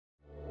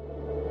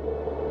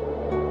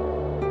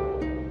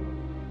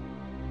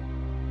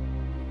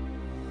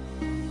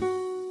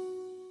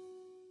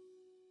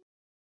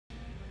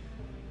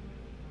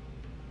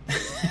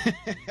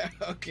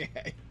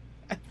Okay.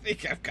 I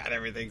think I've got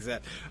everything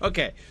set.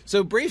 Okay,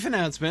 so brief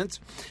announcements.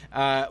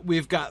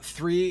 We've got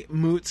 3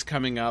 moots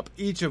coming up,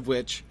 each of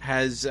which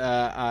has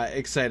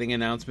exciting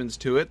announcements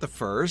to it. The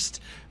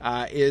first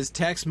is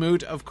Tex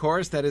Moot, of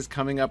course. That is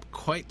coming up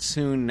quite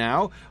soon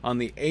now on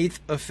the 8th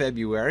of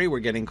February. We're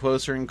getting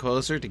closer and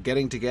closer to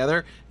getting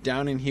together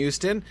down in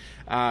Houston.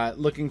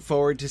 Looking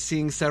forward to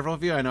seeing several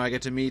of you. I know I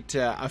got to meet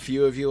a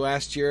few of you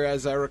last year,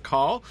 as I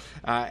recall,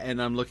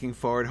 and I'm looking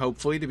forward,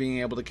 hopefully, to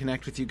being able to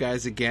connect with you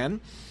guys again.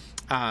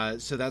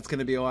 So that's going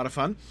to be a lot of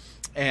fun.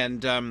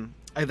 And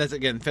that's,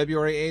 again,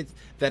 February 8th.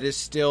 That is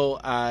still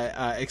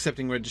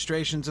accepting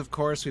registrations, of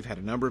course. We've had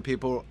a number of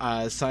people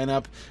sign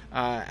up,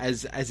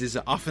 as is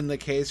often the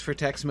case for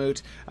Tex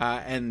Moot.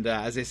 And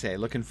as I say,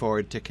 looking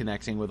forward to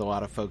connecting with a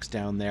lot of folks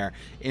down there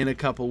in a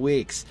couple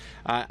weeks.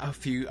 A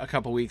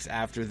couple weeks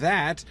after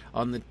that,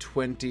 on the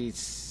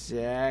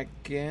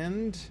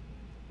 22nd,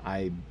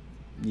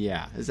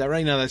 yeah, is that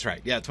right? No, that's right.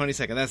 Yeah,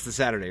 22nd. That's the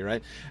Saturday,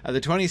 right? The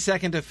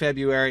 22nd of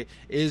February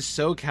is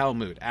SoCal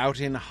Moot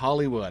out in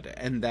Hollywood,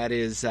 and that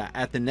is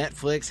at the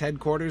Netflix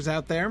headquarters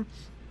out there.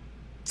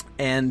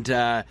 And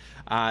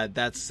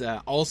that's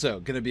also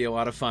going to be a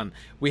lot of fun.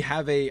 We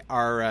have the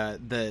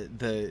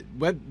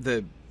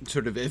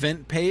sort of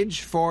event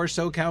page for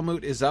SoCal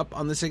Moot is up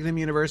on the Signum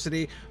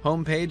University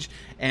homepage,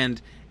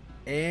 and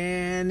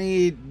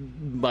any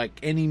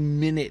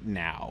minute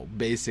now,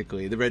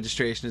 basically, the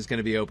registration is going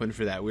to be open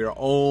for that. We are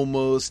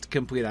almost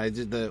complete.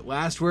 The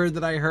last word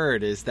that I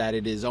heard is that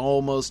it is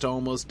almost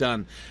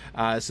done.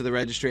 So the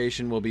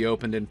registration will be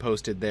opened and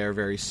posted there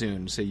very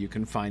soon, so you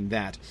can find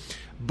that.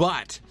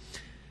 But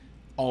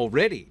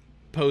already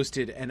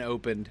posted and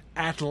opened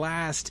at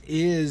last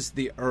is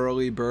the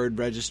early bird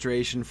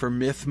registration for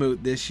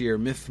Mythmoot this year.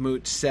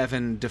 Mythmoot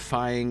 7,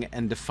 Defying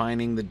and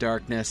Defining the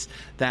Darkness.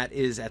 That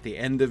is at the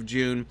end of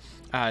June,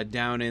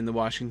 down in the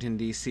Washington,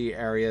 D.C.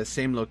 area.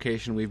 Same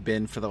location we've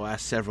been for the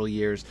last several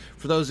years.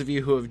 For those of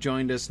you who have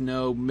joined us,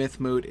 know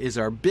Mythmoot is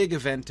our big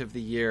event of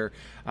the year.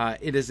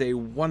 It is a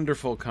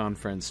wonderful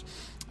conference.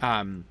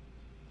 And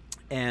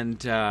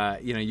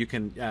you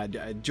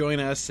can join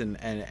us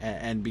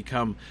and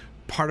become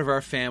part of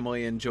our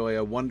family, enjoy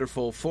a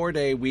wonderful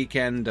 4-day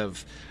weekend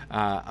of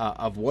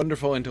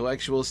wonderful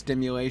intellectual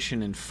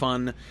stimulation and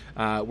fun.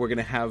 We're going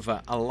to have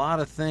a lot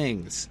of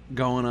things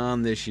going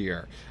on this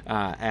year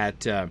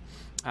at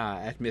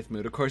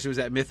Mythmoot. Of course, it was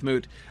at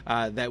Mythmoot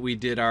that we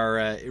did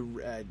our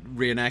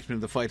reenactment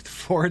of the Flight of the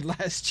Ford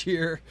last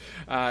year.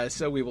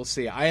 So we will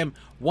see. I am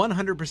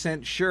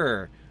 100%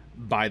 sure,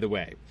 by the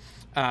way,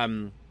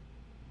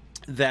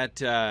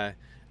 that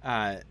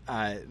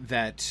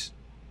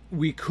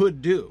we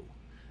could do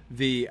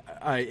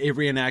a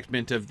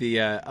reenactment of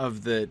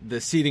the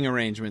seating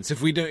arrangements.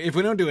 If we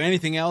don't do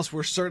anything else,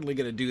 we're certainly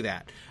going to do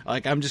that.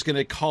 Like, I'm just going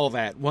to call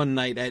that one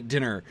night at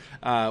dinner.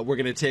 We're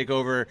going to take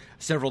over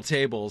several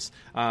tables.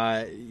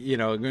 We're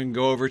going to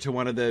go over to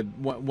one of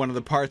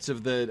the parts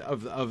of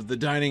the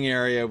dining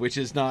area which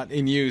is not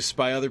in use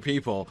by other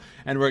people,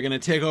 and we're going to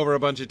take over a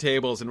bunch of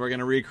tables, and we're going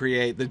to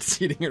recreate the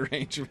seating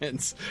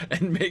arrangements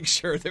and make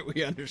sure that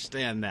we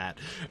understand that,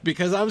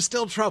 because I'm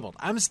still troubled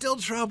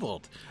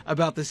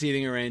about the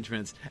seating arrangements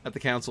at the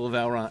Council of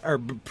Elrond, or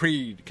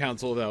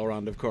pre-Council of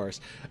Elrond, of course,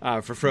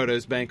 for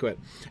Frodo's banquet,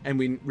 and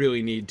we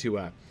really need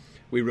to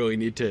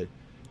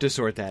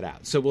sort that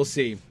out. So we'll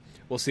see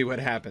what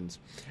happens.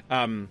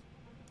 I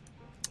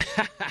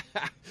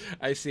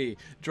see.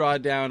 Draw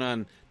Down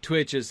on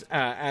Twitch is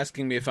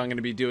asking me if I'm going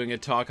to be doing a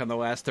talk on the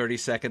last 30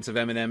 seconds of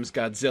Eminem's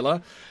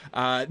Godzilla.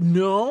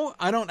 No,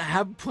 I don't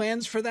have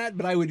plans for that,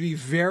 but I would be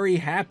very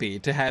happy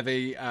to have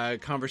a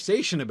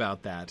conversation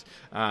about that.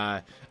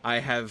 I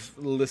have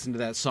listened to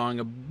that song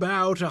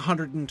about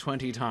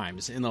 120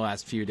 times in the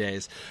last few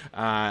days.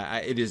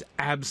 It is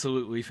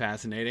absolutely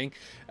fascinating.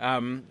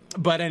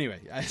 But anyway,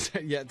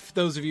 for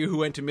those of you who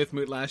went to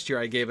Mythmoot last year,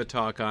 I gave a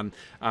talk on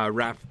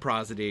rap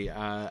prosody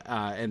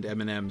and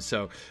Eminem,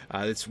 so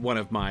it's one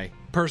of my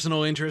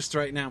personal interests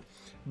right now.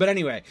 But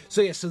anyway,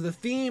 so the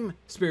theme,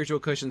 Spiritual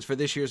Cushions, for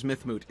this year's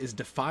Mythmoot is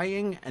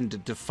Defying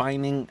and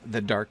Defining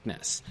the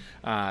Darkness.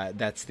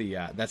 That's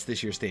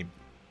this year's theme.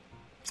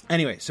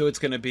 Anyway, so it's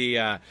going to be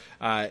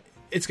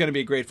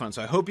great fun.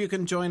 So I hope you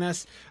can join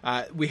us.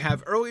 We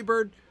have early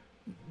bird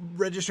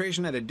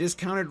registration at a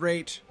discounted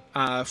rate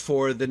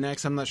for the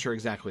next. I'm not sure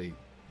exactly.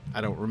 I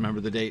don't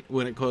remember the date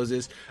when it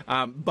closes,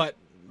 but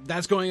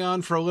that's going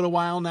on for a little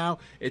while now.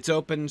 It's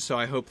open, so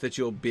I hope that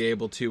you'll be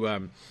able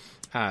to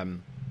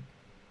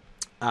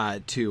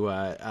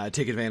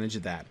take advantage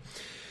of that.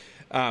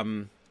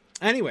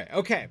 Anyway,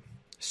 okay,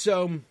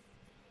 so.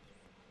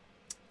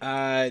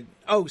 Where do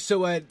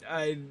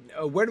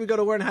we go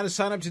to learn how to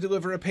sign up to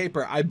deliver a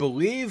paper? I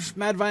believe,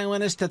 Mad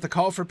Violinist, that the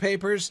call for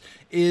papers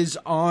is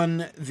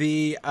on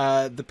the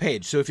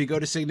page. So if you go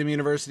to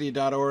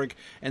signumuniversity.org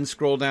and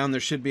scroll down,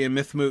 there should be a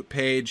Mythmoot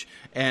page,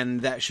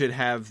 and that should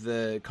have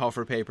the call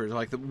for papers,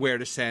 like where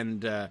to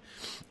send a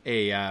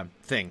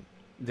thing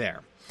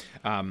there.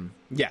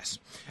 Yes.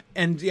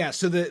 And yeah,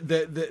 so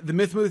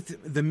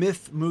the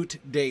Myth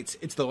Moot dates,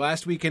 it's the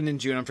last weekend in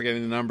June. I'm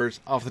forgetting the numbers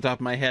off the top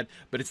of my head,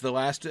 but it's the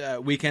last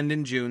weekend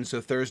in June,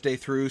 so Thursday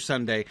through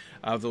Sunday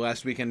of the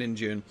last weekend in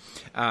June.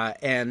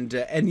 And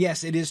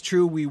yes, it is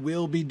true, we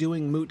will be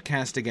doing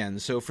Mootcast again.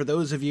 So for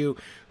those of you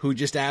who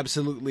just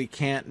absolutely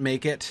can't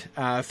make it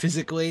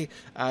physically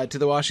to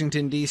the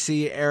Washington,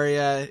 D.C.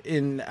 area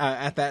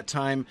at that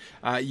time,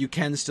 you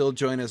can still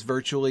join us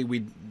virtually.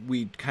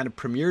 We kind of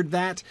premiered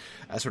that,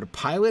 sort of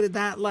piloted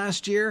that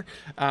last year,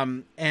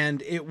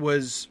 and it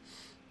was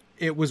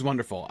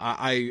wonderful.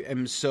 I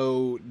am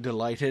so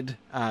delighted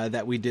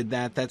that we did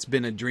that. That's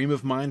been a dream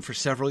of mine for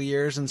several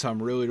years, and so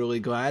I'm really, really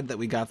glad that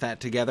we got that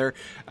together,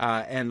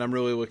 and I'm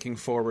really looking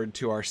forward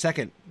to our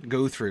second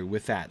go-through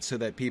with that, so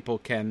that people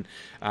can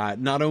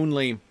not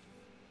only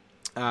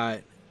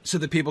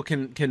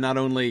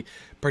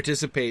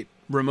participate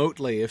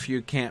remotely if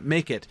you can't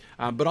make it,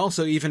 but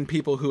also even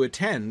people who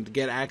attend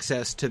get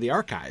access to the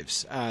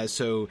archives.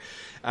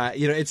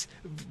 It's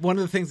one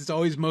of the things that's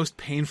always most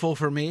painful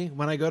for me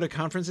when I go to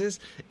conferences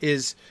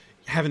is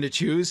having to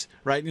choose,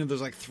 right?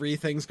 There's like 3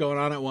 things going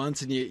on at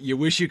once, and you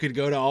wish you could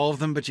go to all of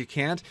them, but you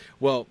can't.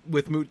 Well,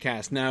 with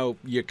Mootcast now,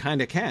 you kind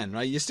of can,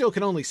 right? You still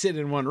can only sit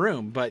in one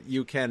room, but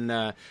you can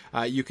at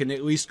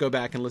least go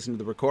back and listen to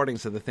the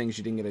recordings of the things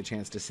you didn't get a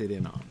chance to sit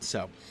in on.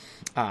 So,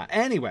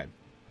 anyway.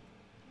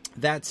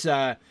 That's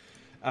where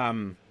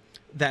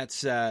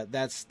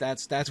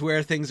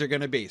things are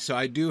going to be. So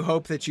I do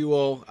hope that you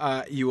will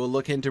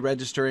look into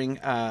registering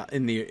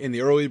in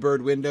the early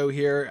bird window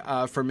here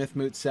for Myth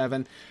Moot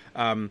 7,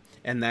 and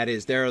that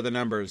is, there are the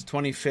numbers,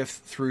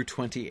 25th through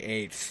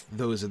 28th.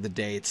 Those are the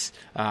dates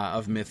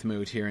of Myth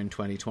Moot here in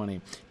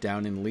 2020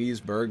 down in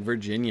Leesburg,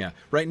 Virginia,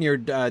 right near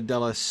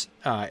Dulles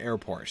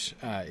Airport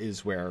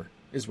is where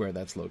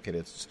that's located.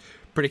 It's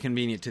pretty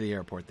convenient to the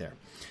airport there.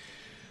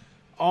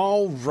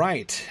 All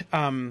right.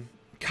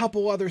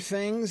 Couple other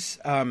things.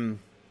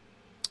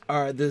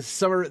 Are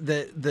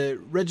the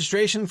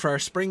registration for our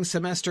spring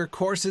semester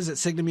courses at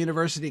Signum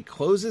University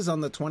closes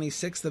on the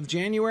 26th of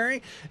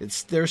January.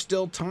 There's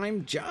still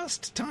time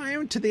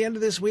to the end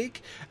of this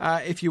week.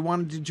 If you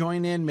wanted to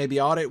join in, maybe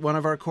audit one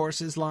of our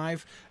courses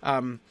live.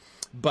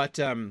 But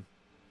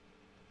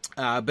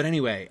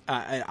anyway,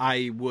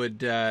 I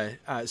would,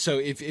 so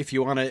if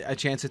you want a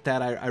chance at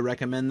that, I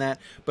recommend that.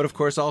 But of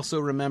course, also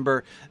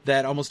remember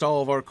that almost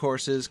all of our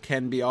courses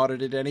can be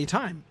audited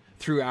anytime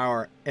through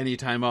our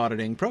Anytime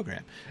Auditing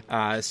program.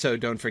 So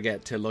don't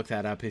forget to look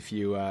that up if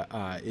you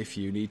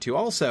need to.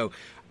 Also,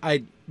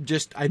 I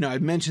know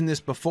I've mentioned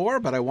this before,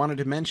 but I wanted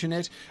to mention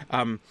it.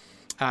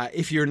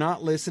 If you're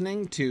not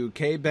listening to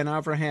Kay Ben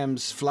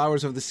Avraham's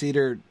Flowers of the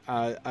Cedar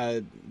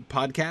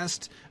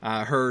podcast,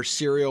 her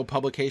serial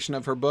publication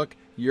of her book,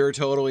 you're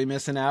totally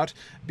missing out,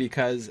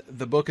 because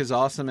the book is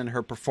awesome and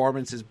her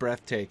performance is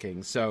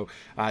breathtaking. So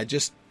I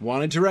just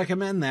wanted to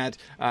recommend that.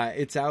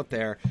 It's out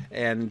there,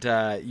 and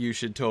you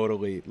should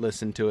totally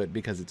listen to it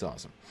because it's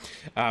awesome.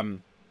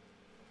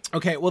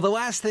 Okay, well, the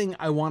last thing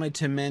I wanted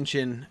to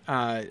mention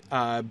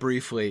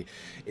briefly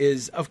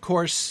is, of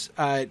course,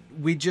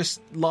 we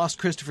just lost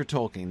Christopher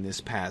Tolkien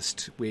this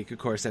past week. Of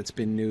course, that's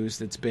been news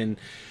that's been,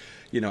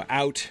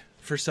 out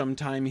for some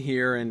time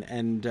here,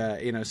 and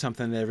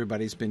something that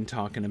everybody's been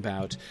talking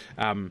about.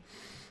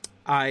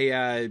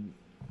 I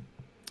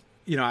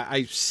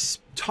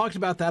talked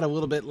about that a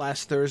little bit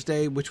last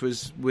Thursday, which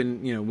was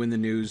when the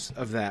news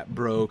of that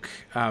broke.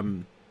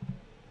 So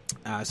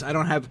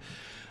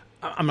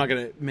I'm not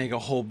going to make a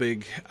whole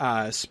big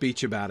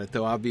speech about it,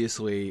 though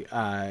obviously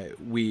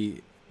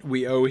we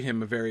owe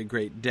him a very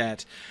great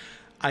debt.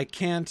 I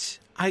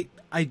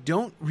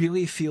don't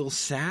really feel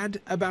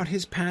sad about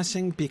his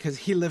passing, because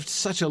he lived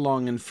such a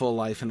long and full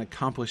life and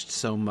accomplished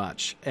so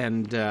much.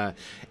 And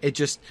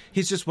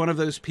he's just one of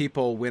those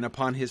people when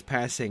upon his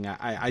passing,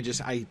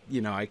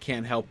 I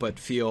can't help but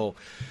feel,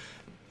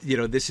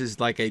 this is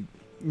like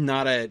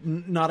not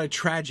a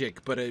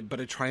tragic, but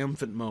a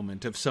triumphant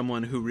moment of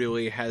someone who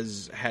really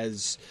has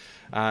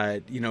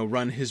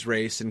run his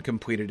race and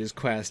completed his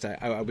quest.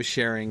 I was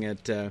sharing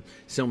at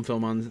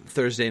Film on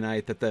Thursday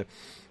night that the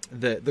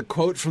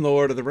quote from The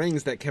Lord of the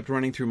Rings that kept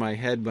running through my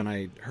head when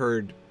I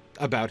heard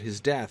about his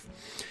death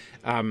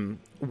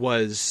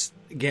was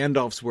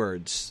Gandalf's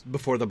words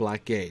before the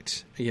Black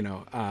Gate.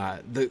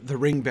 The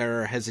ring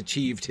bearer has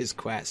achieved his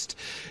quest.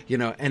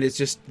 And it's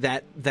just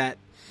that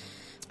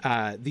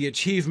the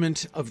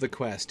achievement of the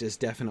quest is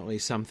definitely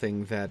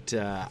something that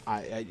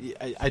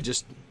I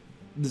just,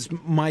 this is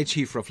my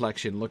chief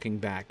reflection looking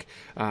back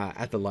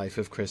at the life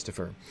of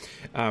Christopher.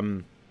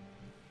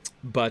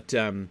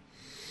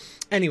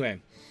 Anyway,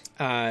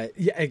 yeah,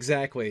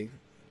 exactly.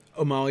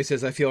 O'Malley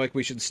says, I feel like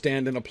we should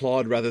stand and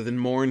applaud rather than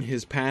mourn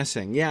his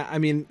passing. Yeah, I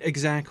mean,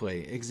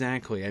 exactly.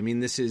 I mean,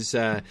 this is,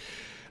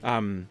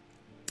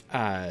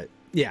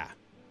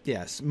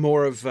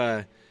 more of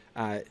a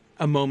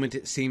moment,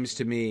 it seems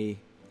to me,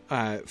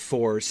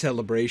 for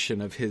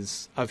celebration of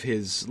his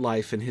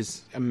life and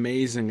his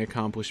amazing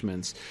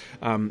accomplishments,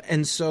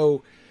 and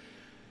so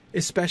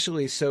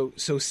especially so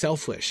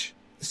selfish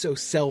so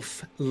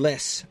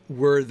selfless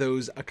were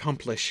those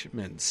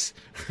accomplishments.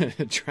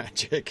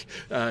 Tragic.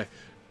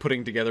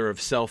 Putting together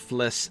of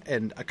selfless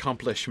and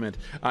accomplishment.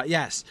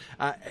 Yes,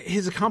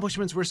 his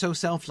accomplishments were so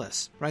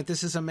selfless, right?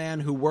 This is a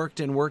man who worked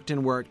and worked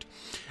and worked,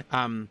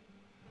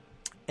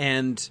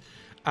 and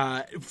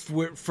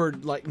for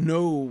like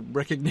no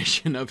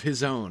recognition of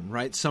his own,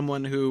 right?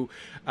 Someone who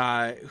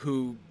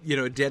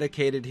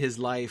dedicated his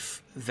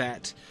life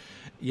that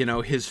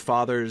his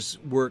father's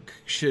work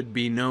should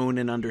be known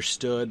and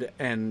understood,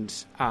 and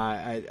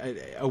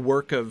a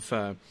work of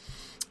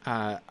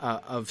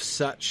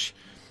such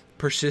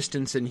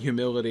persistence and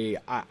humility,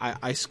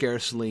 I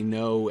scarcely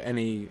know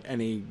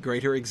any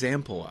greater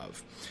example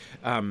of.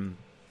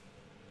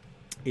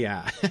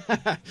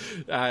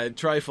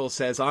 Trifle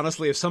says,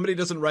 honestly, if somebody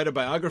doesn't write a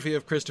biography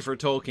of Christopher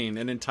Tolkien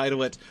and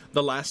entitle it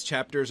 "The Last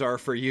Chapters Are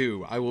for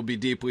You," I will be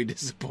deeply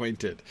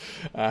disappointed.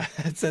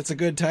 That's a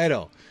good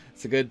title.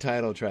 It's a good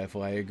title,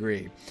 Trifle. I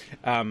agree.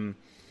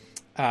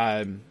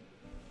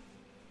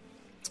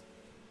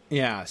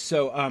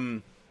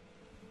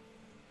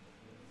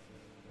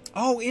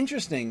 Oh,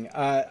 interesting.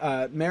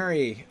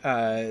 Mary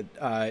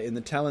in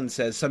the Tellin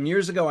says, some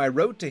years ago I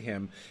wrote to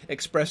him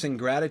expressing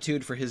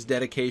gratitude for his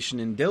dedication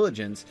and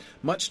diligence.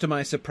 Much to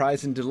my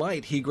surprise and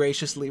delight, he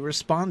graciously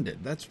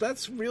responded.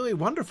 That's really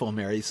wonderful,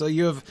 Mary. So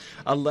you have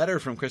a letter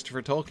from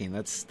Christopher Tolkien.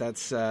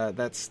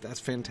 That's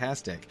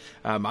fantastic.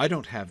 I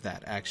don't have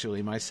that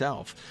actually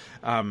myself.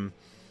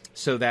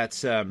 So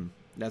that's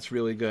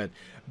really good.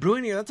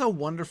 Brewinier, that's a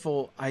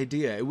wonderful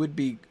idea. It would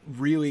be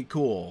really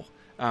cool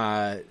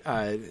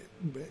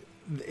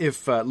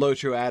if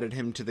Lotro added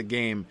him to the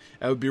game.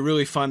 It would be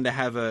really fun to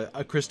have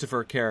a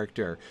Christopher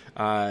character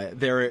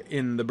there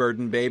in the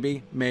Burden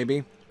Baby,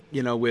 maybe,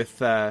 with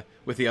the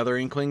other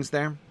Inklings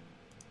there.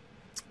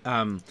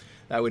 That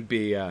would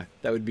be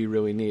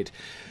really neat.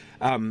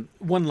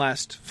 One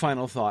last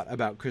final thought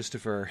about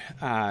Christopher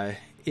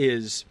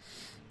is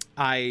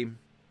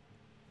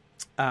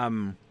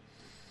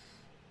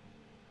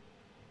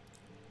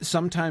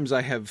sometimes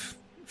I have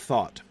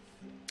thought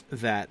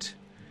that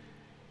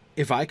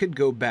if I could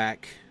go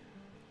back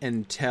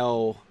and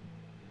tell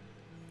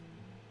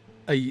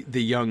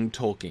the young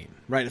Tolkien,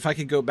 right? If I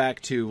could go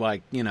back to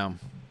the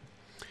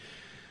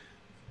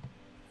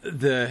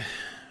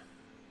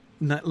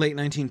late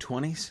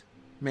 1920s,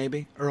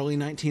 maybe early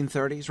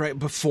 1930s, right?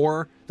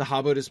 Before the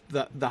Hobbit is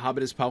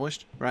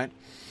published, right?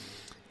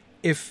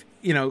 If,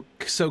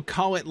 so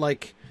call it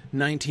like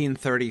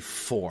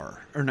 1934 or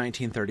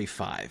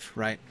 1935,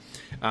 right?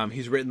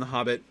 He's written The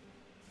Hobbit.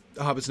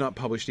 The Hobbit's not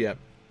published yet.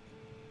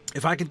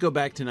 If I could go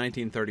back to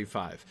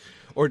 1935,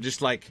 or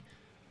just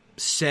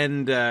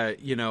send a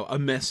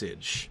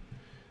message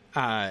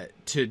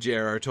to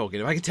J.R.R. Tolkien,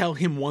 if I could tell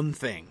him one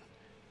thing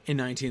in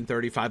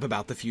 1935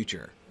 about the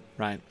future,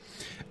 right?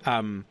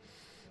 I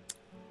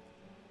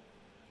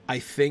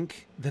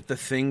think that the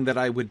thing that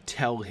I would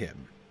tell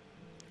him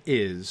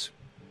is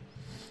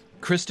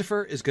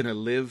Christopher is going to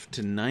live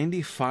to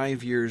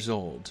 95 years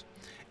old,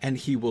 and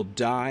he will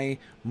die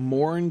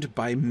mourned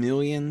by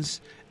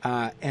millions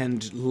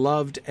and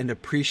loved and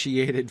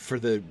appreciated for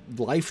the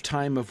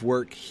lifetime of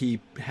work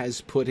he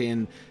has put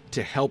in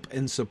to help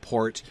and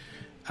support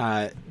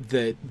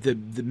the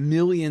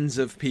millions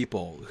of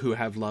people who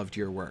have loved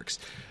your works.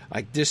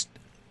 Just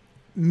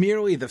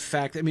merely the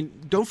fact,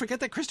 don't forget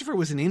that Christopher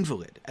was an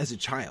invalid as a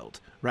child,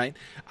 right?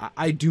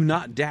 I do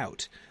not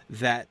doubt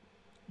that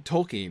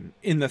Tolkien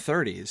in the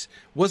 30s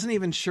wasn't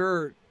even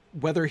sure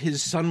whether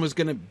his son was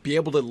going to be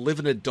able to live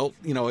an adult,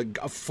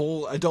 a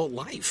full adult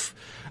life,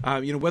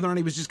 whether or not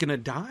he was just going to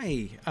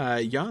die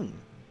young.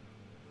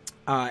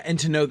 And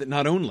to know that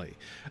not only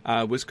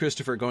was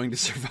Christopher going to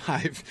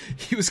survive,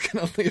 he was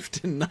going to live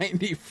to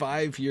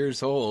 95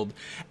 years old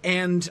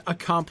and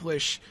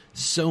accomplish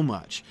so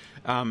much.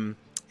 I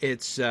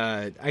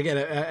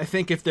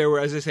think if there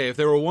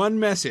were one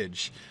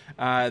message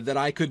that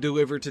I could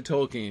deliver to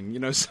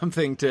Tolkien,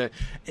 something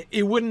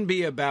it wouldn't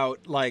be about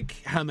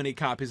how many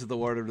copies of the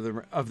Lord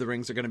of the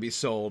Rings are going to be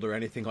sold or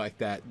anything like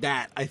that.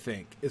 That, I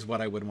think, is what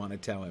I would want to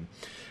tell him.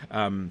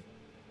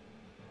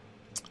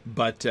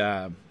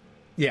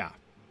 Yeah,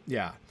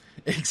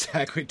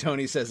 exactly.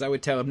 Tony says, I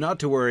would tell him not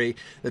to worry,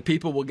 that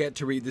people will get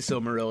to read the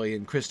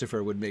Silmarillion.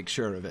 Christopher would make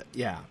sure of it.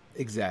 Yeah,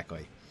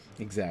 exactly.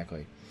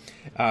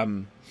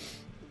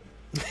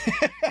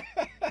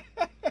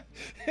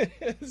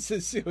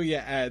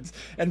 Cecilia adds,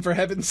 and for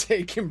heaven's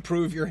sake,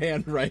 improve your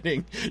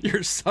handwriting.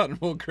 Your son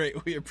will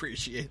greatly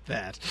appreciate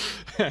that.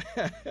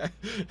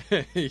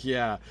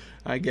 Yeah,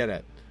 I get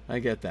it. I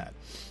get that.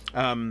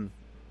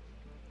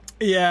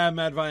 Yeah,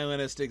 Mad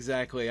Violinist,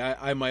 exactly.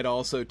 I might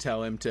also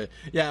tell him to,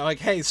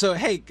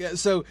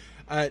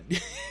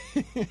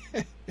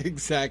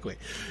 exactly.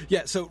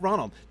 Yeah, so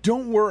Ronald,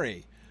 don't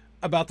worry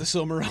about the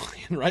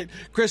Silmarillion, right?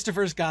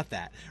 Christopher's got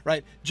that,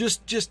 right?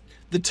 Just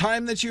the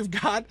time that you've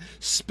got,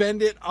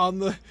 spend it on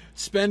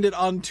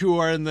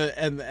Tuor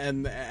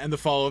and the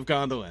Fall of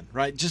Gondolin,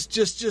 right?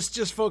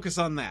 Just focus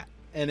on that,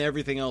 and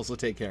everything else will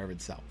take care of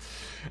itself.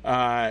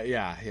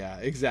 Yeah,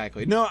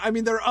 exactly. No, I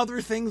mean, there are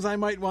other things I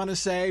might want to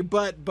say,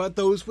 but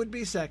those would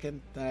be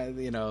second.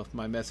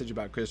 My message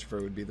about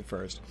Christopher would be the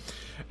first.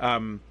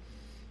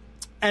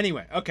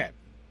 Anyway, okay.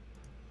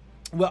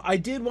 Well, I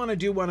did want to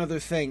do one other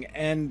thing,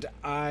 and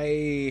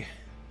I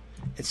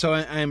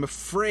am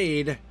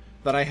afraid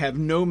that I have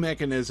no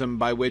mechanism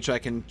by which I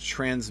can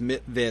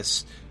transmit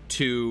this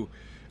to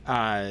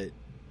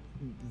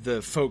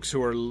the folks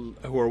who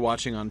are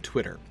watching on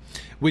Twitter,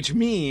 which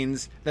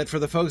means that for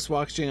the folks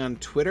watching on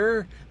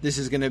Twitter,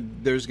 there's gonna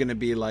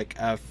be like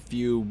a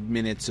few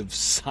minutes of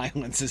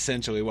silence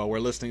essentially while we're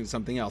listening to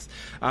something else.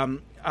 I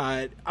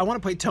want to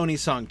play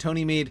Tony's song.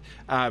 Tony Mead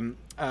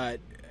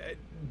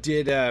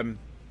did.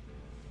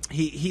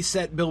 He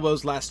set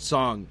Bilbo's last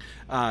song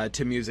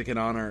to music in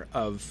honor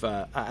of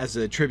as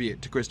a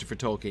tribute to Christopher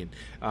Tolkien,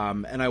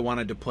 and I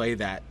wanted to play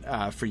that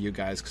for you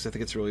guys because I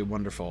think it's really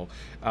wonderful.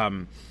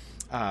 But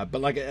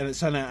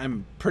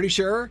I'm pretty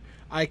sure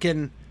I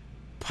can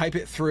pipe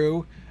it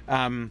through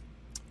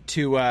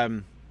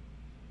to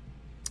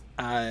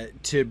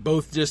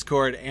both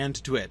Discord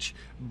and Twitch,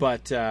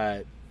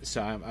 but. So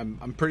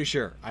I'm pretty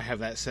sure I have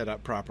that set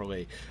up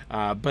properly,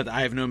 but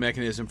I have no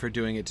mechanism for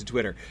doing it to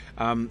Twitter.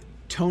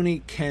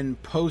 Tony can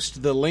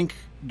post the link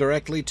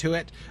directly to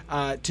it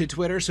to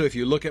Twitter. So if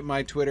you look at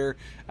my Twitter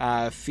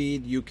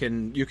feed, you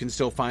can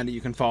still find it.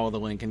 You can follow the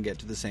link and get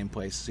to the same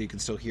place, so you can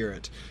still hear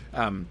it.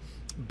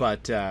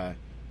 But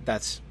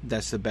that's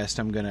the best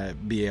I'm gonna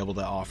be able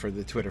to offer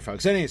the Twitter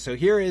folks. Anyway, so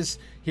here is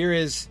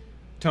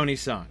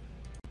Tony's song.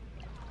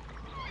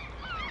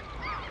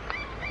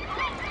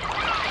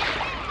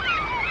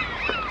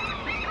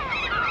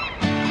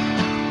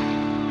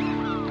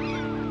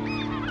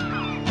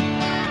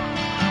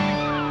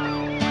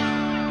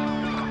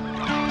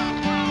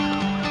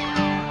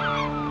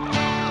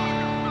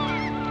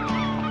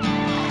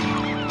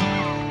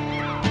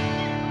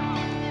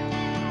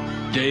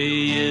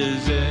 Day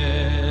is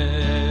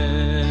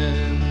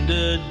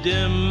ended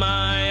in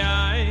my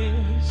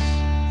eyes,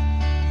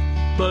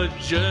 but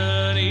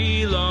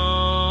journey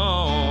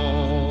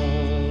long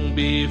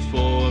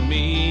before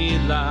me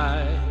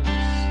lies.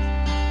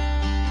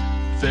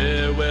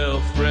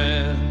 Farewell,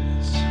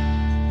 friends,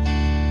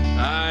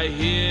 I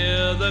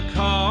hear the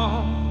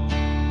call,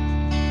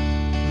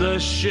 the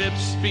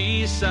ships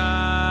beside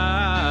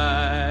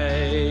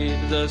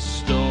the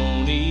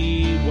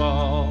stony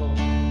wall.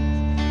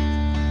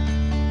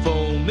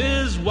 Foam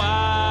is white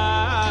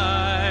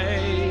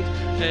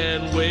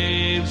and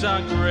waves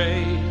are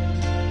gray.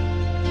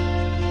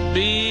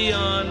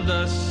 Beyond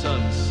the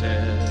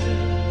sunset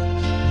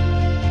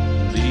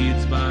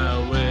leads my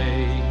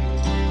way.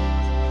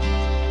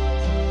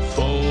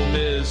 Foam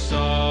is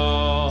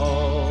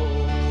salt,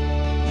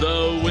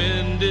 the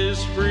wind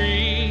is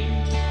free.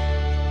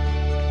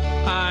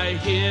 I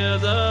hear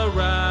the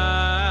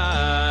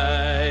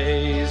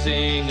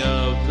rising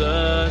of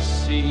the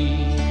sea.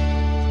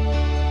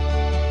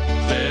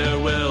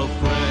 Farewell,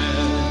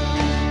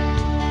 friends,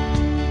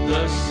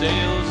 the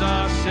sails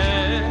are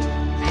set,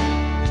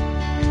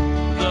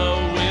 the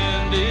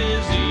wind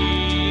is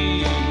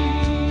east,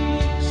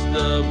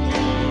 the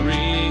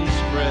mooring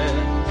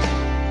spreads,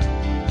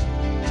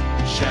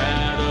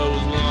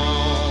 shadows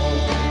long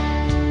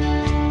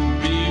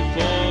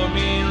before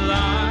me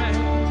lie,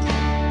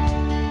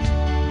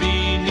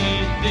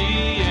 beneath the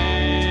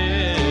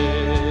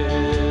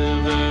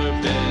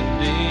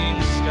ever-bending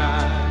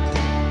sky.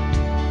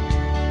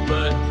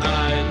 But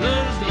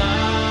islands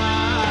lie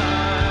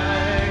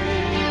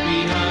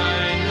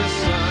behind the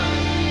sun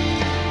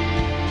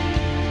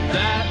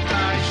that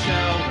I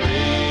shall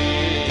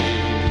wait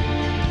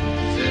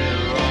till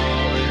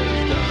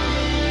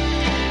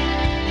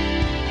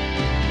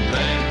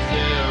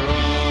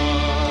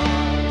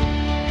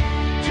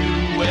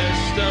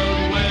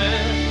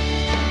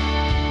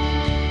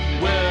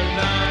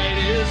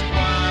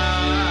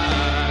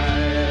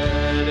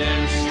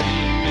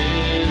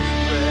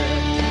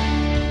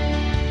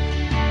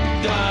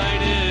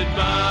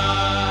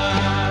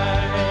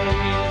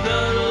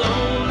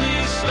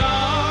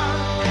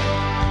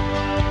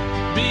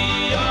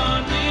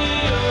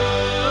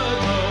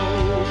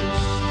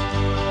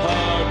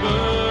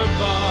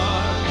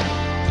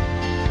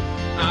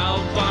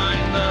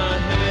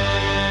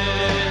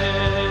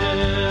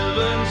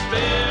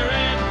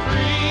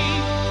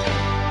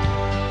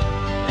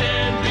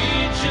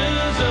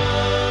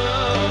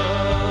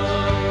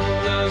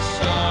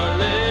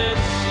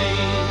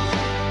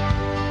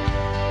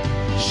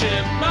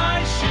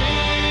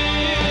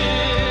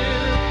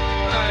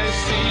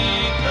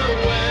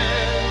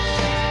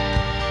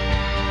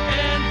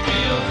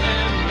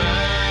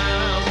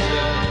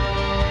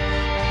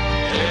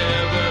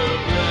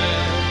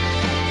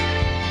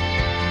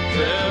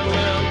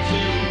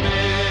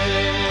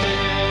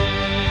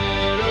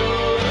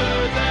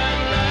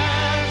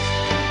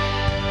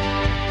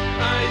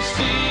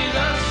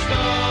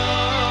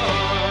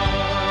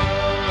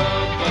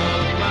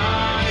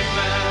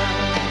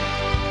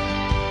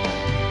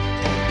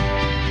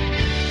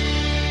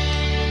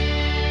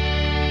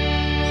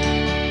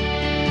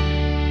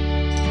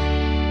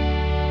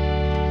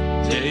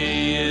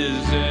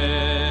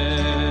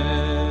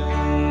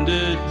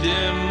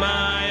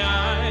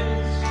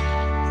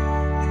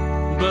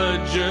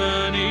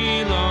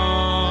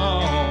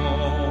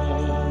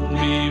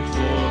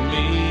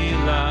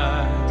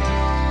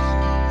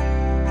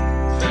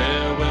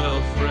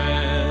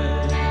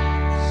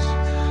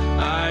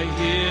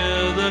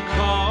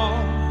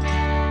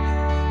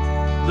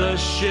the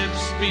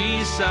ships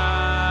beside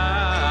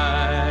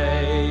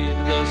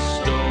the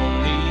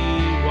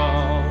stony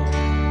wall.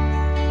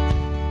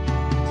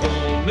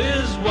 Foam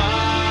is wide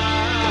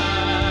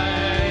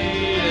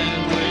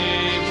and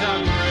waves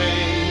are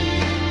gray.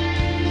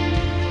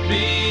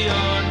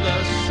 Beyond the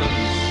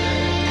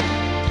sunset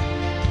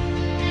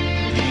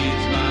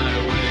leads my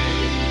way.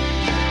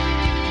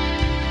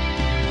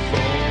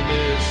 Foam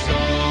is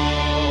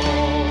salt,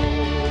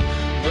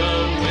 the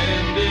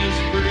wind is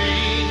free.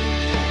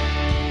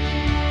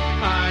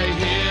 I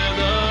hear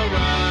the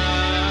rising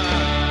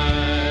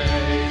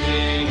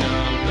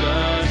of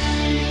the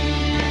sea.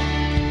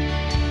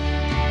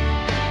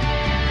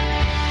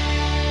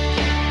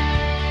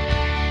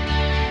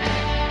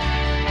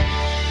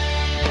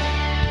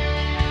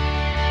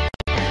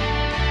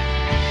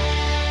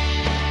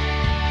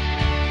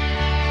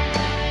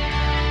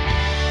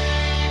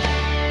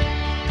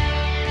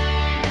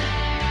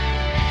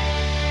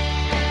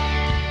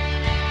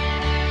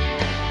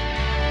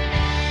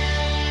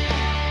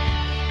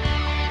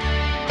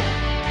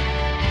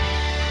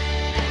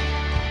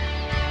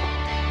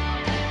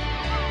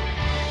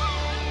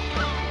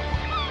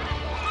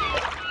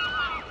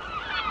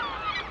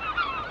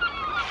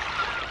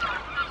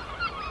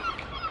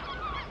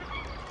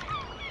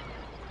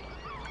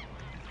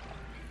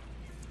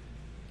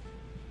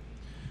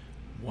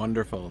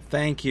 Wonderful.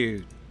 Thank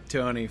you,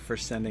 Tony, for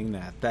sending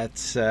that. That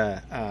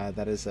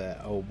is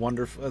a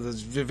wonderful.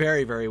 That's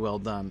very, very well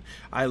done.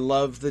 I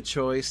love the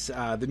choice.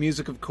 The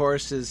music, of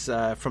course, is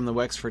from the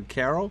Wexford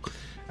Carol,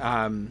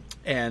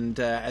 and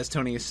as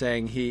Tony is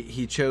saying,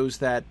 he chose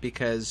that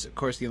because, of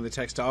course, the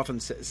text often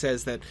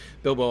says that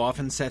Bilbo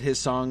often set his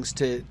songs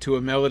to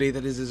a melody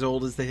that is as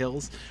old as the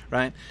hills,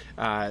 right?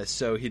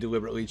 So he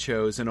deliberately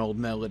chose an old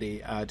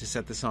melody to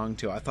set the song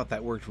to. I thought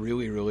that worked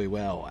really, really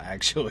well,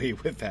 actually,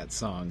 with that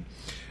song.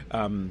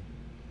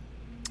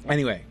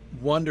 Anyway,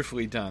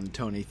 wonderfully done,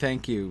 Tony.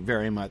 Thank you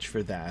very much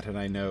for that. And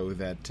I know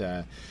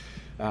that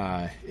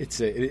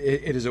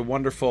it is a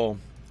wonderful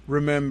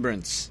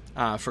remembrance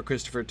for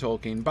Christopher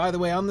Tolkien. By the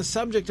way, on the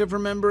subject of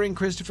remembering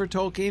Christopher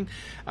Tolkien,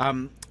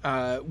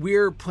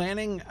 we're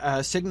planning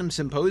a Signum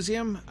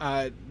Symposium,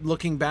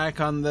 looking back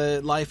on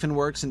the life and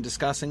works and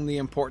discussing the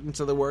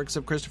importance of the works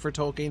of Christopher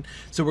Tolkien.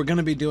 So we're going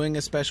to be doing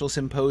a special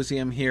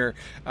symposium here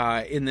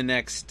in the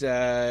next,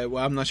 well,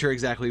 I'm not sure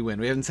exactly when.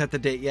 We haven't set the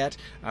date yet.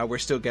 We're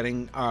still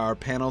getting our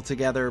panel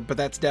together, but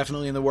that's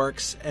definitely in the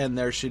works, and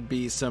there should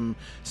be some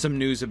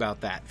news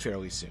about that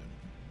fairly soon.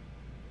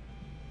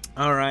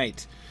 All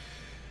right.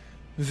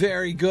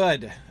 Very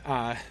good.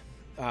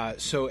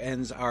 So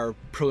ends our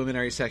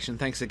preliminary section.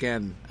 Thanks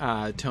again,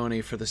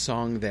 Tony, for the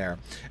song there.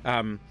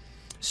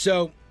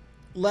 So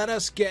let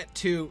us get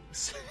to.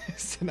 So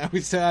now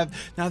we have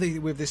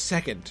the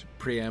second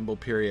preamble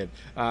period,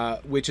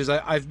 which is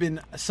I've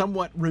been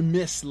somewhat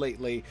remiss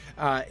lately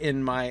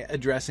in my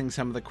addressing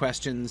some of the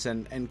questions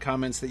and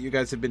comments that you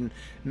guys have been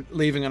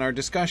leaving on our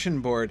discussion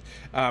board.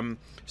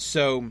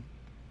 So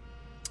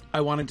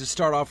I wanted to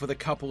start off with a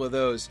couple of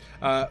those.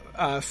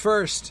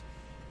 First,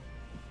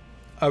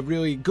 a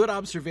really good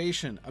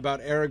observation about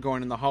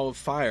Aragorn in the Hall of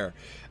Fire.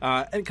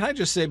 And can I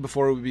just say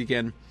before we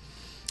begin,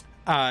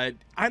 I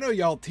know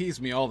y'all tease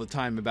me all the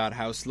time about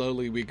how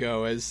slowly we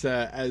go. As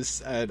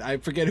I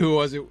forget who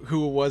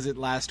was it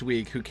last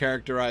week who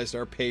characterized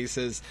our pace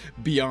as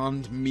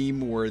beyond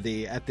meme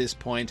worthy at this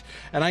point,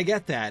 and I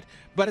get that.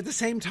 But at the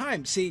same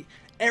time, see,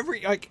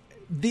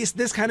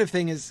 this kind of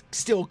thing is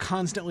still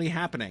constantly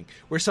happening,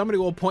 where somebody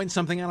will point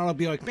something out and I'll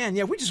be like, man,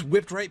 yeah, we just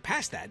whipped right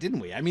past that, didn't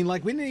we? I mean,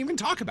 like, we didn't even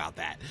talk about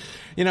that.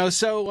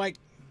 So, like,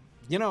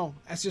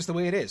 that's just the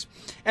way it is.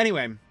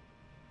 Anyway,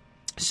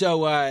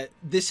 so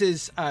this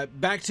is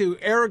back to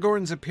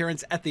Aragorn's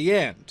appearance at the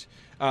end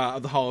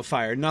of the Hall of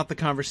Fire, not the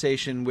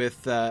conversation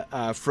with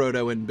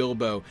Frodo and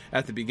Bilbo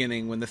at the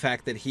beginning when the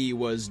fact that he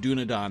was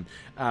Dunedain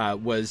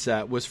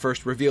was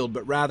first revealed,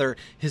 but rather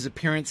his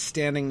appearance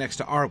standing next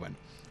to Arwen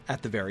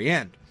at the very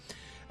end.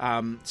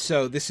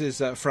 So this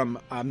is from,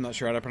 I'm not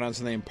sure how to pronounce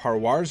the name,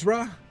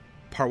 Parwarzra,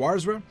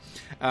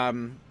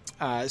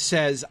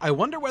 says, I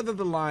wonder whether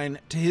the line,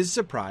 to his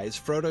surprise,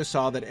 Frodo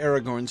saw that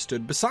Aragorn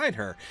stood beside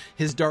her.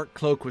 His dark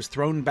cloak was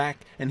thrown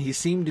back, and he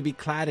seemed to be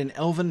clad in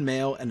elven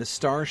mail, and a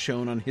star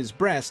shone on his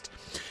breast.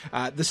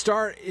 The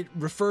star, it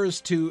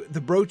refers to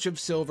the brooch of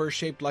silver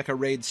shaped like a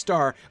rayed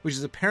star, which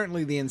is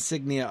apparently the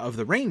insignia of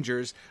the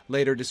Rangers,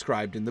 later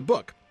described in the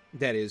book.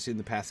 That is, in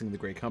the Passing of the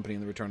Grey Company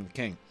and the Return of the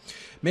King.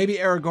 Maybe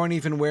Aragorn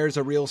even wears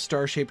a real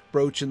star-shaped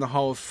brooch in the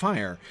Hall of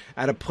Fire,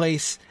 at a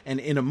place and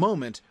in a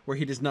moment where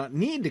he does not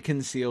need to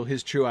conceal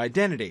his true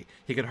identity.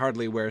 He could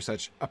hardly wear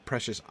such a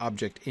precious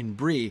object in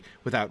Bree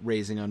without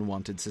raising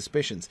unwanted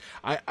suspicions.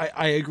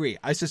 I agree.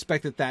 I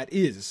suspect that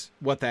is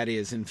what that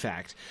is, in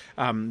fact.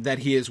 That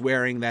he is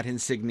wearing that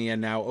insignia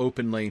now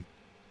openly.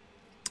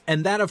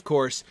 And that, of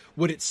course,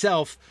 would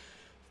itself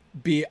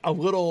be a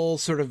little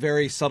sort of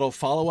very subtle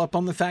follow-up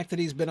on the fact that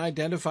he's been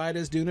identified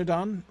as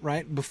Dunedain,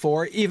 right,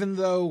 before, even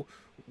though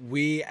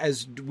we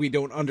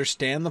don't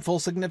understand the full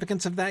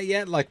significance of that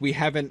yet. Like, we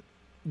haven't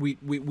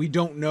we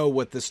don't know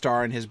what the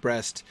star in his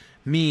breast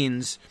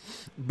means,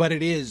 but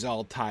it is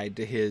all tied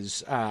to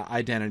his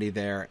identity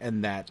there,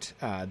 and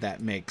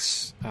that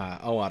makes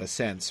a lot of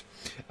sense.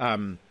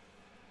 Okay,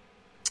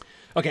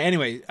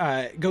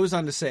 anyway, goes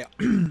on to say,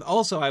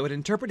 also, I would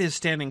interpret his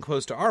standing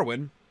close to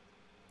Arwen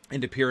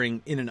and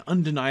appearing in an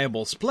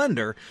undeniable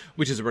splendor,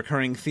 which is a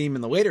recurring theme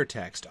in the later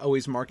text,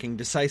 always marking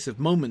decisive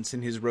moments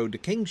in his road to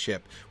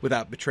kingship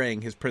without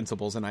betraying his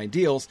principles and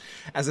ideals,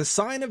 as a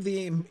sign of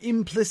the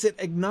implicit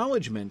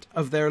acknowledgement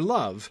of their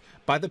love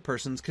by the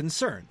persons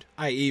concerned,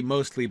 i.e.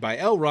 mostly by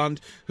Elrond,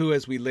 who,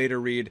 as we later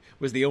read,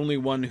 was the only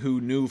one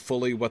who knew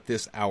fully what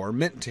this hour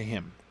meant to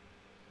him,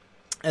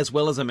 as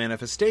well as a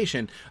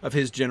manifestation of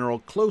his general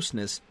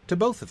closeness to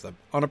both of them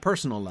on a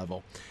personal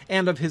level,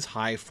 and of his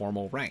high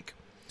formal rank.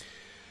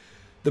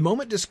 The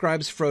moment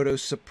describes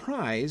Frodo's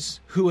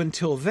surprise, who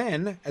until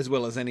then, as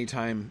well as any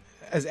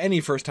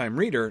first-time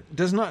reader,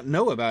 does not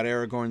know about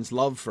Aragorn's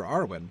love for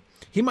Arwen.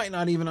 He might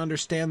not even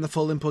understand the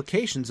full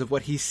implications of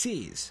what he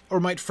sees,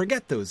 or might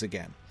forget those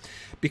again.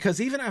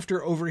 Because even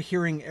after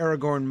overhearing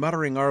Aragorn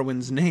muttering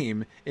Arwen's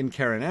name in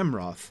Caren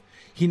Amroth,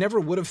 he never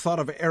would have thought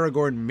of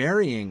Aragorn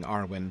marrying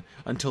Arwen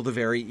until the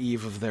very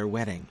eve of their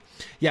wedding.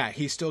 Yeah,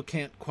 he still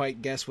can't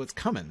quite guess what's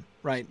coming,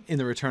 right, in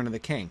The Return of the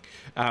King.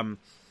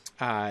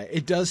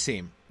 It does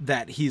seem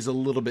that he's a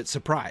little bit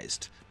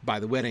surprised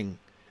by the wedding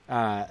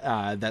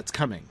that's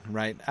coming,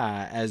 right?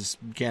 As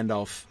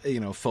Gandalf,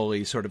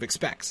 fully sort of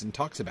expects and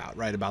talks about,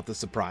 right, about the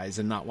surprise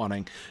and not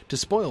wanting to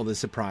spoil the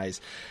surprise.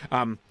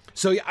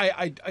 So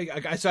I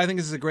think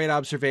this is a great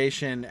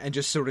observation, and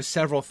just sort of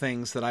several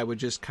things that I would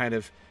just kind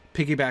of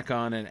piggyback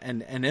on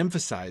and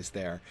emphasize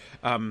there.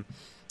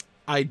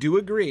 I do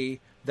agree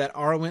that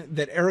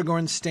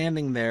Aragorn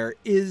standing there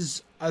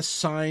is a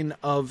sign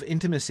of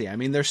intimacy. I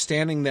mean, they're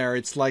standing there.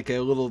 It's like a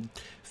little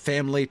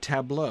family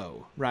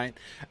tableau, right?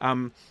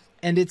 And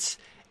it's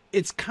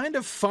kind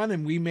of fun,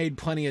 and we made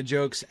plenty of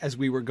jokes as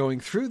we were going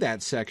through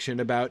that section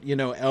about,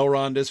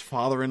 Elrond as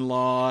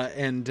father-in-law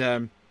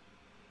and,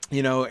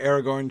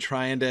 Aragorn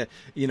trying to,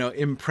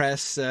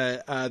 impress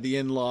the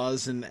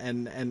in-laws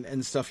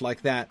and stuff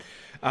like that.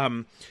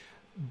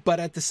 But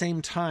at the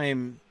same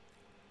time,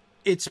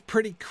 it's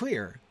pretty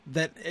clear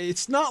that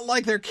it's not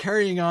like they're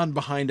carrying on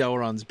behind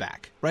Elrond's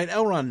back, right?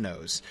 Elrond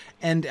knows,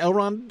 and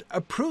Elrond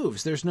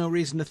approves. There's no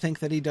reason to think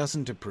that he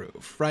doesn't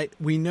approve, right?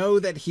 We know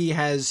that he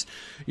has,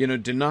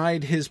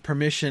 denied his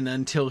permission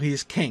until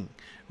he's king,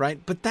 right?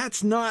 But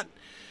that's not,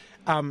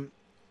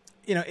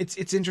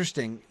 it's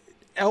interesting.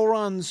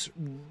 Elrond's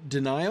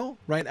denial,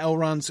 right?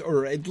 Elrond's,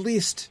 or at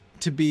least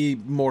to be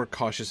more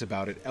cautious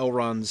about it,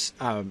 Elrond's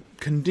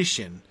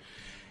condition,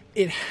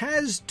 it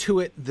has to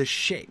it the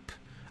shape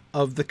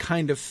of the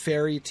kind of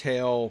fairy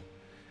tale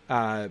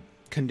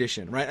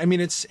condition, right? I mean,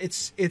 it's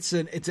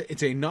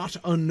a not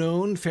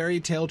unknown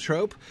fairy tale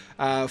trope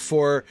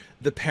for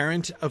the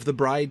parent of the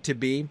bride to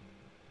be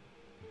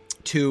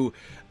to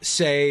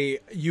say,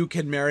 you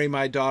can marry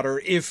my daughter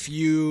if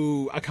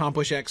you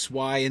accomplish X,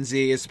 Y, and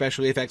Z,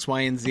 especially if X, Y,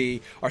 and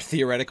Z are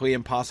theoretically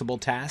impossible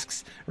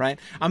tasks, right?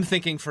 I'm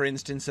thinking, for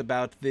instance,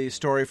 about the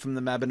story from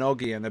the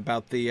Mabinogion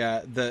about the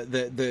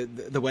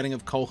wedding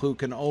of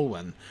Kolhuk and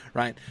Olwen,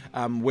 right?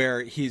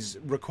 Where he's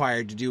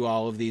required to do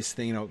all of these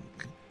things,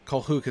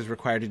 Kolhuk is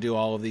required to do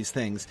all of these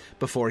things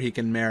before he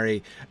can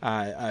marry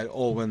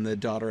Olwen, the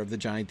daughter of the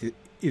giant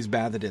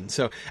Isbadadin.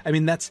 So, I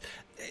mean,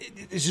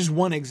 it's just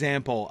one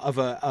example of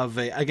a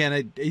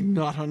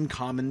not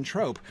uncommon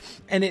trope,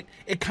 and it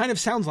kind of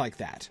sounds like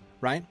that,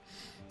 right?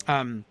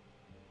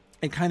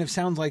 It kind of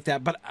sounds like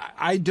that, but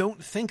I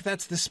don't think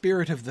that's the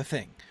spirit of the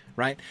thing,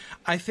 right?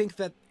 I think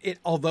that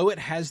although it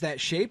has that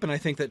shape, and I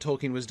think that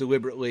Tolkien was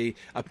deliberately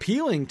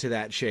appealing to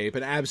that shape,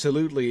 and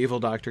absolutely, Evil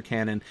Dr.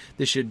 Canon,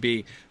 this should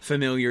be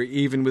familiar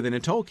even within a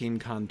Tolkien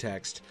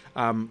context,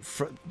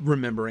 for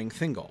remembering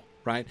Thingol,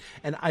 right?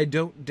 And I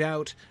don't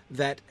doubt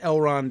that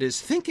Elrond is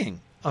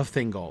thinking of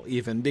Thingol,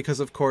 even, because,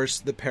 of course,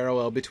 the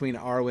parallel between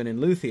Arwen and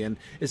Luthien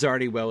is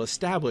already well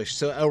established,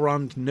 so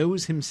Elrond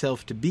knows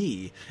himself to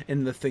be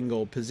in the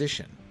Thingol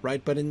position,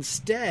 right? But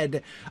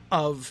instead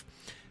of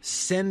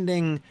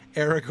sending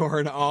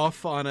Aragorn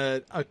off on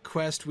a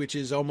quest which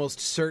is almost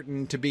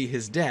certain to be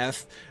his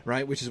death,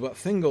 right, which is what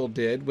Thingol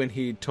did when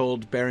he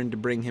told Beren to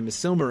bring him a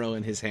Silmaril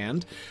in his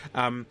hand,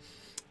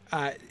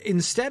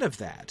 instead of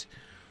that,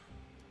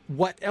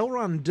 what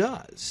Elrond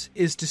does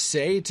is to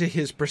say to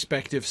his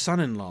prospective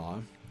son-in-law,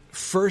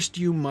 first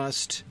you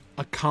must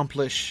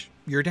accomplish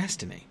your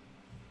destiny,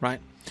 right?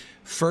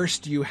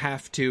 First you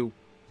have to,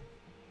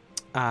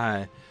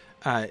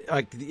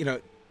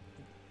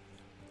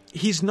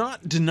 he's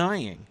not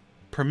denying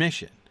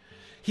permission.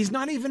 He's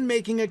not even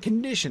making a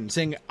condition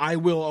saying, I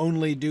will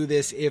only do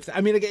this if,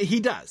 again, he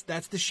does.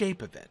 That's the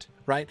shape of it,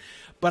 right?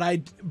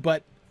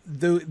 But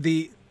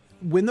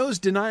when those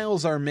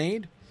denials are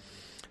made,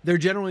 they're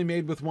generally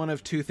made with one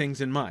of two things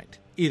in mind.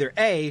 Either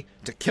A,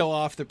 to kill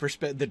off to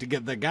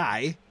get the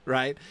guy,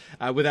 right,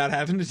 without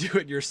having to do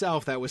it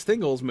yourself. That was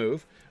Thingol's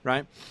move,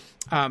 right?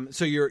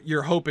 So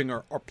you're hoping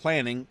or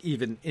planning,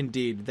 even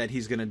indeed, that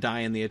he's going to die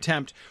in the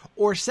attempt.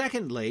 Or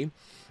secondly,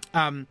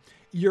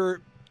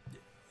 you're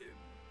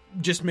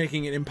just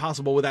making it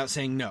impossible without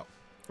saying no,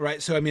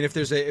 right? So I mean, if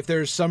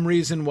there's some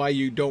reason why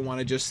you don't want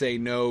to just say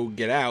no,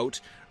 get out,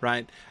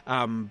 right?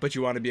 But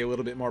you want to be a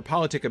little bit more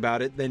politic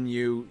about it, then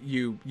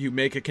you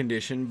make a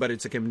condition, but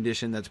it's a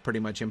condition that's pretty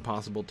much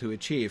impossible to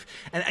achieve.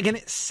 And again,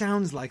 it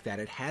sounds like that.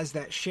 It has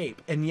that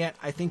shape, and yet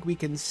I think we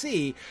can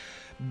see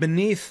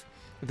beneath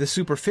the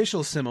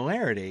superficial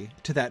similarity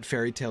to that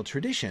fairy tale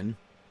tradition,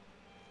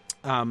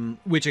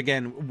 which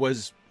again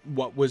was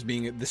what was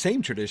being the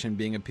same tradition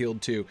being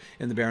appealed to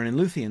in the Beren and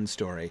Luthien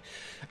story.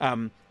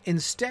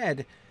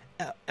 Instead,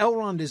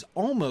 Elrond is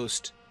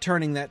almost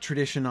turning that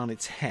tradition on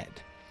its head,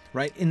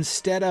 right?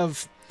 Instead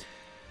of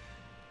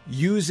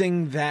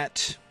using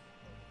that,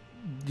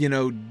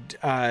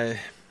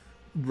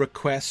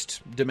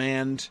 request,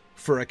 demand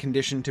for a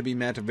condition to be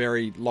met, a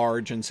very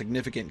large and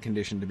significant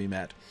condition to be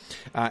met,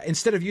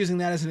 instead of using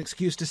that as an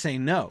excuse to say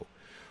no,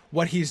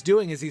 what he's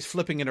doing is he's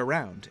flipping it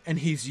around, and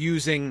he's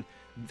using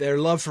their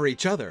love for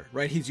each other,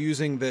 right? He's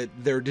using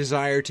their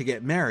desire to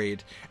get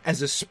married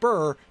as a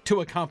spur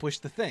to accomplish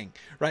the thing,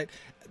 right?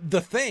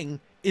 The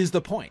thing is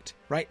the point,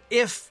 right?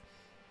 If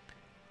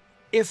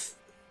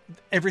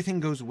everything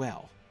goes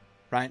well,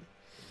 right?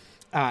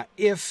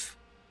 If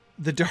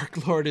the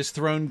Dark Lord is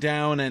thrown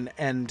down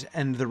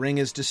and the ring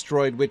is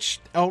destroyed,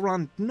 which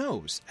Elrond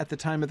knows at the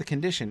time of the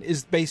condition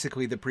is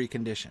basically the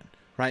precondition,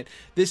 right?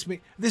 This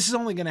is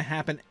only going to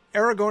happen.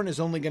 Aragorn is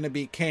only going to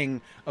be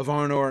king of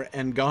Arnor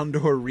and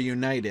Gondor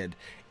reunited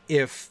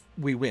if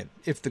we win,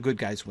 if the good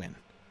guys win,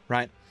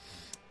 right?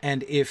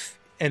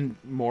 And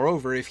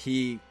moreover, if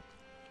he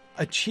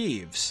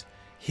achieves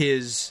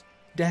his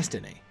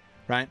destiny,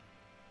 right?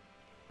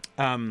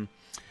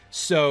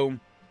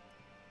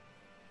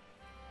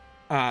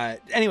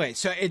 Anyway,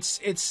 so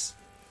it's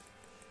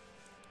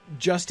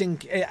just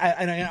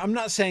I'm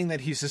not saying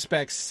that he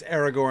suspects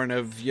Aragorn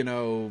of,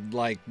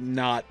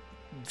 not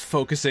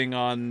focusing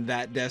on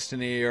that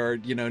destiny or,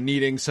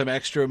 needing some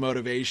extra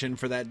motivation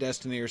for that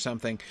destiny or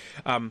something.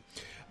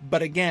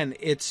 But again,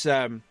 it's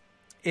the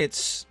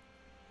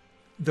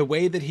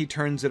way that he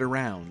turns it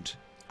around,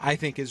 I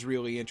think, is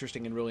really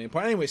interesting and really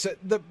important. Anyway, so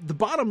the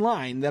bottom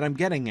line that I'm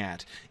getting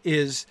at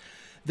is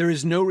there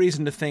is no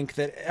reason to think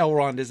that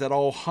Elrond is at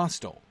all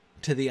hostile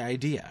to the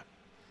idea.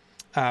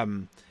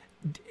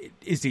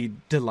 Is he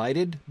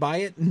delighted by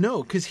it?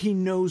 No, because he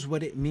knows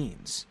what it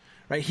means,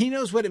 right? He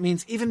knows what it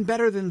means even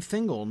better than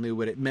Thingol knew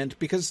what it meant,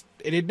 because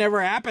it had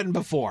never happened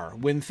before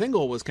when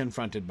Thingol was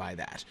confronted by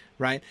that,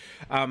 right?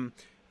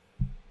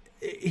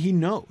 He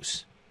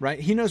knows,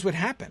 right? He knows what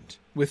happened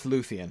with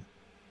Luthien.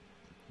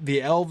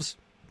 The elves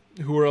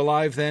who were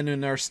alive then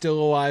and are still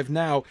alive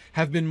now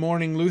have been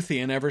mourning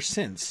Luthien ever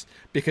since,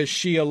 because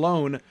she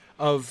alone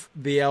of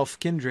the elf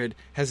kindred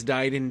has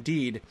died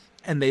indeed,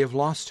 and they have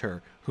lost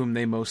her whom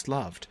they most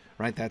loved,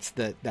 right? That's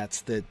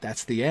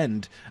the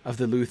end of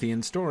the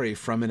Luthien story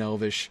from an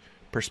elvish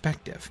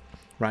perspective,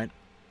 right?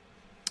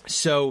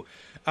 So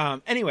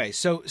anyway,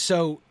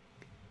 so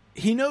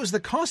he knows the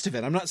cost of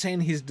it. I'm not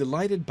saying he's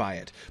delighted by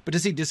it, but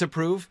does he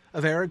disapprove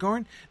of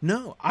Aragorn?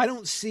 No, I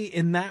don't see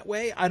in that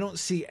way. I don't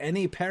see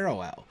any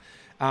parallel.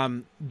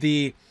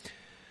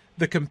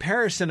 The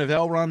comparison of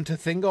Elrond to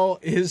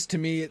Thingol is, to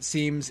me, it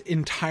seems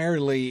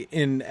entirely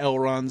in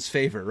Elrond's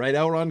favor, right?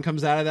 Elrond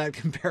comes out of that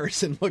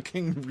comparison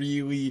looking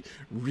really,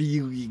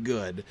 really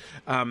good.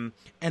 And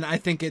I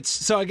think it's,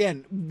 so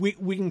again, we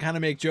can kind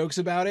of make jokes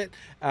about it,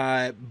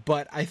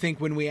 but I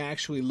think when we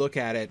actually look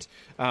at it,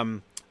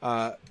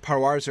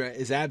 Parwarzra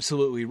is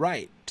absolutely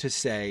right to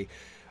say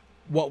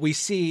what we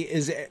see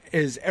is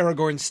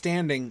Aragorn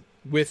standing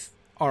with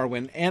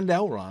Arwen and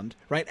Elrond,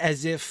 right,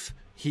 as if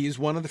he's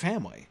one of the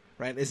family,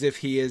 right, as if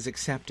he is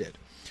accepted.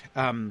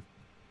 And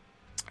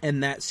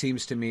that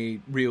seems to me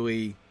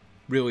really,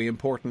 really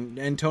important.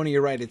 And Tony,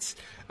 you're right, it's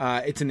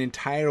an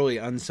entirely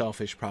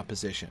unselfish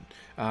proposition,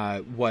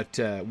 what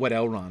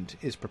Elrond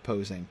is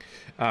proposing.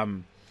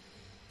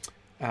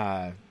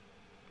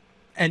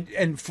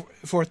 And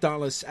Fourth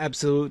Dauntless,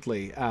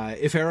 absolutely.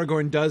 If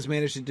Aragorn does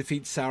manage to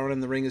defeat Sauron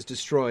and the ring is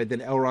destroyed, then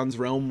Elrond's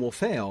realm will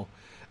fail.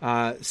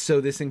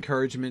 So this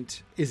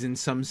encouragement is in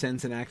some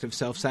sense an act of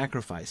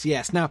self-sacrifice.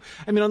 Yes. Now,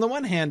 I mean, on the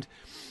one hand,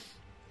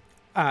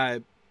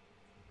 and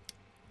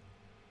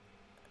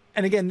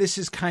again, this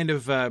is kind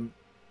of,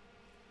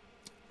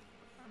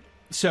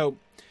 so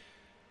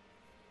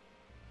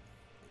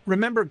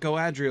remember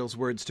Galadriel's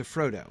words to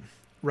Frodo,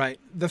 right?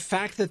 The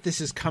fact that this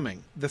is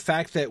coming, the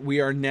fact that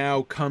we are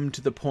now come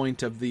to the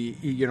point of the,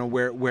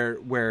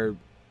 where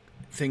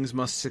things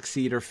must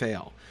succeed or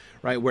fail,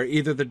 right? Where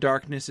either the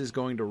darkness is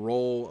going to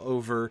roll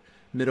over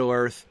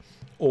Middle-earth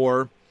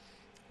or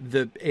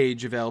the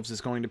age of elves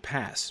is going to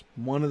pass.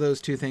 One of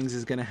those two things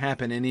is going to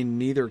happen, and in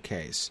neither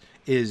case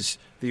is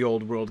the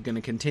old world going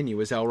to continue.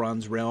 Is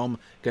Elrond's realm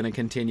going to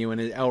continue,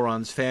 and is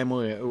Elrond's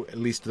family, or at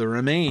least the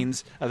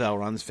remains of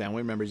Elrond's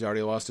family, remember he's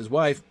already lost his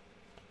wife,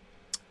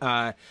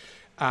 going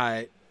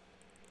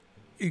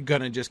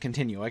to just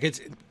continue? Like,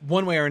 it's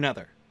one way or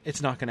another.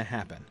 It's not going to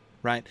happen,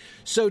 right?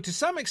 So to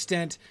some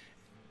extent,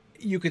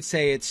 you could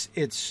say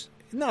it's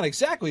not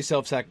exactly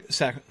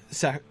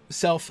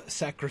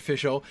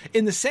self-sacrificial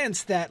in the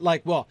sense that,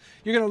 like, well,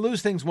 you're going to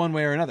lose things one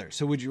way or another.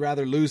 So would you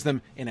rather lose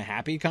them in a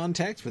happy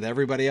context with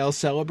everybody else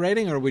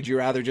celebrating, or would you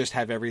rather just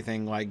have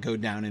everything, like, go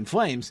down in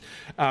flames?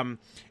 But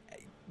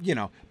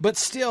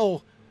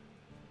still,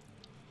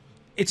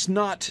 it's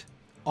not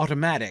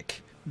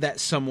automatic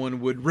that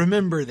someone would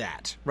remember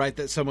that, right?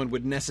 That someone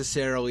would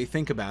necessarily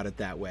think about it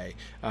that way,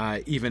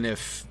 even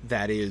if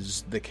that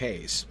is the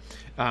case.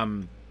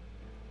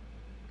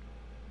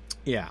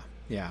 Yes.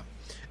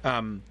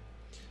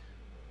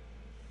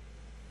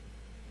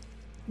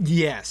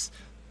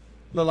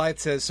 Lilith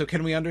says, so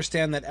can we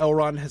understand that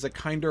Elrond has a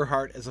kinder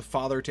heart as a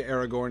father to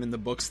Aragorn in the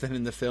books than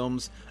in the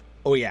films?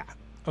 Oh, yeah.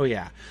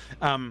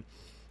 I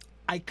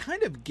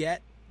kind of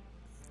get...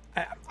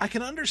 I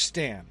can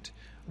understand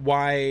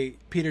why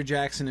Peter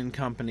Jackson and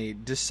company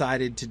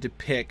decided to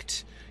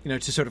depict,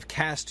 to sort of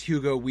cast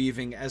Hugo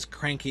Weaving as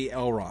cranky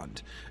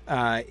Elrond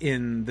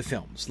in the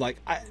films. Like,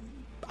 I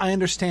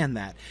understand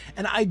that.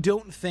 And I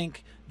don't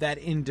think that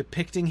in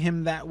depicting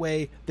him that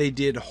way, they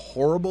did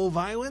horrible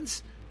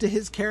violence to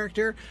his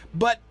character,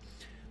 but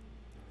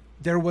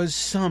there was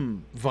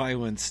some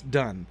violence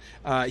done.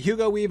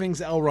 Hugo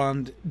Weaving's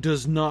Elrond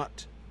does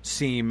not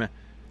seem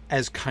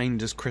as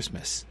kind as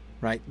Christmas,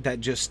 right? That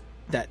just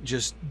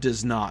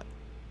does not.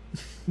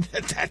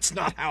 That's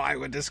not how I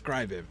would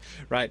describe him,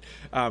 right?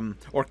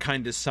 Or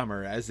kind as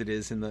summer, as it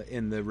is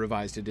in the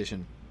revised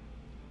edition.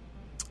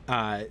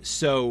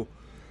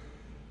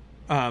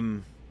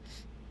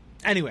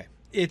 Anyway,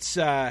 it's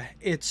I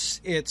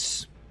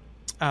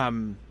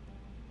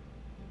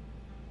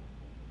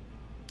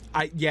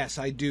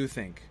do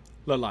think,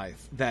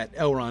 Lilith, that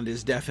Elrond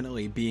is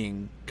definitely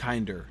being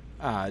kinder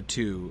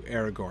to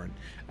Aragorn,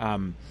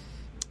 and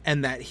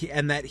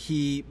that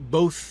he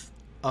both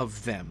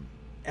of them,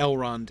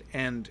 Elrond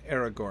and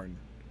Aragorn,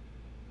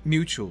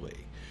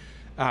 mutually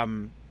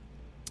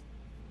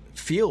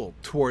feel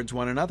towards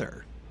one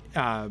another,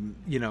 in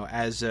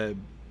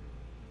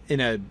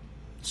a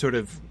sort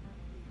of,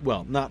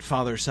 well, not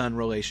father-son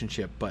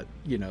relationship, but,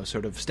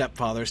 sort of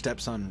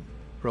stepfather-stepson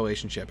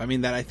relationship. I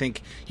mean, that I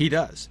think he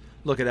does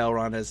look at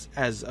Elrond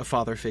as a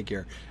father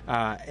figure.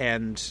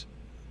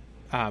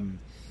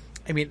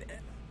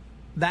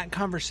 That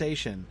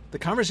conversation, the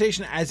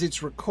conversation as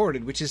it's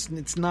recorded,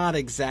 it's not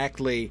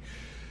exactly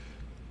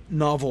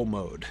novel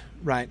mode,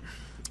 right?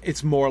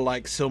 It's more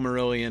like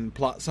Silmarillion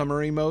plot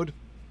summary mode.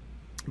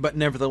 But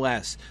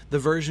nevertheless, the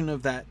version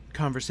of that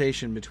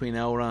conversation between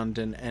Elrond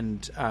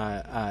and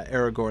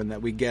Aragorn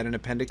that we get in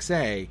Appendix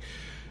A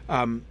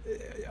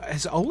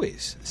has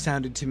always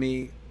sounded to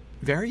me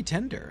very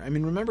tender. I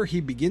mean, remember,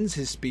 he begins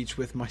his speech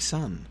with "my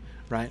son,"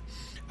 right?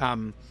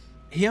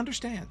 He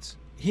understands.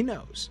 He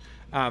knows.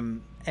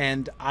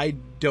 And I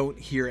don't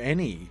hear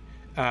any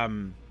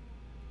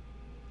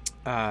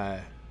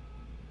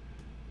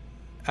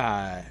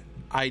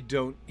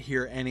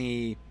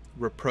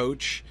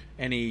reproach,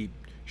 any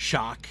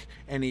shock,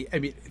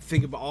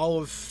 think of all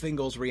of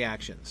Thingol's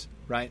reactions,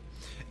 right?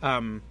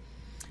 In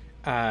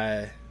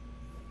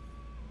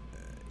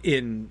the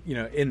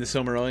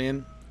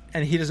Silmarillion,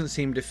 and he doesn't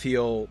seem to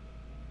feel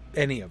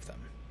any of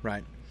them,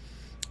 right?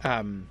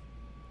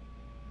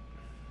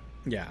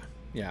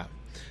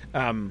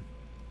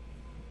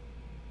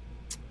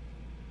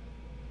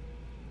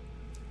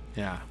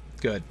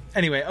 Good.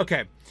 Anyway,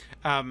 okay.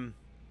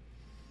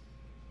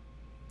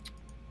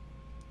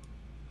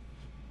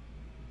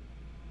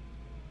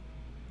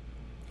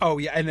 Oh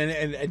yeah,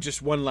 and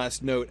just one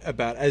last note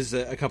about, as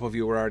a couple of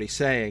you were already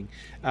saying,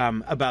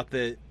 about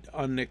the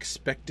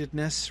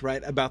unexpectedness,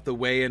 right? About the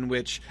way in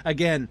which,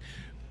 again,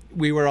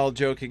 we were all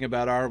joking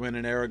about Arwen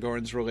and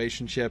Aragorn's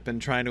relationship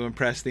and trying to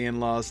impress the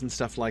in-laws and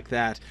stuff like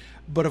that.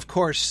 But of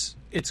course,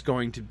 it's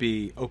going to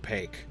be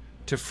opaque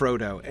to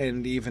Frodo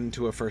and even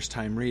to a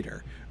first-time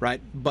reader,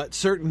 right? But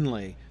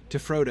certainly to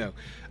Frodo,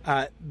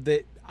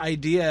 the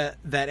idea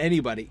that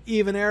anybody,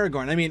 even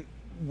Aragorn, I mean,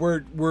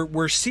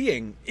 we're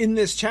seeing in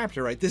this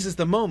chapter, right? This is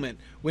the moment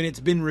when it's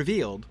been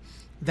revealed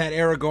that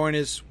Aragorn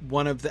is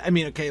one of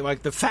the...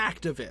 like the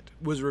fact of it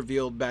was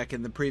revealed back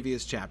in the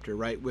previous chapter,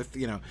 right? With,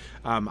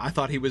 I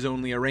thought he was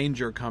only a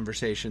ranger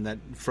conversation that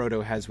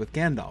Frodo has with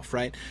Gandalf,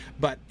 right?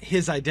 But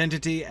his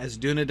identity as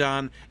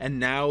Dunedain, and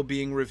now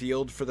being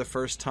revealed for the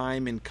first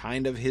time in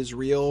kind of his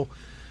real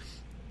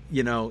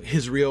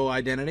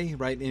identity,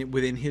 right?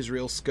 Within his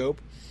real scope.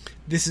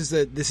 This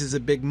is a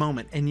big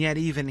moment. And yet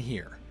even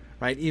here,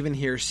 right? Even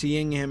here,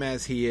 seeing him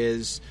as he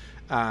is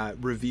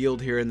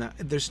revealed here,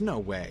 there's no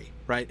way,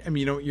 right? I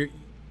mean,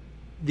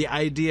 the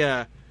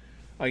idea,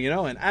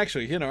 and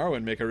actually, he and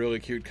Arwen make a really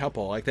cute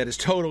couple. Like, that is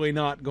totally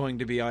not going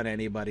to be on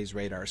anybody's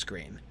radar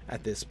screen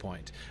at this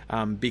point,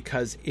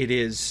 because it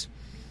is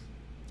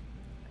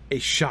a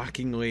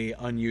shockingly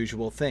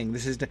unusual thing.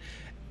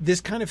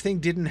 This kind of thing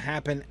didn't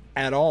happen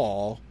at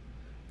all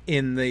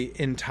in the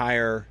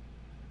entire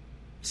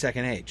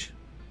Second Age,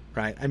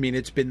 right? I mean,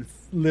 it's been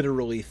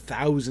literally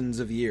thousands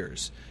of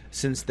years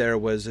since there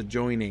was a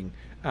joining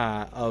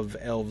of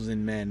elves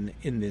and men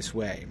in this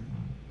way.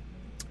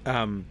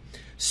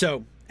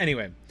 So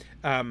anyway,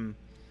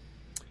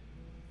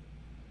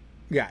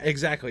 yeah,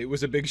 exactly. It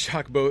was a big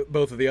shock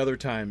both of the other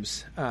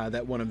times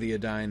that one of the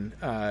Edain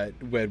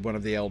wed one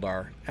of the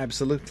Eldar.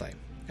 Absolutely.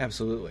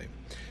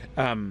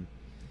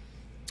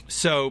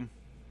 So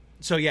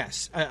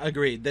yes,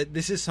 agreed that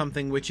this is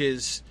something which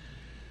is,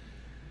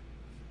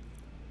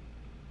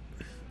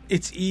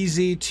 it's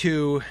easy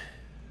to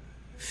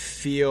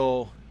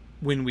feel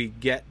when we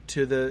get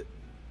to the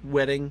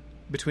wedding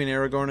between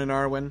Aragorn and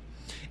Arwen.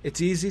 It's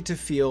easy to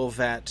feel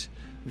that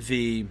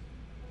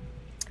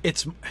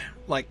it's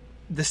like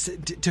this,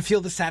 to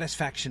feel the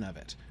satisfaction of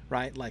it,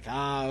 right? Like,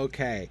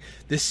 okay,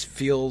 this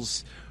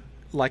feels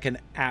like an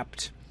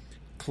apt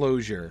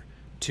closure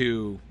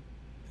to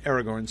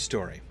Aragorn's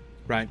story,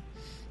 right?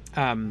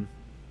 But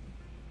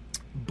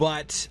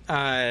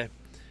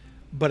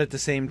at the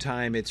same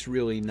time, it's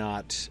really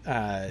not.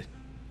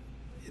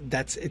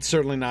 It's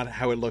certainly not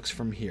how it looks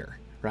from here,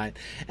 right?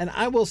 And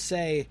I will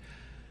say,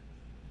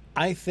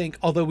 I think,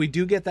 although we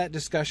do get that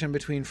discussion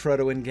between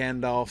Frodo and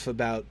Gandalf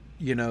about,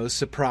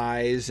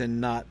 surprise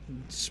and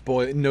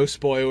no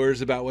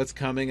spoilers about what's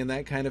coming and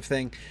that kind of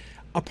thing.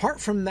 Apart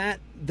from that,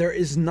 there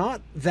is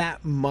not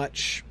that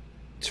much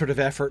sort of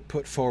effort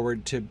put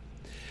forward to.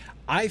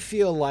 I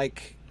feel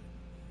like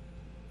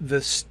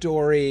the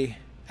story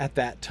at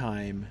that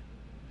time,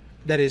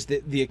 that is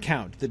the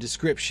account, the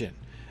description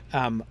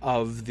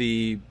of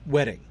the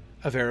wedding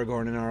of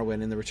Aragorn and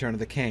Arwen in The Return of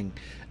the King,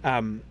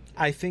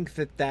 I think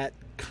that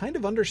kind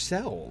of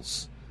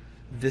undersells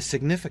the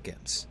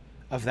significance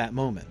of that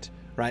moment,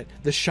 right?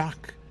 The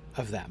shock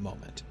of that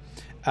moment.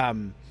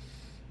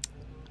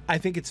 I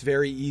think it's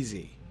very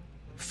easy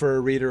for a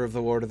reader of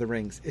The Lord of the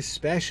Rings,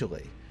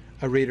 especially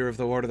a reader of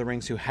The Lord of the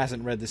Rings who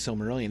hasn't read the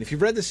Silmarillion. If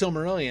you've read the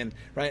Silmarillion,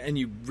 right, and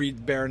you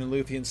read Beren and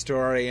Lúthien's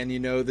story, and you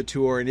know the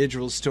Tuor and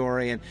Idril's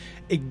story, and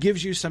it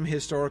gives you some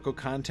historical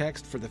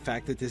context for the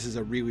fact that this is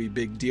a really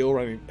big deal,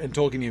 right? And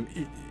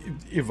Tolkien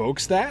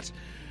evokes that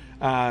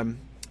I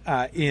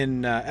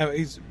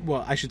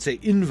should say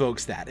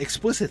invokes that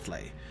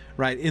explicitly,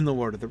 right, in The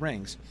Lord of the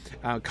Rings,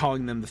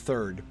 calling them the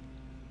third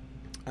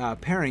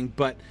pairing.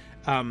 But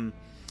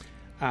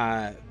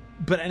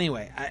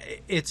anyway,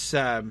 it's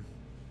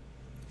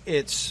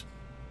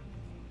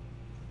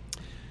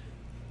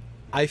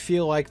I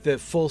feel like the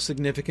full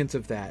significance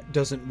of that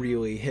doesn't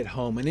really hit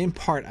home, and in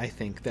part I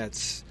think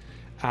that's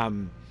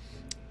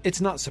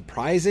it's not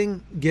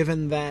surprising,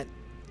 given that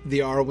the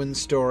Arwen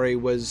story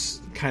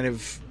was kind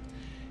of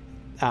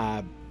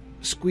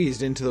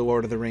squeezed into The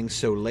Lord of the Rings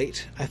so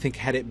late. I think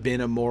had it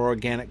been a more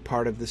organic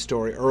part of the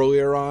story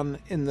earlier on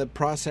in the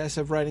process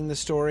of writing the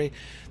story,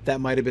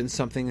 that might have been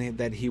something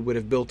that he would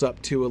have built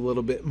up to a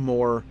little bit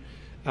more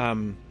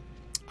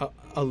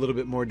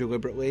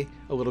deliberately,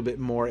 a little bit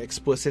more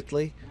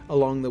explicitly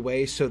along the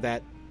way, so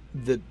that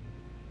the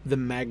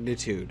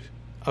magnitude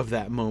of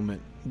that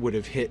moment would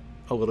have hit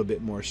a little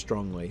bit more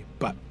strongly.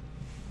 But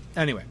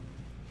anyway,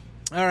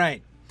 all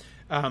right.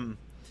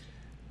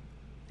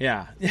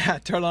 Yeah,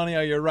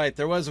 Tarlonio, you're right.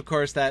 There was, of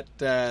course, that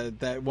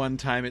one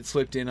time it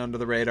slipped in under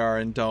the radar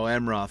in Dol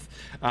Amroth.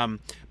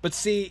 But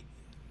see,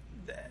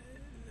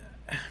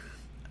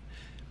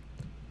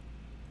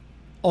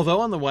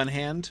 although on the one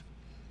hand,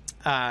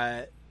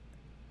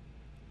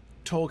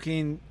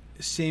 Tolkien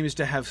seems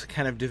to have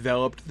kind of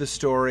developed the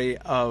story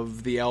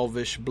of the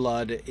elvish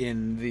blood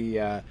in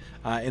the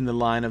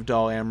line of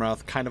Dol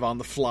Amroth kind of on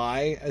the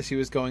fly as he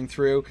was going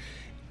through.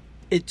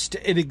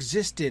 It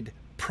existed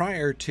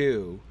prior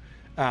to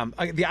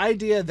the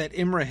idea that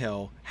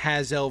Imrahil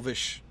has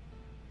elvish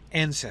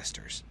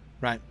ancestors,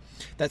 right?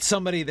 That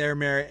somebody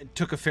there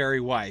took a fairy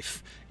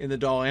wife in the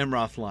Dol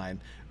Amroth line,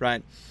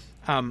 right?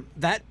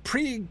 That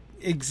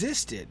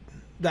pre-existed.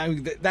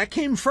 That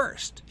came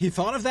first. He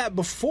thought of that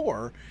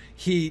before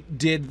he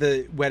did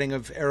the wedding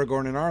of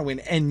Aragorn and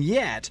Arwen, and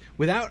yet,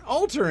 without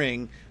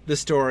altering the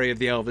story of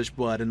the elvish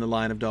blood in the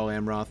line of Dol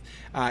Amroth,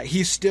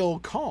 he still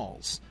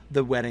calls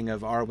the wedding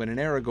of Arwen and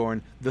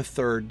Aragorn the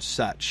third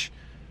such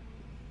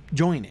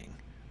joining,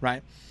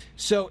 right?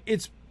 So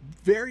it's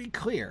very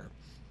clear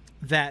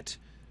that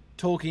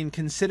Tolkien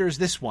considers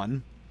this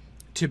one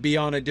to be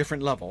on a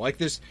different level. Like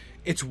this,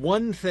 it's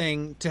one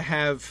thing to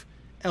have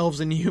elves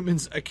and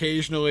humans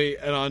occasionally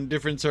and on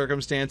different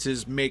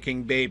circumstances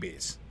making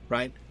babies,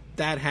 right?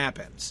 That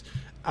happens.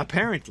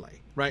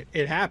 Apparently, right?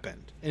 It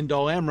happened. In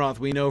Dol Amroth,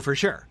 we know for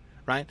sure,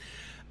 right?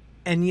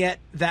 And yet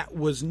that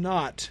was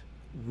not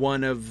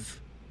one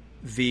of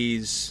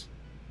these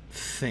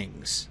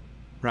things,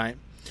 right?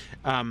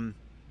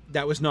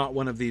 That was not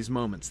one of these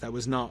moments. That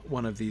was not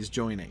one of these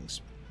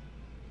joinings.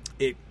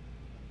 It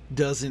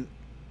doesn't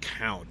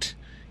count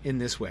in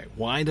this way.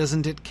 Why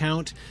doesn't it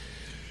count?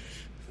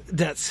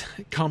 That's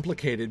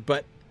complicated,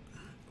 but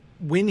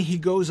when he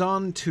goes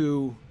on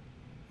to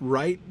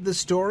write the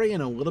story in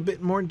a little bit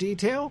more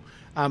detail,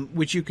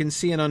 which you can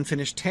see in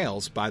Unfinished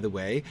Tales, by the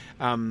way,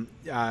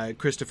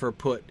 Christopher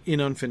put in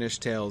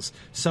Unfinished Tales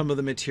some of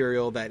the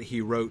material that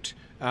he wrote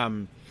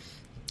later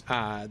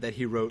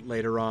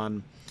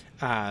on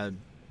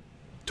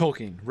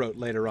Tolkien wrote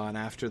later on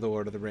after The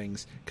Lord of the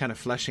Rings, kind of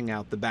fleshing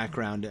out the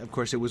background. Of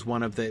course, it was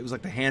it was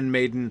like the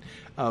handmaiden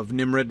of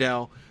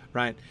Nimrodel,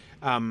 right?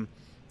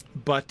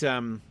 But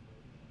in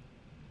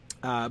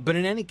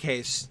any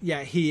case,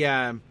 yeah, he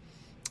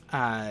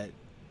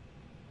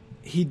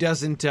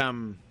doesn't,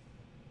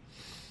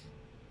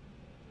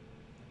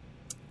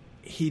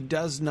 he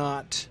does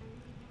not,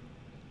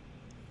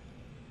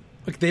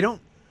 like, they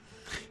don't,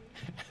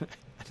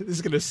 this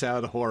is going to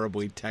sound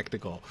horribly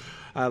technical,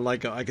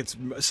 like it's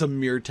some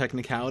mere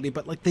technicality,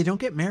 but like they don't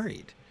get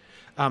married.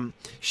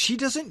 She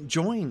doesn't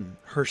join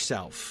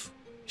herself.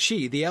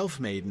 She, the elf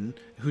maiden,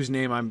 whose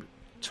name I'm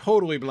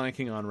totally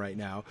blanking on right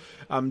now,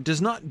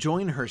 does not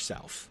join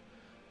herself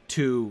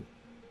to,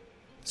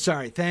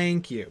 sorry,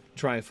 thank you,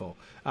 Trifle,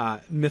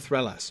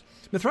 Mithrelas.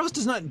 Mithrelas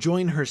does not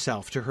join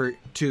herself to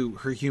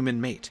her human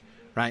mate,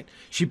 right?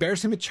 She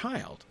bears him a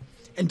child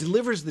and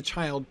delivers the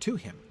child to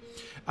him.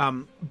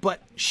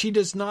 But she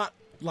does not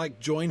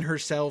like join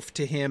herself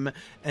to him,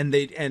 and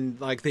they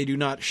do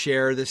not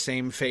share the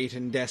same fate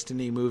and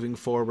destiny moving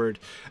forward.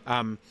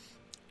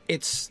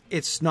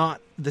 It's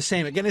not the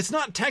same. Again, it's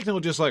not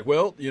technical, just like,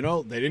 well, they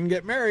didn't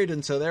get married,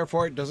 and so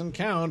therefore it doesn't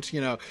count.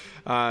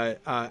 Out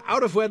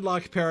of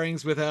wedlock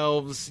pairings with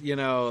elves,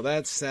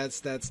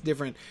 that's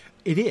different.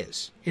 It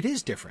is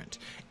different.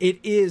 It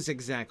is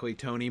exactly,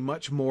 Tony,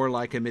 much more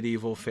like a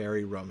medieval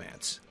fairy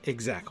romance.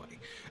 Exactly.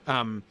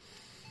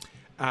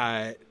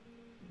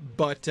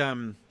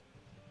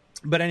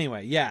 But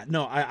anyway, yeah,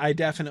 no, I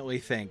definitely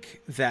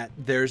think that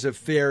there's a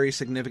very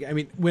significant, I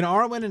mean, when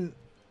Arwen and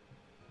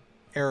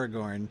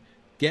Aragorn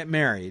get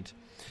married,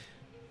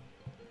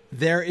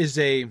 there is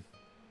a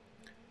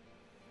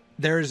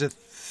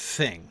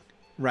thing,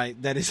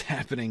 right, that is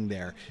happening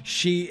there.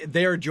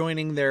 They are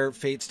joining their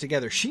fates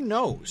together. She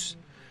knows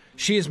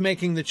she is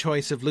making the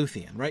choice of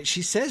Luthien, right?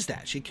 She says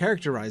that. She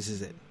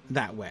characterizes it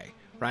that way,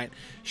 right?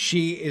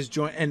 She is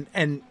and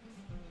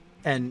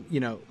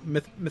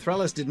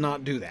Mithrelas did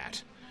not do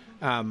that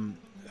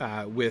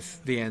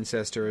with the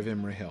ancestor of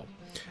Imrahil.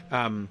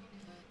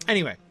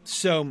 Anyway,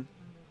 so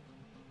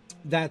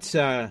that's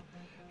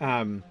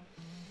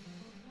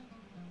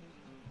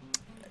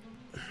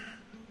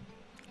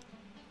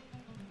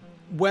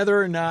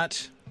whether or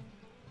not,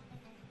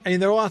 I mean,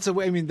 there are lots of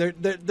ways. I mean,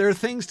 there are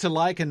things to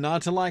like and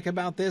not to like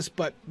about this,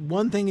 but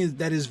one thing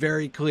that is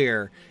very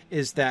clear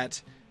is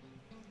that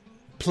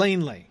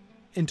plainly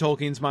in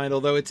Tolkien's mind,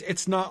 although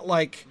it's not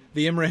like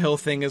the Imrahil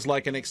thing is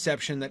like an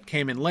exception that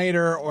came in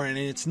later, and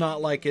it's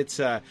not like it's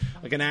like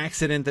an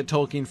accident that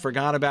Tolkien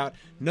forgot about.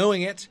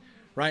 Knowing it,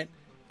 right,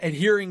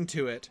 adhering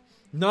to it,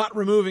 not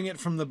removing it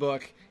from the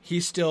book,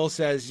 he still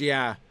says,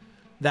 yeah,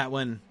 that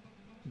one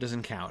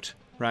doesn't count,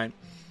 right?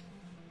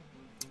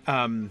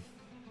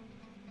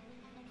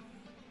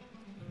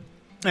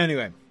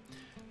 Anyway,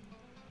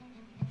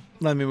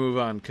 let me move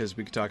on, because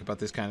we could talk about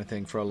this kind of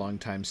thing for a long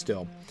time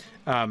still.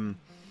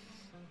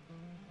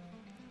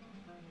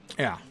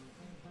 Yeah.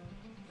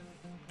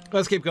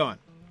 Let's keep going,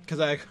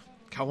 because I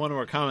got one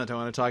more comment I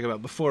want to talk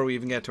about before we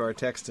even get to our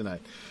text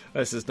tonight.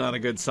 This is not a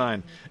good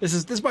sign.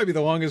 This might be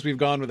the longest we've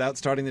gone without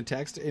starting the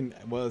text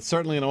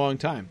certainly in a long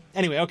time.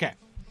 Anyway, okay.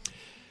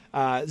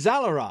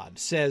 Zalarod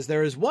says,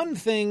 there is one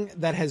thing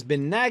that has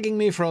been nagging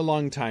me for a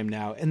long time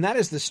now, and that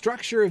is the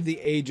structure of the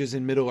ages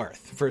in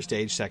Middle-earth. First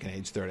age, second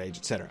age, third age,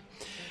 etc.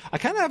 I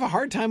kind of have a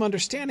hard time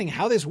understanding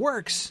how this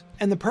works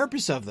and the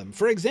purpose of them.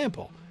 For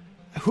example,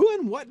 who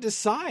and what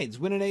decides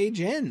when an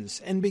age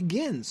ends and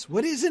begins?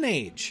 What is an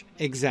age,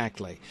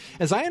 exactly?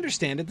 As I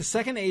understand it, the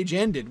second age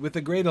ended with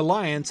the Great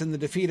Alliance and the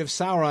defeat of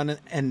Sauron,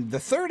 and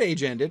the third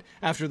age ended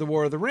after the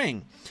War of the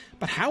Ring.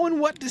 But how and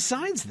what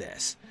decides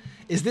this?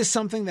 Is this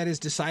something that is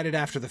decided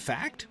after the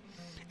fact?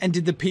 And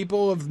did the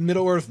people of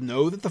Middle-earth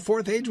know that the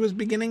fourth age was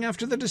beginning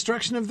after the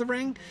destruction of the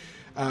ring?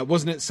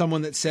 Wasn't it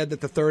someone that said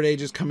that the third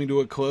age is coming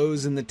to a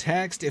close in the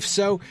text? If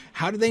so,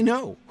 how do they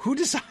know? Who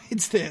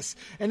decides this?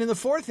 And in the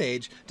fourth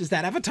age, does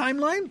that have a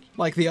timeline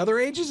like the other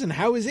ages? And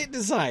how is it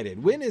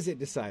decided? When is it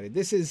decided?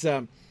 This is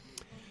an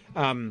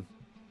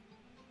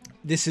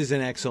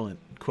excellent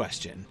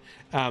question.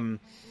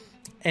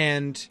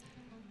 And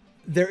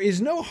there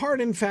is no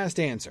hard and fast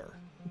answer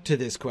to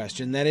this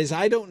question. That is,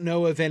 I don't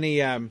know of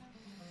any,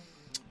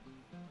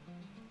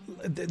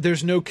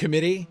 there's no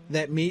committee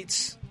that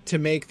meets to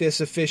make this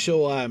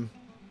official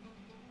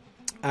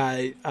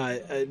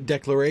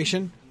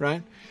declaration,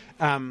 right?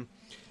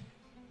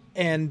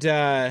 And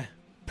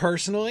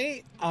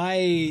personally,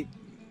 I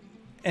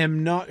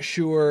am not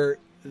sure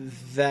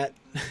that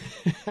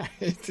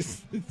it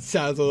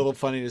sounds a little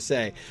funny to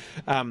say.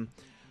 I've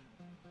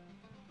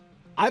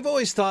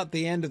always thought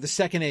the end of the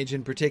second age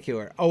in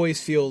particular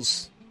always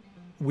feels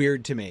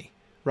weird to me,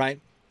 right?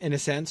 In a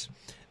sense,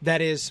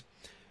 that is,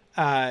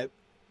 well,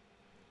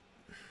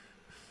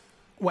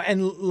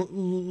 and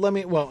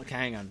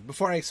hang on.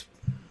 Before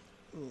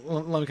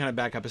let me kind of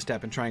back up a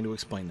step in trying to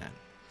explain that.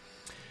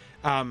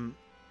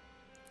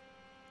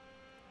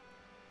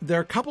 There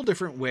are a couple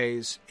different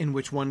ways in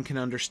which one can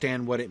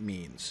understand what it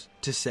means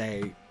to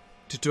say,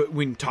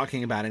 when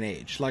talking about an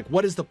age. Like,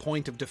 what is the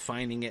point of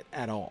defining it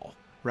at all,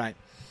 right?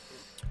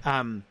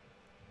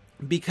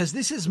 Because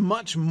this is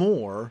much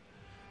more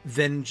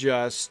than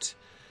just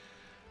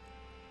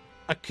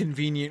a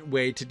convenient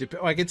way to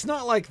like, it's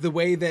not like the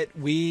way that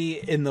we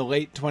in the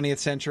late 20th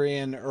century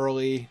and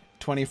early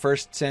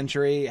 21st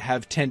century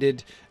have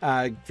tended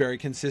very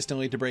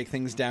consistently to break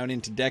things down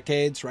into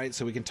decades, right?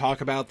 So we can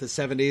talk about the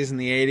 70s and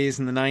the 80s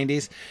and the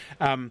 90s.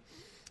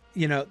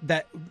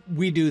 That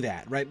we do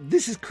that, right?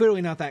 This is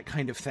clearly not that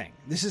kind of thing.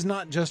 This is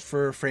not just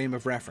for a frame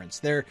of reference.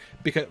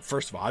 Because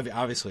first of all,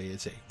 obviously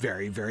it's a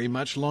very, very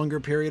much longer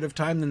period of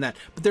time than that,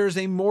 but there is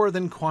a more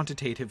than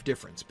quantitative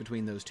difference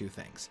between those two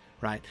things,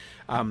 right?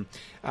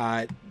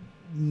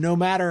 No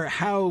matter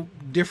how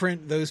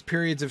different those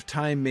periods of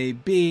time may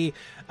be,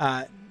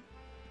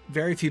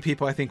 very few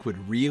people, I think,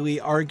 would really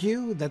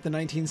argue that the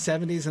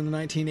 1970s and the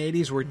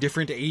 1980s were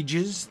different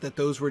ages, that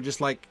those were just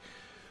like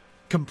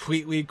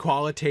completely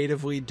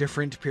qualitatively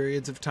different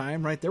periods of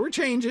time, right? There were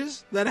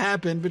changes that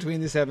happened between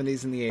the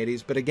 70s and the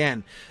 80s, but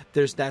again,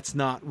 that's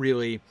not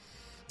really,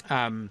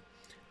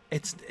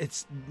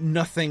 it's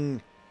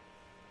nothing,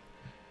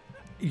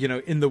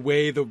 in the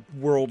way the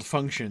world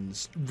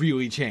functions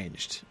really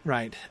changed,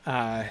 right?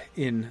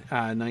 In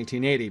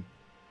 1980.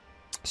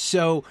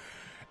 So,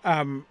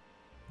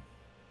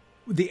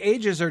 the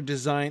ages are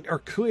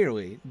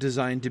clearly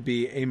designed to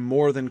be a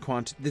more than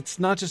it's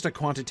not just a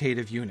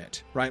quantitative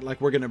unit, right? Like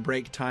we're going to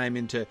break time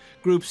into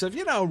groups of,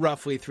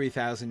 roughly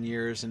 3,000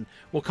 years, and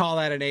we'll call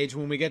that an age.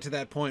 When we get to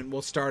that point,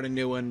 we'll start a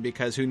new one,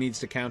 because who needs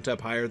to count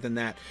up higher than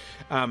that?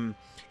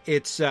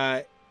 It's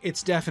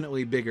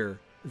definitely bigger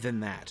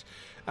than that.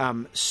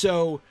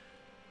 So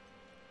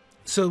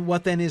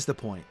what then is the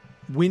point?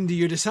 When do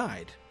you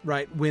decide,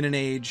 right? When an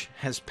age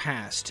has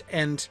passed?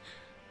 And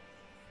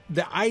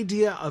the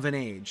idea of an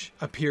age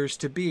appears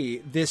to be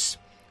this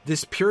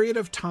period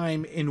of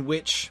time in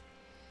which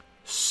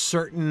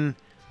certain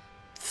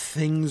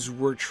things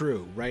were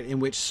true, right? In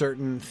which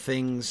certain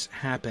things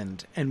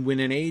happened. And when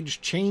an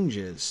age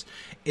changes,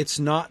 it's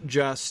not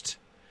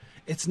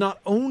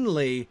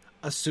only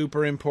a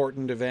super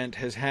important event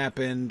has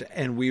happened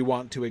and we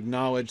want to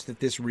acknowledge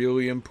that this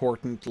really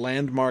important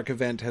landmark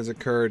event has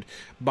occurred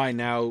by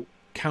now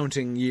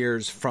counting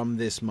years from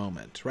this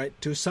moment, right?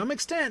 To some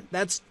extent,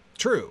 that's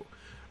true.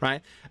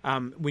 Right.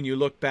 When you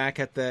look back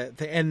at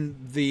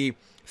the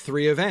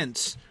three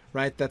events,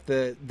 right, that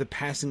the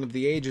passing of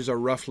the ages are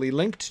roughly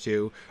linked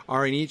to,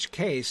 are in each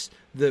case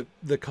the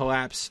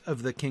collapse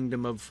of the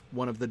kingdom of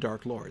one of the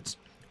Dark Lords,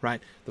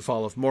 right? The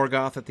fall of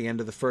Morgoth at the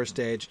end of the first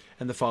age,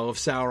 and the fall of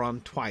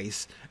Sauron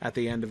twice at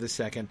the end of the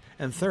second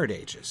and third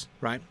ages,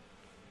 right?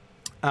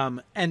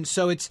 And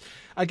so it's,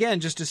 again,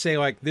 just to say,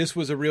 like, this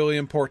was a really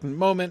important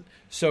moment.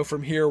 So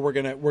from here, we're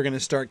gonna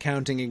start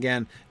counting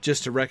again,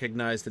 just to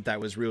recognize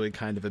that was really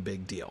kind of a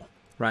big deal,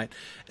 right?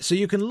 So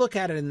you can look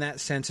at it in that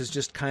sense as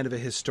just kind of a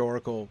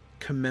historical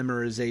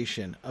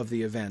commemorization of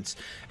the events.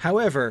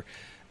 However,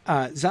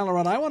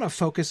 Zalarot, I want to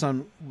focus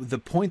on the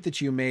point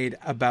that you made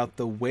about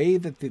the way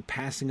that the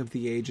passing of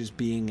the age is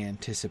being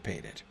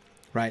anticipated,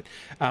 right?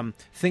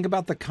 Think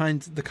about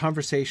the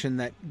conversation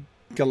that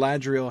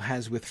Galadriel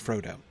has with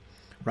Frodo.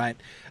 Right.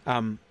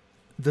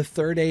 The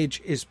third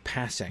age is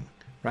passing,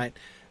 right?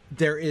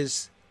 There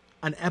is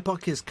an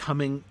epoch is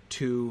coming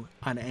to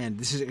an end.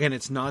 This is, again,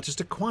 it's not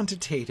just a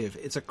quantitative,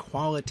 it's a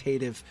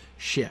qualitative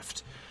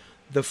shift.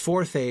 The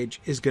fourth age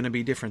is going to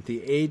be different.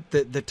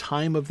 The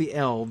time of the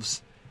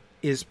elves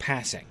is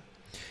passing.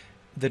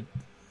 The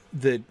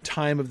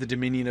time of the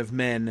dominion of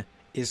men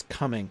is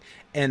coming.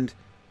 And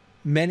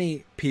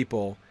many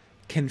people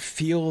can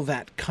feel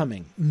that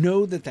coming,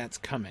 know that that's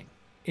coming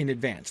in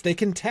advance. They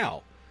can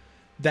tell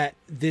that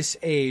this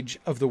age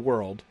of the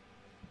world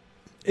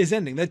is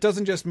ending. That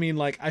doesn't just mean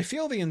like, I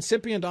feel the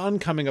incipient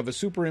oncoming of a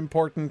super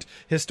important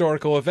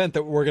historical event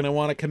that we're going to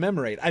want to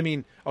commemorate. I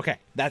mean, okay,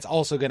 that's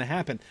also going to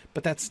happen,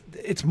 but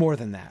it's more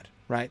than that,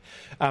 right?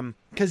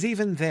 Because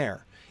even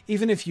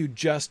if you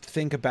just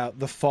think about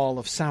the fall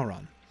of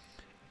Sauron,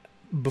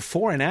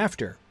 before and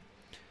after,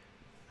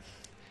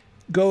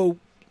 go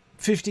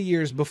 50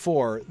 years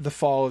before the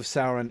fall of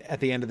Sauron at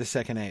the end of the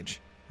Second Age,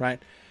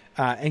 right?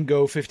 And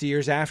go 50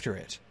 years after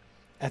it,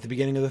 at the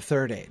beginning of the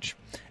Third Age,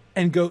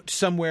 and go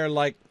somewhere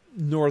like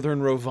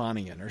Northern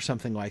Rovanian or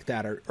something like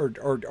that,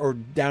 or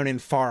down in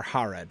Far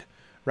Harad,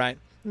 right?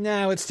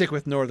 Now let's stick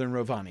with Northern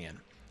Rovanian,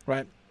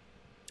 right?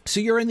 So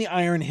you're in the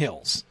Iron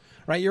Hills,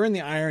 right? You're in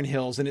the Iron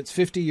Hills, and it's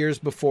 50 years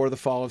before the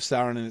fall of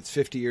Sauron, and it's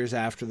 50 years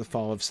after the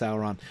fall of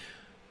Sauron.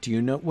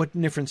 What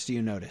difference do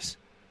you notice,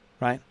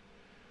 right?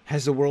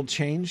 Has the world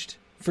changed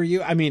for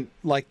you? I mean,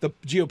 like, the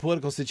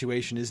geopolitical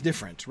situation is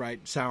different,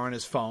 right? Sauron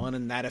has fallen,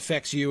 and that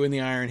affects you in the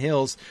Iron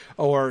Hills,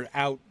 or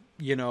out,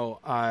 in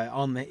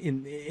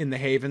the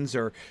Havens,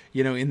 or,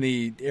 in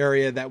the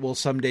area that will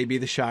someday be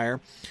the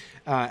Shire,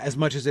 as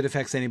much as it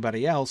affects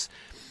anybody else.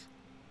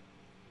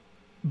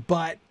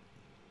 But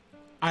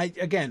I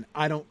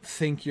don't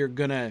think you're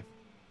gonna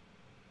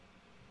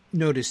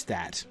notice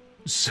that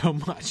so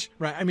much,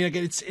 right? I mean,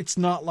 again, it's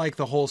not like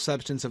the whole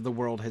substance of the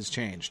world has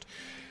changed.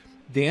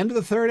 The end of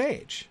the Third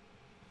Age,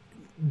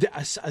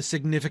 a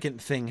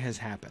significant thing has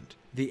happened.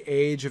 The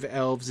age of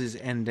elves is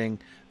ending.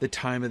 The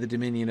time of the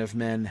dominion of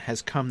men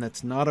has come.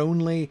 That's not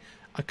only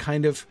a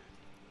kind of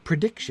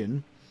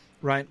prediction,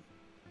 right?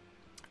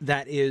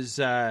 That is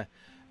a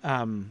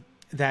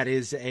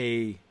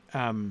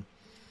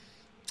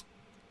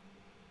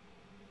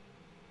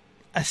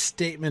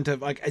statement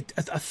of like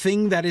a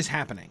thing that is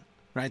happening,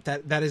 right?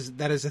 That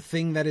is a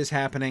thing that is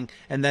happening,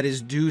 and that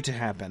is due to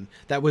happen.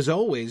 That was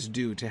always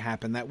due to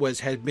happen.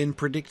 Had been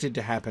predicted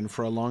to happen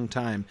for a long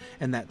time,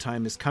 and that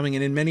time is coming.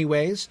 And in many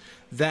ways,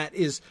 that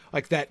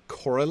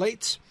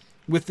correlates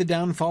with the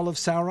downfall of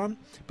Sauron,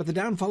 but the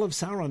downfall of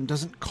Sauron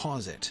doesn't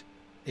cause it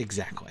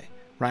exactly,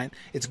 right?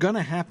 It's going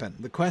to happen.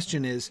 The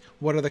question is,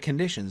 what are the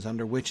conditions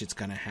under which it's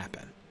going to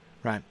happen,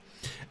 right?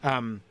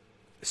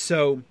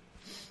 So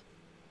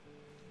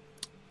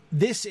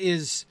this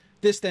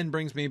then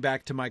brings me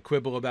back to my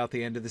quibble about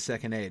the end of the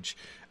Second Age,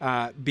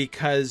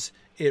 because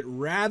it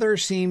rather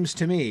seems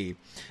to me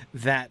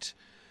that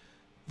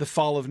the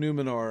fall of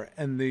Numenor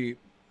and the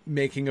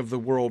making of the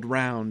world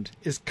round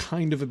is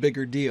kind of a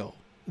bigger deal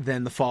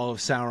than the fall of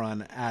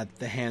Sauron at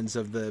the hands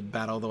of the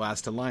Battle of the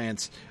Last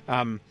Alliance.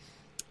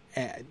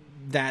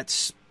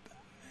 That's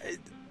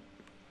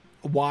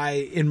why,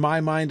 in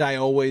my mind, I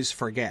always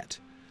forget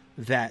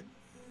that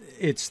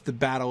it's the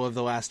Battle of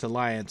the Last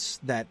Alliance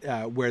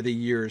that where the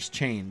years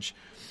change.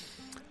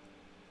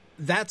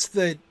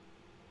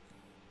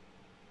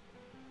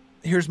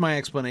 Here's my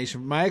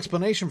explanation. My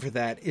explanation for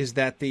that is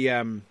that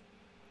the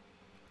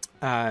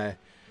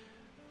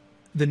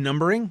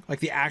numbering, like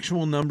the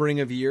actual numbering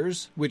of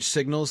years, which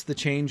signals the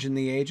change in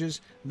the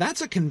ages,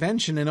 that's a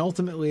convention, and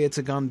ultimately it's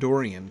a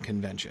Gondorian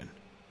convention,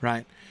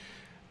 right?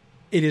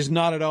 It is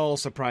not at all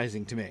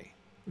surprising to me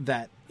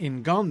that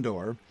in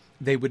Gondor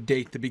they would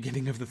date the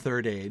beginning of the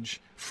Third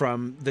Age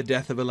from the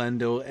death of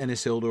Elendil and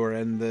Isildur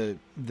and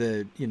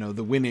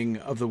the winning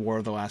of the War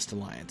of the Last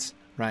Alliance,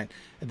 right?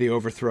 The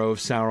overthrow of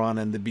Sauron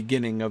and the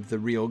beginning of the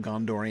real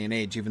Gondorian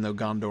Age, even though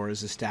Gondor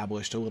is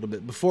established a little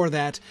bit before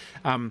that.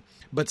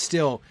 But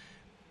still,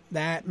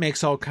 that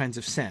makes all kinds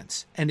of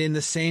sense. And in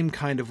the same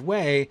kind of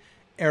way,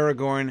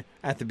 Aragorn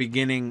at the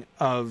beginning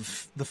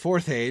of the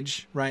Fourth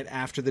Age, right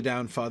after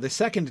the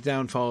second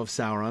downfall of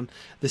Sauron,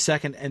 the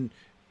second and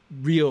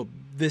real,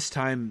 this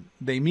time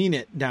they mean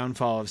it,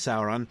 downfall of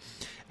Sauron,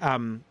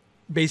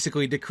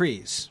 basically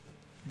decrees.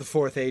 The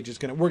Fourth Age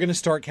is we're going to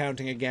start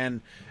counting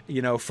again,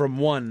 from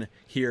 1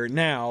 here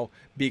now,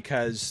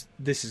 because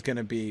this is going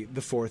to be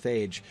the Fourth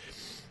Age.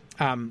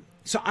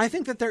 So I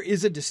think that there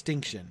is a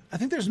distinction. I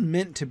think there's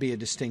meant to be a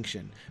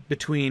distinction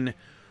between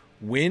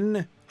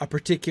when a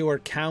particular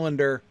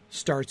calendar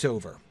starts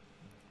over,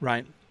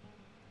 right?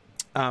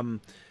 And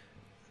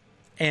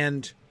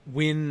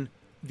when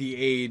the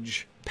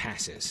age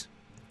passes,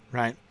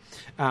 right?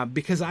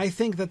 Because I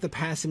think that the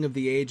passing of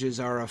the ages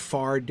are a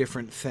far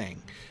different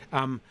thing.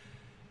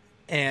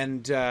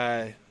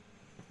 Again,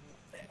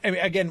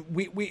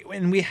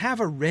 we have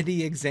a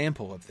ready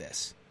example of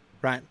this,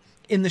 right?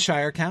 In the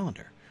Shire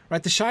calendar,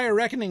 right? The Shire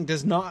reckoning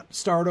does not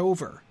start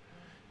over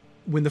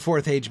when the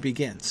Fourth Age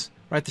begins,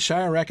 right? The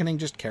Shire reckoning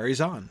just carries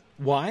on.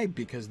 Why?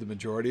 Because the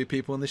majority of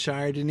people in the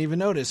Shire didn't even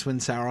notice when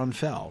Sauron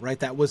fell, right?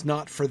 That was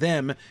not for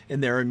them in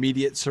their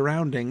immediate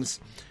surroundings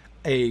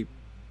a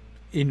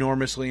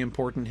enormously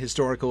important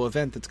historical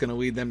event that's going to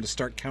lead them to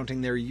start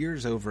counting their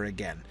years over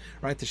again,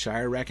 right? The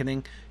Shire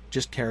reckoning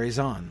just carries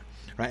on,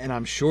 right? And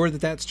I'm sure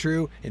that that's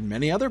true in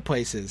many other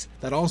places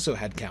that also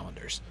had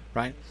calendars,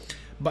 right?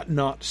 But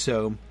not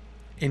so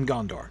in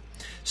Gondor.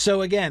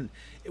 So again,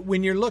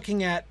 when you're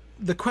looking at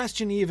the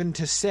question, even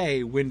to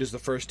say when does the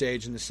First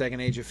Age and the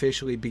Second Age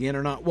officially begin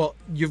or not, well,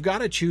 you've got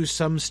to choose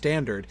some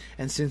standard.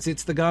 And since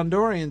it's the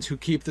Gondorians who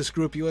keep the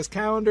scrupulous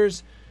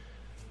calendars,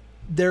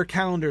 their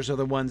calendars are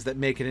the ones that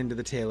make it into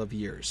the tale of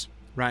years,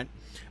 right?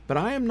 But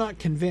I am not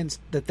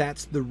convinced that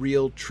that's the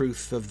real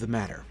truth of the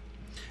matter,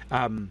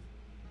 in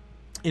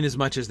as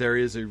much as there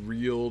is a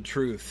real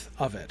truth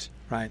of it,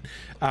 right?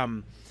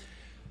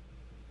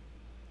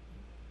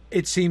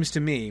 It seems to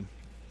me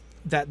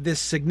that this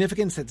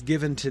significance that's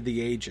given to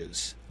the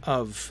ages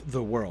of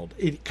the world,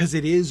 because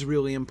it is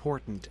really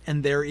important,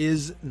 and there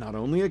is not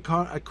only a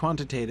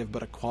quantitative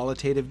but a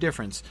qualitative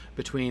difference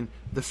between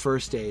the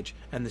First Age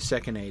and the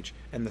Second Age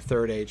and the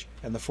Third Age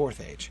and the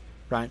Fourth Age,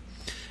 right?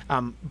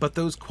 But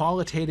those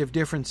qualitative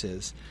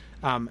differences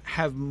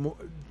have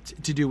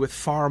to do with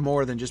far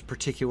more than just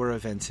particular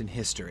events in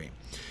history.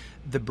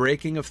 The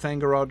breaking of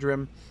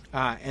Thangorodrim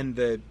and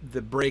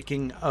the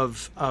breaking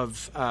of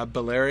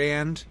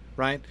Beleriand,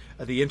 right?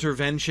 The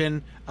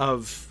intervention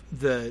of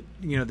the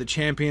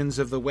champions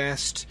of the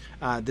West,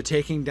 the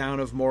taking down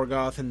of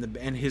Morgoth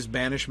and his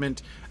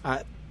banishment,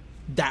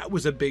 that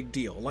was a big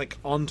deal,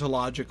 like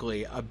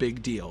ontologically a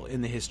big deal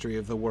in the history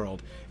of the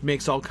world. It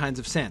makes all kinds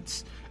of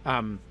sense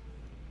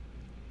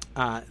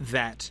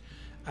that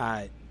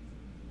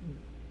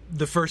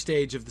the First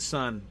Age of the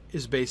Sun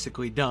is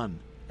basically done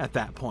at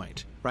that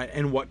point, right?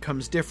 And what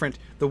comes different,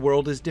 the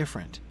world is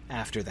different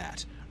after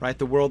that, right?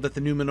 The world that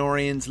the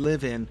Númenóreans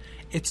live in,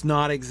 it's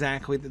not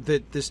exactly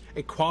this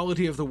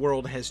equality of the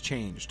world has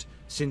changed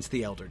since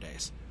the Elder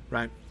Days,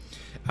 right?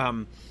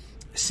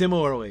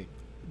 Similarly,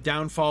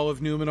 downfall of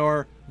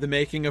Numenor, the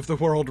making of the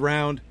world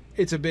round,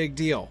 it's a big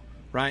deal,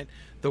 right?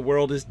 The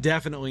world is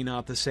definitely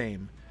not the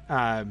same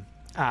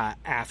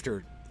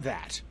after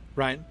that,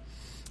 right?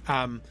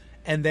 And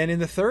then in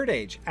the Third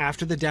Age,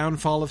 after the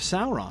downfall of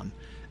Sauron,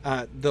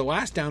 the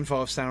last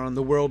downfall of Sauron,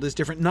 the world is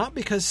different, not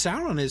because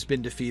Sauron has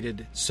been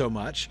defeated so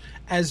much,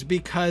 as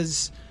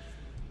because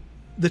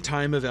the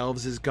time of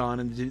elves is gone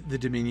and the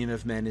dominion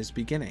of men is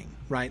beginning,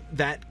 right?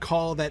 That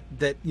call that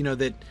the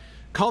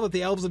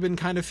elves have been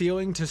kind of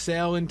feeling to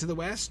sail into the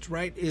west,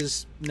 right,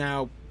 is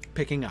now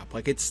picking up.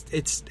 Like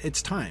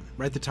it's time,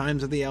 right? The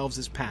times of the elves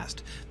is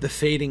past. The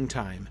fading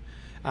time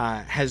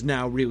has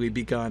now really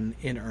begun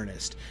in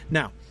earnest.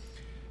 Now,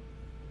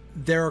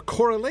 there are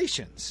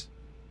correlations,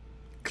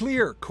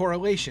 clear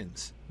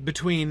correlations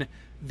between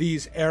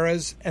these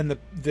eras and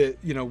the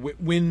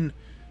when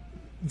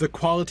the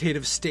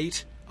qualitative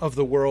state of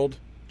the world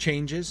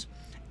changes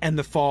and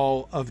the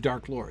fall of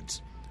Dark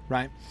Lords,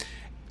 right?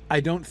 I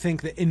don't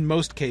think that in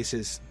most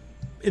cases,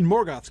 in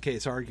Morgoth's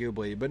case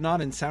arguably, but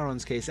not in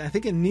Sauron's case, I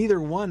think in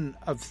neither one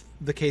of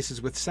the cases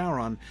with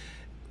Sauron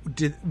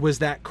was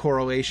that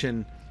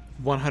correlation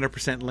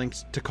 100%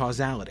 linked to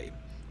causality,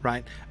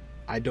 right?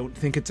 I don't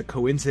think it's a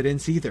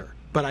coincidence either,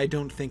 but I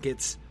don't think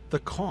it's the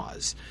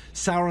cause.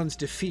 Sauron's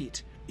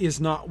defeat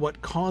is not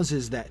what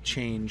causes that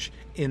change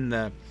in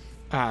the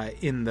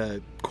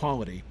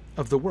quality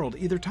of the world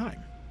either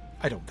time,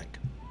 I don't think.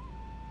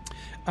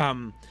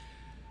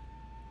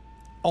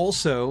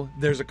 Also,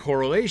 there's a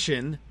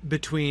correlation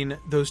between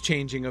those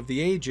changing of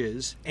the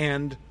ages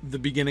and the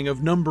beginning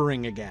of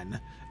numbering again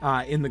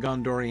in the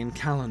Gondorian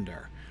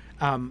calendar.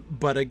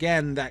 But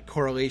again, that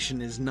correlation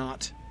is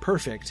not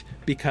perfect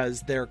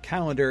because their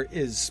calendar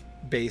is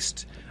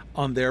based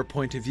on their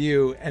point of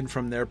view and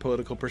from their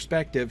political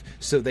perspective,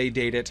 so they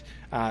date it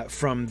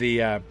from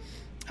the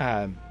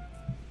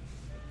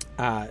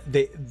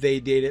they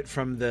date it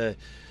from the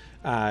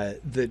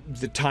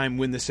time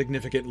when the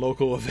significant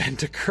local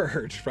event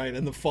occurred, right?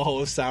 And the fall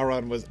of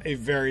Sauron was a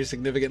very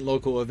significant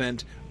local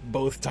event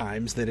both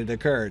times that it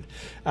occurred.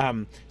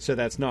 So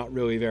that's not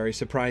really very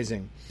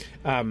surprising.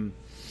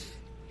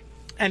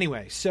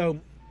 Anyway, so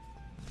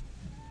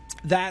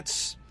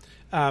that's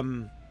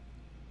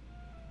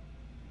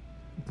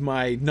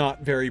my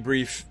not very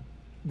brief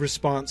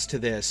response to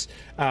this.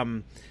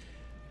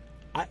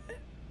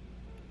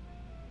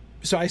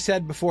 So I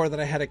said before that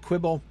I had a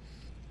quibble.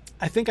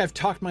 I think I've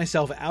talked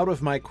myself out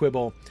of my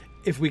quibble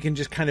if we can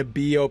just kind of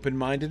be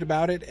open-minded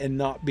about it and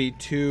not be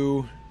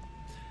too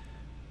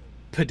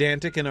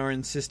pedantic in our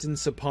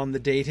insistence upon the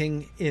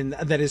dating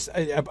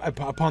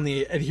upon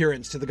the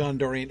adherence to the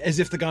Gondorian, as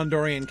if the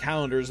Gondorian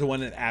calendar is the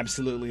one that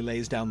absolutely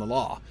lays down the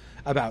law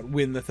about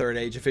when the Third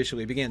Age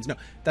officially begins. No,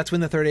 that's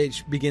when the Third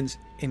Age begins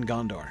in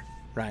Gondor,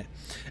 right?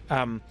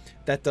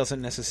 That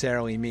doesn't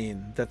necessarily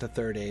mean that the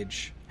Third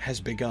Age has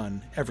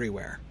begun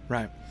everywhere,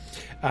 right?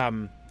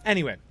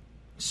 Anyway,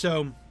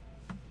 so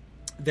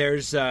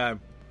there's the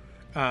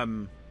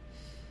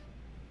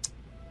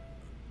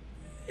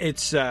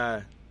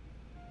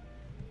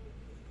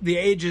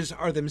ages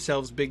are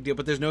themselves big deal,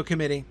 but there's no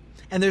committee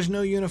and there's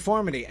no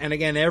uniformity. And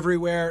again,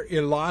 everywhere,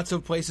 in lots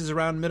of places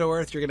around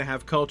Middle-earth, you're going to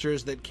have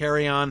cultures that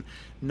carry on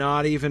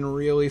not even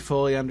really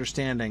fully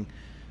understanding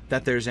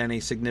that there's any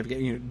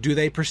significant... do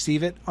they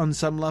perceive it on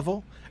some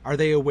level? Are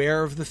they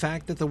aware of the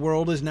fact that the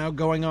world is now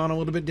going on a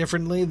little bit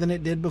differently than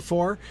it did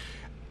before?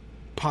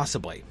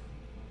 Possibly.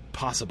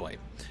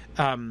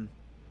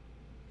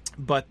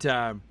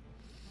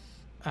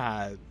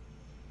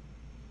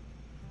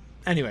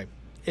 Anyway,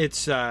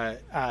 it's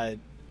I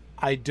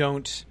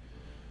don't.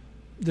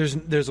 There's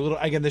a little,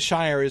 again, the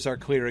Shire is our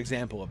clear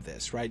example of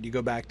this, right? You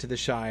go back to the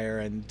Shire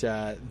and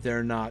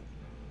they're not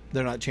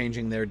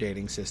changing their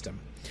dating system.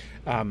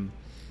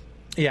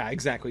 Yeah,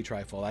 exactly,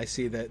 Trifle. I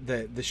see that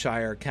the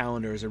Shire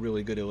calendar is a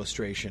really good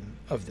illustration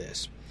of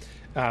this.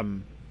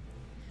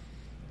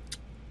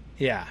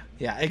 Yeah,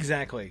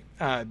 exactly.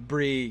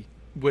 Bree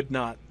would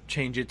not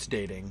change its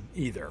dating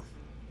either.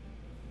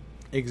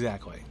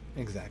 Exactly.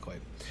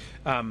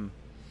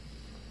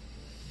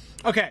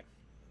 Okay.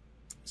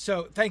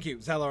 So, thank you,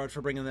 Zalard,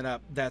 for bringing that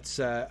up. That's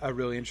a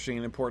really interesting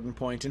and important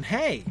point. And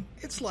hey,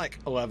 it's like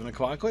 11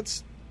 o'clock.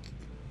 Let's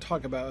go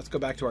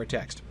back to our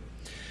text.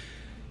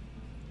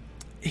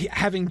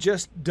 Having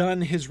just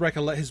done his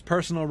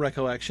personal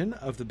recollection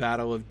of the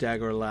Battle of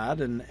Dagor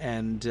Lad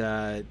and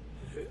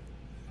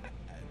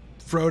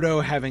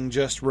Frodo having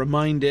just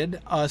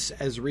reminded us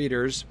as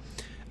readers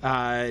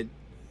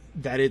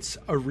that it's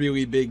a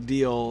really big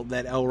deal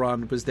that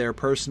Elrond was there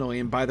personally.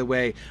 And by the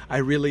way, I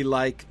really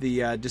like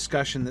the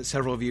discussion that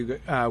several of you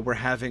were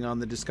having on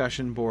the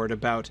discussion board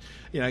about,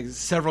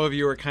 several of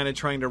you are kind of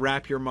trying to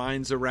wrap your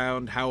minds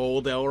around how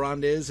old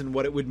Elrond is and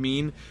what it would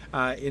mean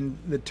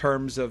in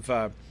terms of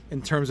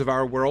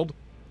our world.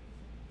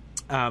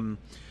 Yeah.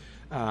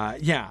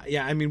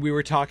 I mean, we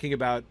were talking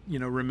about,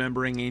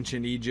 remembering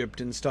ancient Egypt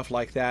and stuff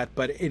like that,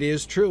 but it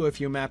is true. If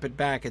you map it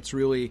back, it's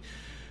really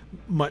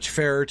much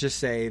fairer to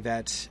say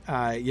that,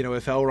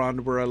 if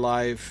Elrond were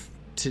alive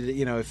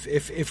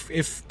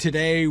if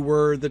today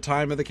were the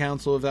time of the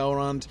Council of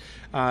Elrond,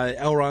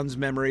 Elrond's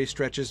memory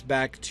stretches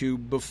back to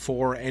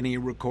before any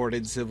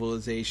recorded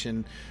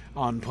civilization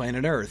on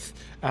planet Earth.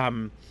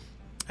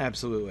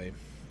 Absolutely.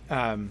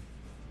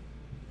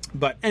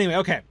 But anyway,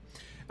 okay.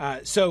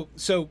 So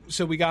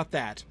we got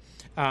that.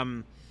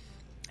 And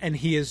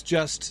he has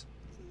just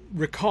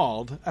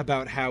recalled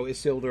about how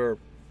Isildur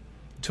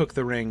took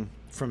the ring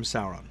from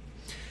Sauron.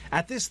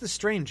 At this, the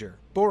stranger,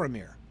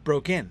 Boromir,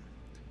 broke in.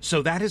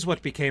 "So that is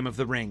what became of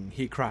the ring,"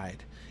 he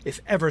cried. "If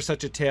ever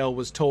such a tale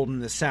was told in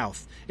the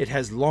south, it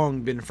has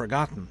long been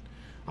forgotten.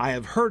 I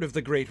have heard of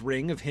the great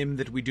ring of him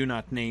that we do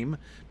not name,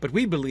 but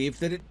we believe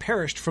that it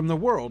perished from the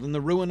world in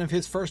the ruin of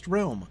his first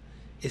realm.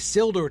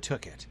 Isildur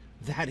took it.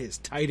 That is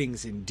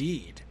tidings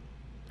indeed."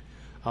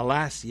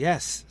 "Alas,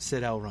 yes,"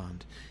 said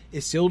Elrond.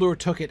 "Isildur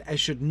took it as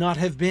should not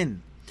have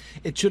been.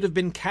 It should have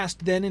been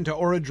cast then into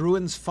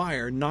Orodruin's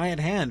fire nigh at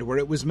hand where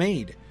it was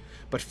made.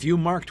 But few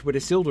marked what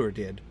Isildur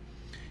did.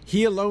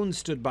 He alone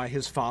stood by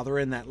his father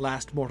in that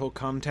last mortal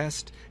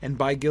contest, and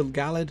by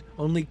Gil-galad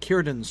only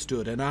Círdan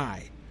stood and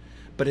I.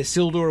 But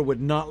Isildur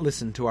would not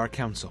listen to our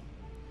counsel.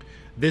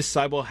 'This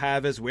I will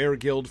have as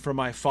weregild for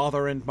my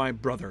father and my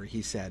brother,'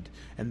 he said,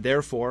 and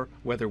therefore,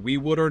 whether we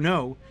would or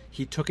no,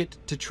 he took it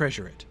to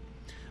treasure it.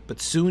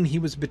 But soon he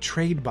was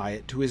betrayed by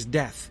it to his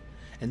death,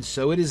 and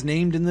so it is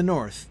named in the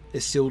north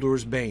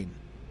Isildur's Bane.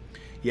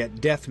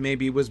 Yet death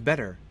maybe was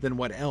better than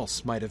what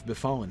else might have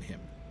befallen him."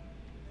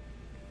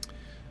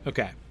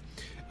 Okay.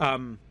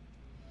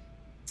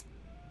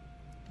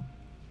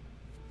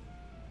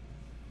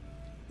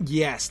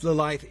 Yes,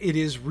 Lilith, it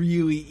is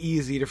really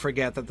easy to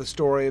forget that the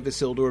story of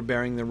Isildur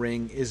bearing the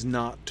ring is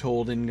not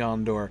told in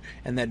Gondor,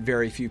 and that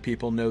very few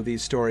people know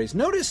these stories.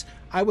 Notice,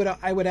 I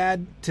would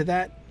add to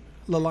that,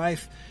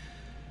 Lilith,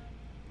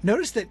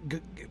 notice that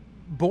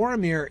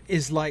Boromir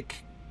is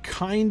like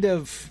kind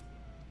of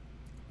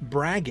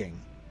bragging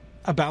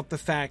about the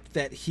fact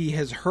that he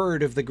has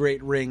heard of the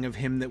great ring of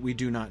him that we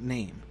do not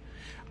name.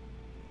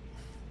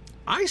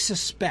 I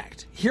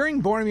suspect,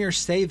 hearing Boromir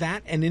say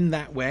that and in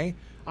that way,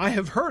 "I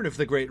have heard of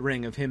the great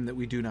ring of him that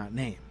we do not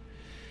name,"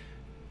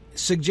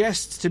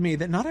 suggests to me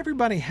that not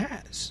everybody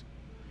has.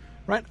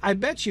 Right? I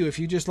bet you if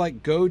you just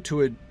like go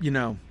to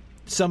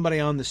somebody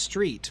on the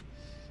street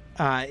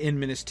in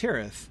Minas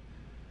Tirith,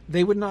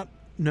 they would not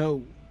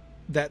know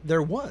that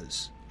there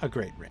was a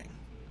great ring.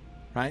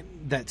 Right?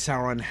 That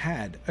Sauron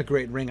had a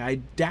great ring. I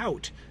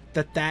doubt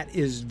that that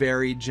is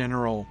very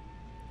general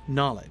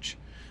knowledge.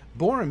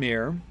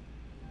 Boromir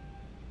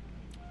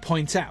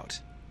points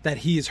out that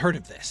he has heard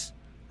of this.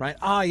 Right?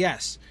 Ah,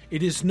 yes,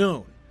 it is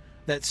known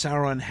that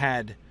Sauron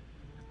had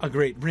a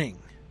great ring,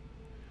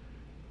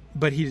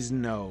 but he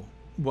doesn't know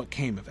what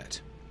came of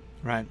it.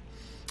 Right?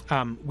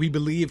 We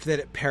believe that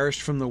it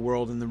perished from the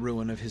world in the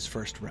ruin of his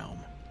first realm.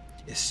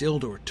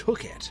 Isildur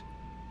took it.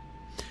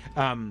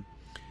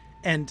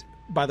 And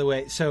by the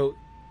way, so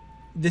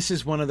this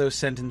is one of those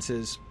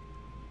sentences.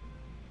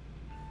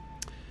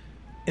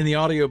 In the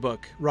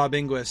audiobook, Rob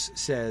Inglis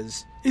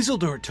says,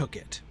 "Isildur took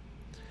it,"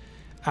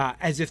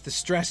 as if the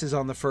stress is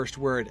on the first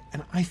word,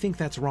 and I think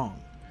that's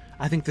wrong.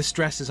 I think the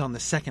stress is on the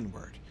second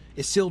word.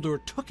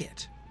 Isildur took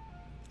it,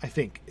 I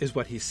think, is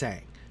what he's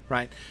saying,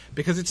 right?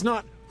 Because it's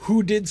not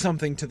who did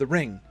something to the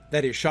ring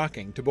that is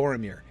shocking to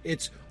Boromir.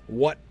 It's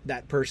what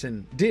that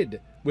person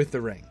did with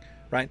the ring,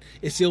 right?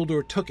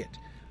 Isildur took it.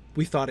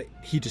 We thought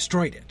he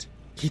destroyed it.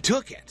 He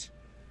took it.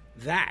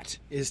 That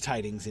is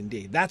tidings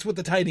indeed. That's what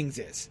the tidings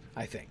is,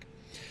 I think.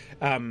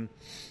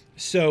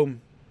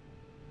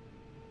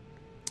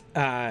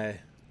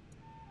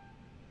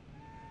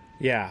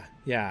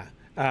 Yeah.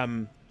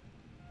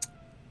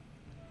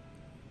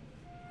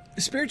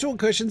 Spiritual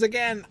cushions,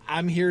 again,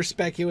 I'm here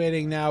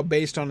speculating now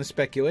based on a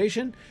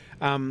speculation,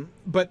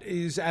 but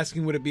is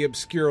asking, would it be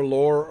obscure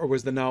lore or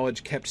was the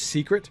knowledge kept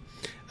secret?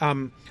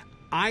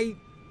 I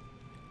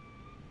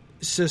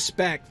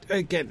suspect,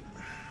 again,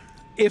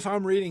 if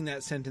I'm reading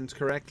that sentence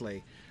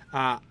correctly,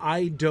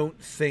 I don't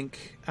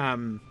think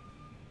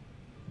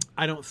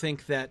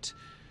that,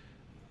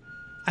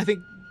 I think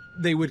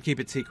they would keep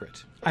it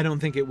secret. I don't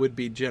think it would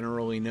be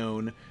generally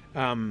known.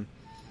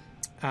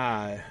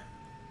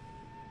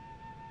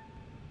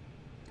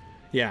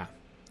 Yeah,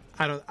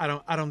 I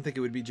don't think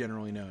it would be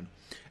generally known.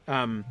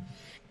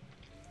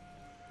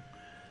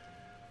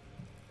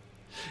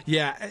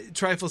 Yeah,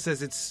 Trifle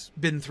says it's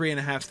been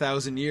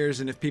 3,500 years,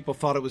 and if people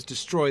thought it was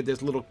destroyed,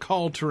 there's little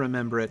call to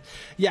remember it.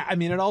 Yeah, I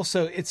mean,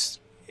 it's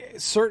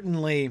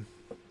certainly,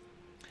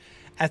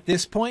 at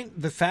this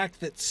point, the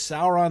fact that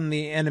Sauron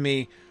the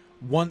enemy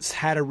once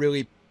had a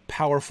really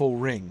powerful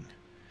ring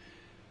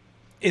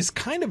is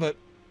kind of a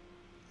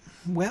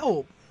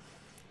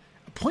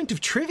point of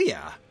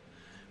trivia,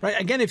 right?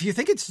 Again, if you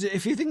think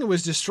it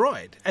was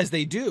destroyed, as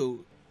they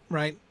do,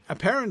 right?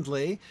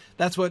 Apparently,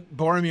 that's what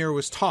Boromir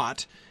was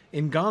taught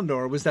in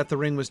Gondor, was that the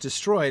ring was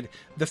destroyed.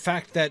 The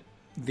fact that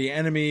the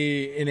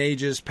enemy in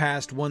ages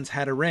past once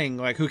had a ring,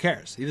 like, who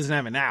cares? He doesn't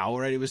have it now,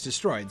 right? It was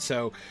destroyed.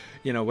 So,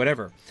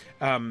 whatever.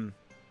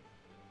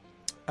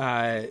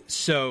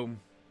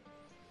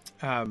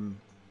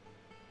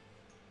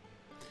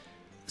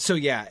 So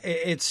yeah,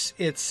 it's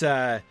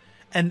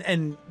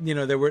and you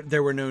know,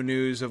 there were no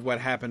news of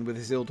what happened with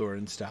Isildur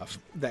and stuff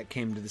that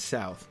came to the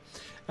south.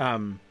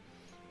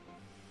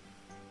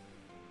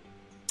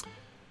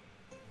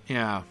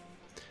 Yeah.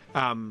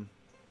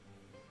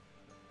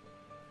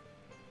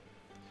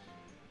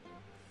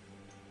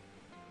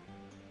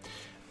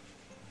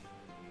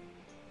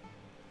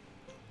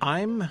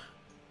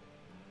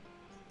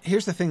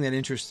 Here's the thing that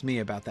interests me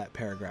about that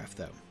paragraph,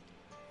 though.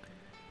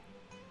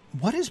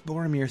 What is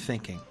Boromir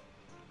thinking?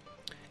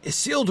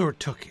 Isildur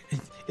took it.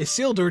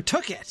 Isildur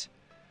took it.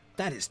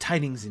 That is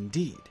tidings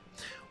indeed.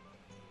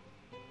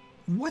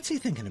 What's he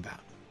thinking about?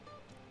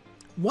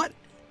 What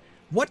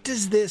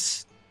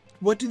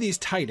do these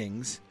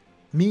tidings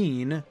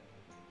mean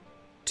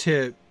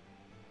to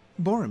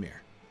Boromir?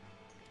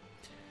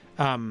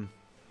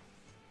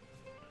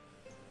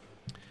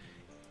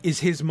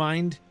 Is his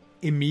mind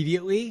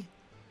immediately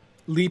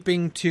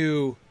leaping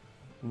to,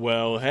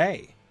 well,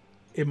 hey,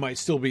 it might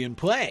still be in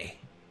play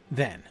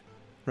then,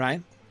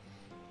 right?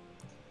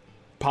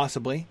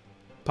 Possibly.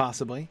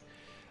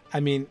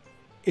 I mean,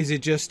 is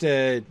it just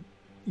a,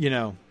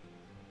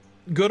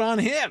 good on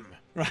him,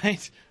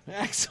 right?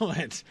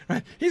 Excellent,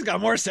 right? He's got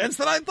more sense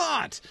than I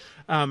thought.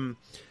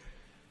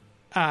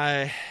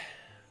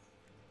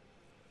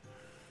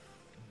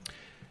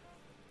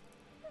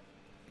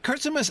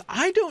 Kurtzimus,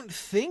 I don't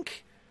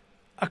think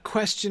a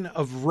question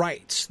of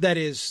rights, that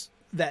is,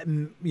 that,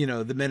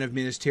 the men of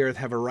Minas Tirith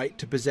have a right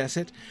to possess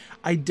it.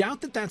 I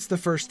doubt that that's the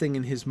first thing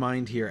in his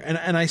mind here.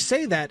 And I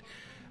say that,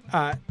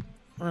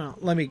 well,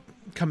 let me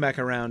come back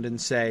around and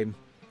say,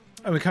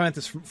 I mean, come at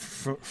this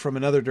from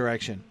another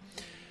direction.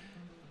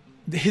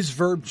 His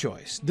verb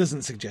choice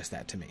doesn't suggest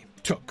that to me.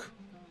 Took,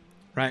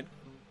 right?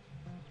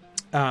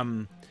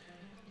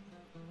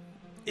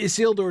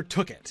 Isildur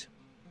took it.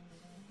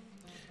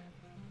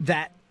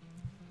 That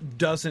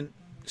doesn't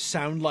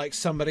sound like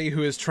somebody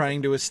who is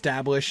trying to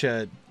establish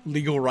a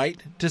legal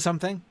right to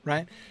something,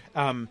 right?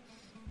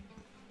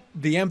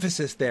 The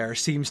emphasis there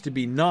seems to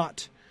be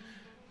not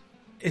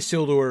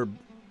Isildur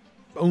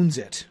owns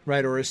it,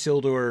 right? Or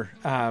Isildur,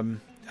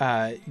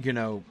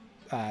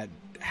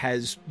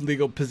 has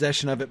legal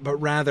possession of it, but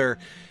rather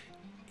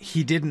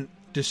he didn't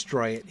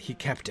destroy it, he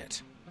kept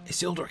it.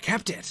 Isildur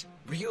kept it,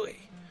 really,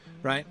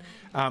 right?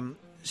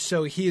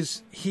 So he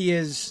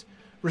is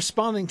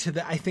responding to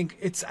the. I think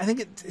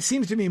it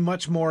seems to me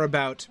much more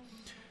about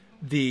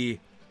the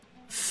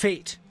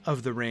fate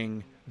of the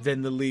ring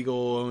than the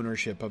legal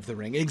ownership of the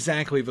ring.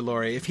 Exactly,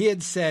 Valori. If he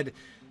had said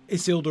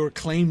Isildur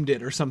claimed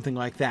it or something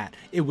like that,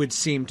 it would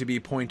seem to be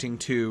pointing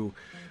to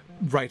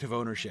right of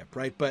ownership,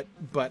 right? But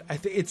I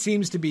think it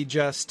seems to be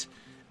just,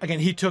 again,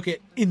 he took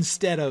it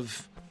instead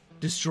of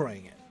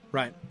destroying it,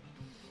 right?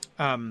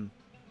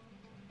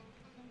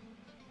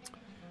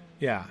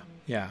 Yeah.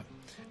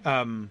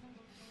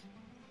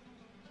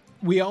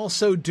 We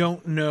also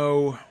don't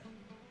know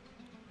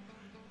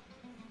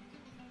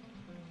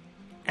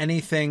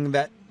anything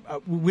that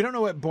we don't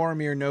know what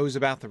Boromir knows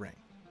about the ring,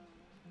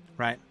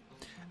 right?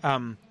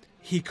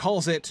 He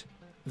calls it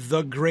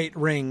the Great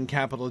Ring,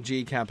 capital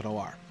G, capital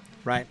R,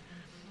 right?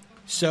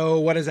 So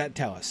what does that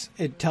tell us?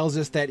 It tells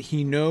us that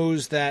he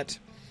knows that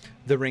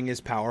the ring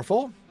is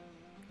powerful,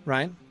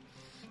 right?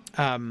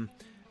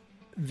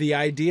 The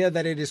idea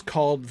that it is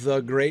called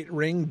the Great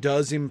Ring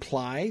does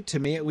imply, to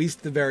me at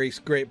least, the very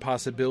great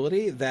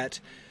possibility that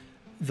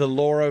the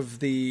lore of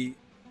the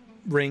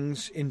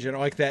rings in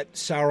general, like that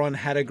Sauron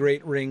had a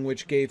great ring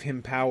which gave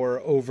him power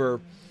over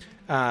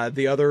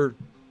the other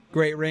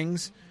great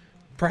rings.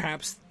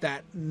 Perhaps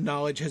that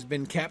knowledge has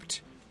been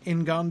kept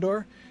in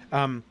Gondor.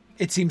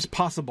 It seems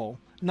possible.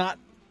 I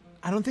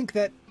don't think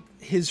that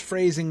his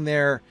phrasing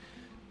there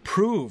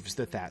proves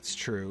that that's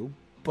true,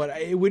 but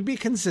it would be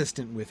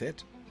consistent with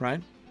it,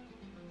 right?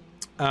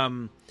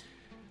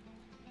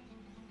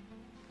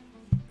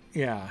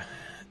 Yeah.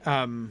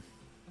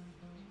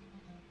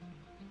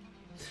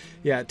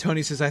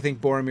 Tony says, I think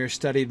Boromir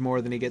studied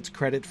more than he gets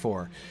credit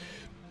for.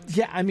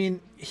 Yeah, I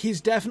mean, he's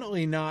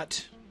definitely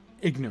not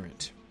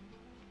ignorant.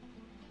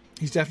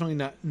 He's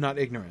definitely not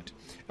ignorant.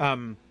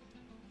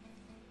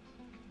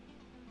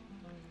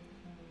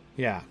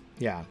 Yeah.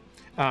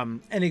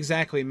 And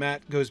exactly,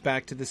 Matt goes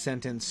back to the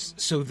sentence,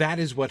 so that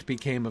is what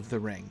became of the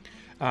ring.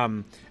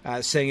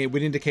 Saying it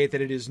would indicate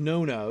that it is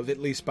known of, at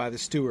least by the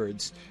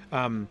stewards.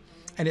 And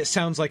it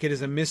sounds like it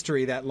is a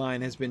mystery that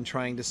line has been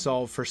trying to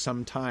solve for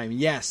some time.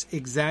 Yes,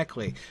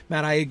 exactly.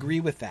 Matt, I agree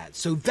with that.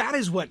 So that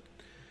is what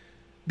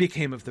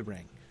became of the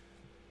ring.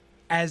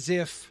 As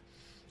if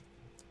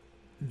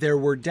there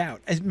were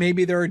doubt.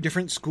 Maybe there are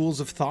different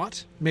schools of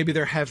thought. Maybe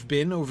there have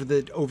been over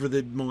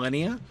the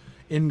millennia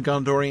in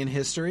Gondorian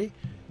history.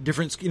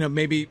 Different,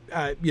 maybe,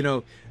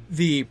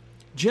 the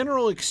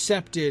general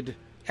accepted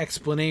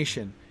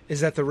explanation is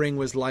that the ring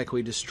was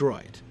likely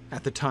destroyed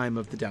at the time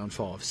of the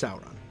downfall of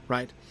Sauron,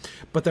 right?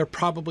 But there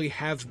probably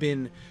have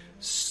been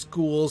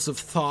schools of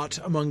thought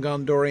among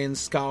Gondorian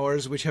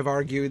scholars which have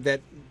argued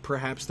that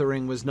perhaps the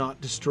ring was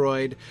not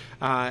destroyed,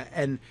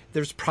 and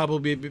there's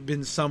probably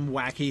been some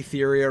wacky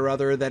theory or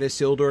other that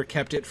Isildur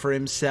kept it for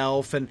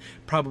himself, and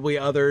probably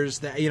others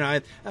that, you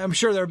know, I'm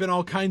sure there have been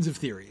all kinds of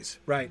theories,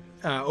 right,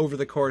 over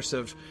the course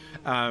of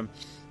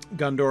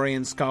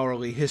Gondorian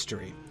scholarly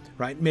history,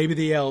 right? Maybe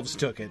the elves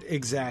took it,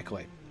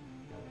 exactly.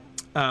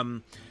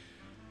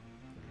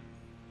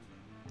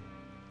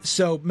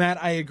 So,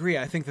 Matt, I agree.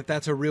 I think that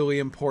that's a really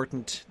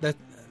important...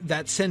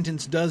 That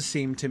sentence does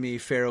seem to me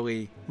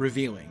fairly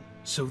revealing.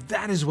 So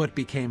that is what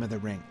became of the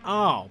ring.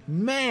 Oh,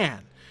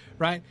 man!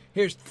 Right?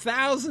 Here's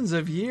thousands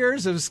of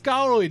years of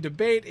scholarly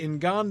debate in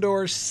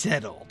Gondor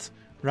settled.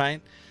 Right?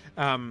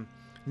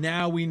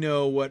 Now we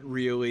know what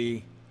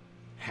really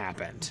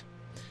happened.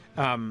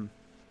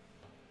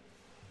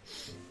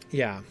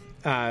 Yeah.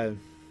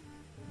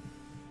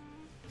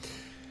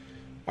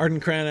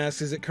 Ardencran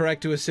asks, is it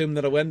correct to assume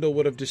that Elendil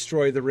would have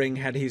destroyed the ring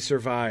had he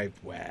survived?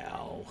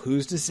 Well,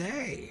 who's to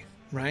say,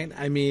 right?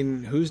 I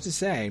mean, who's to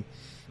say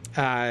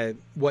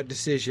what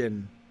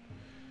decision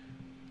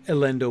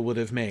Elendil would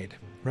have made,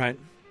 right?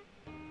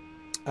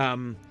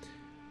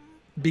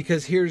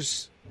 Because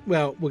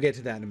well, we'll get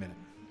to that in a minute.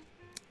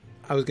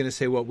 I was going to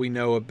say what we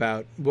know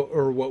about,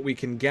 or what we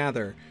can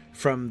gather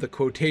from the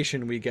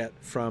quotation we get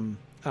from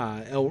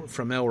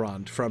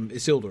Elrond, from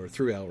Isildur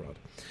through Elrond.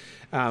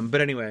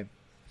 But anyway...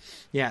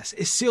 Yes,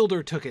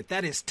 Isildur took it.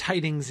 That is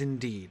tidings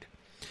indeed.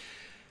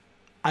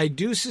 I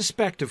do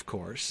suspect, of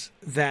course,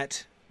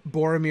 that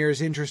Boromir's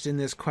interest in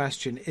this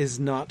question is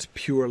not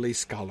purely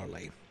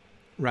scholarly,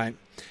 right?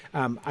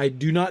 I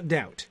do not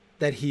doubt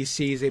that he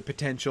sees a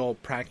potential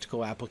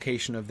practical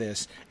application of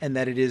this, and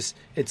that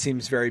it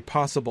seems very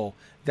possible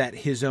that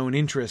his own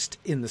interest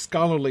in the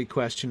scholarly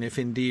question, if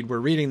indeed we're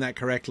reading that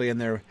correctly, and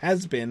there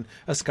has been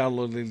a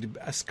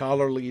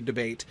scholarly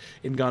debate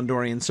in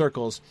Gondorian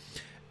circles,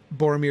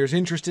 Boromir's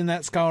interest in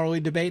that scholarly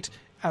debate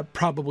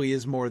probably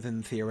is more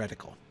than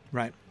theoretical,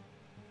 right?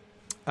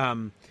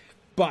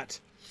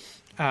 But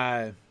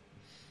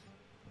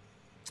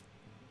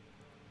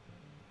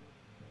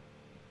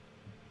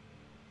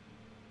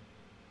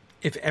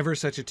if ever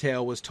such a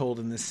tale was told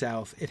in the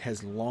South, it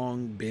has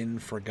long been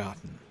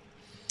forgotten.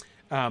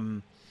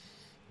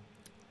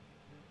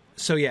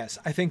 So yes,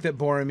 I think that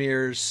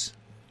Boromir's...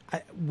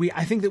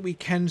 I think that we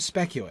can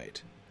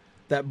speculate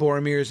that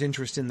Boromir's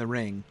interest in the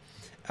ring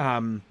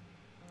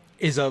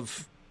is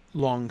of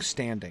long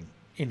standing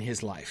in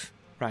his life,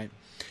 right?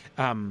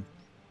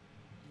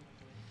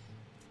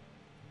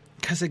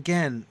 Because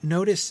again,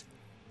 notice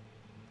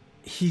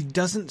he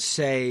doesn't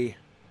say,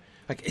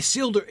 like,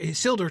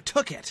 Isildur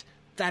took it.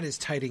 That is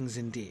tidings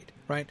indeed,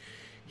 right?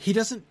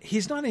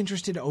 He's not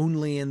interested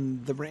only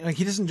in the ring. Like,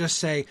 he doesn't just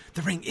say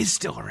the ring is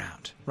still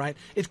around, right?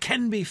 It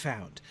can be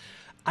found.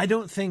 I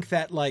don't think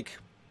that, like,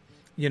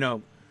 you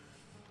know,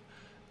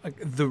 like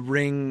the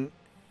ring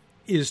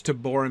is to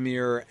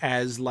Boromir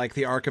as like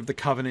the Ark of the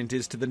Covenant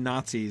is to the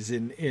Nazis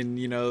in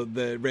you know,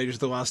 the Raiders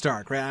of the Lost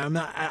Ark, right?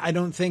 I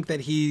don't think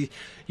that he,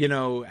 you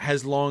know,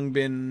 has long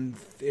been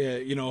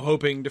you know,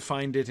 hoping to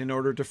find it in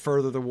order to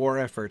further the war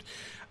effort.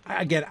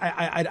 Again,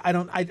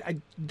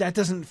 I that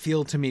doesn't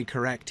feel to me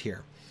correct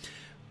here,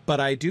 but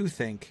I do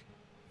think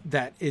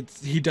that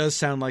he does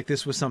sound like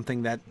this was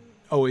something that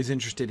always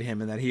interested him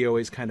and that he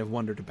always kind of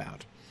wondered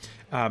about.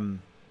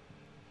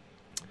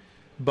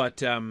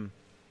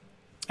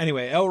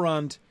 Anyway,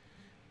 Elrond,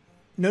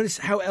 notice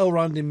how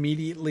Elrond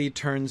immediately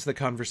turns the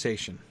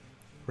conversation,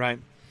 right?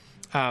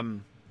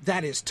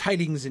 That is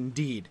tidings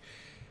indeed.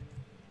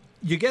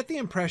 You get the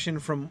impression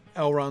from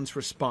Elrond's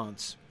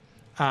response.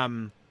 Yeah,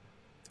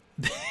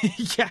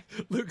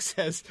 Luke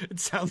says, it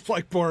sounds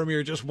like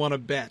Boromir just won a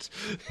bet.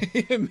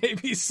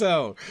 Maybe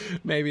so.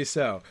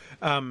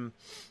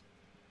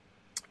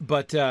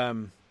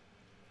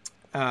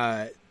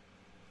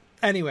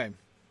 Anyway.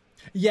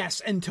 Yes,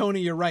 and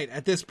Tony, you're right.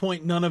 At this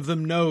point, none of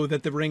them know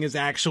that the ring is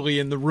actually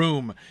in the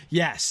room.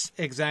 Yes,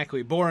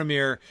 exactly.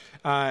 Boromir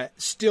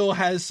still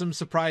has some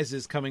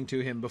surprises coming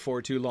to him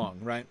before too long,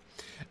 right?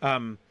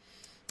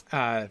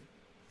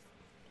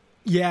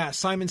 Yeah,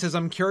 Simon says,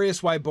 I'm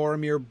curious why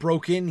Boromir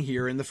broke in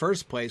here in the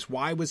first place.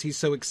 Why was he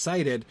so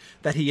excited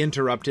that he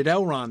interrupted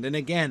Elrond? And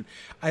again,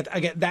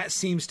 that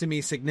seems to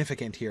me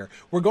significant here.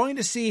 We're going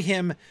to see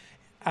him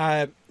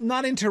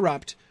not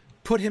interrupt,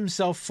 put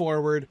himself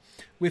forward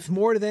with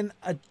more than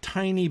a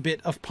tiny bit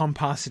of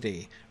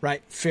pomposity,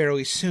 right,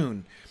 fairly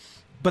soon.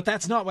 But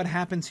that's not what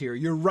happens here.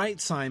 You're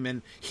right,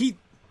 Simon. He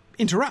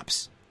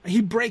interrupts. He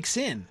breaks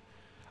in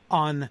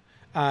on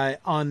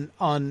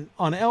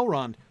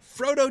Elrond.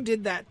 Frodo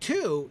did that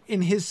too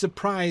in his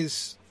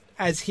surprise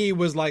as he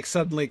was like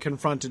suddenly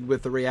confronted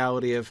with the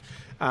reality of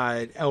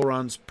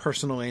Elrond's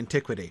personal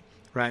antiquity,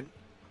 right?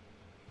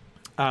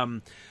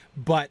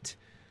 But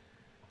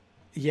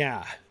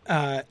yeah,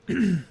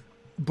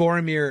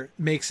 Boromir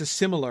makes a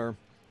similar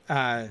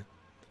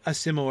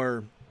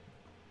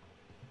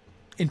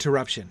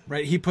interruption,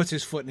 right? He puts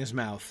his foot in his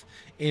mouth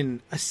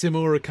in a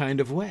similar kind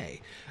of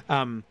way.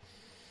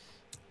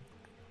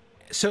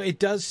 So it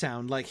does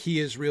sound like he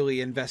is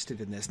really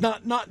invested in this.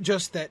 Not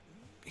just that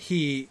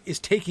he is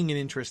taking an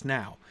interest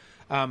now,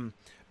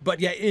 But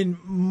yeah, in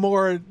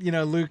more,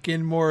 Luke,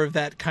 in more of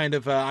that kind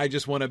of I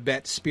just want to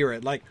bet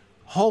spirit, like,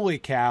 holy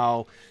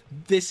cow,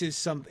 this is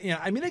something,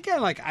 I mean, again,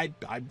 like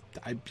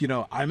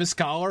I'm a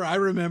scholar. I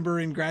remember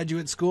in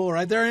graduate school,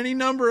 right? There are any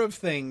number of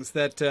things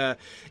that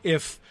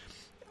if,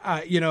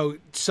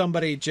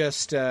 somebody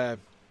just,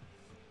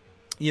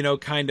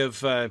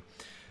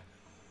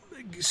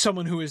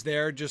 someone who is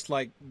there just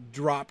like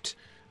dropped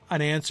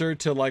an answer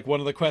to like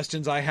one of the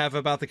questions I have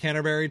about the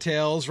Canterbury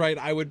Tales, right?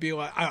 I would be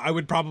like, I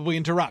would probably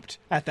interrupt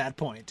at that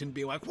point and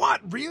be like,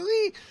 "What,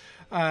 really?"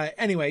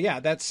 Anyway,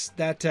 yeah,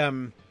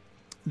 that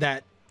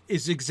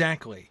is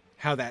exactly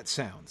how that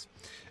sounds.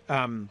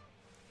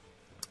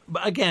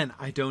 But again,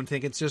 I don't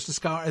think it's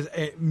just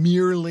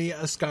merely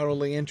a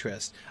scholarly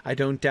interest. I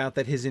don't doubt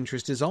that his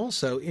interest is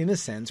also, in a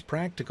sense,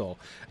 practical.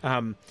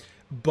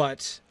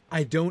 But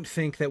I don't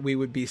think that we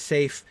would be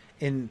safe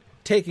in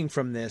taking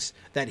from this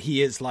that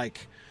he is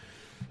like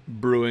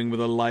brewing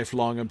with a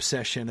lifelong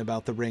obsession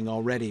about the ring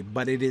already.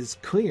 But it is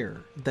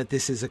clear that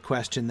this is a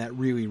question that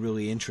really,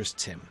 really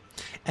interests him.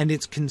 And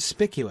it's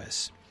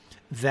conspicuous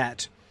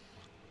that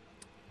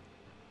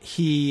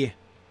he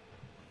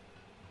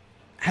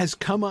has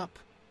come up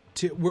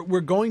to...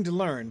 We're going to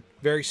learn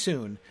very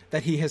soon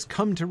that he has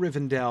come to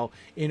Rivendell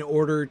in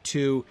order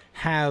to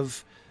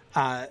have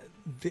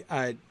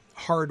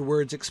hard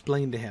words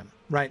explained to him,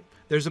 right?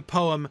 There's a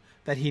poem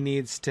that he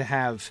needs to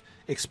have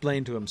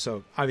explained to him,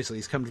 so obviously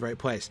he's come to the right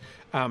place.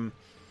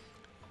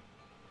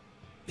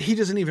 He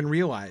doesn't even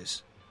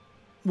realize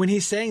when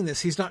he's saying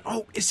this, he's not,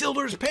 "Oh,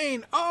 Isildur's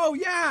pain. Oh,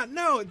 yeah,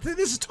 no,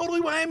 this is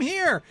totally why I'm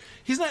here."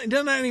 He's not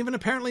even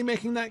apparently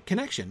making that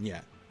connection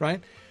yet,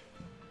 right?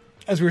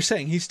 As we were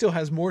saying, he still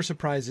has more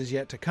surprises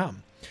yet to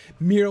come.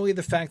 Merely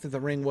the fact that the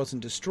ring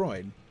wasn't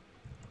destroyed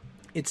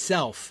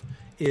itself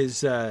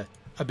is a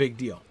big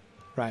deal,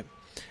 right?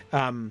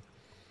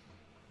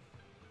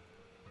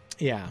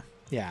 Yeah.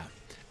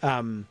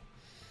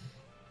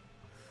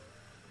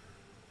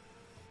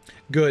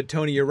 Good,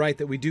 Tony. You're right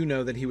that we do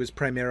know that he was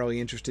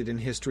primarily interested in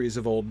histories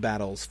of old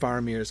battles.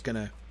 Faramir is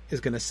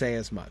gonna say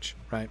as much,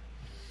 right?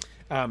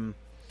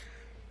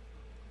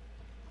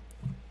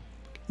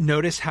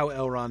 Notice how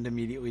Elrond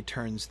immediately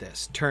turns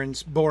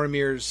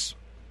Boromir's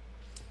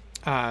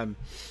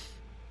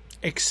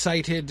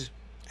excited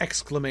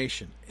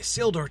exclamation.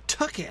 "Isildur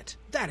took it!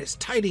 That is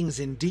tidings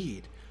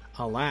indeed!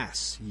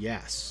 Alas,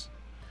 yes."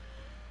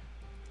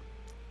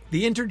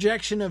 The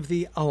interjection of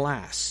the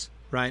 "alas,"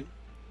 right,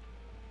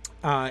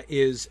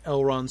 is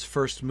Elrond's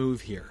first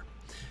move here.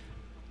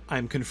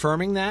 I'm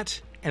confirming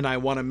that, and I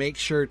want to make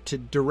sure to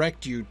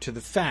direct you to the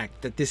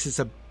fact that this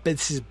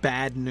is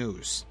bad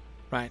news,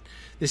 right?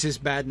 This is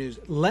bad news,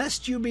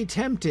 lest you be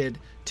tempted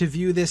to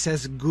view this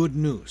as good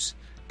news,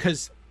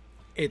 because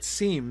it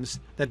seems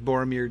that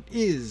Boromir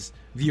is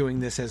viewing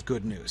this as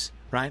good news,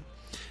 right?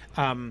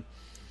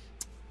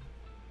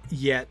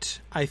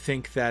 Yet, I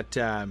think that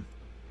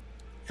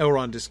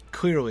Elrond is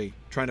clearly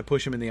trying to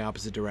push him in the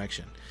opposite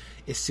direction.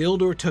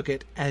 Isildur took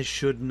it as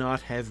should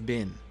not have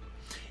been.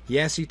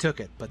 Yes, he took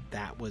it, but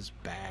that was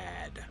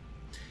bad.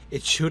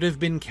 It should have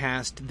been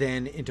cast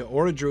then into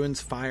Orodruin's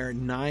fire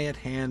nigh at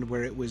hand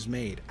where it was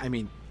made. I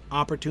mean,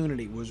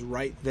 opportunity was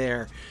right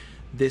there.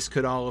 This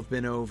could all have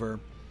been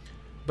over.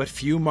 But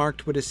few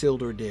marked what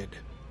Isildur did.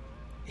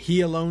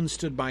 He alone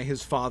stood by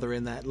his father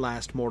in that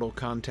last mortal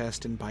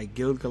contest, and by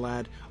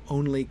Gil-galad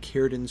only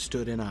Círdan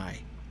stood in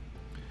eye.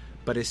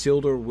 But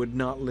Isildur would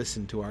not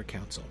listen to our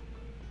counsel.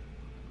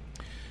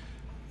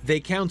 They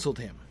counseled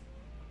him,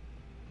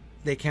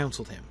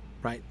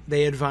 right?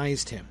 They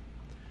advised him,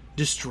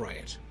 destroy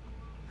it,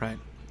 right?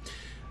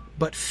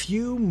 But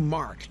few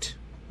marked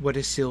what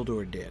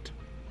Isildur did.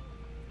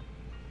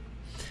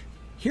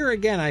 Here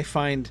again, I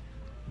find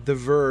the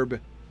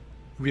verb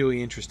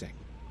really interesting,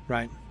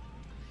 right?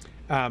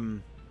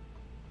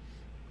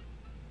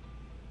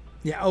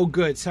 Yeah, oh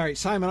good. Sorry,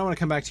 Simon, I want to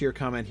come back to your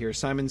comment here.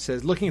 Simon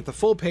says, looking at the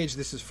full page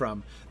this is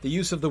from, the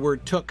use of the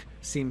word took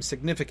seems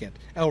significant.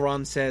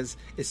 Elrond says,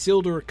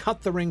 Isildur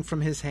cut the ring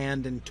from his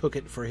hand and took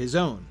it for his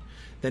own.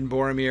 Then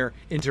Boromir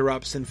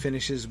interrupts and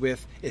finishes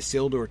with,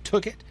 Isildur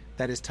took it,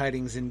 that is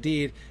tidings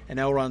indeed. And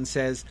Elrond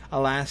says,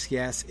 alas,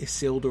 yes,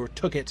 Isildur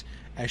took it,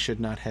 as should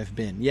not have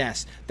been.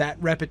 Yes,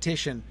 that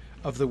repetition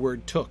of the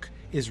word took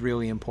is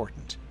really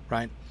important,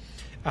 right?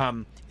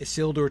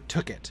 Isildur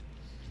took it.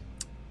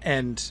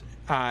 And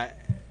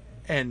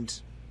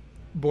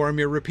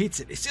Boromir repeats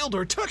it.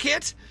 Isildur took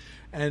it!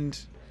 And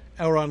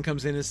Elrond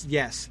comes in as,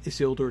 yes,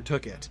 Isildur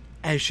took it,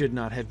 as should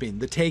not have been.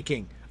 The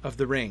taking of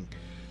the ring.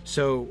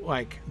 So,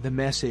 like, the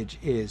message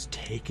is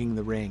taking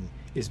the ring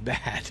is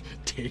bad.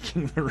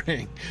 Taking the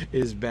ring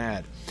is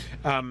bad.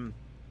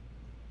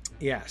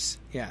 Yes.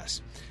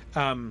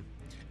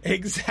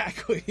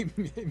 Exactly,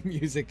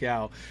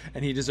 Musical.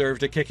 And he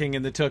deserved a kicking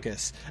in the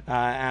tuchus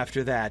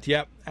after that.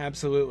 Yep,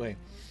 absolutely.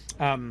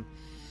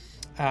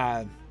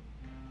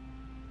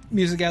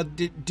 Musical,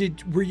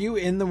 were you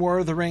in the War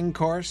of the Ring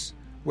course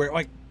where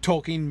like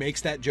Tolkien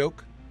makes that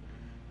joke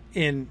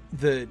in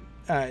the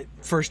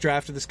first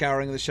draft of the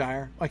Scouring of the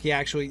Shire? Like he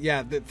actually,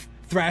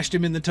 thrashed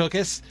him in the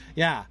tuchus.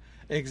 Yeah,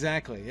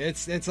 Exactly.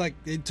 It's like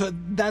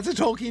that's a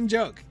Tolkien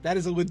joke. That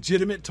is a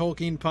legitimate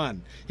Tolkien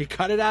pun. He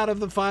cut it out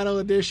of the final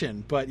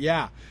edition, but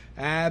yeah,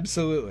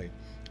 absolutely.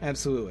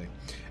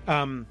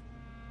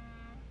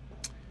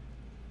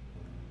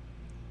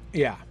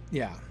 Yeah.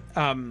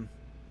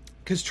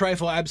 Because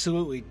Trifle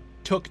absolutely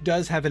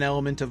does have an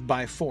element of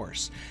by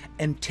force,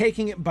 and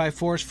taking it by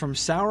force from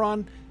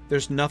Sauron,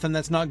 there's nothing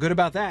that's not good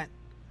about that,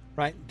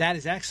 right? That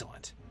is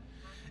excellent.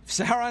 If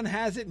Sauron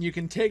has it and you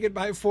can take it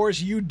by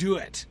force, you do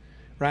it,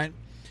 right?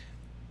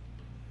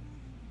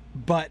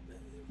 But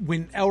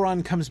when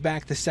Elrond comes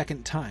back the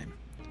second time,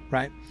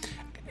 right?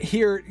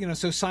 Here,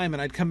 so Simon,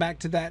 I'd come back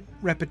to that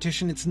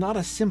repetition. It's not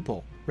a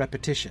simple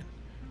repetition,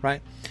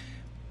 right?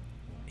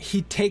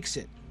 He takes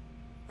it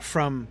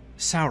from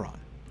Sauron.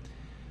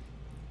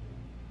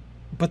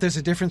 But there's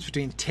a difference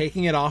between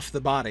taking it off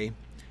the body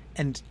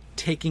and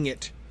taking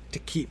it to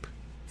keep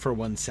for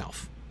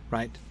oneself,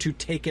 right? To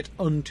take it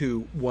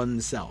unto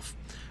oneself,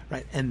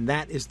 right? And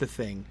that is the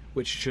thing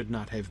which should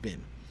not have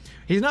been.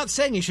 He's not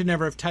saying he should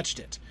never have touched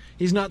it.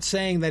 He's not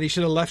saying that he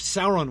should have left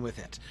Sauron with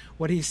it.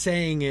 What he's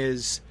saying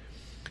is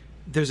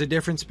there's a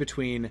difference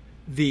between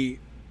the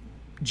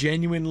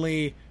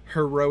genuinely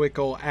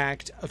heroical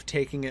act of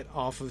taking it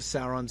off of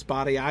Sauron's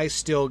body. I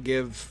still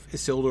give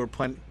Isildur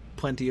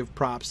plenty of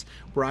props.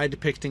 Were I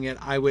depicting it,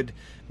 I would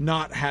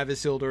not have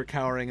Isildur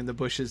cowering in the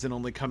bushes and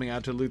only coming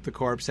out to loot the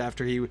corpse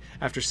after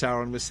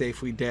Sauron was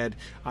safely dead.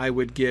 I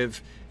would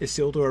give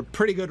Isildur a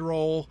pretty good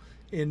role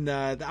in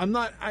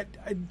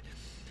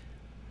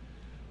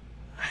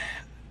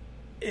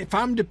if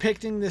I'm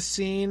depicting this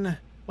scene,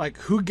 like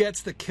who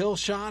gets the kill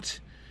shot,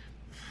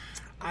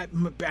 I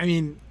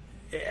mean,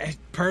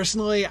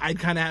 personally, I'd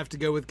kind of have to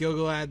go with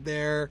Gil-galad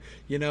there,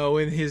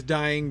 in his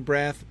dying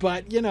breath.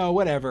 But,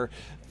 whatever.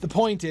 The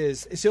point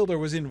is, Isildur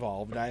was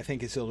involved. I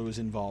think Isildur was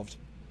involved.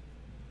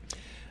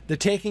 The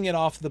taking it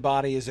off the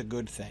body is a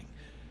good thing.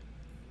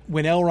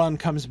 When Elrond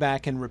comes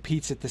back and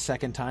repeats it the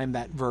second time,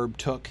 that verb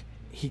took,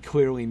 he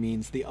clearly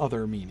means the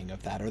other meaning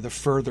of that, or the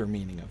further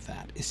meaning of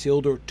that.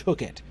 Isildur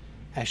took it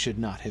as should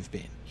not have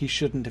been. He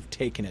shouldn't have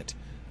taken it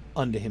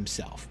unto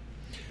himself.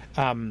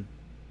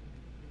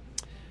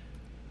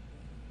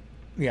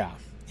 Yeah.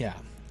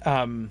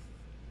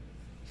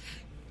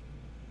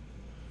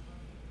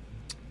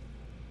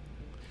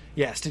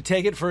 Yes, to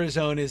take it for his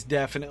own is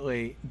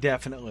definitely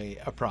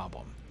a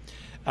problem.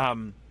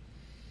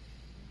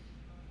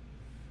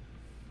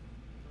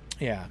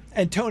 Yeah.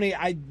 And Tony,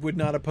 I would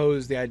not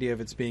oppose the idea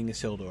of its being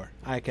Isildur.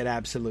 I could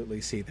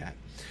absolutely see that.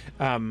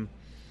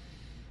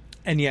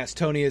 And yes,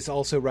 Tony is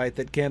also right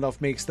that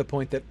Gandalf makes the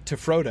point that to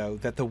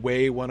Frodo that the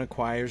way one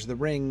acquires the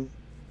ring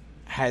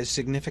has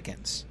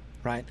significance,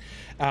 right?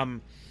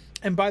 And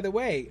by the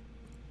way,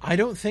 I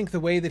don't think the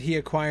way that he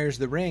acquires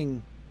the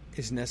ring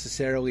is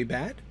necessarily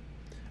bad.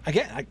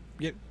 Again,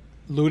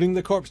 looting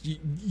the corpse,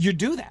 you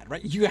do that,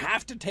 right? You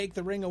have to take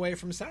the ring away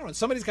from Sauron.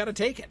 Somebody's got to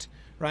take it,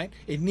 right?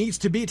 It needs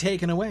to be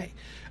taken away.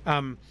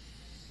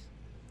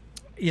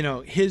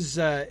 His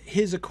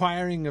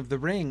acquiring of the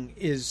ring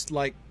is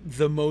like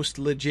the most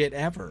legit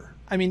ever.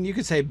 I mean, you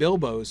could say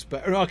Bilbo's,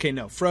 but okay,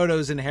 no,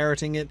 Frodo's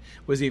inheriting it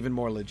was even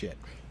more legit.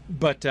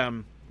 But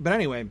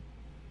anyway,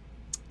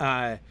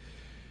 yeah,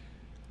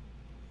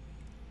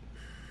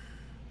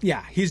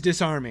 he's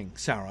disarming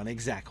Sauron.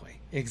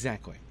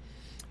 Exactly.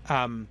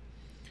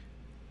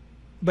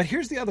 But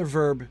here's the other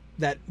verb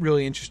that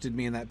really interested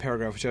me in that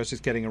paragraph, which I was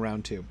just getting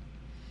around to.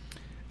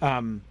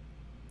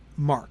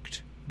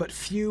 Marked, but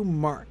few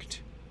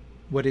marked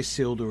what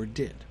Isildur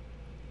did.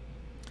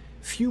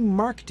 Few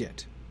marked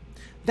it.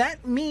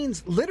 That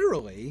means,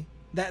 literally,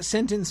 that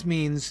sentence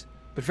means,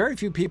 but very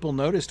few people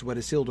noticed what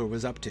Isildur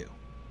was up to.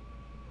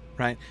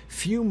 Right?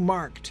 Few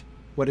marked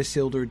what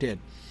Isildur did.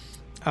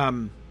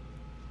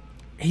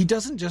 He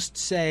doesn't just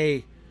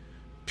say,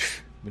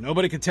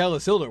 nobody could tell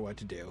Isildur what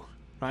to do,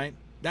 right?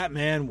 That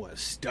man was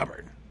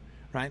stubborn,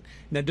 right?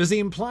 Now, does he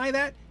imply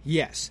that?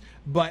 Yes,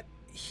 but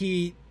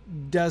he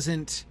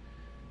doesn't.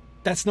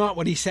 That's not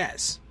what he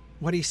says.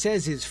 What he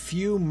says is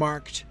few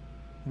marked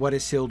what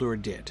Isildur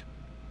did.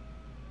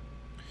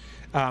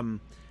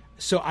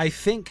 So I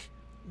think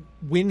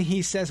when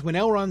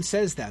Elrond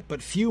says that,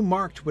 but few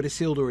marked what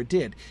Isildur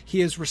did,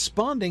 he is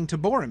responding to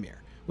Boromir.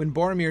 When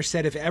Boromir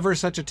said, if ever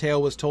such a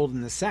tale was told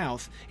in the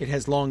south, it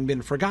has long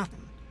been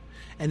forgotten.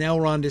 And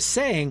Elrond is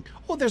saying,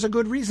 there's a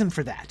good reason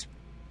for that.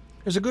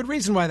 There's a good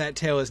reason why that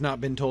tale has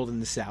not been told in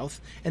the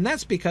south, and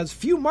that's because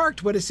few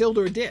marked what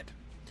Isildur did.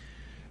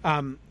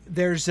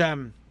 There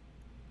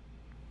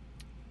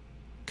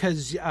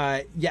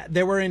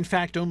were in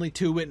fact only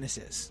two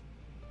witnesses,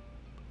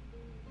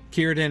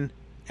 Círdan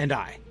and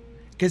I.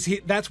 Because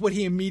that's what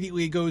he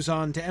immediately goes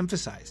on to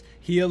emphasize.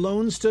 He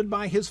alone stood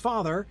by his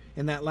father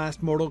in that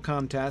last mortal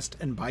contest,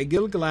 and by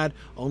Gil-galad,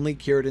 only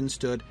Círdan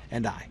stood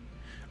and I.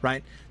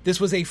 Right?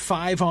 This was a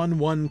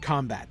 5-on-1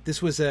 combat. They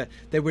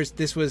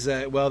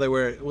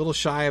were a little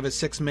shy of a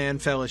 6-man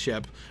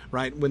fellowship,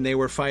 right? When they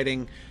were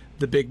fighting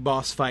the big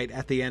boss fight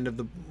at the end of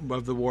the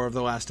War of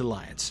the Last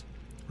Alliance,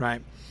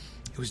 right?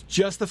 It was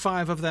just the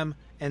 5 of them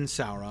and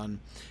Sauron.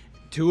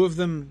 2 of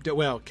them,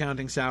 well,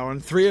 counting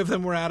Sauron, 3 of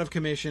them were out of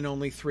commission.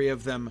 Only 3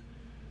 of them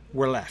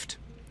were left,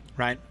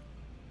 right?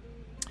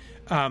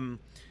 Yeah,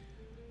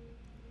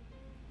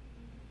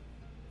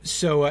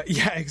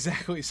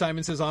 exactly.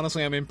 Simon says,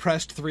 honestly, I'm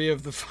impressed 3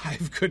 of the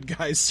 5 good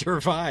guys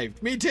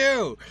survived. Me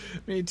too.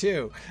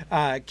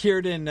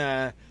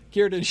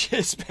 Círdan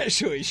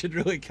especially should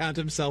really count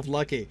himself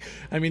lucky.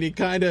 I mean,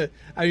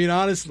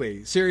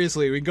 honestly,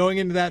 seriously, going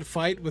into that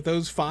fight with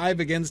those 5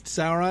 against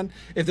Sauron,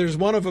 if there's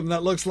one of them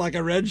that looks like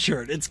a red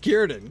shirt, it's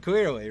Círdan,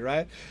 clearly,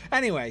 right?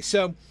 Anyway,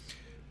 so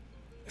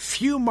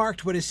few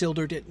marked what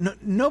Isildur did.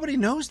 Nobody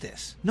knows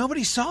this.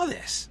 Nobody saw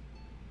this.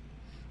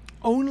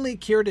 Only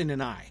Círdan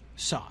and I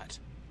saw it.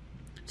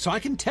 So I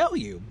can tell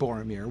you,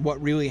 Boromir,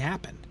 what really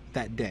happened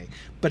that day.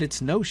 But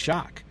it's no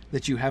shock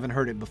that you haven't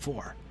heard it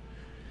before.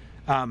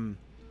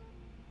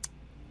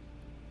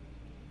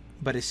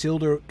 But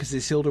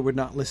Isildur would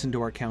not listen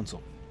to our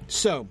counsel.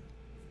 So,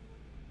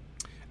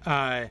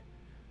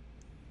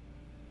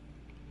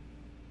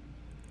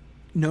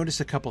 notice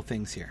a couple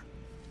things here.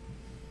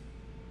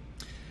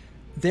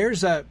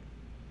 There's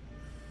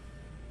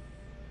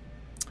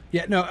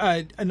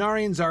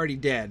Anarian's already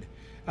dead.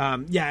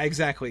 Yeah,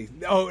 exactly.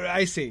 Oh,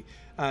 I see.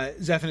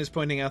 Zephan is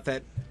pointing out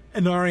that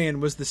Anarian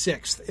was the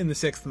 6th in the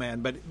 6th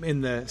man, but in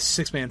the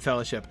 6-man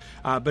fellowship.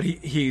 But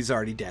he's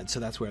already dead,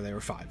 so that's where they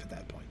were 5 at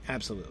that point.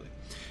 Absolutely.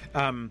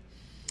 In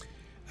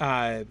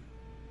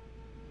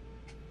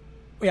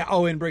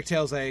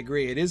Bricktails, I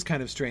agree. It is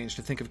kind of strange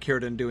to think of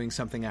Círdan doing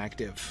something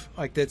active.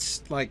 Like,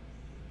 that's like,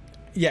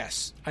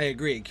 yes, I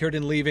agree.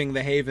 Círdan leaving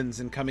the Havens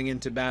and coming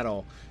into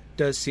battle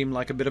does seem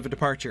like a bit of a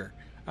departure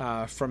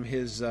from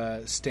his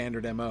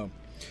standard MO.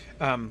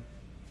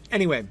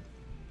 Anyway,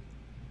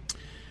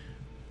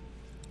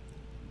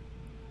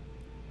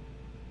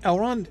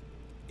 Elrond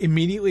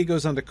immediately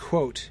goes on to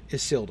quote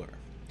Isildur.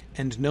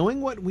 And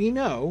knowing what we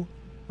know,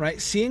 right,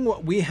 seeing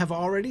what we have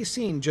already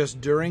seen just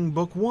during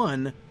Book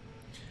 1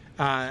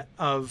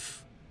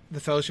 of the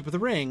Fellowship of the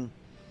Ring,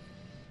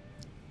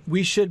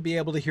 we should be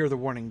able to hear the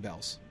warning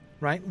bells,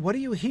 right? What do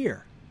you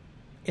hear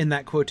in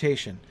that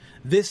quotation?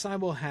 This I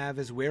will have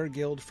as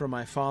weregild for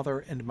my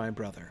father and my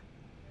brother.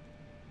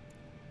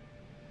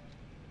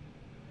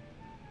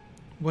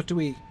 What do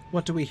we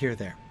hear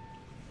there?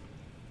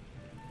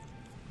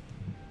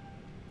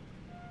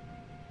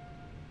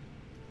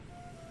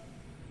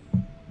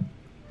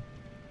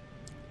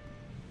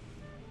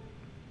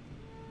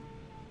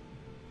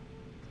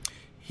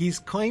 He's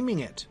claiming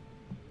it.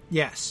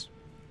 Yes.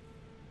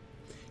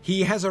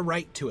 He has a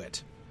right to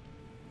it.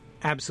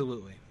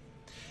 Absolutely.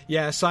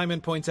 Yeah, Simon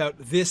points out,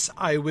 this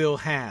I will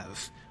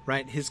have,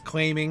 right? His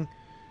claiming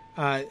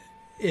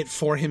it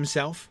for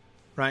himself,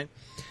 right?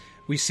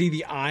 We see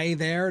the I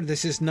there.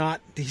 This is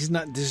not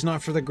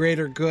for the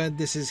greater good.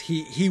 This is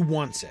he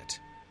wants it.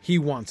 He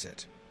wants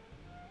it.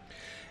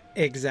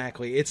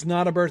 Exactly. It's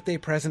not a birthday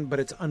present,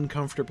 but it's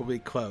uncomfortably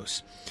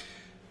close.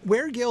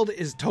 Weregild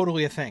is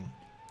totally a thing,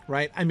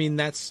 right? I mean,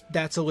 that's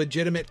a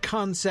legitimate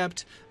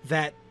concept,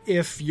 that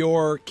if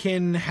your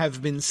kin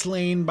have been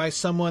slain by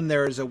someone,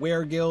 there is a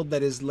weregild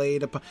that is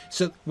laid upon.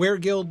 So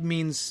weregild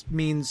means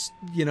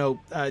the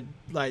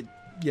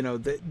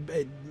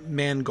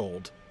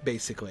mangold,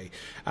 basically.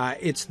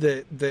 It's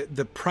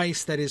the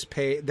price that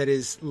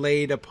is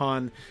laid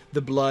upon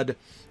the blood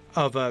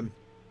of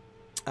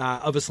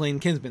a slain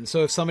kinsman.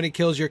 So if somebody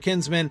kills your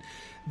kinsman,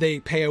 they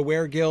pay a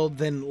weregild.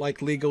 Then,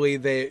 like, legally,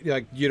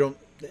 you don't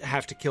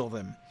have to kill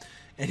them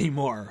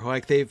anymore.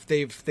 Like, they've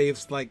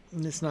like,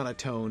 it's not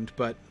atoned,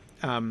 but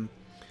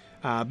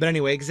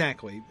anyway,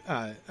 exactly.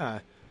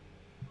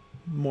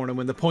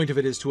 Morningwind, the point of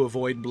it is to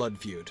avoid blood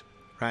feud,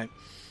 right?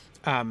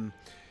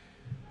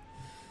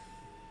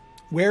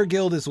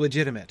 Weregild is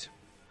legitimate.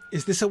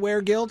 Is this a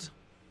weregild?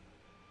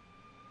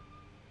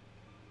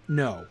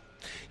 No.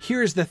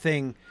 Here's the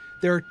thing.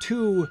 There are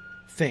 2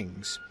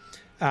 things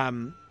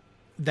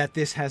that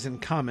this has in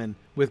common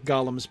with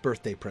Gollum's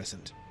birthday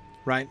present,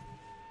 right?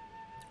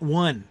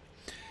 1,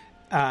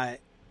 the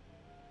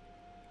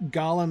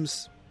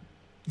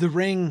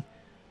ring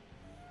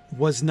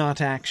was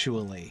not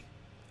actually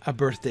a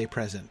birthday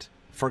present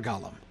for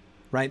Gollum,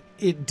 right?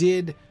 It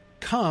did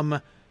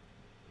come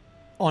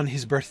on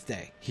his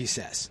birthday, he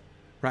says,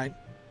 right?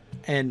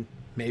 And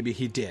maybe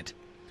he did,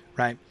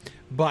 right?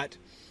 But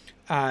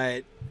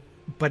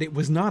it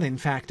was not, in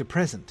fact, a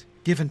present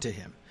given to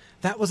him.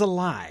 That was a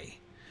lie,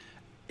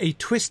 a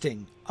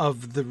twisting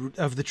of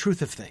the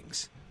truth of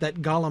things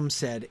that Gollum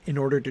said in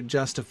order to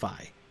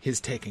justify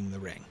his taking the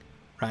ring,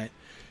 right?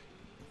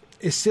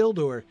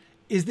 Isildur,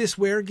 is this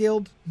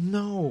weregild?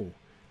 No.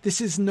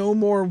 This is no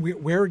more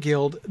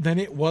weregild than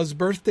it was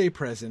birthday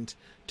present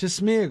to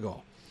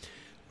Smeagol.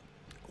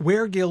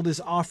 Weregild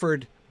is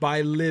offered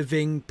by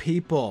living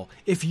people.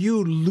 If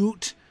you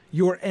loot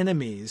your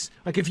enemies,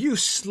 like if you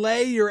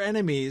slay your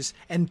enemies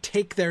and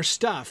take their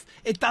stuff,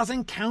 it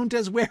doesn't count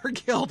as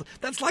weregild.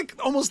 That's like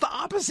almost the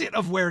opposite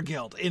of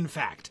weregild, in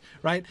fact,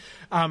 right?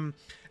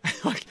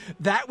 Like,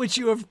 that which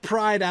you have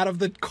pried out of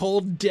the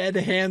cold, dead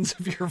hands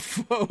of your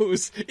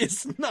foes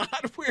is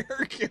not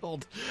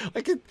Weregild.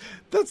 Like,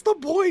 that's the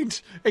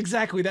point.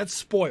 Exactly. That's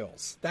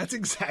spoils. That's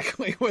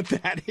exactly what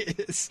that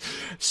is.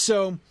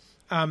 So,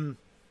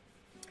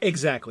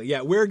 exactly. Yeah.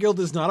 Weregild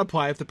does not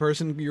apply if the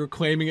person you're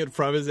claiming it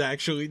from is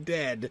actually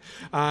dead.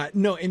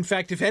 No, in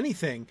fact, if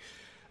anything,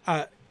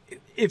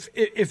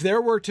 if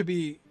there were to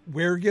be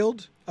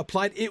Weregild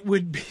applied, it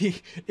would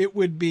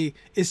be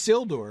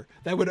Isildur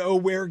that would owe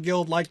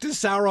Weregild, like, to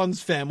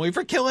Sauron's family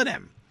for killing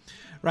him,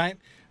 right?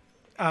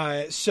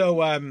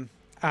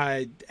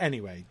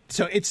 Anyway,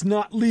 so it's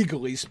not,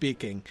 legally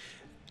speaking,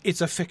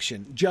 it's a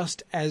fiction,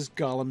 just as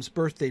Gollum's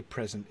birthday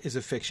present is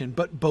a fiction,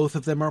 but both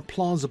of them are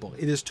plausible.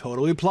 It is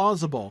totally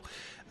plausible,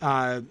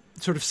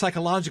 sort of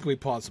psychologically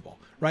plausible,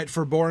 right?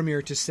 For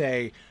Boromir to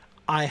say,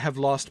 I have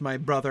lost my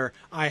brother,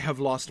 I have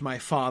lost my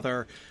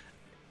father,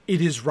 it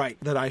is right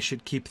that I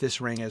should keep this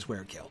ring as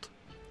Weregild,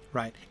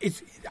 right?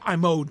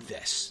 I'm owed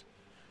this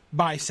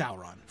by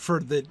Sauron for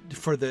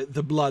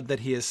the blood that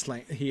he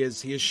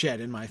has shed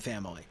in my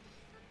family.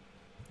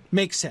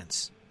 Makes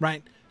sense,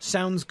 right?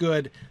 Sounds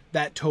good.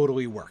 That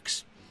totally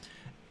works.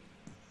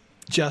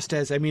 Just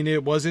as, I mean,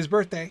 it was his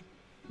birthday,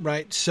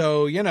 right?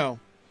 So, you know,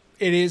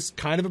 it is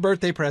kind of a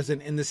birthday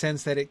present in the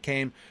sense that it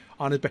came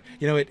on his,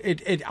 you know,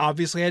 it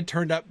obviously had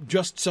turned up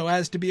just so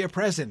as to be a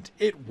present.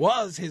 It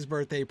was his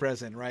birthday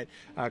present, right?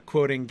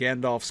 Quoting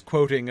Gandalf's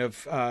quoting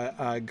of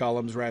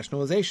Gollum's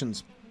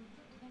rationalizations.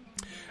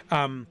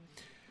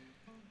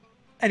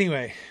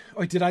 Anyway,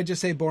 did I just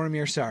say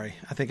Boromir? Sorry,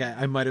 I think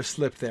I might have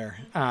slipped there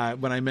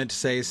when I meant to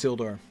say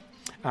Isildur.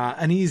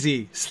 An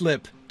easy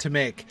slip to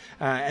make,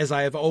 as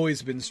I have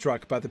always been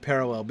struck by the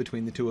parallel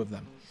between the two of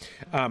them.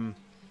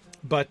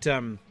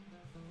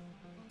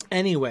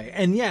 Anyway,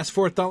 and yes,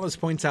 Fourth Dauntless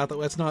points out that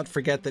let's not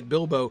forget that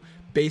Bilbo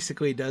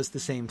basically does the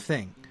same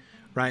thing,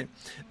 right?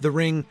 The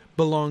ring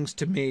belongs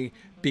to me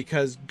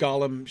because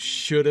Gollum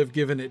should have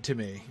given it to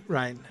me,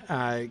 right?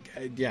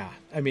 Yeah,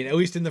 I mean, at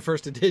least in the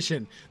first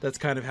edition, that's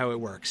kind of how it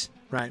works,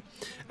 right?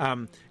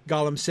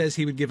 Gollum says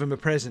he would give him a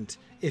present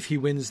if he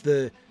wins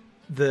the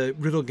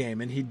riddle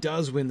game, and he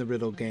does win the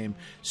riddle game,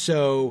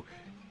 so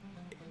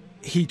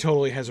he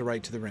totally has a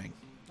right to the ring,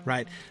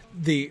 right?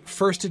 The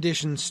first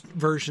edition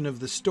version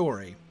of the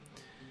story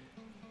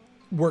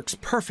works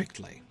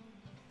perfectly,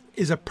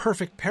 is a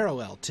perfect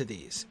parallel to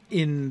these,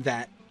 in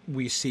that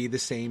we see the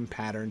same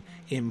pattern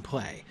in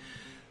play.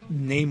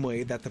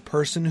 Namely, that the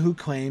person who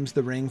claims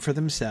the ring for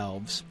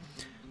themselves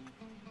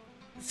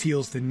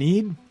feels the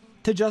need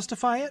to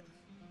justify it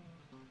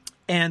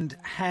and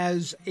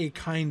has a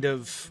kind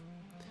of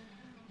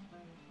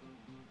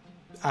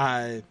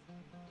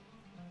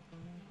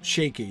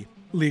shaky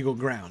legal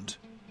ground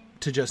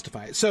to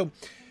justify it. So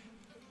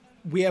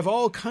we have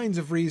all kinds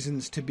of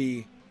reasons to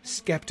be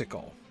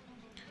skeptical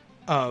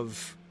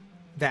of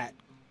that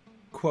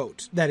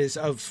quote. That is,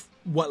 of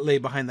what lay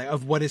behind that,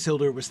 of what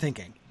Isildur was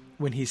thinking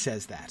when he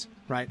says that,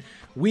 right?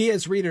 We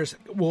as readers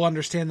will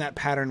understand that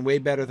pattern way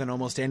better than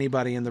almost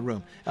anybody in the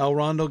room.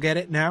 Elrond will get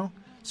it now,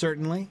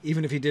 certainly,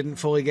 even if he didn't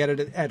fully get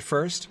it at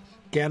first.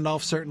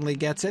 Gandalf certainly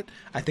gets it.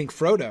 I think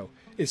Frodo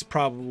is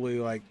probably,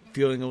 like,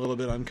 feeling a little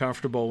bit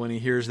uncomfortable when he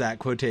hears that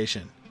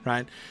quotation,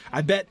 right?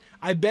 I bet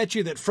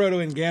you that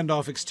Frodo and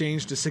Gandalf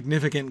exchanged a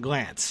significant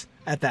glance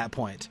at that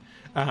point.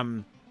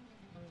 And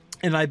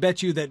I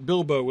bet you that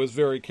Bilbo was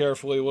very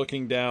carefully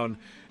looking down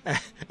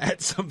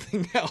at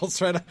something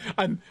else, right?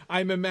 I'm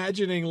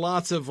imagining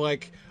lots of,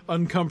 like,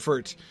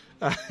 uncomfort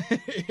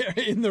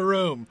in the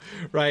room,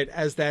 right,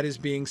 as that is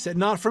being said.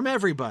 Not from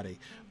everybody,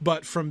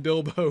 but from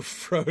Bilbo,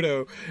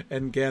 Frodo,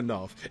 and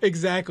Gandalf.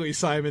 Exactly,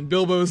 Simon.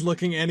 Bilbo's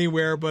looking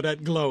anywhere but at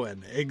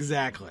Glóin.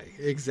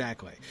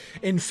 Exactly.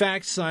 In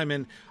fact,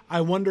 Simon, I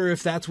wonder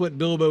if that's what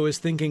Bilbo is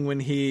thinking when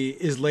he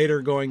is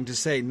later going to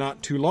say,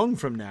 not too long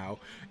from now,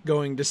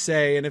 going to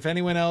say, and if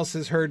anyone else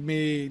has heard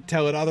me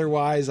tell it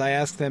otherwise, I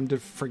ask them to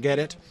forget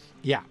it.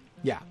 Yeah.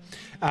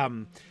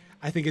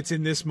 I think it's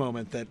in this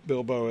moment that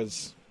Bilbo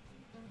is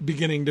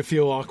beginning to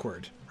feel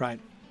awkward, right?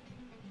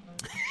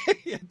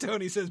 Yeah,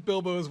 Tony says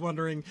Bilbo is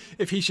wondering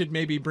if he should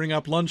maybe bring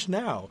up lunch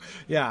now.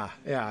 Yeah,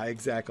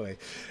 exactly.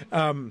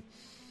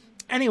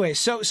 Anyway,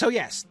 so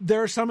yes,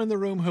 there are some in the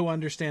room who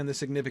understand the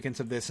significance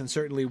of this, and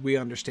certainly we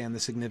understand the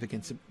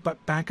significance.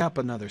 But back up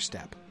another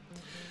step.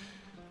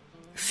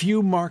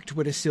 Few marked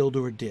what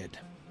Isildur did.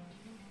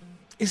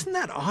 Isn't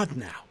that odd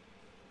now?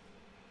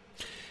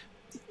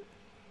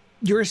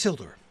 You're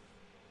Isildur.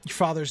 Your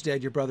father's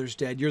dead, your brother's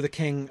dead. You're the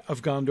king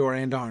of Gondor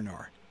and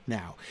Arnor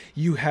now.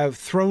 You have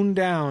thrown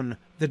down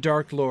the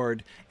Dark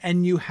Lord,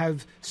 and you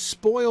have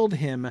spoiled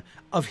him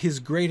of his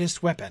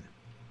greatest weapon.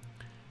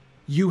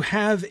 You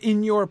have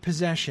in your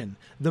possession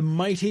the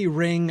mighty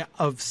ring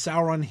of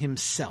Sauron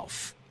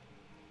himself.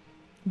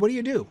 What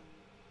do?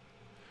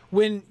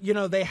 When,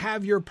 they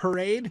have your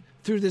parade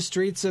through the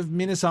streets of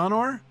Minas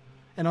Anor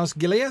and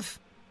Osgiliath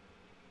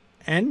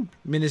and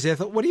Minas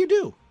Ithil, what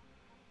do?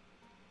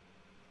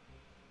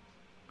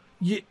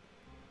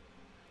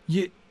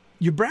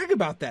 You brag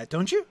about that,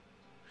 don't you?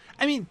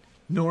 I mean,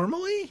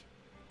 normally,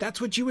 That's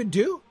what you would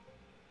do,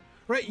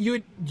 right?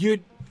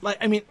 You'd like,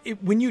 I mean,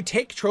 when you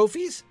take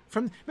trophies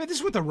from, I mean, this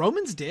is what the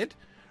Romans did,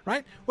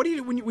 right? What do you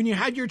do when you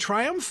had your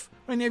triumph?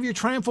 When you have your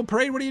triumphal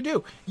parade, what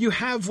do? You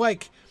have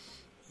like,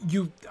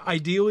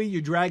 ideally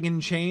you drag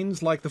in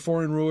chains like the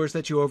foreign rulers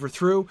that you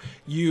overthrew.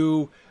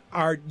 You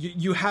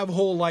have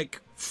whole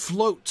like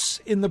floats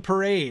in the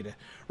parade,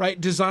 right?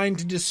 Designed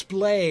to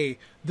display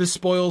the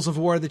spoils of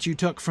war that you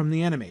took from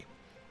the enemy,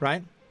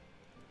 right?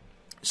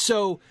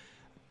 So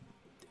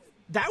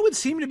that would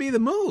seem to be the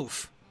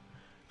move.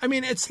 I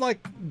mean, it's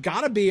like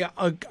gotta be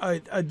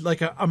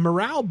a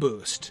morale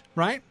boost,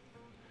 right?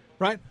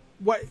 Right?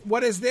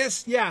 What is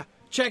this? Yeah,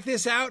 check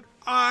this out.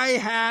 I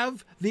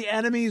have the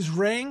enemy's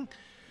ring.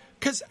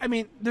 Because, I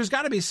mean, there's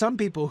got to be some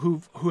people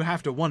who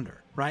have to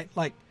wonder, right?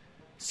 Like,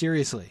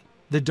 seriously,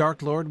 the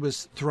Dark Lord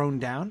was thrown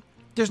down?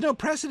 There's no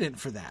precedent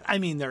for that. I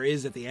mean, there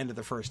is at the end of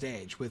the First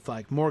Age with,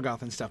 like,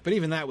 Morgoth and stuff, but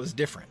even that was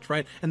different,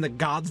 right? And the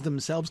gods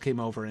themselves came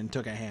over and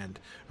took a hand,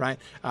 right?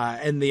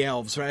 And the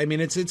elves, right? I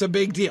mean, it's a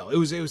big deal.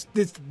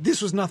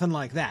 This was nothing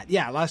like that.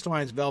 Yeah, Last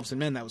Alliance of Elves and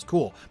Men, that was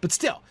cool. But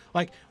still,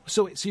 like,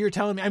 so you're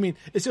telling me, I mean,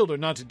 Isildur,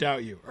 not to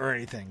doubt you or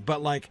anything,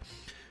 but, like,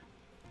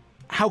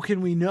 how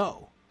can we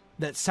know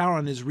that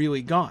Sauron is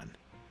really gone?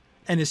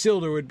 And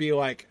Isildur would be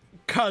like,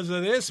 'cause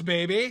of this,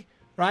 baby,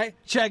 right?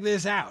 Check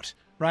this out,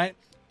 right?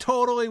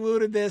 Totally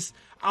looted this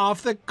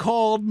off the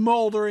cold,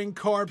 moldering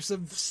corpse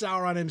of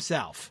Sauron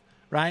himself,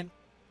 right?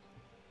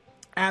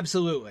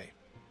 Absolutely.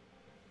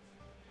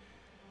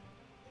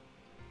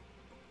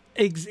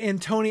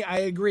 And Tony, I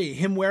agree.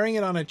 Him wearing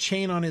it on a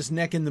chain on his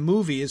neck in the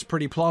movie is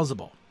pretty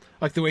plausible.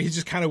 Like the way he's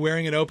just kind of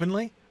wearing it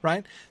openly,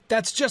 right?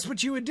 That's just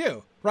what you would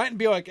do, right? And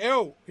be like,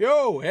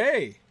 yo,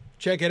 hey,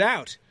 check it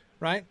out,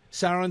 right?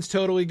 Sauron's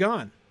totally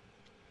gone.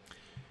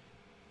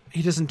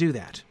 He doesn't do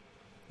that.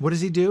 What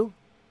does he do?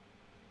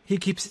 He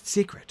keeps it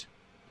secret.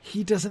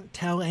 He doesn't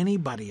tell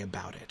anybody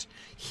about it.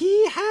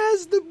 He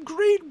has the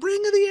great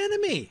ring of the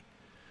enemy,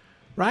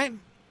 right?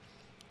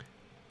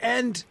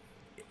 And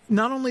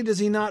not only does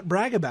he not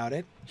brag about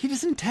it, he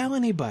doesn't tell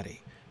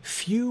anybody.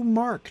 Few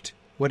marked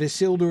what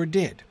Isildur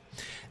did.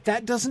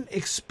 That doesn't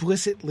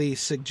explicitly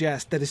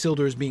suggest that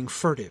Isildur is being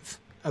furtive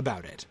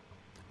about it,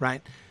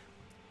 right?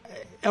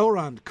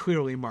 Elrond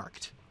clearly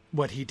marked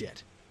what he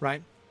did,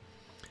 right?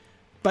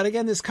 But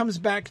again, this comes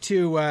back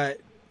to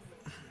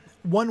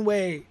one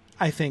way,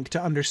 I think,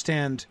 to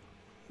understand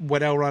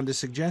what Elrond is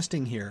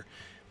suggesting here.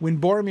 When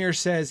Boromir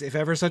says, if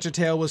ever such a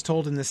tale was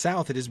told in the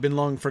South, it has been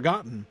long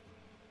forgotten,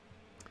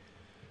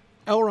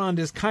 Elrond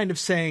is kind of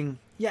saying,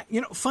 yeah,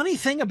 funny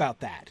thing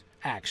about that,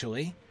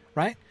 actually,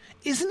 right?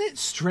 Isn't it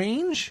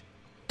strange?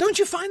 Don't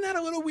you find that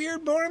a little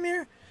weird,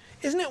 Boromir?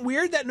 Isn't it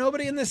weird that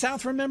nobody in the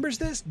South remembers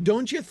this?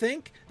 Don't you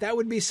think that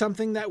would be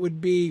something that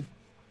would be,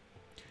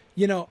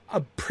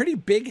 a pretty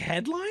big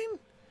headline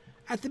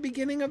at the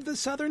beginning of the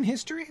Southern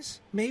histories?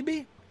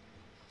 Maybe?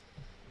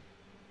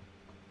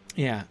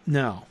 Yeah,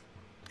 no,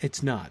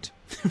 it's not.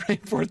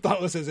 Right? For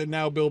Thoughtless says, and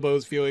now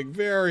Bilbo's feeling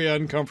very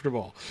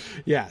uncomfortable.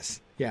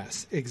 Yes,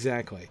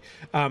 exactly.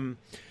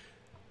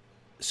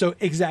 So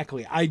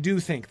exactly, I do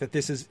think that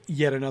this is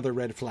yet another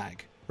red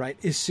flag, right?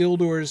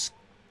 Isildur's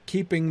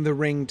keeping the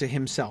ring to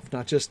himself,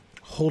 not just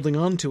holding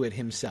on to it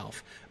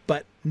himself,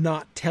 but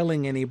not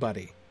telling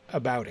anybody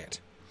about it.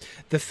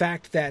 The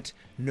fact that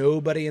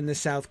nobody in the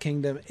South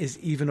Kingdom is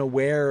even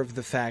aware of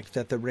the fact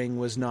that the ring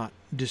was not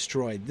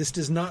destroyed. This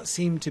does not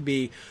seem to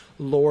be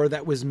lore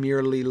that was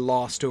merely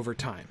lost over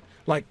time.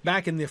 Like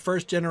back in the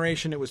first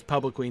generation, it was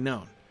publicly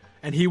known.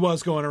 And he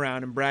was going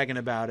around and bragging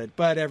about it,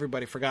 but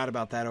everybody forgot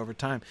about that over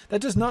time.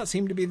 That does not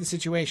seem to be the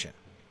situation.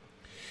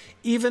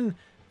 Even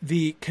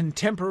the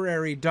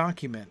contemporary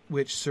document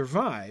which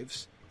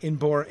survives in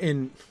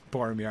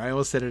Boromir, I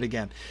almost said it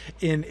again,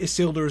 in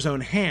Isildur's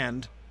own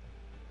hand,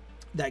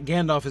 that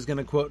Gandalf is going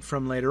to quote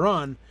from later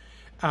on,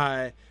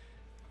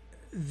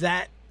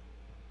 that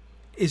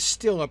is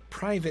still a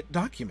private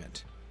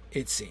document,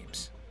 it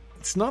seems.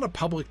 It's not a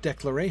public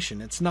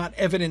declaration. It's not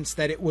evidence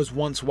that it was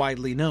once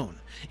widely known.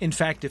 In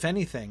fact, if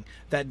anything,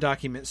 that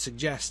document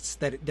suggests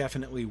that it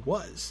definitely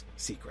was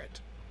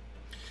secret.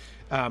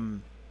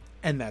 And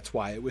that's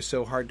why it was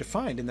so hard to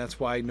find, and that's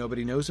why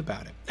nobody knows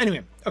about it.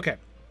 Anyway, okay.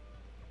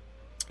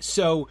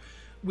 So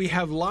we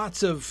have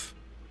lots of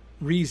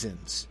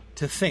reasons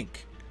to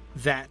think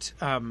that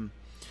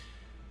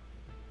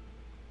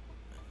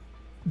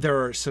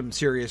there are some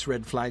serious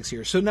red flags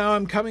here. So now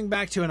I'm coming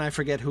back to, and I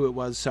forget who it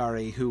was,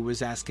 sorry, who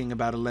was asking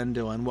about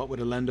Elendil and what would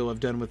Elendil have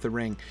done with the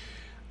ring.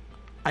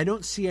 I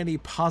don't see any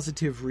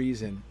positive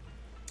reason.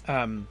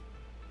 I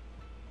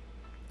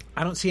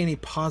don't see any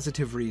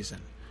positive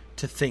reason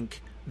to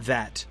think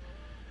that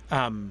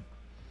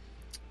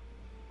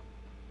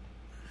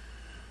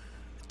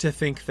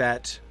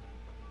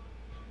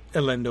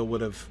Elendil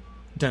would have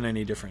done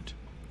any different.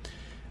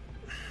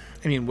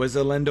 I mean, was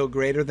Elendil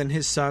greater than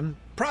his son?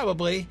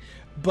 Probably,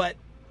 but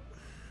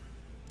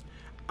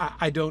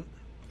I don't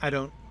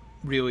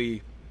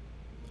really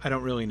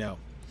know.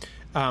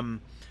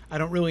 I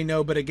don't really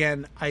know, but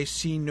again, I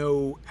see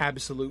no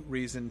absolute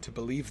reason to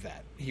believe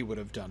that he would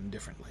have done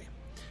differently.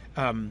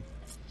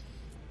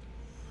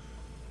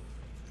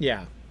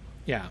 Yeah.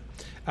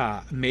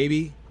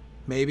 Maybe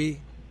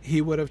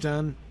he would have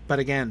done, but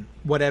again,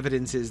 what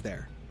evidence is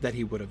there that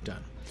he would have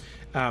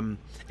done?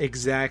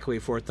 Exactly,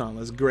 Fort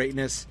Dauntless.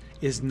 Greatness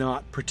is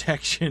not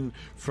protection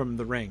from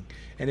the ring.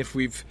 And if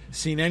we've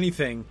seen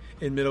anything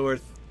in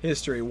Middle-earth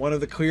history, one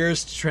of the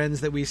clearest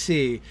trends that we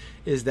see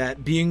is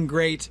that being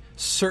great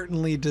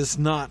certainly does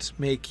not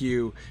make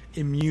you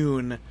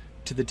immune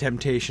to the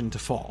temptation to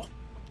fall,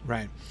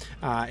 right?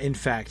 In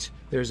fact,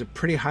 there's a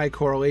pretty high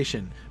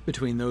correlation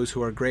between those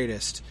who are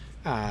greatest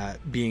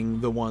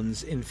being the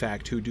ones, in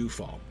fact, who do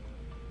fall.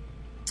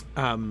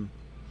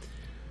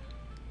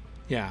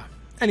 Yeah.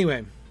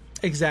 Anyway,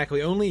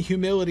 exactly. Only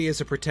humility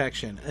is a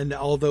protection. And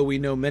although we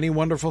know many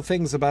wonderful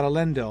things about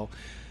Elendil,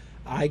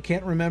 I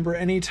can't remember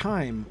any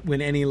time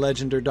when any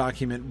legend or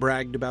document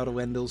bragged about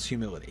Elendil's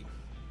humility.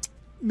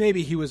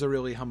 Maybe he was a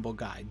really humble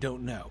guy.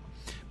 Don't know.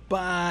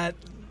 But,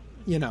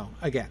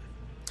 again,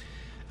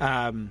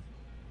 I'm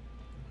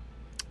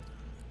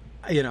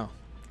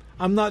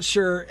not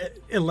sure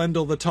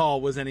Elendil the Tall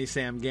was any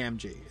Sam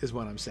Gamgee, is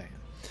what I'm saying.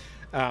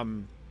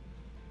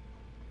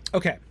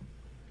 Okay.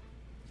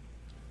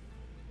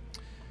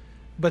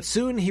 But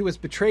soon he was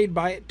betrayed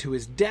by it to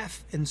his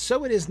death, and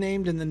so it is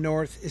named in the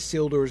north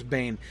Isildur's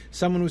Bane.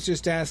 Someone was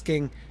just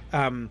asking,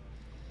 so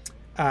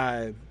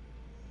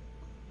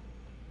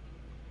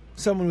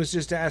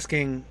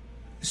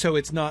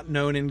it's not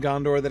known in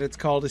Gondor that it's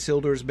called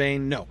Isildur's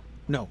Bane? No,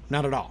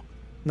 not at all.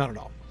 Not at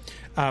all.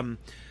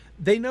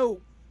 They know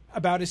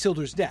about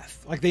Isildur's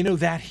death. Like, they know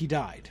that he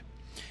died.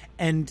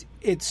 And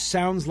it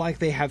sounds like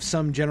they have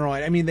some general...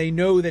 I mean, they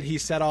know that he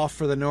set off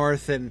for the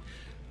north, and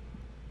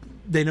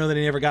they know that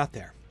he never got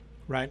there,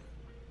 right?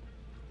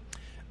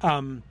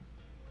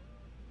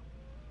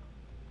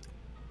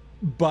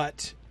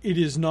 But it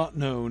is not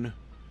known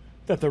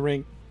that the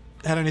ring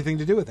had anything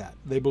to do with that.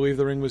 They believe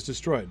the ring was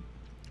destroyed.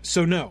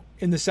 So no,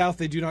 in the south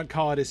they do not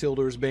call it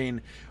Isildur's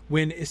Bane.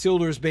 When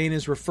Isildur's Bane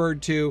is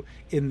referred to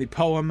in the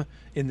poem,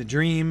 in the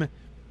dream,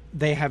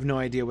 they have no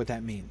idea what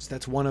that means.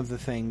 That's one of the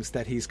things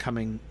that he's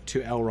coming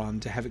to Elrond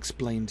to have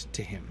explained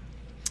to him.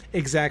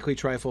 Exactly,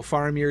 Trifle.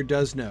 Faramir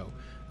does know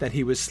that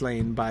he was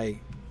slain by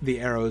the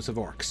arrows of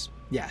orcs.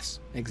 Yes,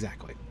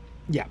 exactly.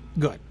 Yeah,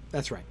 good.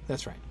 That's right.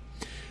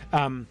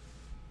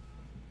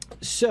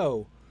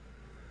 So,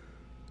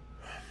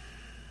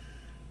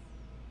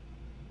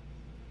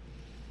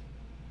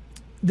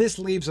 this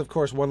leaves, of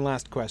course, one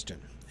last question,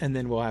 and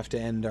then we'll have to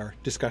end our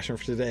discussion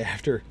for today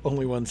after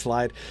only one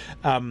slide.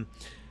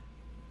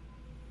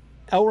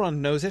 Elrond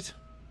knows it.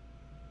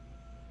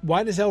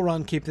 Why does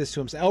Elrond keep this to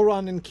himself?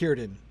 Elrond and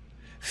Círdan.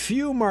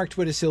 Few marked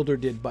what Isildur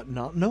did, but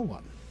not no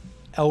one.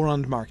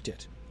 Elrond marked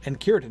it, and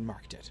Círdan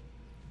marked it,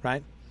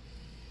 right?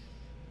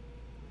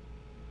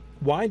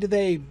 Why do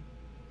they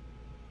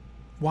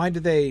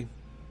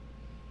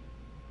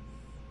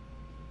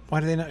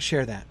not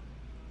share that?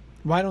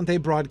 Why don't they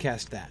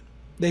broadcast that?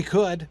 They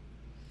could,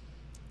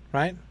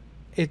 right?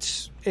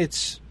 It's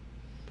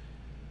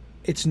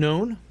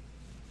known.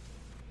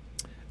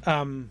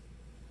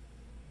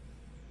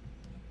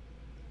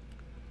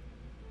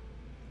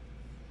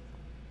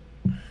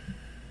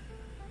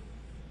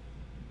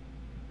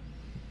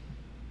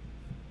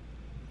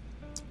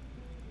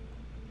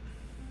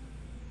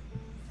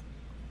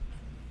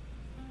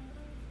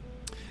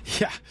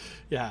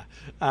 Yeah.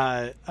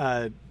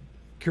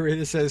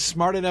 Karina says,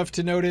 smart enough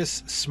to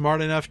notice,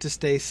 smart enough to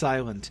stay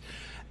silent.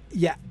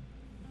 Yeah,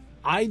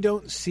 I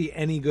don't see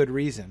any good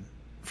reason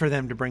for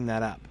them to bring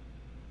that up.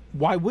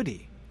 Why would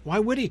he? Why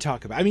would he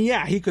talk about it? I mean,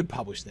 yeah, he could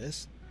publish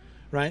this,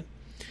 right?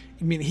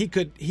 I mean, he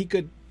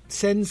could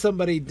send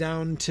somebody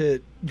down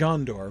to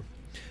Gondor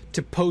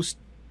to post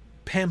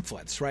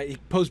pamphlets, right? He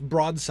post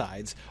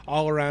broadsides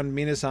all around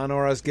Minas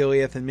Anor,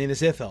 Osgiliath, and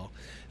Minas Ithil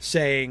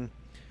saying,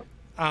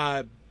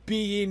 be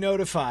ye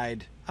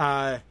notified.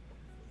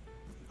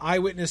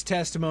 Eyewitness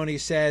testimony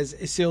says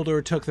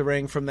Isildur took the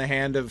ring from the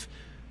hand of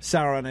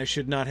Sauron as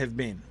should not have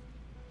been,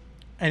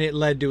 and it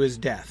led to his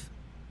death.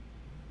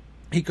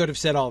 He could have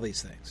said all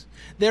these things.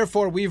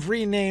 Therefore, we've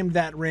renamed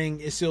that ring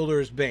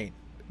Isildur's Bane.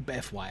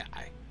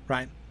 FYI,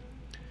 right?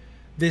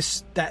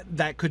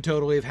 That could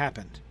totally have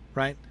happened,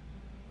 right?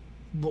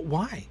 But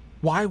why?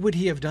 Why would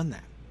he have done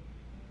that?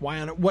 Why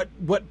on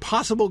what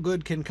possible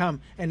good can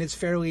come? And it's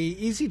fairly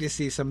easy to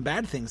see some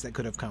bad things that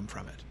could have come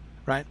from it,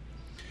 right?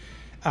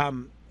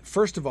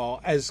 First of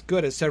all, as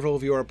good as several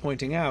of you are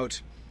pointing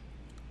out,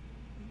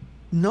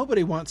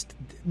 nobody,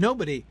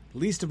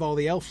 least of all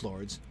the elf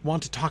lords,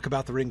 want to talk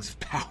about the rings of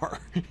power,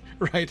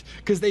 right?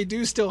 Because they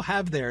do still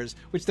have theirs,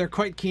 which they're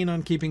quite keen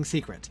on keeping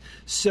secret.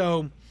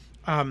 So,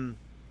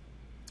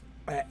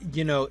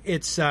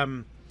 it's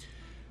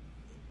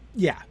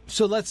yeah.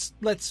 So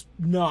let's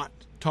not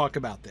talk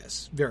about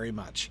this very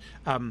much.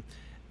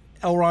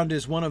 Elrond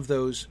is one of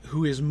those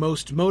who is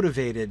most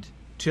motivated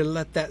to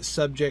let that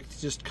subject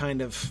just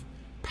kind of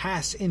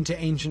pass into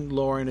ancient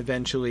lore and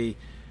eventually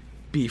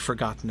be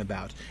forgotten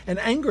about. And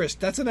Angrist,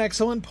 that's an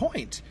excellent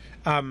point.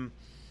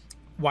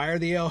 Why are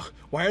the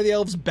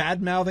elves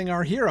bad mouthing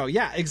our hero?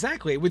 Yeah,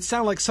 exactly. It would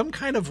sound like some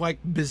kind of like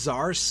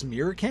bizarre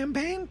smear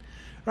campaign,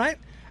 right?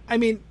 I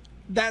mean,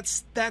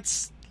 that's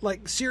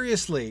like,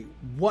 seriously,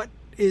 what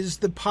is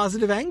the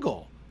positive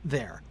angle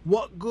there?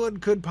 What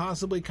good could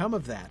possibly come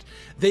of that?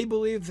 They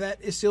believe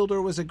that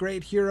Isildur was a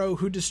great hero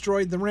who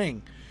destroyed the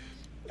ring.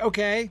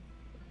 Okay,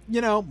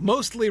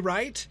 mostly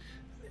right.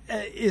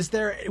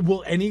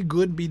 Will any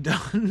good be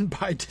done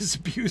by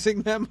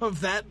disabusing them of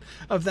that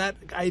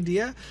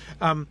idea?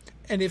 And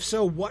if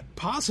so, what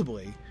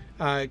possibly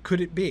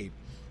could it be?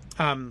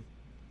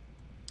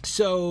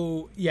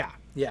 So yeah.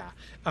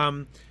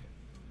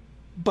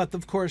 But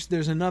of course,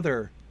 there's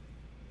another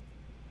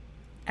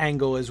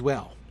angle as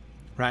well,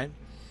 right?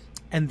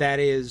 And that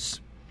is,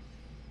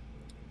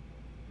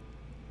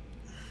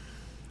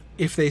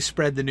 if they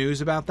spread the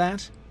news about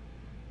that,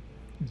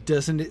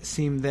 doesn't it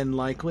seem then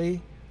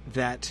likely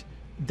that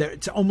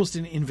it's almost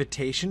an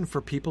invitation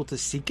for people to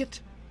seek it?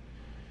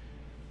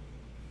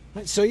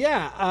 Right, so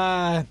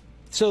yeah,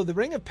 so the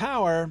Ring of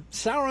Power,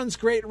 Sauron's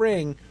great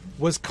ring,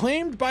 was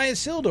claimed by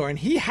Isildur, and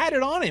he had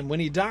it on him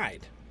when he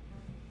died.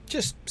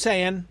 Just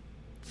saying.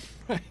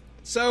 Right?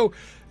 So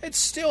it's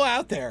still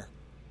out there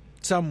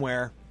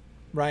somewhere,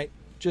 right?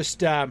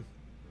 Just, yeah,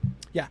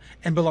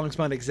 and belongs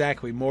to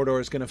exactly. Mordor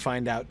is going to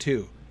find out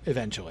too,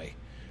 eventually,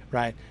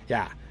 right?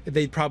 Yeah,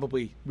 they'd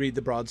probably read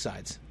the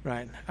broadsides,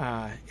 right?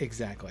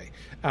 Exactly.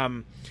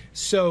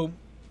 So,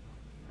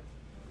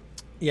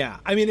 yeah,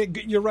 I mean,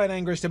 you're right,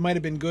 Angrist. It might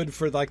have been good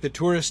for like the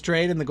tourist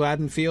trade in the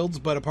Gladden Fields,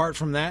 but apart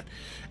from that,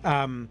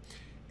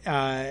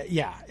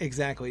 yeah,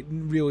 exactly.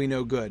 Really,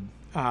 no good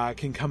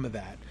can come of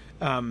that.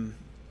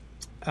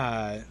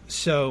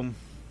 So,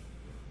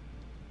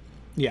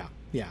 yeah.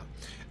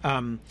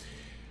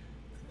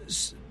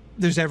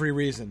 There's every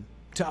reason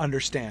to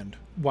understand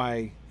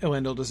why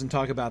Elendil doesn't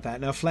talk about that.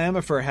 Now,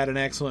 Flammifer had an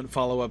excellent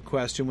follow-up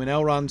question when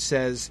Elrond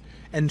says,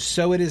 "And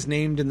so it is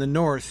named in the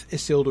north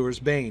Isildur's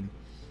Bane."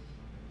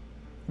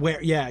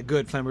 Where, yeah,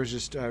 good. Flammifer's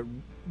just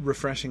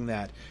refreshing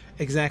that.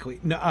 Exactly.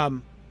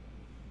 No,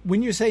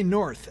 when you say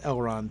north,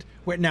 Elrond,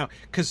 where now,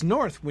 because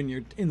north, when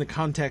you're in the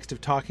context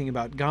of talking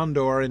about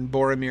Gondor and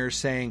Boromir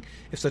saying,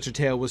 if such a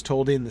tale was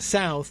told in the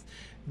south,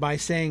 by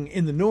saying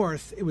in the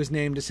north it was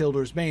named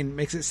Isildur's Bane,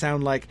 makes it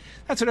sound like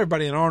that's what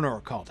everybody in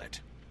Arnor called it,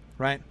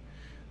 right?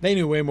 They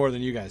knew way more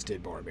than you guys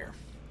did, Boromir,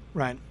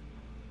 right?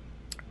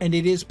 And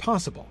it is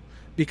possible,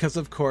 because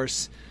of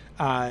course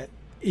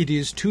it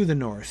is to the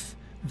north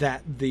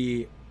that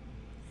the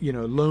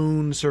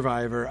lone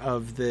survivor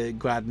of the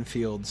Gladden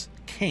Fields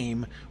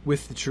came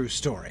with the true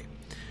story,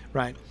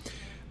 right?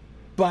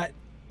 But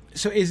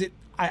so is it?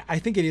 I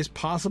think it is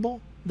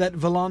possible that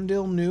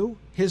Valandil knew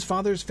his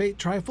father's fate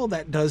trifle.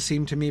 That does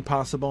seem to me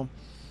possible.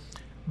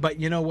 But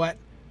you know what?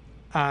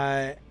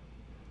 I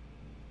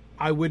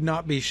would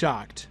not be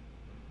shocked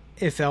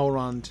if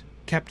Elrond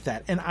kept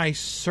that. And I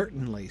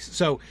certainly...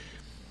 So,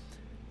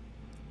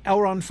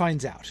 Elrond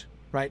finds out,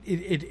 right?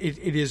 It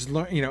is...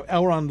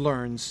 Elrond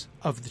learns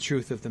of the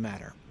truth of the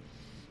matter.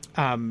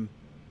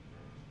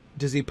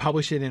 Does he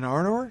publish it in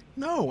Arnor?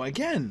 No,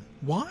 again,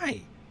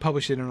 why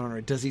publish it in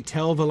Arnor? Does he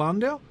tell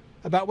Valandil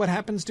about what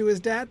happens to his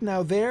dad?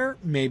 Now there,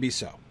 maybe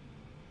so.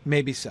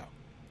 Maybe so.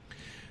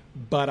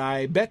 But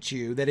I bet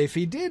you that if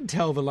he did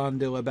tell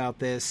Valandil about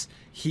this,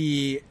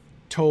 he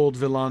told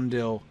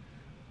Valandil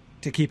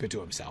to keep it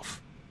to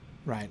himself,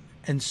 right?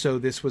 And so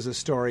this was a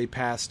story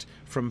passed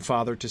from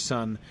father to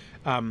son.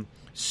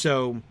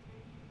 So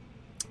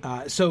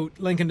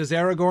Lincoln, does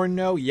Aragorn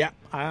know? Yep,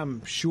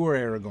 I'm sure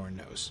Aragorn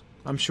knows.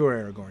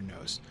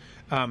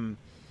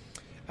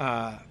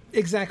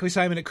 Exactly,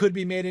 Simon. It could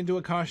be made into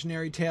a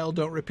cautionary tale.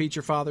 Don't repeat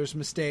your father's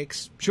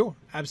mistakes. Sure,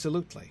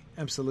 absolutely.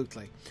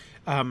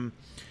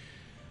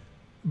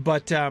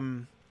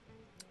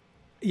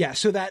 Yeah,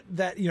 so that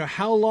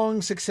how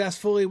long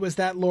successfully was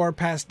that lore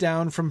passed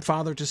down from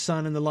father to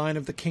son in the line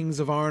of the kings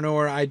of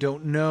Arnor? I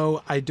don't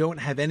know. I don't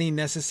have any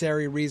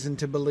necessary reason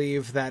to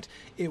believe that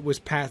it was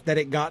passed, that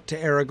it got to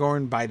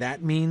Aragorn by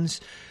that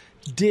means.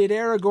 Did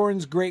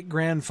Aragorn's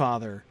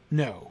great-grandfather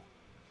know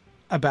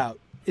about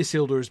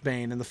Isildur's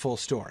Bane and the full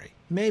story?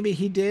 Maybe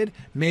he did.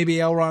 Maybe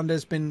Elrond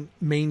has been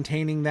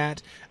maintaining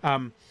that.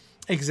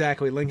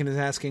 Exactly. Lincoln is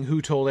asking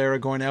who told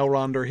Aragorn,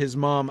 Elrond or his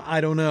mom.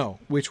 I don't know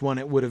which one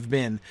it would have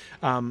been.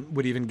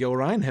 Would even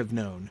Gilrain have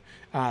known?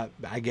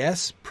 I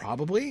guess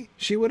probably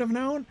she would have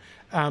known.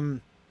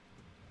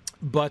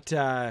 But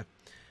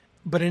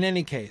in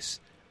any case,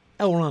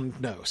 Elrond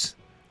knows,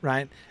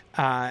 right?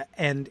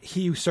 And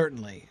he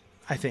certainly,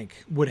 I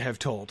think, would have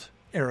told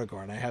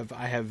Aragorn.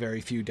 I have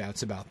very few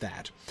doubts about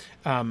that.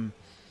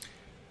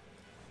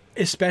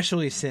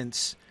 Especially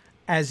since,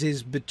 as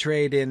is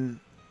betrayed in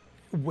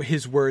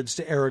his words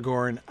to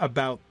Aragorn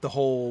about the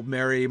whole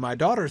marry my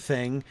daughter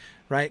thing,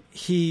 right?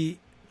 He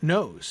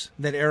knows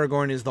that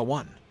Aragorn is the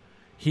one.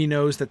 He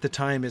knows that the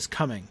time is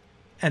coming,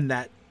 and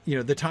that,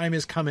 the time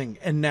is coming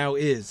and now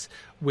is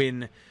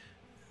when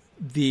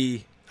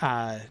the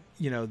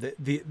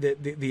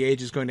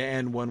age is going to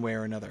end one way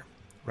or another,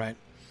 right?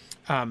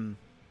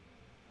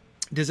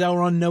 Does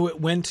Elrond know it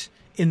went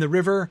in the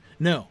river?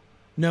 No,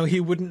 he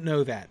wouldn't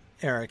know that,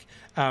 Eric.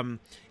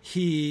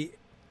 He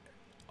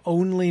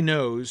only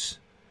knows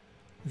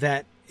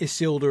that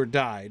Isildur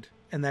died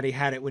and that he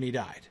had it when he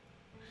died.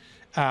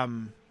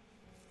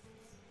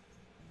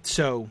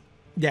 So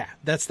yeah,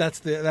 that's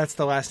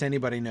the last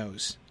anybody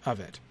knows of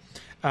it.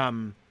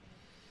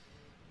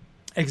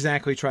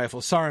 Exactly, Trifle.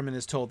 Saruman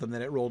has told them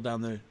that it rolled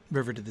down the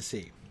river to the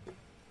sea.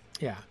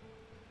 Yeah.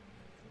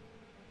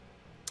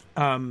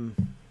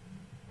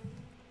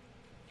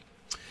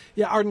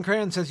 Yeah, Arden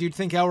Crayon says you'd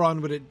think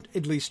Elrond would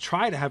at least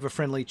try to have a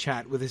friendly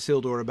chat with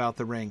Isildur about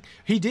the ring.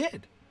 He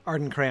did,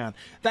 Arden Crayon.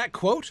 That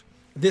quote,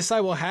 "This I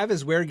will have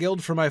as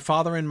Weregild for my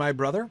father and my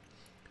brother,"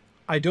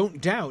 I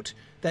don't doubt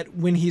that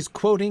when he's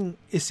quoting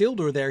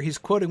Isildur there, he's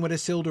quoting what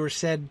Isildur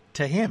said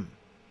to him.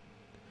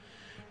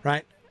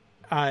 Right?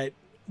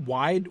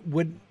 Why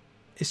would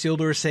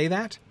Isildur say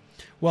that?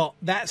 Well,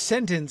 that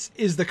sentence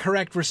is the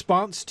correct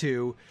response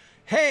to,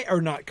 hey,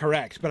 or not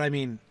correct, but I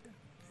mean,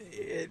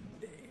 it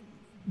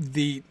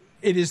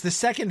is the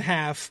second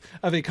half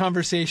of a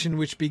conversation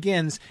which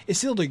begins,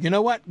 Isildur, you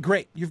know what?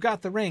 Great, you've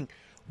got the ring.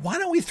 Why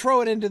don't we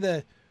throw it into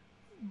the,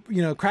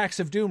 cracks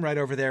of doom right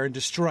over there and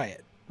destroy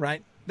it,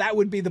 right? That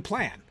would be the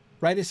plan,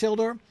 right,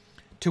 Isildur?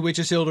 To which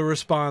Isildur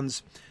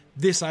responds,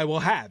 "This I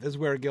will have as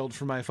Weregild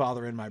for my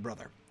father and my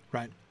brother,"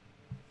 right?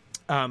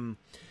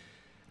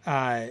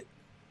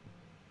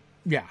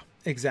 Yeah,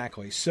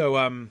 exactly.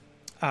 So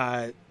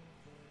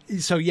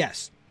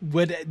yes,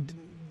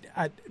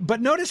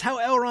 but notice how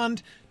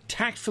Elrond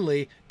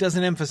tactfully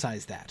doesn't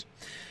emphasize that.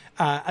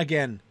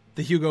 Again,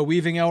 the Hugo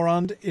Weaving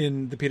Elrond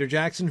in the Peter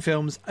Jackson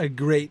films, a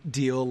great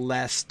deal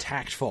less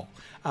tactful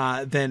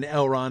than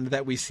Elrond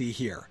that we see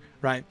here,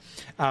 right?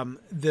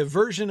 The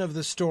version of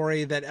the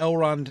story that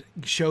Elrond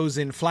shows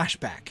in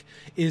flashback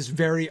is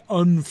very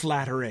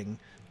unflattering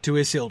to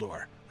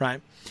Isildur,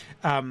 right?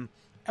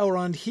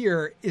 Elrond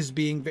here is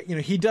being,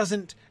 he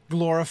doesn't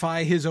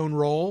glorify his own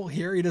role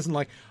here. He doesn't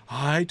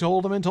I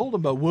told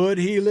him, but would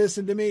he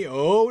listen to me?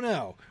 Oh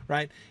no,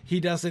 right? He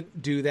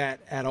doesn't do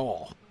that at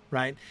all,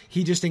 right?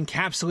 He just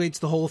encapsulates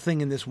the whole thing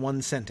in this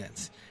one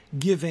sentence,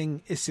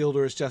 giving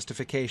Isildur's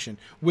justification,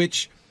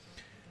 which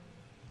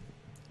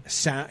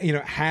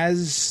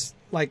has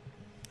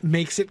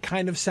makes it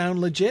kind of sound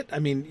legit. I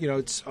mean,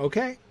 it's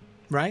okay.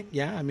 Right?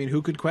 Yeah. I mean,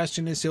 who could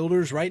question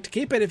Isildur's right to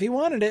keep it if he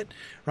wanted it?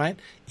 Right?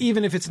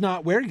 Even if it's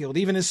not Weregild,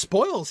 even his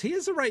spoils, he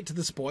has a right to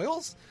the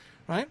spoils.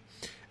 Right?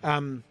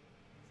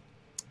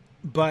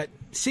 But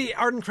see,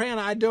 Arden Crayon,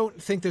 I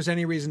don't think there's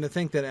any reason to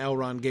think that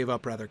Elrond gave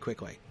up rather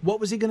quickly. What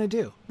was he going to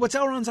do? What's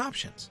Elrond's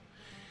options?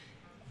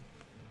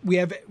 We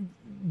have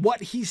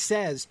what he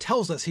says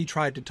tells us he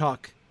tried to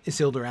talk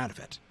Isildur out of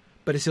it,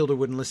 but Isildur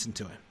wouldn't listen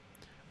to him.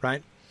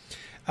 Right?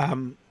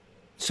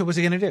 So what's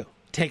he going to do?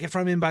 Take it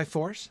from him by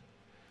force?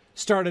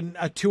 Start a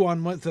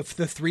 2-on-1.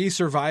 The three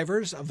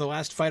survivors of the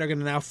last fight are going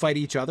to now fight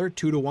each other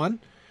 2-1,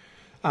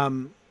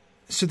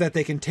 so that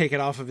they can take it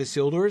off of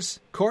Isildur's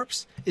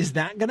corpse. Is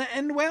that going to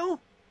end well?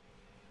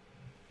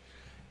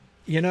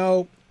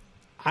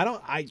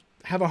 I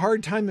have a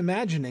hard time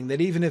imagining that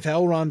even if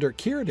Elrond or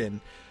Círdan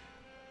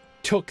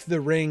took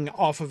the ring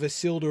off of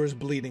Isildur's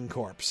bleeding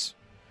corpse,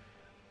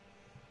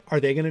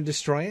 are they going to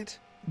destroy it?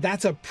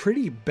 That's a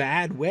pretty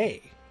bad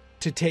way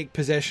to take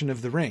possession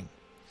of the ring.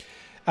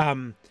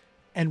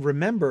 And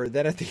remember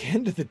that at the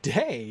end of the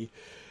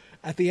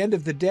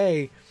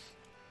day,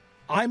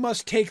 I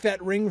must take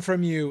that ring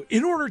from you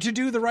in order to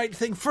do the right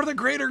thing for the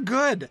greater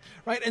good,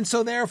 right? And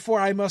so therefore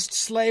I must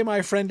slay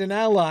my friend and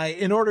ally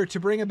in order to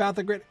bring about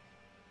the great...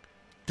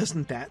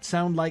 Doesn't that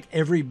sound like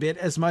every bit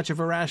as much of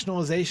a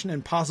rationalization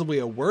and possibly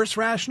a worse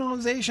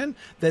rationalization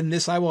than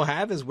this I will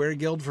have as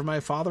Weregild for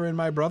my father and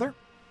my brother?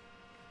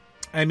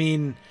 I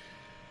mean,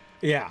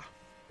 yeah.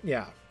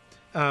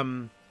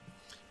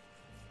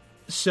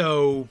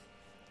 So...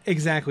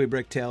 Exactly,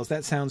 Bricktails.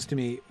 That sounds to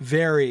me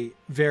very,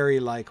 very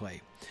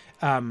likely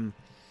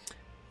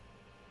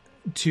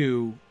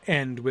to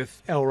end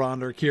with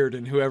Elrond or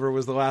Círdan, whoever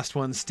was the last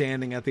one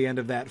standing at the end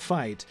of that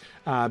fight,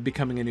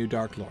 becoming a new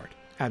Dark Lord.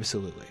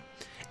 Absolutely.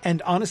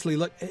 And honestly,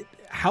 look,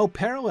 how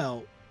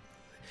parallel...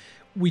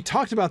 We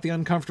talked about the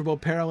uncomfortable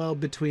parallel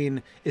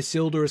between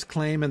Isildur's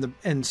claim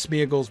and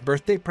Smeagol's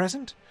birthday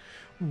present.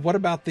 What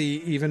about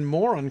the even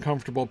more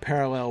uncomfortable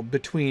parallel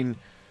between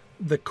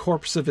the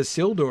corpse of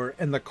Isildur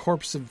and the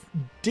corpse of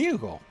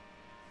Diogol,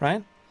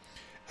 right?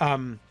 I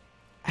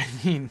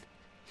mean,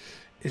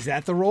 is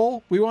that the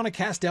role we want to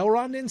cast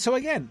Elrond in? So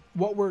again,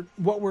 what were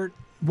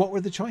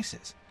the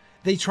choices?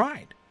 They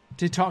tried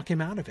to talk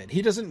him out of it.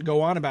 He doesn't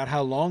go on about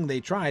how long they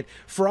tried.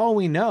 For all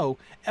we know,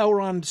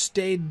 Elrond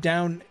stayed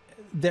down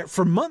there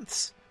for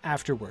months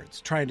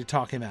afterwards, trying to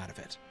talk him out of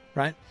it,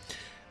 right?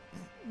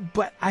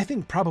 But I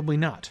think probably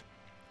not,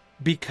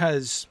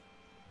 because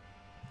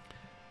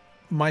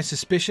my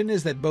suspicion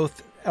is that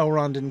both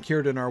Elrond and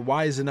Círdan are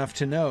wise enough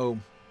to know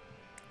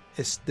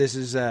this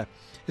is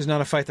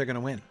not a fight they're going to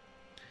win,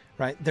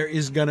 right? There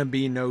is going to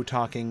be no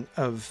talking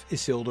of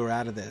Isildur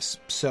out of this.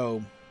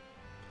 So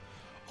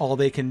all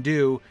they can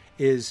do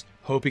is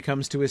hope he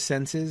comes to his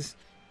senses,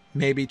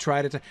 maybe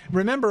try to...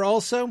 Remember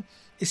also,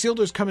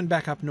 Isildur's coming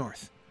back up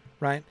north,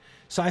 right?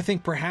 So I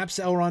think perhaps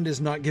Elrond is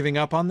not giving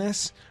up on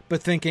this,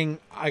 but thinking,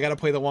 I got to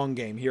play the long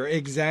game here.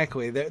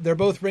 Exactly. They're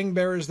both ring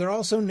bearers. They're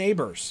also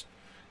neighbors.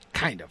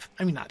 Kind of.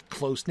 I mean, not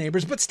close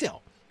neighbors, but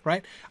still,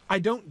 right? I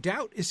don't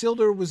doubt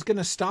Isildur was going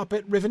to stop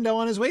at Rivendell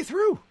on his way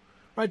through,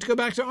 right, to go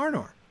back to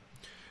Arnor.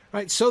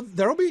 Right, so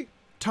there'll be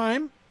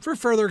time for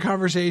further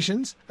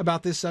conversations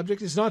about this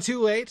subject. It's not too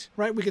late,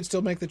 right? We could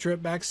still make the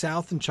trip back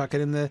south and chuck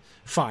it in the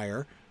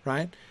fire,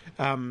 right?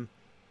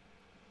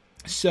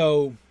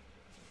 So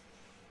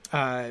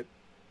yeah,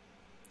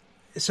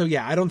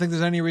 I don't think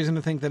there's any reason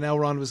to think that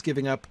Elrond was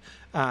giving up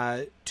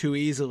too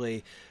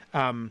easily.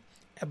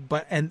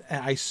 But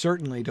I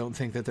certainly don't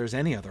think that there's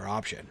any other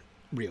option,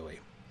 really.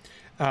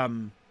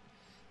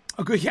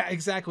 Okay, yeah,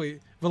 exactly.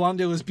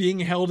 Valandil is being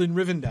held in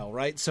Rivendell,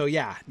 right? So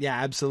yeah,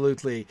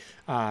 absolutely.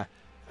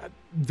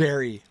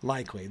 Very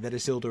likely that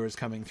Isildur is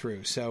coming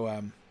through.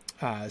 So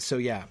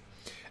yeah.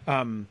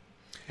 And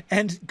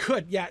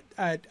good, yeah,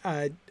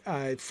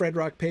 Fred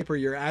Rock Paper,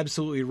 you're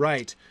absolutely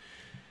right.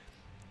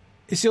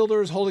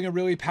 Isildur is holding a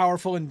really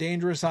powerful and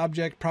dangerous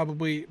object,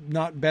 probably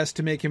not best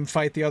to make him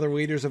fight the other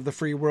leaders of the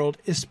free world,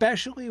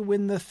 especially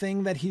when the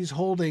thing that he's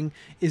holding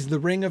is the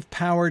ring of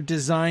power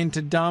designed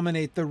to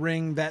dominate the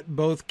ring that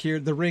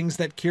the rings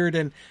that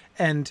Círdan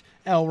and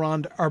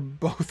Elrond are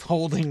both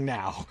holding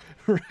now,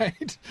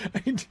 right?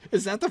 I mean,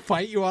 is that the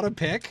fight you ought to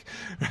pick?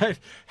 Right?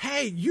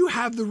 Hey, you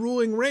have the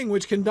ruling ring,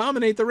 which can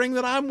dominate the ring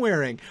that I'm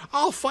wearing.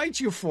 I'll fight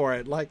you for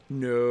it. Like,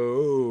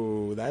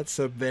 no, that's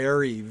a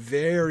very,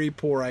 very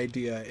poor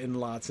idea in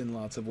lots and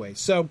lots of ways.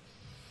 So,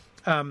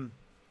 for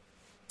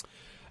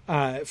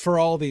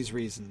all these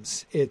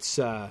reasons, it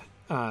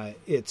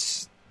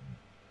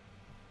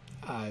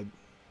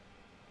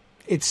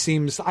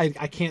seems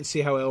I can't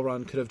see how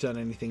Elrond could have done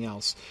anything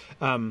else.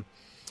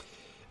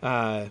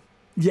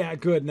 Yeah,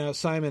 good. Now,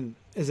 Simon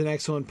is an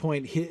excellent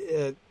point.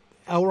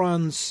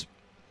 Elrond's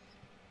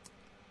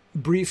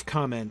brief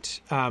comment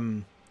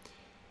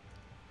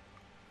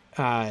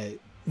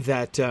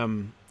that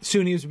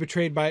soon he was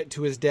betrayed by it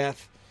to his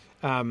death,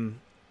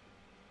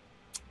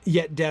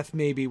 yet death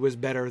maybe was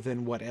better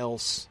than what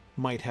else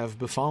might have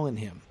befallen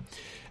him.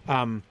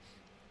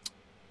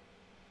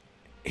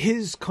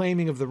 His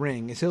claiming of the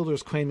ring,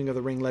 Isildur's claiming of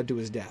the ring, led to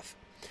his death.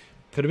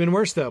 Could have been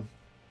worse, though.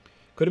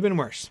 Could have been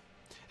worse.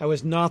 That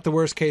was not the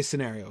worst case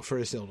scenario for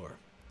Isildur,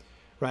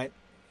 right?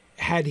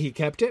 Had he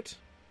kept it,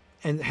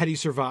 and had he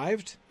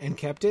survived and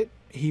kept it,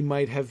 he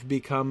might have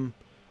become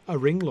a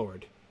ring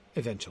lord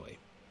eventually.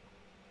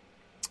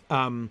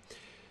 That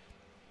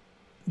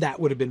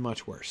would have been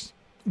much worse.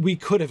 We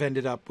could have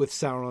ended up with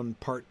Sauron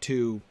Part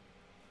 2,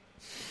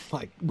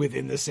 like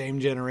within the same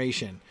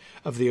generation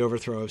of the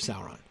overthrow of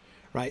Sauron.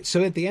 Right.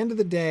 So at the end of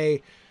the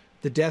day,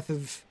 the death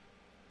of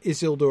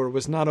Isildur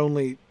was not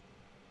only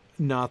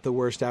not the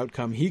worst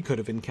outcome he could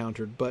have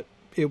encountered, but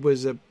it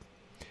was a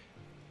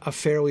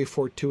fairly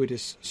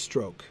fortuitous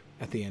stroke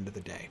at the end of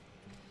the day.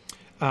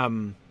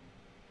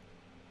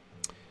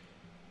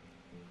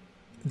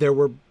 There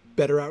were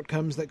better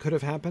outcomes that could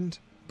have happened.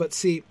 But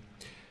see,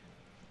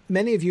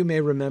 many of you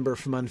may remember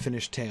from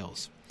Unfinished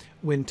Tales,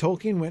 when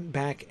Tolkien went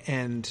back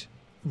and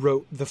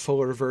wrote the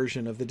fuller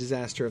version of The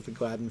Disaster of the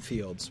Gladden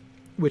Fields,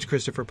 which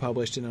Christopher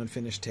published in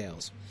Unfinished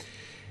Tales,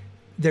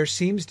 there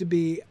seems to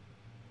be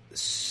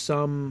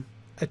some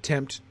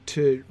attempt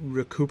to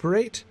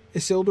recuperate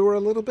Isildur a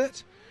little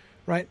bit,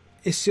 right?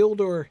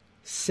 Isildur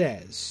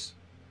says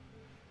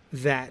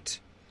that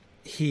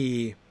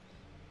he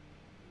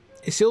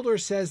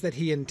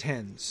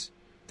intends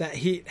that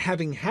he,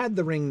 having had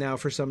the ring now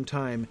for some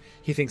time,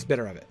 he thinks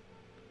better of it,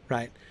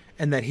 right?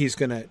 And that he's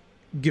going to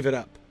give it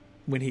up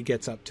when he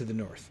gets up to the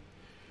north.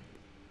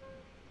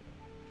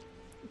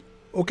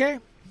 Okay.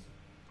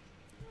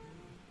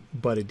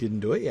 But it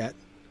didn't do it yet,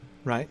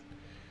 right?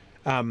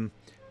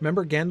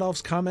 Remember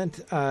Gandalf's comment?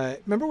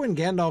 Remember when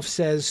Gandalf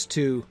says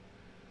to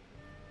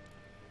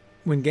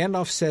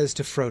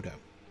Frodo,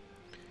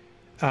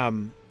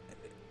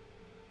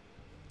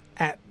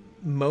 at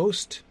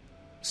most,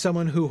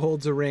 someone who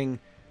holds a ring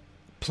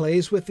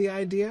plays with the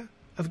idea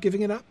of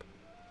giving it up.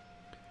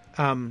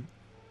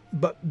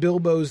 But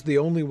Bilbo's the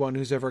only one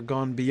who's ever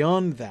gone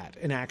beyond that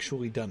and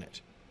actually done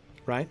it,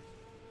 right?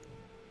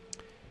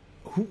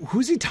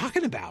 Who's he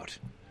talking about?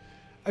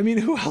 I mean,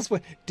 who else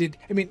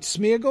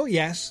Smeagol,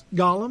 yes.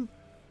 Gollum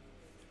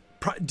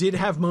did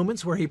have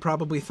moments where he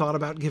probably thought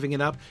about giving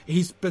it up.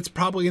 It's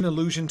probably an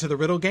allusion to the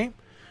riddle game,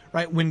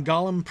 right? When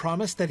Gollum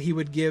promised that he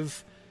would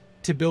give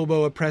to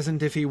Bilbo a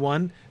present if he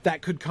won,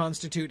 that could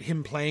constitute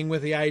him playing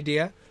with the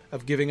idea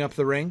of giving up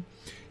the ring.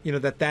 You know,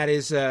 that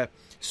is a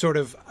sort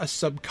of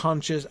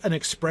an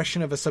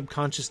expression of a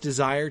subconscious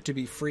desire to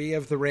be free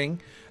of the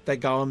ring, that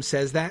Gollum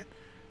says that,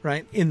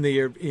 right? In the,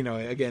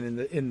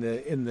 again,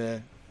 in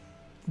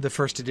the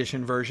first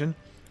edition version,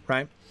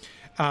 right?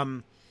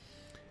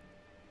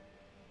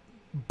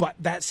 But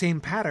that same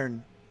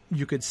pattern,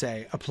 you could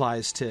say,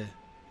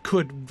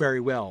 could very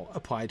well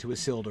apply to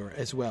Isildur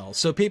as well.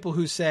 So people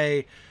who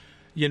say,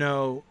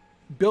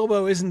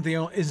 Bilbo isn't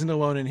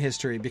alone in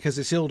history, because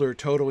Isildur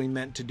totally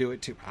meant to do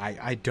it too.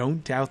 I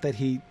don't doubt that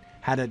he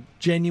had a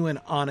genuine,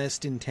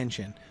 honest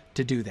intention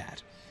to do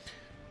that.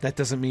 That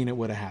doesn't mean it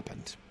would have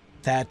happened.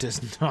 That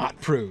does not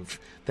prove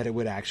that it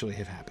would actually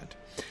have happened.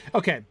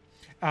 Okay.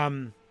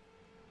 And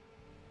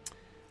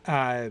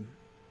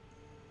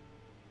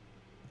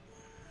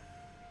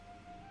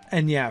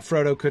yeah,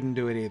 Frodo couldn't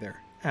do it either.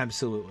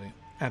 Absolutely.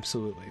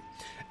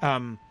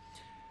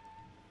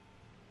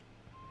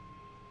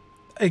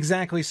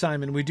 Exactly,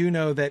 Simon. We do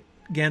know that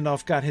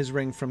Gandalf got his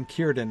ring from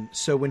Círdan,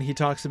 so when he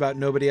talks about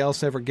nobody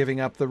else ever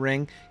giving up the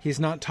ring, he's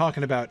not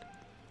talking about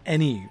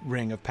any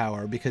ring of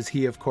power, because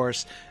he, of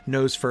course,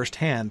 knows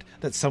firsthand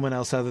that someone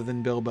else other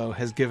than Bilbo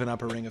has given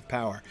up a ring of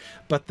power.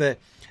 But the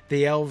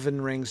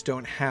elven rings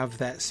don't have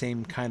that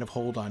same kind of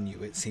hold on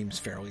you, it seems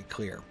fairly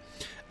clear.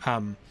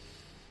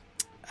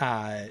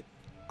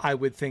 I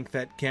would think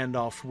that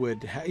Gandalf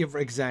would...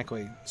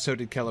 exactly, so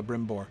did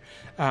Celebrimbor.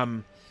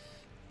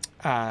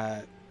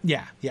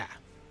 Yeah.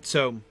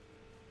 So...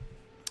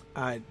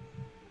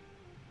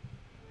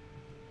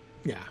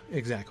 yeah,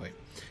 exactly.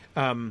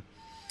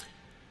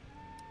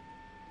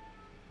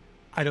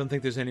 I don't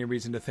think there's any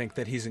reason to think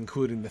that he's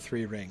including the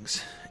 3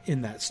 rings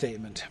in that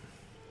statement.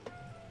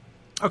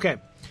 Okay.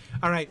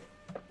 All right.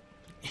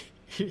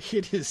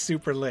 It is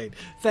super late.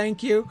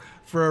 Thank you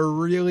for a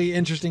really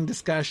interesting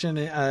discussion.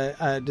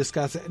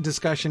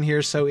 Discussion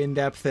here, so in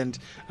depth and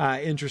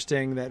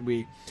interesting that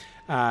we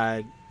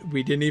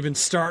didn't even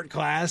start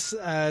class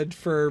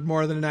for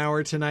more than an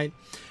hour tonight.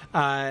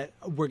 We're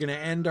going to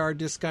end our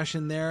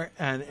discussion there,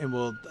 and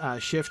we'll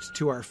shift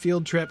to our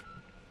field trip.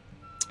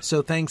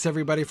 So thanks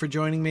everybody for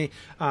joining me.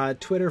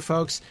 Twitter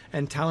folks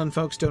and Talon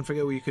folks, don't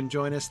forget you can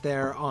join us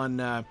there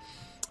on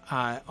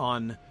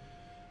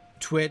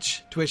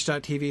Twitch,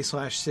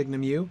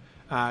 twitch.tv/SignumU,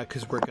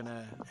 because we're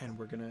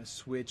gonna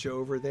switch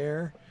over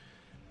there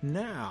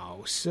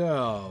now.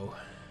 So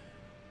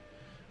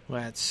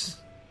let's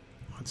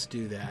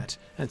do that.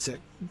 That's it.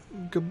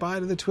 Goodbye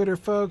to the Twitter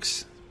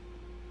folks.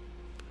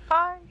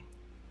 Bye.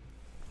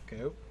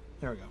 Okay,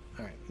 there we go.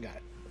 All right, got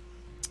it.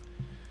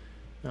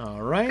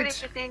 All right.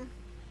 Good evening.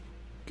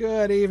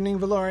 Good evening,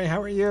 Valori.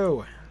 How are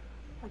you?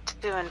 I'm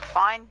doing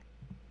fine.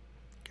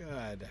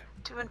 Good.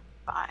 Doing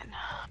fine.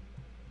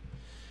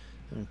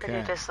 Okay.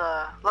 Ready to just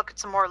look at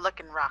some more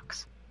Licking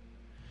Rocks.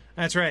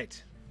 That's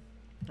right.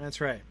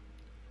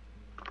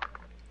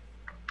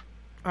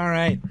 All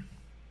right.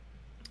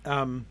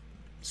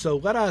 So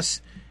let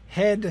us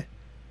head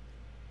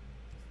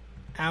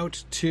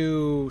out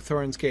to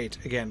Thorin's Gate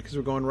again, because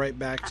we're going right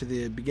back to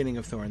the beginning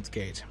of Thorin's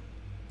Gate.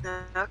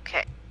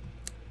 Okay.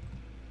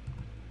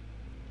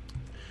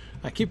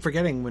 I keep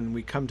forgetting when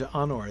we come to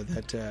Anor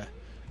that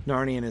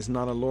Narnian is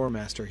not a lore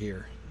master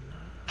here.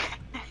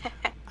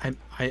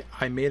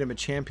 I made him a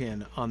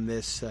champion on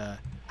this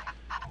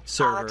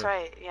server. Oh, that's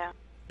right, yeah.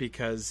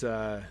 Because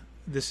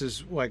this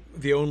is like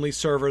the only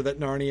server that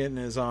Narnian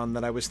is on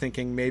that I was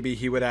thinking maybe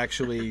he would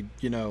actually,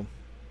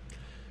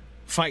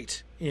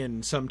 fight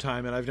in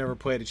sometime, and I've never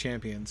played a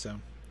champion, so...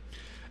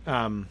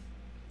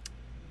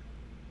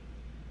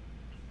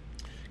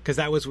 Because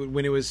that was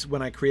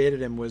when I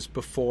created him, was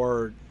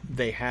before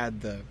they had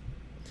the...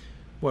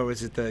 What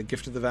was it, the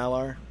Gift of the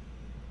Valar?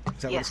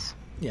 Is that yes.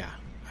 Yeah,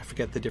 I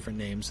forget the different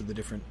names of the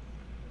different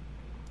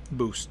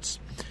boosts.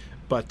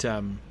 But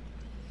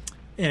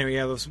anyway,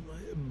 yeah, those,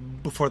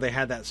 before they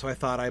had that, so I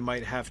thought I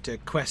might have to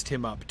quest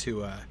him up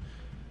to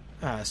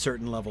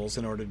certain levels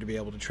in order to be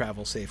able to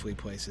travel safely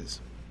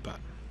places. But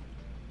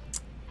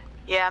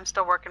yeah, I'm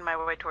still working my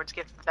way towards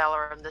Gift of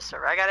Valor on this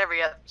server. I got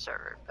every other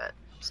server, but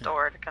still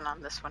working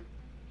on this one.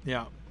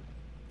 Yeah.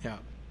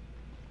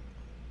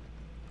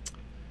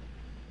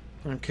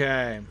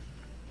 Okay.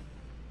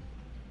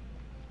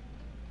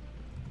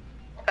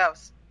 Oh.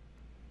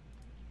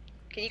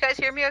 Can you guys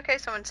hear me okay?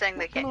 Someone's saying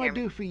they can't hear me. What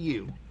can I do for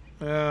you?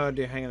 Oh,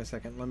 dear, hang on a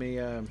second. Let me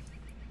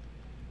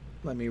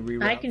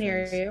reroute I can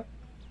hear things. you.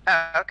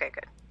 Oh, okay,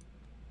 good.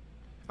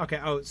 Okay,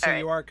 so All right.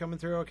 you are coming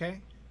through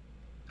okay?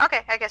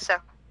 Okay, I guess so.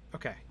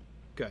 Okay,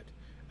 good.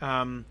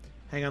 Hang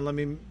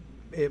on,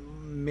 it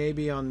may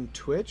be on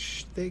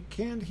Twitch they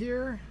can't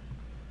hear?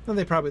 No,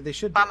 they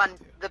should be I'm on. able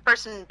to. The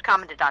person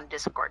commented on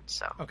Discord,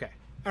 so. Okay,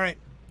 all right,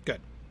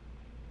 good.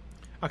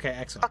 Okay,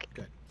 excellent, Okay.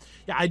 good.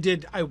 Yeah,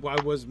 I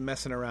was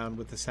messing around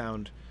with the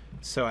sound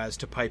so as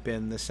to pipe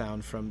in the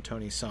sound from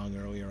Tony's song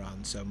earlier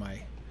on, so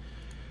my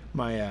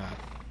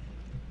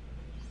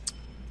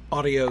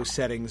audio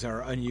settings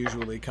are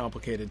unusually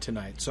complicated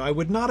tonight. So I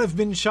would not have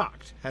been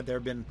shocked had there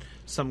been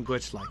some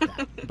glitch like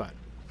that, but...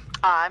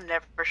 I'm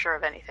never sure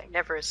of anything.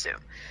 Never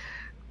assume.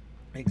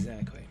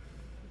 Exactly.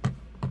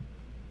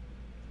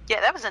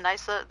 Yeah, that was a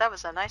nice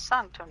nice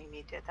song Tony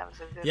Me did. That was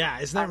a good. Yeah,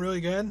 isn't that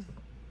really good?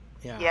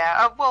 Yeah.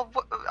 Yeah.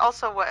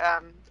 Also,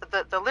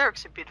 the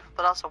lyrics are beautiful,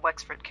 but also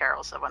Wexford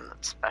Carol's the one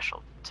that's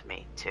special to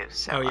me too.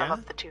 So Oh, yeah? I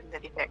love the tune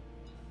that he picked.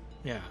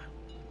 Yeah.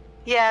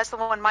 Yeah, it's the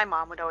one my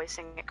mom would always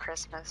sing at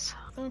Christmas.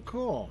 Oh,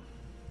 cool.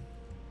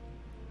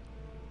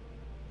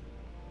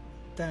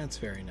 That's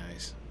very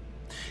nice.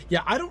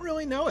 Yeah, I don't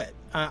really know it.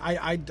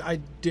 I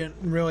didn't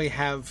really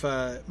have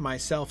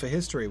myself a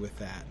history with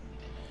that.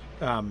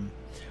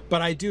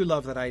 But I do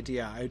love that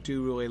idea. I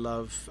do really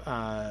love.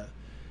 I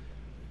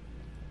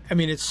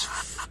mean,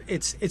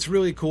 it's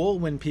really cool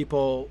when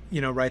people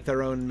write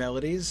their own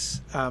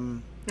melodies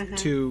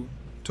to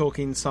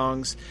Tolkien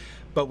songs.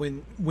 But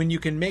when you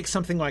can make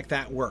something like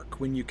that work,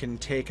 when you can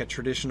take a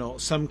traditional,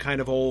 some kind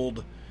of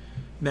old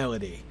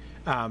melody,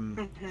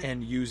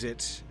 and use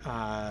it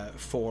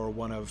for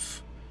one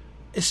of,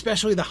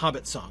 especially the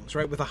Hobbit songs,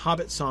 right? With the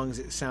Hobbit songs,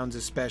 it seems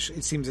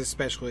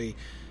especially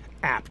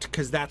apt,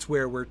 because that's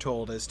where we're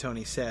told, as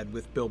Tony said,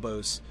 with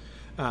Bilbo's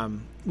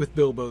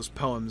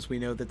poems, we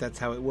know that's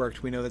how it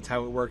worked. We know that's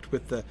how it worked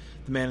with the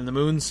Man in the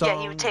Moon song.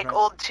 Yeah, he would take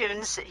old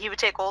tunes. He would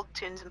take old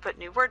tunes and put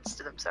new words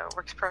to them, so it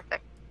works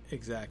perfect.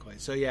 Exactly.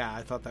 So yeah,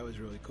 I thought that was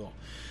really cool.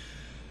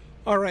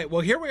 All right.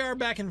 Well, here we are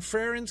back in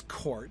Freren's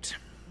court,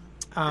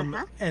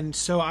 and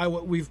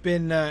so we've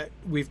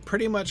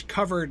pretty much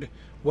covered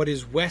what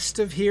is west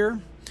of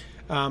here,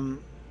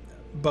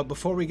 but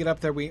before we get up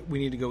there, we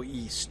need to go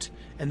east,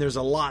 and there's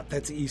a lot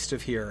that's east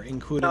of here,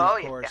 including of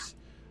course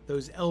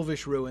those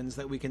elvish ruins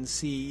that we can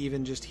see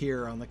even just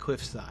here on the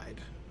cliffside,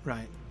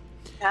 right?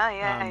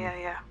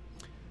 Yeah.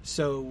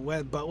 So,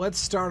 but let's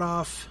start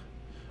off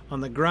on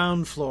the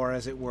ground floor,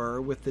 as it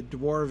were, with the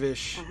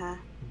dwarvish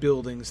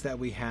buildings that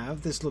we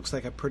have. This looks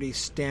like a pretty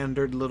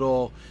standard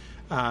little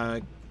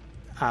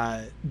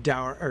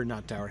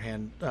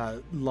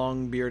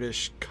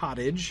Longbeardish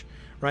cottage,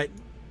 right?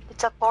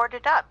 It's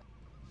boarded up.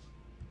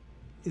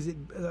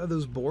 Are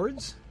those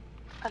boards?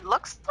 It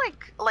looks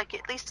like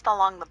at least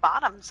along the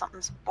bottom,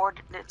 something's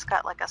boarded. It's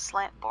got like a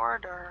slant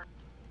board, or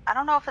I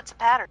don't know if it's a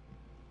pattern.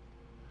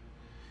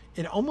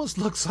 It almost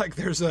looks like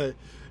there's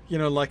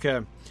like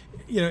a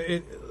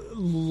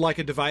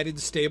divided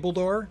stable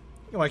door.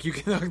 Like you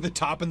can, like the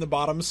top and the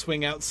bottom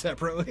swing out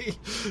separately.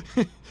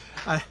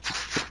 I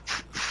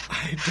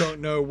don't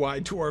know why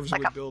dwarves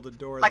would build a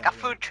door like that a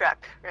food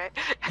truck, right?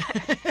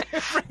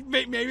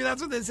 Maybe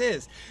that's what this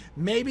is.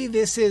 Maybe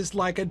this is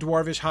like a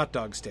dwarvish hot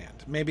dog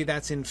stand. Maybe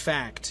that's in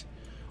fact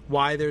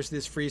why there's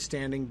this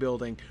freestanding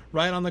building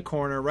right around the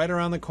corner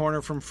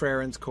from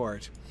Freren's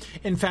court.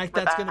 In fact,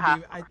 that's going to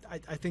be.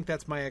 I think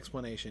that's my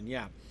explanation.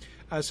 Yeah.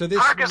 So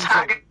this Haggis,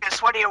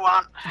 what do you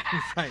want?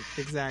 Right,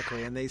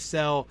 exactly, and they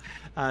sell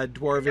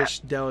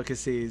dwarvish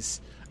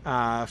delicacies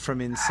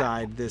from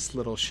inside this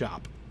little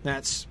shop.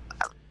 I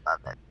love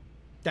it.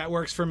 That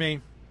works for me.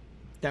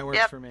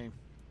 For me.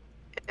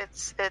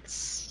 It's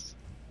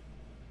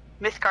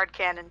Mythgard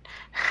canon.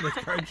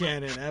 Mythgard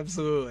canon,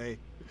 absolutely.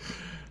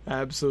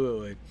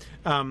 Okay,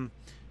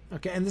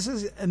 and this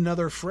is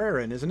another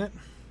Freren, isn't it?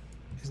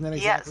 Isn't that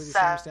exactly the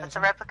same statue? It's a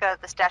replica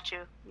of the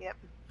statue. Yep.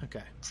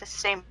 Okay. It's the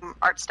same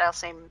art style,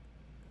 same.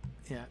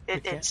 Yeah.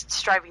 It's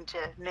striving to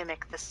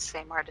mimic the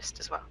same artist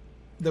as well.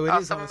 Though it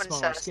is on a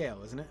smaller scale,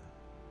 isn't it?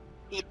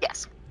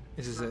 Yes.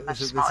 This is a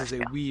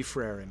wee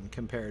Freren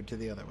compared to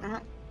the other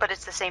one. But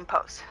it's the same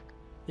pose.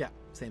 Yeah,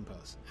 same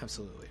pose.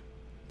 Absolutely.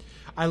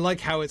 I like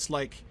how it's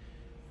like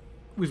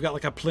we've got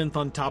like a plinth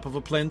on top of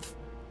a plinth,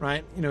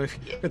 right?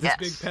 With this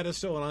big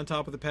pedestal, and on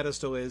top of the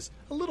pedestal is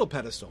a little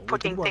pedestal.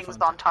 Putting things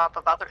on top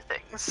of other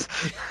things.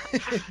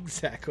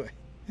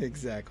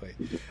 Exactly.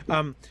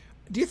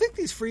 Do you think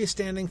these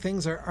freestanding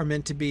things are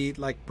meant to be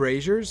like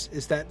braziers?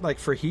 Is that like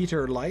for heat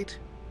or light?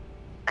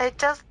 It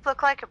does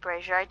look like a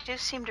brazier. I do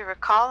seem to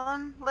recall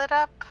them lit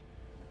up,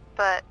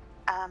 but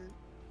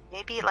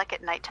maybe like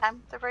at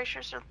nighttime the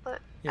braziers are lit.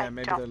 Yeah,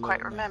 maybe they're lit. I don't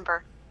quite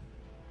remember.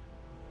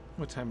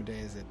 What time of day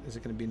is it? Is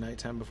it going to be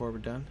nighttime before we're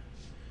done?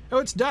 Oh,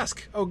 it's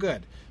dusk. Oh,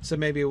 good. So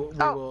maybe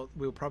we'll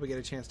probably get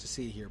a chance to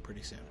see here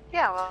pretty soon.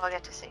 Yeah, we'll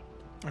get to see.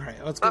 All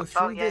right, let's go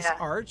through this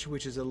arch,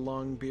 which is a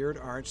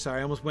Longbeard arch. Sorry,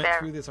 I almost went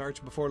through this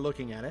arch before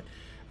looking at it.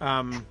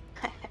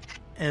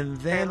 And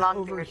then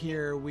over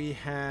here we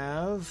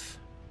have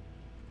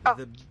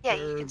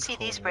you can see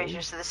these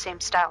braziers are the same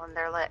style and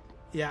they're lit.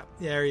 Yeah,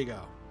 there you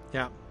go.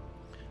 Yeah.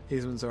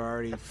 These ones are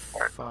already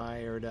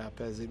fired up,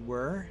 as it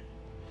were.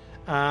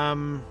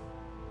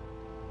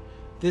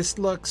 This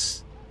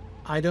looks...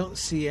 I don't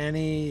see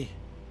any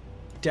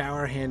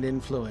Dour Hand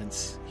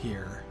influence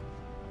here.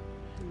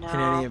 No. In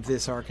any of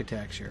this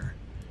architecture.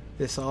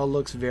 This all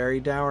looks very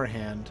Dour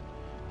Hand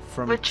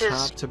from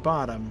top to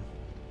bottom.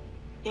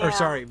 Yeah. Or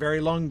sorry, very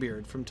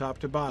Longbeard from top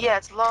to bottom. Yeah,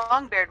 it's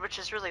Longbeard, which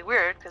is really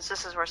weird because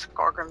this is where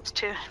Skorgrim's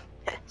tomb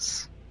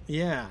is.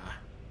 Yeah.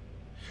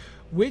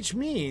 Which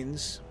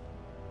means...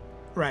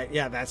 Right,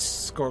 yeah,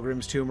 that's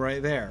Skorgrim's tomb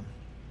right there.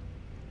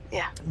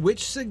 Yeah.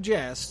 Which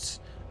suggests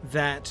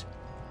that...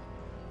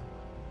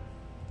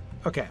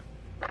 Okay.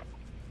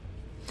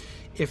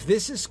 If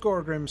this is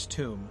Skorgrim's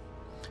tomb...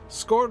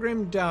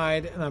 Skorgrim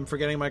died, and I'm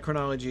forgetting my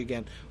chronology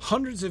again,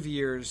 hundreds of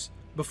years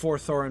before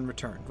Thorin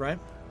returned, right?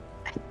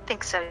 I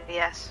think so,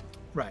 yes.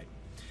 Right.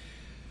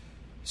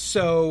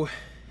 So,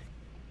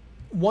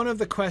 one of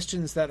the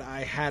questions that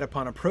I had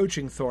upon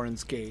approaching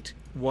Thorin's Gate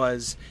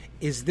was,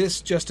 is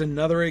this just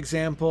another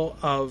example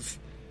of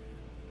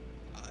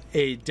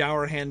a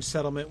Dour Hand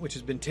settlement which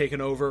has been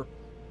taken over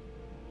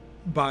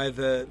by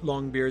the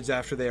Longbeards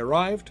after they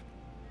arrived?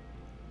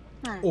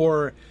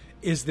 Or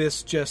is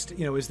this just,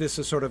 is this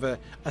a sort of a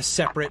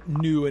separate,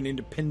 new and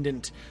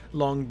independent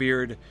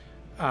Longbeard,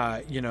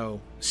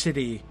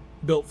 city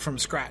built from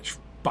scratch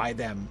by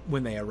them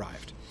when they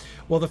arrived?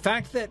 Well, the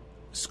fact that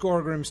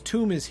Skorgrim's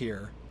tomb is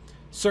here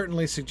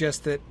certainly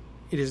suggests that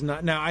it is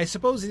not. Now, I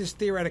suppose it is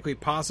theoretically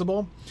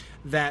possible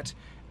that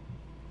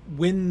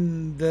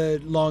when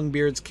the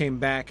Longbeards came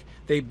back,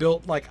 they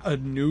built like a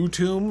new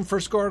tomb for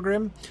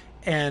Skorgrim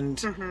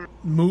and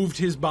moved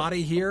his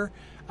body here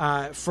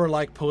for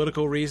like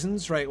political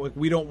reasons, right? Like,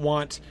 we don't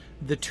want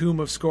the tomb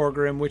of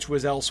Skorgrim, which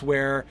was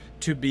elsewhere,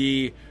 to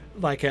be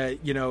like a,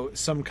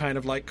 some kind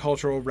of like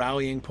cultural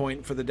rallying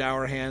point for the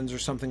Dour Hands or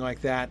something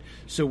like that.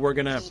 So we're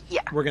gonna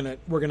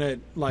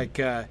like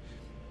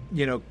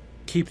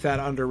keep that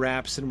under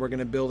wraps, and we're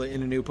gonna build it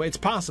in a new place. It's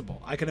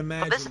possible. I can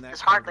imagine this that.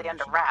 Is hardly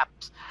under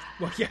wraps.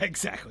 Well, yeah,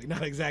 exactly.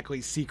 Not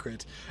exactly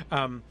secret,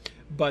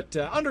 but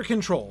under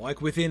control,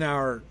 like within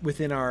our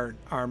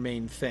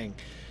main thing.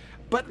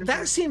 But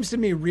that seems to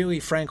me really,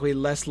 frankly,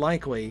 less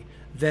likely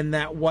than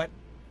that what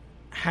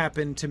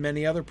happened to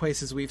many other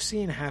places we've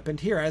seen happened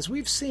here. As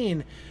we've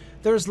seen,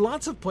 there's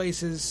lots of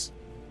places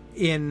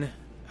in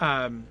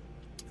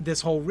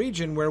this whole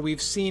region where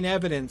we've seen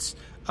evidence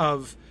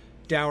of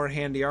Dour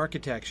Handy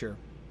architecture,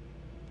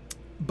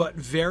 but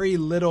very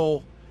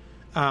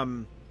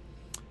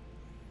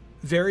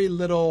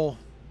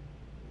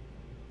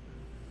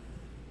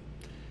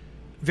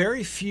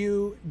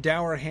few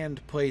Dour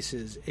Hand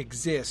places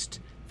exist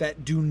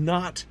that do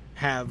not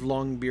have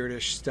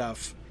Longbeardish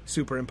stuff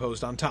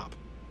superimposed on top,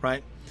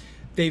 right?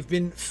 They've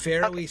been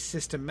fairly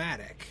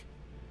systematic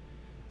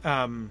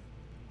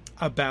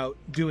about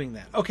doing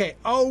that. Okay.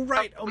 Oh,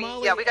 right.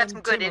 O'Malley we got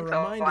some good Tim info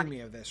are reminding on me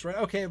of this, right?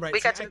 Okay, right.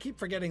 I keep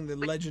forgetting the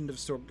legend of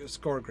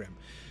Skorgrim.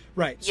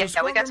 Right. Yeah,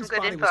 so we got some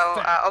good info.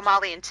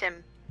 O'Malley and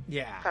Tim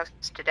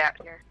posted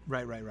out here.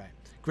 Right.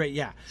 Great,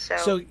 yeah.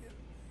 So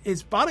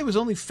his body was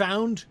only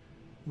found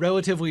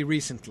relatively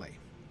recently.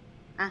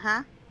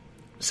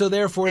 So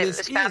therefore, this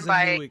is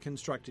a newly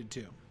constructed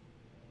tomb.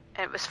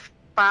 It was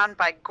found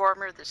by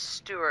Gormer the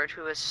Steward,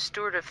 who was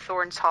steward of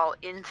Thorn's Hall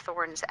in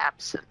Thorn's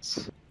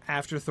absence.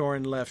 After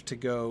Thorn left to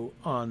go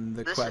on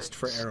the quest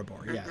for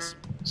Erebor, yes.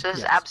 So this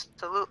is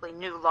absolutely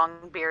new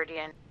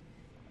Longbeardian.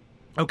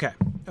 Okay,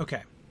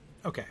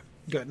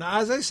 good. Now,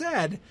 as I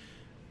said,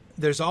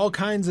 there's all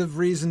kinds of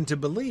reason to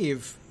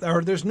believe,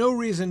 or there's no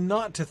reason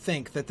not to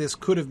think that this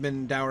could have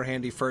been Dour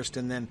Handy first,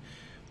 and then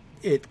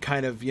it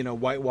kind of,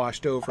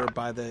 whitewashed over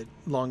by the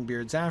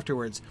Longbeards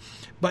afterwards.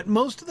 But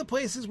most of the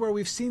places where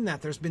we've seen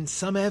that, there's been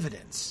some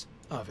evidence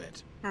of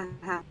it.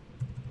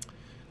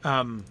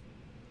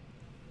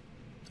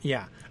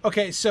 Yeah.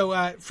 Okay,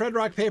 so Fred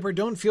Rock Paper,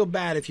 don't feel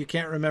bad if you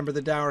can't remember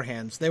the Dour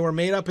Hands. They were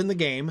made up in the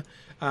game.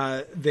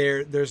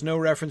 There's no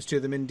reference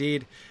to them.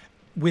 Indeed,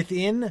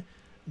 within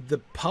the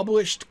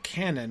published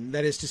canon,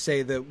 that is to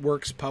say the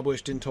works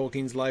published in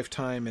Tolkien's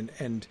lifetime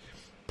and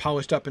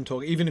polished up in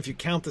Tolkien, even if you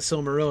count the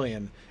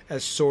Silmarillion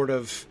as sort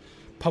of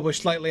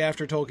published slightly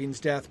after Tolkien's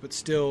death, but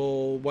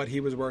still what he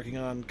was working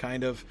on,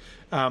 kind of.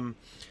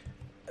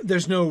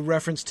 There's no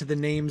reference to the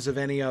names of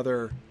any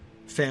other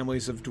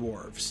families of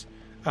dwarves.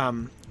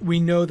 We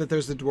know that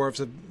there's the dwarves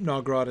of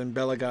Nogrod and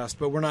Belagast,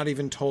 but we're not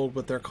even told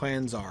what their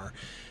clans are.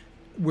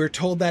 We're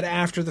told that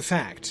after the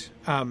fact.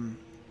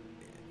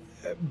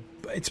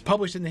 It's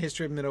published in the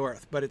History of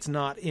Middle-earth, but it's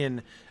not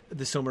in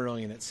the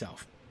Silmarillion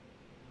itself.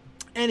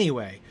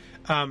 Anyway,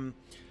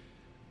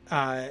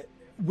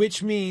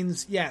 which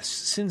means, yes,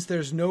 since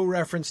there's no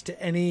reference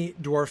to any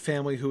dwarf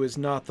family who is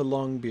not the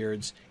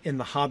Longbeards in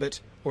The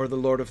Hobbit or The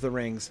Lord of the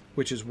Rings,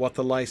 which is what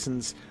the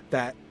license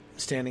that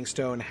Standing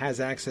Stone has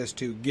access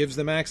to, gives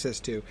them access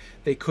to,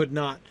 they could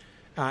not,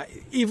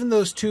 even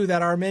those two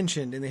that are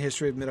mentioned in the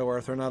History of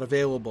Middle-earth are not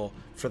available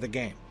for the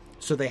game.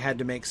 So they had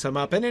to make some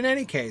up. And in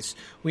any case,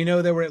 we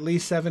know there were at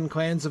least 7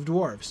 clans of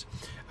dwarves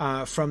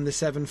from the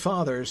 7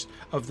 fathers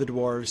of the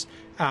dwarves.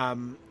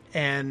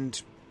 And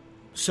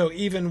so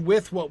even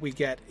with what we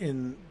get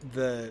in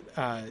the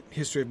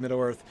History of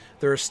Middle-earth,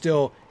 there are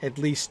still at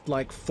least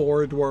like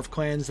 4 dwarf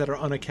clans that are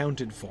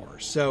unaccounted for.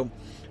 So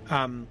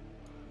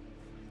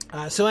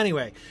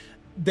anyway,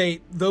 they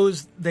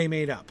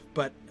made up,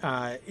 but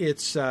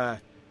it's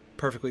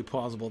perfectly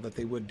plausible that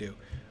they would do.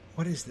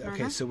 What is that?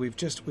 Okay, so we've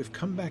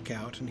come back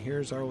out, and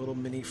here's our little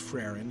mini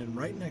Frerin, and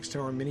right next to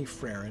our mini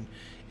Frerin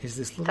is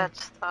this little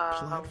That's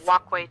the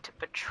walkway to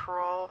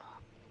patrol.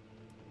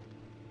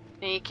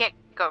 And you can't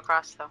go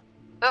across, though.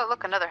 Oh,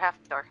 look, another half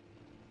door.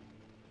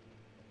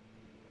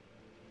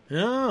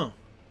 Oh.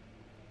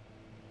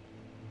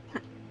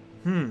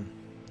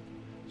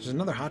 There's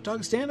another hot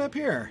dog stand up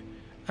here.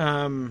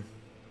 Or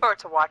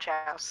it's a watch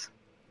house.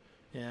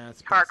 Yeah,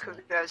 it's Hark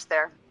possible. who goes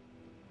there.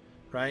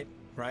 Right,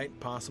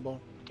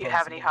 possible. Do you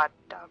have any hot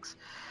dogs?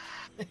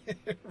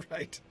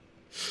 Right.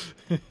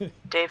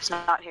 Dave's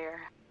not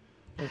here.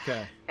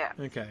 Okay. Yeah.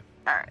 Okay.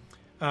 All right.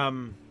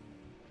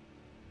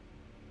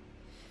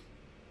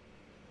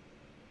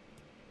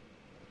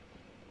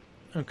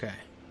 Okay.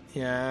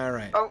 Yeah, all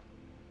right. Oh,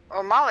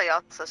 O'Malley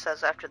also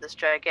says after this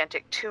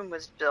gigantic tomb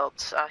was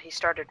built, he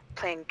started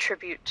paying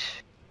tribute.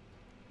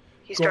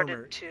 He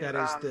Gormer, started to. that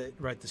is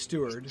the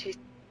steward.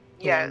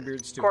 Yeah,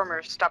 Longbeard steward.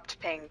 Gormer stopped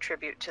paying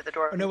tribute to the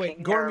Dwarven Oh, no, wait.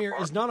 King Gormir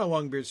Erebor. is not a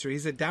Longbeard steward.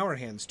 He's a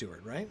Dourhand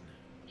steward, right?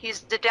 He's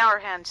the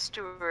Dourhand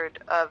steward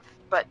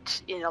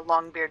but in a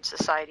Longbeard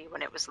society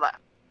when it was left.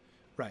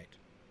 Right.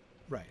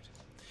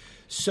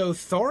 So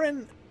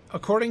Thorin,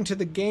 according to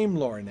the game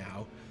lore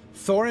now,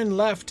 Thorin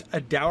left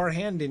a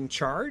Dourhand in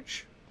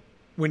charge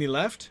when he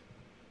left?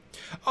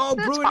 Oh,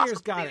 That's Bruinir's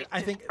possible, got maybe it.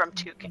 I think from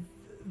Tukin.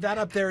 that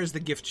up there is the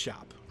gift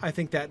shop. I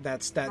think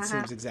that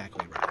seems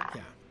exactly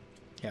right.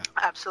 Yeah.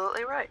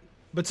 Absolutely right.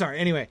 But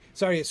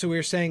sorry, so we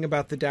were saying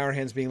about the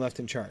Dourhands being left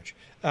in charge.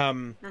 Is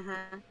Maybe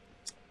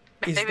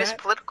it's a that...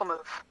 political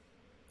move.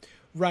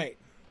 Right.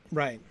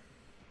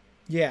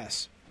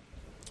 Yes.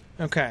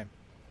 Okay.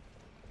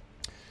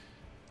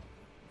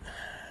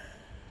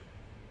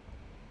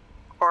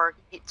 Or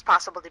it's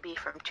possible to be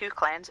from two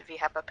clans if you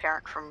have a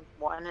parent from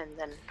one and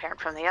then a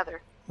parent from the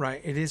other. Right,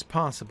 it is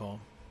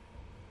possible.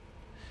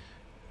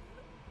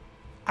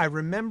 I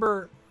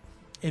remember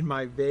in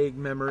my vague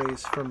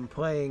memories from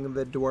playing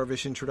the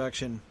Dwarvish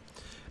introduction,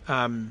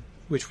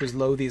 which was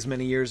Lothi's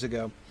many years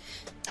ago,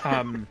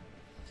 that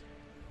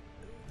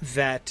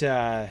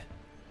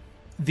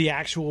the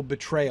actual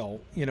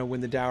betrayal, when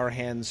the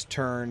Dourhands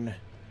turn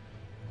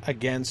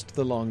against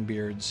the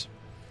Longbeards,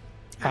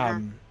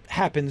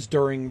 happens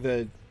during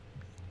the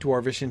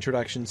Dwarvish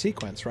introduction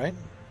sequence, right?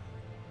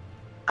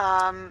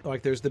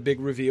 Like there's the big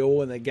reveal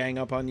when they gang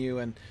up on you,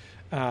 and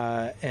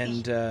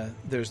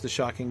there's the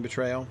shocking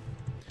betrayal,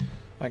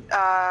 like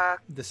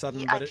the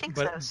sudden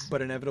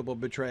but inevitable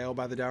betrayal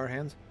by the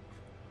Dourhands.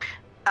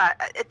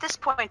 At this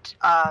point,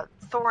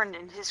 Thorin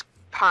and his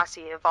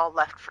posse have all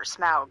left for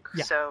Smaug,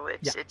 so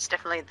it's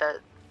definitely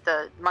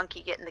the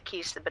monkey getting the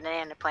keys to the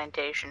banana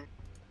plantation.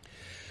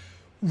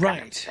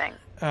 Right.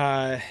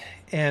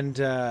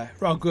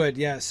 Oh, good.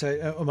 Yes.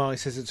 O'Malley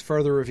says it's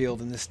further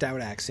revealed in the Stout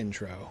Axe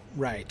intro.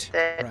 Right.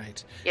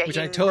 Yeah, which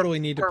I totally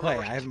need to play.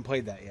 I haven't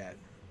played that yet.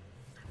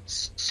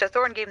 So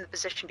Thorin gave him the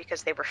position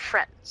because they were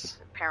friends.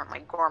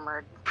 Apparently,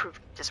 Gormer proved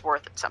his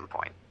worth at some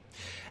point.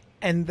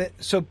 And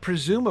so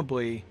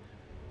presumably,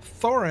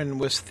 Thorin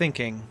was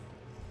thinking.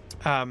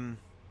 Oh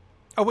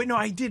wait, no,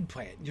 I did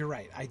play it. You're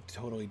right. I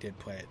totally did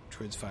play it.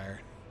 Druid's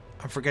Fire.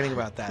 I'm forgetting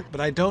about that,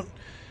 but I don't.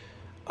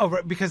 Oh,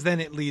 right, because then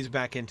it leads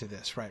back into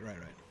this. Right.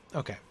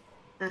 Okay.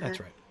 That's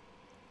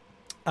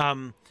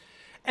right.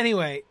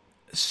 Anyway,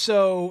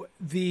 so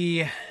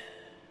the...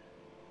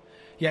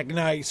 Yeah,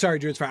 no, sorry,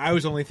 Druid's Fire. I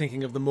was only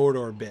thinking of the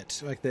Mordor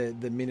bit, like the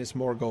Minas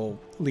Morgul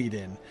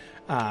lead-in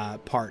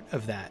part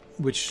of that,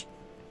 which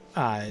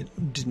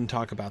didn't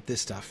talk about this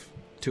stuff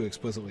too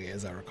explicitly,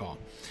 as I recall.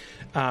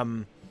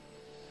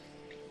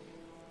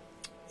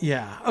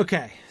 Yeah,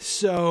 okay.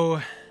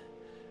 So,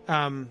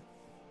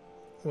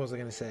 what was I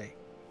going to say?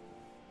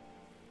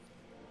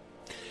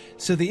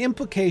 So the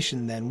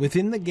implication then,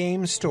 within the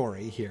game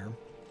story here,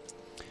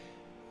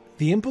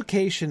 the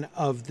implication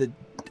of the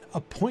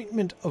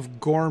appointment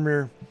of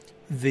Gormer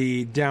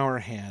the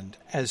Dourhand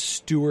as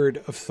steward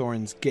of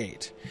Thorin's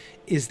Gate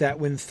is that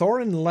when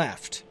Thorin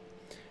left,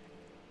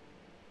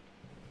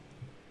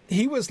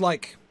 he was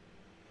like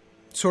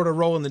sort of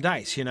rolling the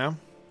dice,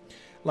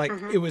 Like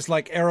it was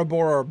like Erebor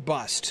or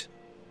bust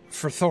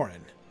for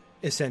Thorin,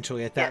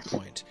 essentially at that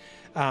point.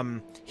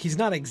 He's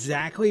not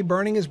exactly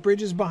burning his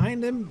bridges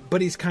behind him,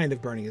 but he's kind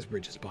of burning his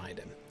bridges behind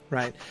him,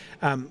 right?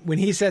 When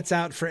he sets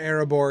out for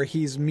Erebor,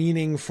 he's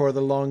meaning for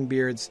the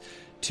Longbeards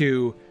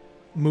to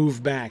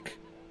move back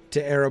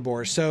to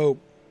Erebor. So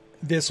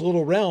this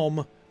little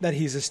realm that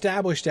he's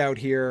established out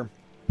here,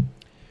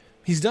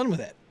 he's done with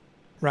it,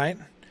 right?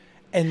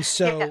 And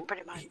so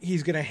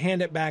he's going to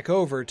hand it back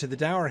over to the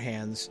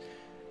Dourhands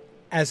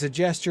as a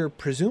gesture,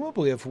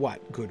 presumably of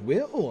what?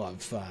 Goodwill,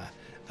 of...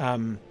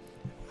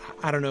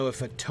 I don't know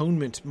if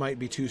atonement might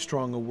be too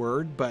strong a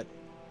word, but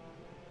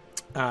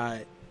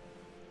that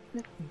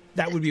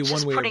would be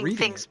one way of reading it. Putting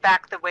things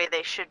back the way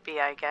they should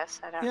be, I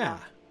guess. I don't know.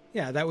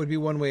 Yeah, that would be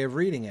one way of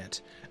reading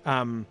it.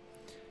 I'm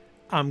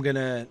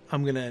gonna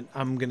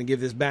give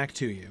this back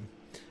to you.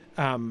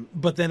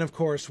 But then, of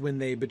course, when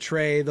they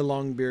betray the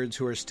Longbeards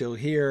who are still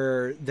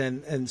here,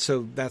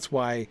 so that's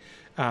why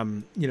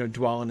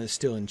Dwalin is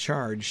still in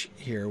charge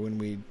here when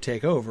we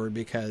take over,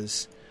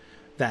 because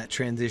that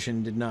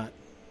transition did not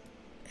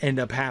end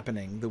up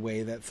happening the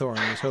way that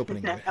Thorin was hoping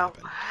it would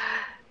happen.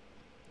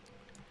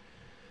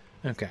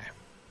 Okay.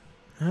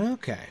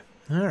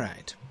 All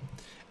right.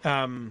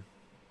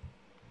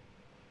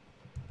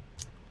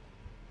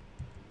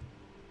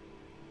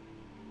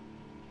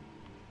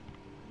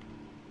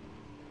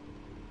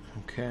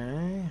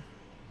 Okay.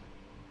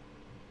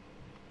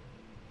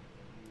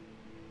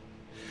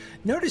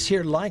 Notice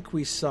here, like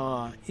we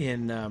saw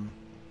in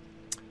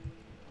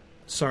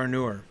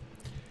Sarnur,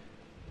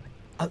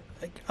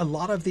 a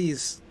lot of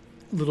these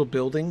little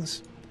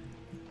buildings,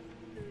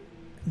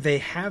 they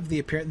have the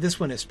appearance. This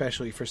one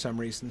especially, for some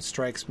reason,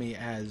 strikes me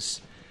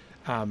as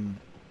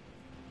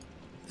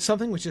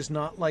something which is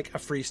not like a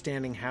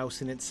freestanding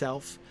house in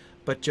itself,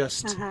 but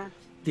just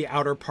the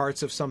outer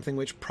parts of something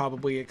which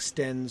probably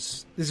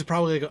extends. This is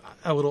probably like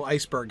a little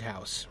iceberg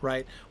house,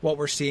 right? What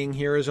we're seeing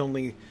here is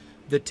only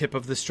the tip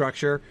of the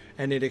structure,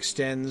 and it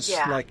extends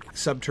like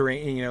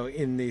subterranean,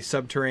 in the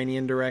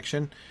subterranean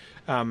direction.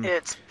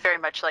 It's very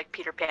much like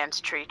Peter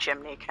Pan's tree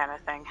chimney kind of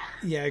thing.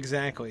 Yeah,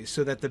 exactly.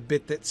 So that the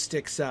bit that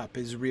sticks up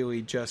is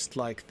really just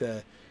like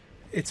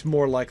it's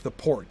more like the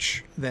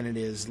porch than it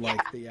is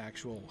like the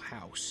actual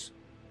house.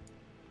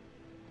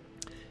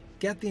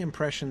 Get the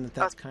impression that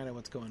that's kind of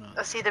what's going on.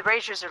 Oh, see, the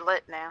braziers are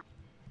lit now.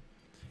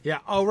 Yeah.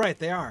 Oh, right.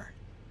 They are.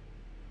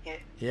 Yeah.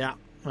 Yeah.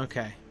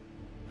 Okay.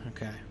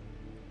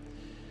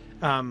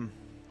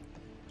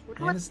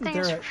 What thing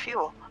is for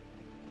fuel?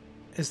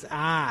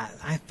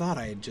 I thought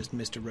I had just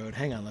missed a road.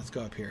 Hang on, let's go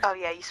up here. Oh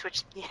yeah, you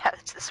switched. Yeah,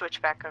 it's the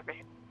switch back over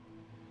here.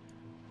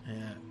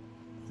 Yeah,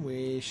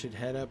 we should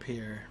head up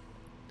here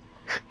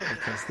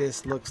because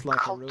this looks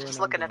like a ruin.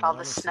 Just looking at all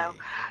the snow.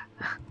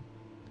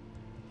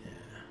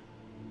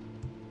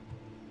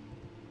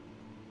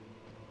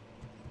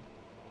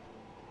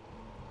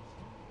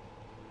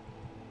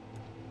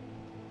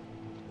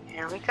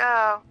 Here we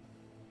go.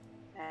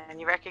 And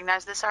you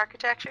recognize this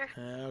architecture?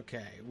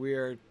 Okay, we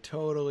are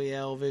totally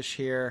elvish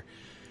here.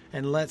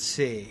 And let's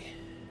see.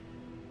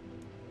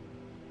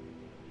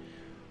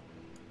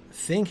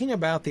 Thinking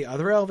about the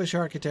other elvish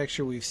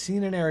architecture we've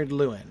seen in Ered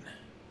Luin,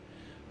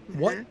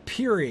 what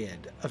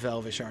period of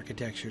elvish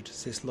architecture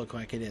does this look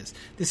like it is?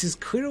 This is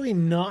clearly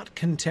not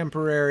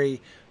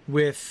contemporary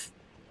with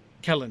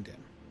Celondim,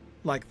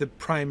 like the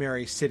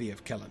primary city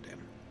of Celondim.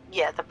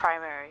 Yeah, the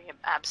primary,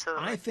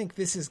 absolutely. I think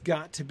this has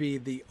got to be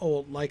the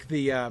old, like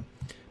the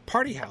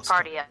party house.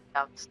 Party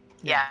house.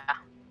 Yeah.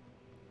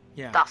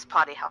 Das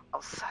Party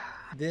House.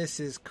 This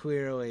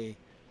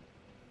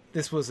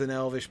was an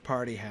elvish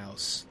party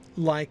house,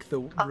 like the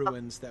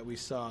ruins that we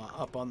saw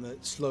up on the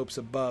slopes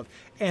above,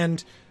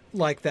 and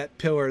like that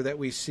pillar that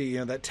we see,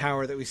 that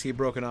tower that we see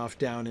broken off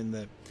down in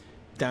the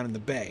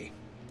bay,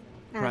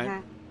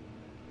 right?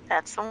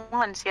 That's the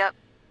ones. Yep.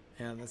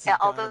 Yeah,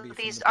 although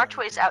these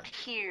archways out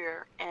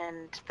here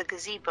and the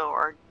gazebo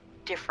are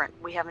different,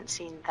 we haven't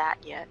seen that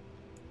yet.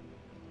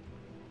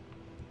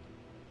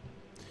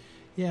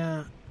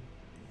 Yeah,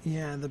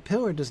 the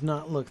pillar does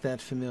not look that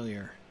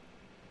familiar.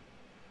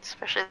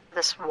 Especially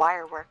this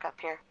wire work up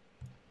here.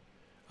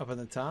 Up on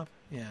the top?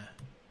 Yeah.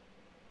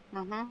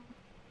 Wonder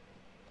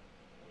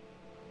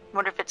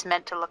if it's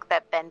meant to look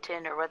that bent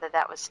in, or whether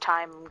that was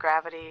time,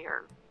 gravity,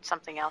 or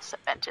something else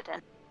that bent it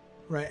in.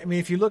 Right. I mean,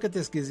 if you look at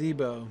this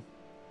gazebo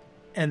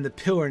and the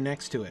pillar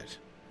next to it,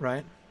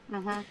 right?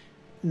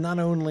 Not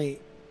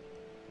only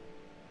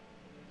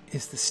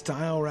is the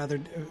style rather,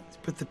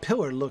 but the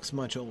pillar looks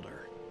much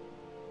older.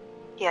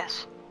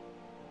 Yes.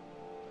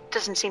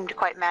 Doesn't seem to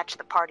quite match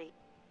the party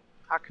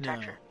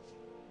architecture.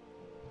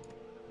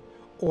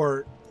 No.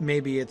 Or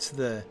maybe it's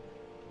the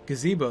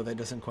gazebo that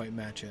doesn't quite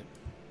match it.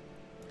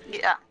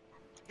 Yeah.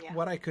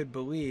 What I could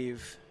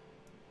believe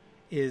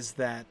is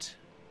that,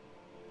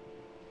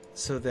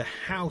 so the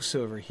house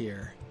over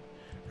here,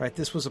 right,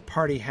 this was a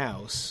party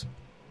house.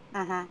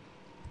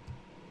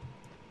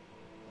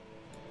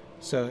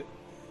 So,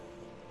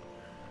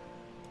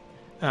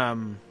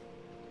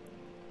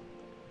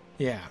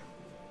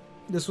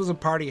 this was a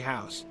party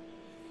house.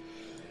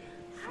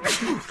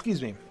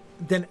 Excuse me.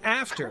 Then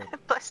after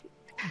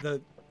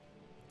the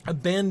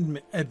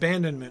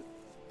abandonment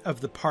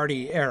of the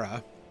party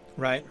era,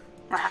 right?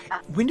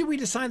 When did we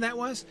decide that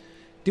was?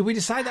 Did we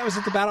decide that was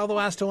at the Battle of the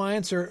Last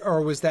Alliance,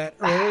 or was that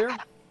earlier? I'm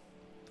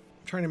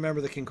trying to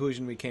remember the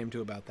conclusion we came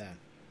to about that.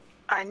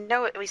 I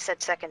know we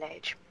said Second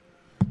Age.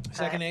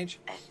 Second Age?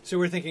 So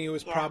we're thinking it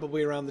was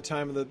probably around the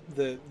time of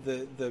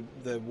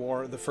the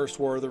war, the first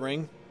War of the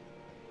Ring?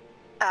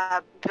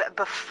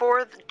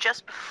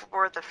 Just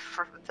before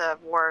the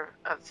War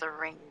of the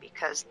Ring,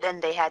 because then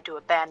they had to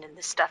abandon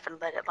the stuff and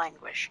let it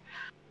languish.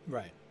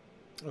 Right.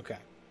 Okay.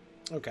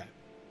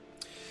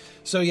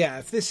 So yeah,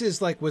 if this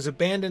was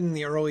abandoned in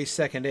the early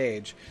Second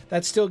Age,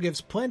 that still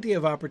gives plenty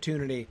of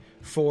opportunity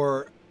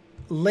for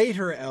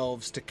later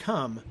elves to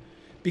come,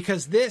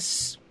 because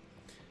this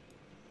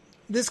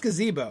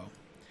gazebo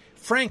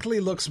frankly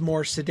looks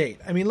more sedate.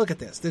 I mean, look at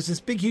this. There's this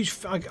big, huge,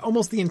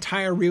 almost the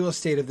entire real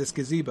estate of this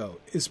gazebo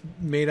is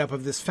made up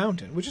of this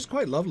fountain, which is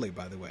quite lovely,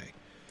 by the way.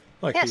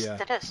 Yes,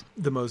 it is.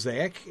 The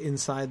mosaic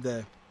inside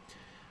the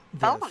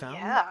fountain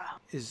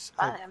is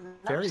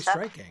very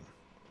striking.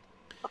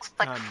 Looks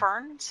like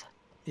ferns.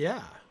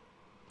 Yeah,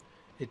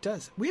 it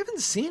does. We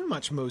haven't seen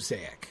much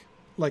mosaic,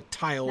 like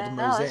tiled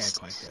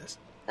mosaic like this.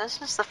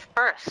 This is the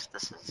first.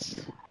 This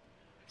is...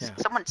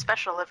 Someone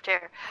special lived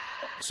here.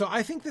 So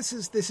I think this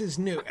is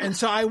new. And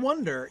so I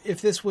wonder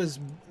if this was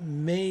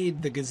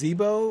made, the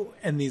gazebo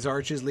and these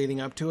arches leading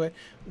up to it,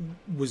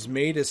 was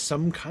made as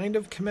some kind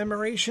of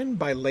commemoration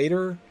by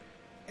later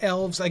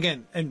elves.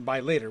 Again, and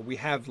by later, we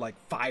have like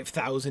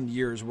 5,000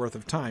 years worth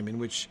of time in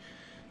which,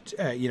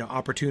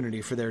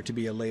 opportunity for there to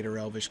be a later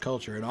elvish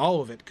culture. And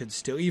all of it could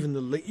still, even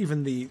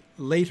the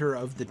later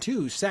of the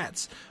two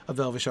sets of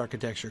elvish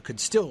architecture could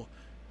still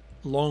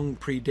long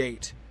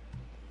predate,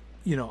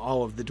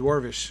 all of the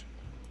dwarvish,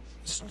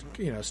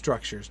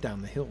 structures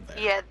down the hill there.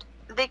 Yeah,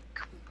 they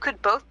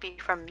could both be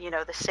from,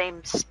 the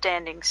same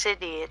standing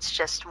city. It's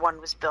just one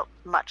was built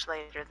much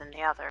later than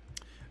the other.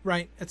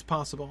 Right, it's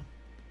possible.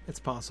 It's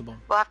possible.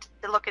 We'll have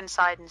to look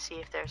inside and see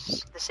if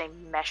there's the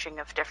same meshing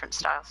of different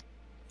styles.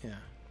 Yeah.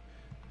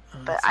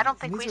 But I don't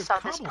think we saw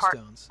this part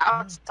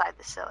outside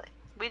the city.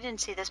 We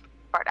didn't see this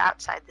part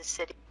outside the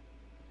city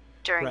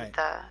during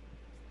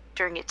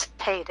during its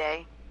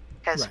heyday,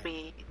 because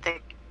the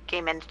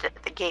game ended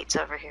at the gates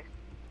over here.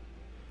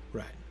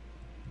 Right.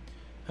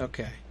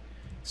 Okay.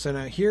 So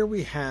now here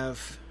we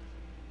have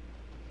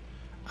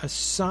a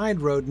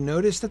side road.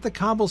 Notice that the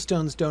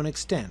cobblestones don't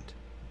extend.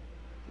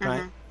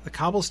 Right? The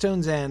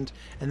cobblestones end,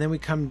 and then we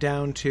come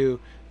down to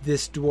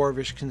this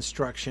dwarvish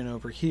construction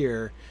over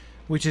here,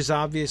 which is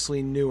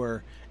obviously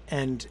newer,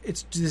 and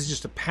this is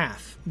just a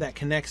path that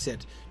connects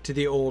it to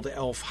the old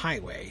elf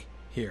highway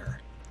here.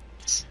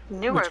 It's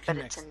newer, but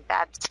it's in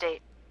bad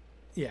state.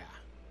 Yeah.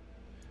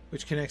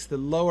 Which connects the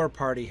lower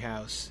party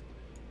house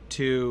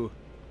to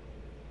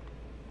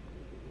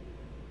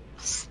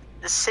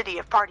the city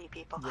of party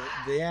people.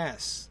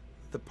 Yes,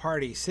 the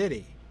party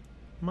city.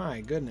 My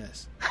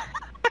goodness.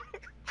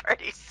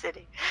 Party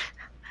city.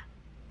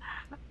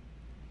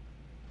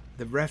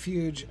 The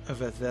refuge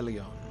of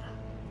Athelion.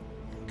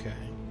 Okay.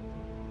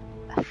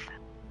 It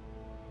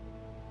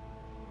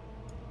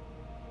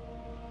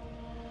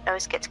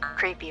always gets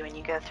creepy when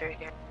you go through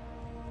here.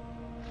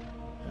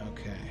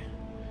 Okay.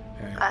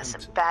 All right. That's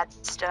some bad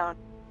stone.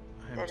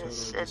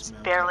 It's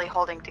barely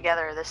holding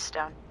together, this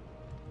stone.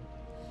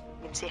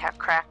 You can see how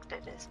cracked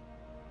it is.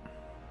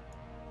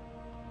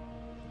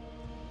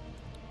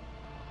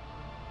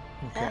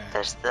 Okay. Yeah,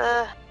 there's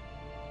the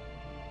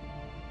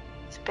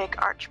big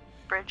arch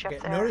bridge up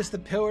there. Notice the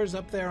pillars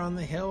up there on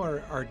the hill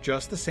are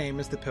just the same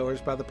as the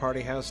pillars by the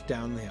party house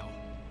down the hill.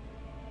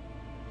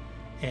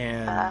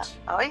 And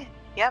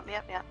Yep.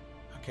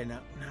 okay,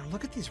 now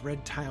look at these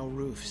red tile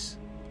roofs.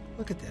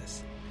 Look at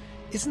this.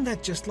 Isn't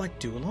that just like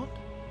Duelond?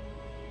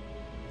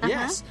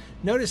 Yes.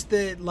 Notice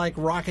the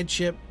rocket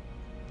ship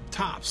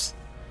tops.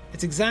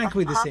 It's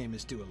exactly the same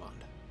as Duelond.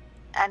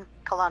 And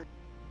Cologne.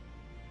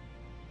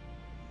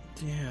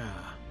 Yeah.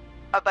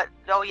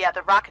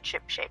 The rocket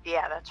ship shape.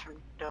 Yeah, that's from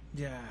Duelond.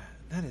 Yeah,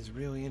 that is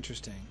really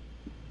interesting.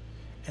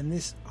 And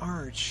this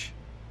arch.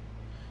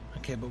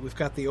 Okay, but we've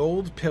got the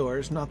old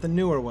pillars, not the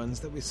newer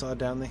ones that we saw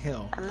down the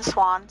hill. And the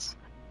swans.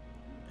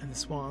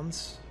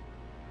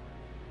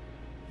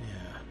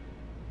 Yeah.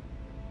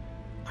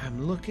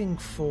 I'm looking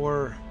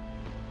for...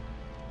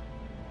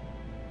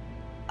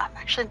 I'm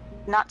actually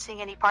not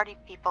seeing any party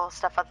people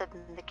stuff other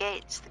than the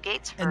gates. The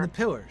gates and the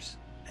pillars.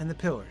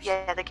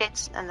 Yeah, the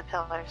gates and the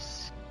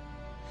pillars.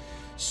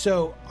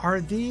 So, are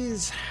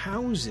these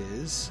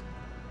houses...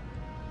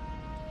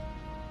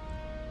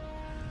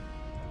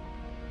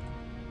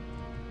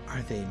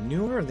 Are they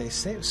newer? Are they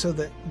same? So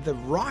the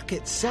rock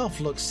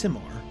itself looks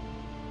similar.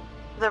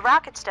 The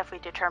rocket stuff we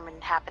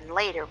determined happened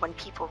later when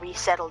people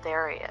resettled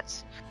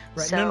areas.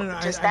 Right. So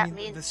no. Does I that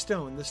mean the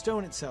stone. The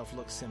stone itself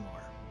looks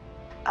similar.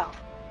 Oh.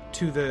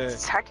 To the.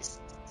 It's hard to.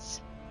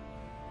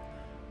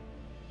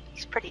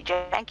 It's pretty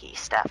janky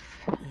stuff.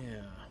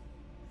 Yeah,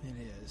 it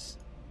is.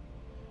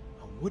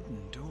 A wooden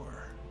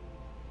door.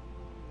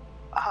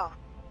 Oh.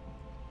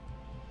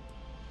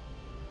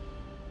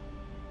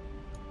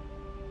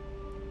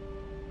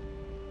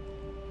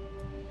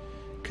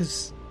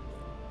 Because,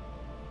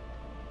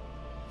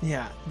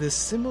 yeah, the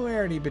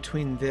similarity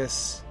between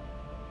this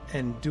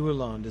and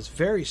Duelond is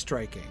very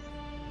striking.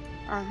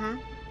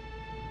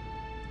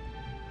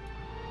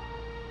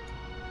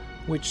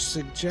 Which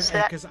suggests,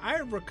 because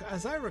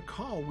as I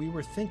recall, we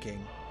were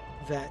thinking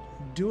that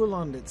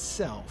Duelond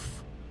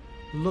itself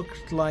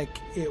looked like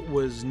it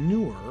was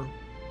newer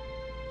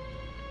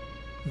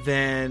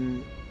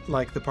than,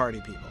 the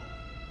party people.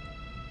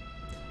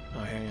 Oh,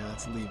 hang on,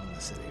 that's leaving the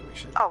city. We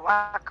should. Oh,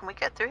 wow, can we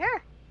get through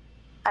here?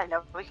 I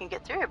know we can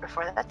get through here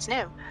before that's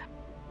new.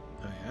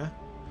 Oh yeah.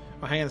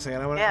 Well, hang on a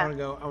second. I want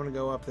to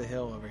go up the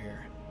hill over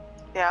here.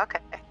 Yeah. Okay.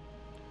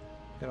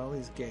 Got all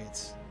these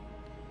gates.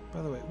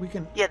 By the way, we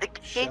can. Yeah, the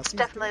gates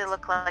definitely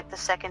look like the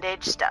Second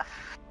Age stuff.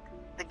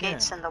 The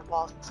gates and the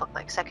walls look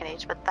like Second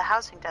Age, but the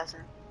housing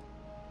doesn't.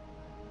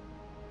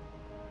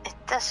 It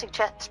does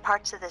suggest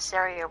parts of this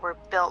area were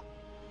built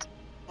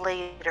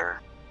later.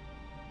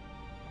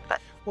 But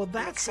well,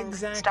 that's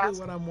exactly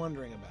what I'm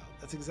wondering about.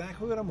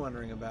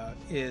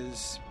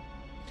 Is,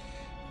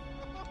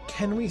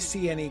 can we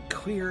see any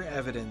clear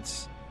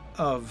evidence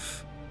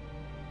of,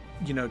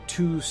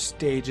 two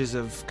stages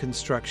of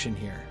construction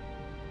here?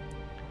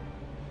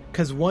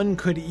 Because one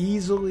could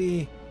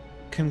easily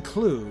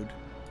conclude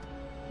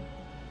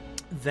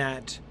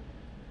that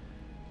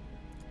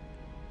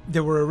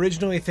there were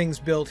originally things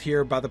built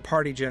here by the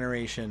party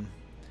generation,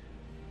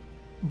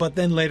 but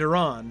then later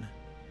on,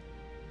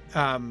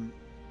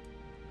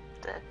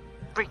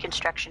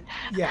 reconstruction.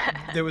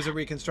 Yeah, there was a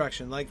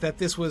reconstruction.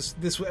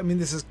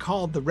 This is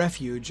called the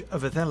refuge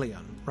of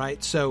Athelion,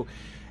 right? So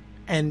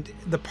And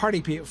the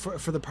party people,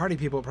 for the party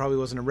people, it probably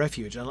wasn't a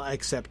refuge,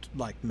 except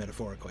like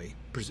metaphorically,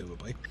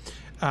 presumably.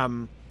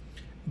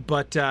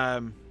 But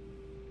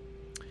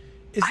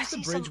is this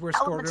the bridge where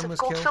Skorgrim was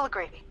killed?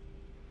 Filigree.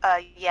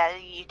 Yeah,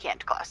 you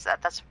can't gloss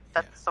that. That's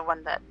the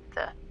one that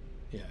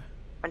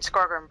when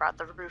Skorgrim brought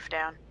the roof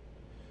down.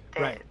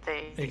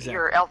 Exactly.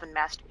 Your elven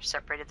master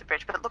separated the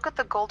bridge. But look at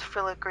the gold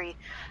filigree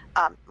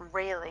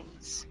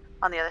railings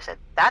on the other side.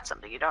 That's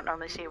something you don't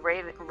normally see,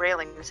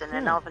 railings in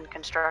an elven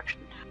construction.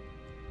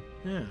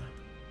 Yeah.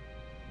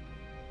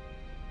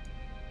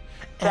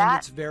 And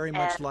it's very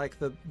much like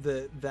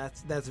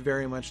that's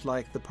very much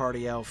like the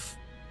party elf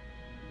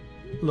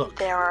look.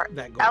 There are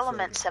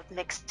elements of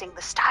mixing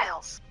the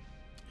styles.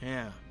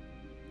 Yeah.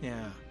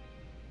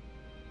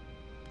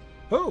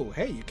 Oh,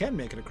 hey, you can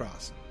make it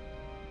across.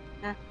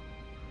 What?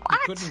 You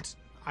couldn't.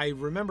 I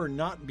remember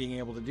not being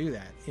able to do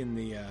that in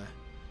the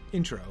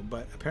intro,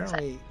 but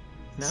apparently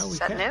now we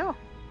can. Is that new?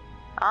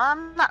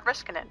 I'm not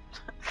risking it.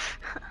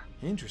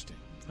 Interesting.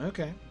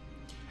 Okay.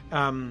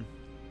 All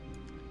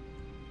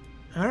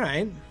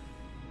right.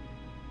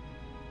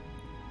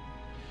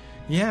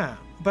 Yeah,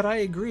 but I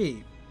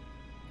agree.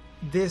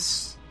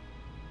 This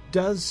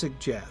does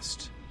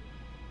suggest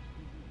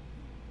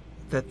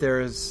that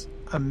there is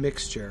a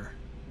mixture.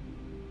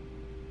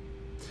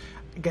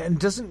 Again,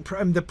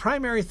 the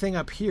primary thing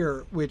up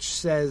here, which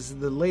says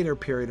the later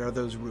period, are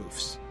those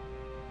roofs.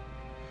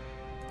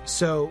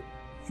 So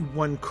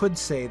one could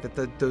say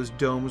that those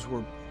domes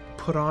were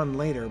put on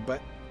later, but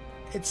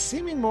it's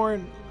seeming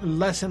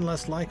less and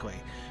less likely.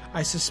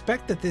 I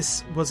suspect that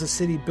this was a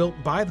city built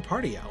by the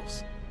party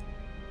elves.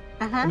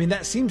 I mean,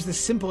 that seems the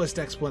simplest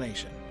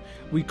explanation.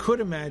 We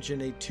could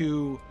imagine a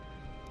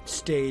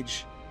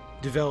 2-stage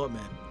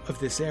development of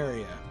this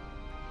area,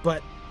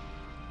 but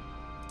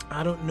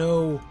I don't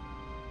know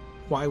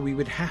why we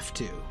would have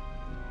to,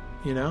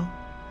 you know?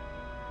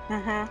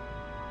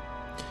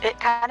 It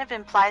kind of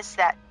implies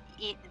that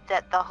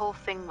the whole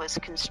thing was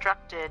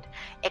constructed,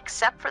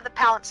 except for the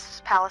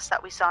palace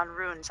that we saw in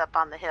ruins up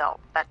on the hill.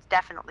 That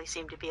definitely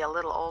seemed to be a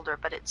little older,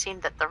 but it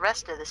seemed that the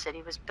rest of the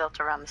city was built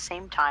around the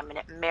same time, and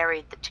it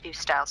married the two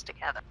styles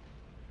together.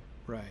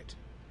 Right.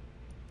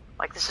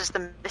 Like, this is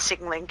the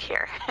missing link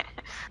here.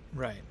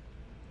 Right.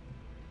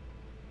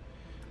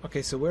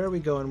 Okay, so where are we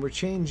going? We're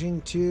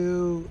changing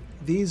to...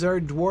 These are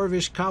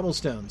dwarvish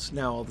cobblestones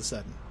now all of a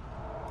sudden.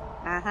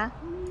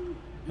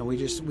 And we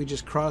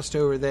just crossed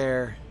over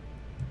there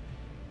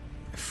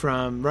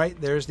from... Right,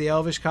 there's the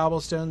elvish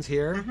cobblestones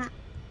here.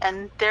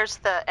 And there's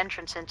the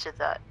entrance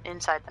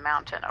inside the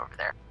mountain over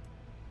there.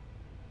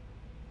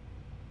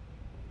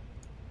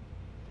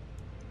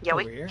 Yeah,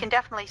 we can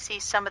definitely see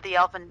some of the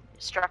elven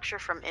structure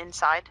from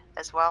inside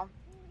as well.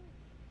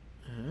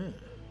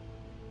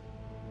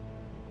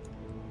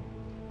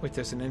 Wait,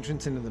 there's an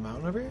entrance into the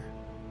mountain over here?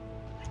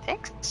 I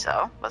think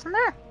so. Wasn't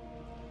there?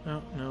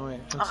 Oh, no, wait.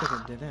 Looks like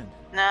it did end.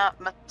 No,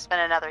 it must have been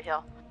another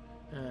hill.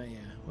 Yeah.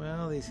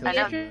 Well, these hills...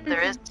 I know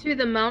there is... to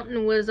the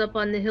mountain was up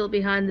on the hill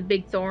behind the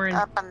big thorn.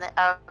 Up on the...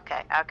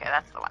 Okay,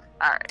 that's the one.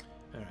 All right.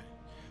 Well,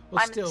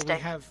 my still, mistake.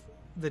 We have...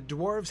 The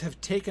dwarves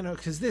have taken...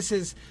 Because this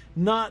is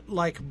not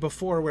like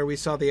before where we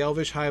saw the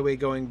elvish highway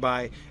going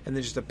by and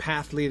then just a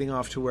path leading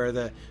off to where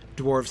the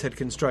dwarves had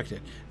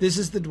constructed. This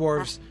is the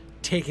dwarves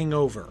taking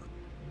over,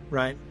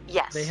 right?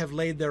 Yes. They have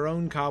laid their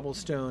own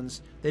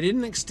cobblestones. They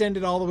didn't extend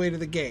it all the way to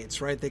the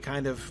gates, right? They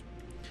kind of,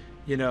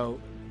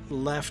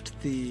 left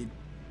the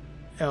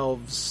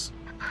elves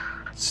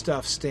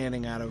stuff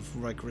standing out of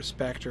like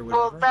respect or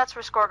whatever. Well, that's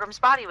where Skorgrim's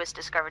body was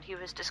discovered. He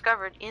was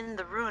discovered in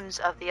the ruins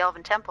of the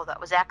elven temple that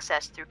was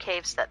accessed through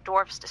caves that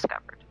dwarves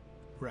discovered.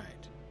 Right.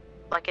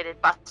 Like it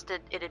had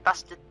busted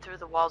through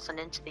the walls and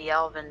into the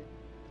elven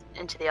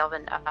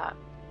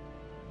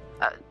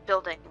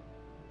building.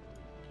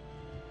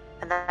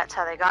 And that's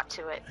how they got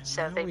to it.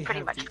 So they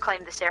pretty much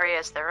claimed this area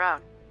as their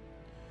own.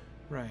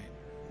 Right.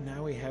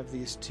 Now we have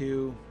these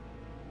two...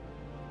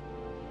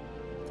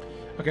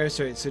 Okay,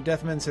 sorry. So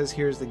Deathman says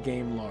here's the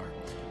game lore.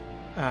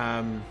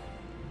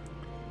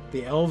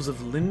 The elves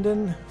of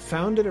Linden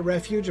founded a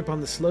refuge upon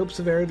the slopes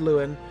of Ered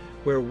Luin,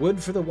 where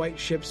wood for the white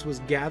ships was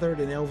gathered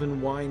and elven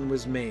wine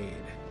was made.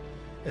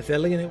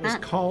 Ethelian it was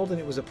called, and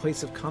it was a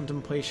place of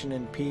contemplation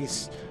and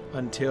peace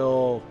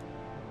until,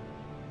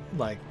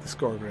 the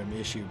Skorgrim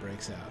issue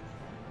breaks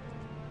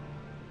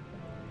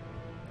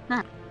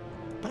out.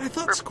 But I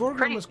thought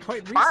Skorgrim was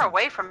quite recent. Far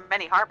away from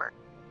any harbor.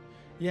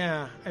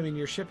 Yeah, I mean,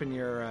 you're shipping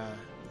your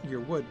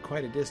wood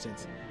quite a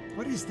distance.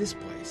 What is this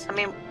place? I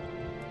mean,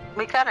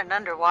 we got an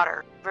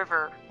underwater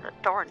river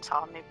at Doran's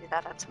Hall. Maybe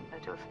that had something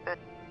to do with it.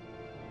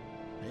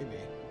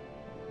 Maybe.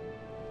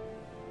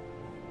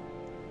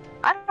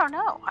 I don't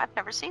know. I've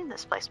never seen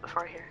this place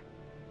before here.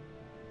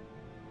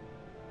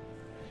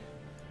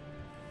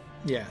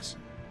 Yes.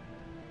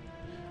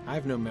 I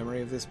have no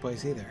memory of this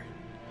place either.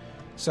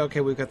 So,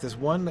 okay, we've got this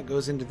one that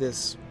goes into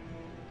this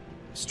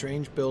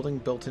strange building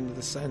built into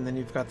the sun, and then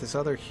you've got this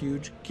other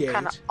huge gate.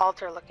 Kind of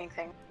altar-looking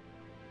thing.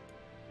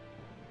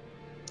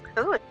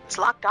 Ooh, it's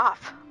locked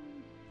off.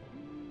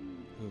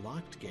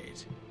 Locked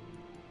gate.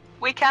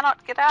 We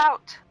cannot get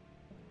out.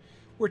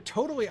 we're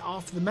totally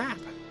off the map.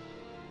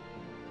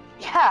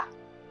 Yeah.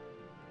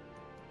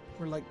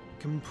 We're like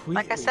completely.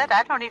 Like I said,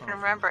 I don't even off.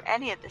 remember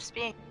any of this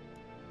being.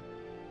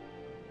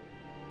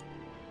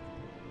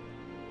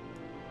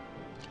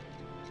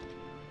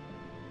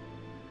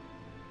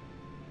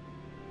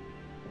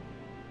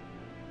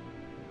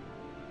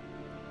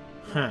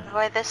 Huh.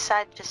 Why this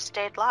side just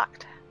stayed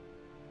locked.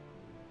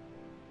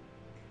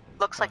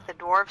 Looks like the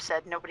dwarf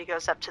said nobody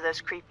goes up to those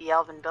creepy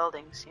elven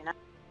buildings, you know?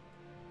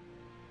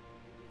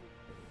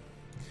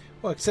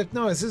 Well, except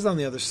no, this is on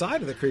the other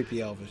side of the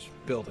creepy elvish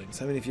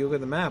buildings. I mean, if you look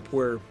at the map,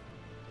 we're...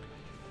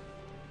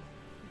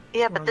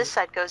 Yeah, but this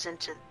side goes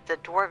into the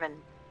dwarven...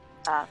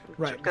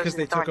 right, goes because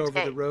they into took Thorn's over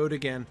the Gate. road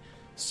again.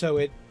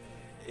 So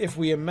if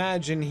we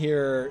imagine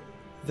here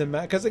the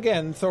map... Because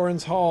again,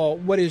 Thorin's Hall,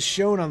 what is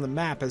shown on the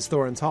map as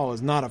Thorin's Hall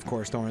is not, of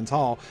course, Thorin's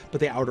Hall, but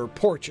the outer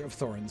porch of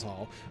Thorin's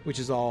Hall, which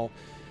is all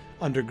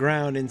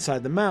underground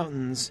inside the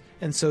mountains.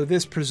 And so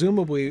this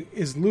presumably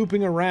is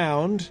looping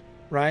around,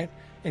 right,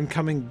 and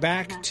coming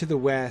back to the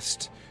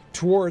west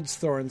towards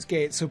Thorin's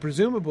Gate. So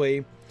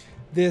presumably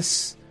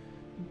this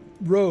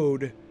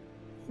road,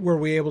 were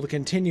we able to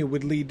continue,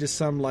 would lead to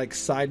some like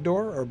side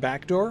door or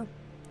back door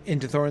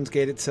into Thorin's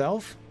Gate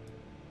itself.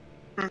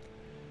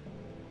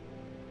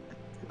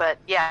 But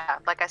yeah,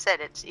 like I said,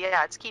 it's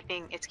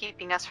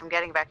keeping us from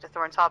getting back to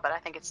Thorn's Hall, but I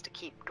think it's to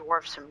keep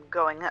dwarves from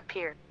going up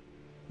here.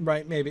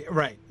 Right, maybe.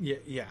 Right,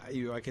 yeah,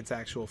 like its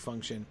actual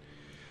function.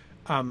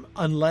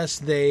 Unless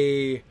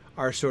they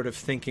are sort of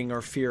thinking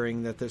or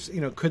fearing that there's,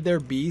 could there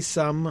be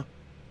some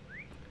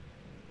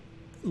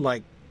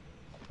like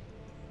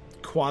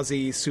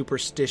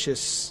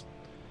quasi-superstitious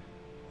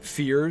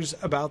fears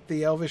about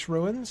the Elvish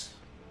ruins?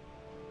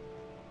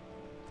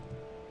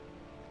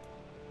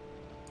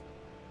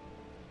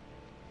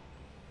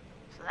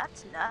 So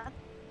that's nuts.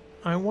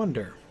 I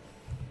wonder.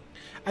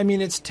 I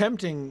mean, it's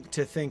tempting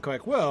to think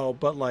like, well,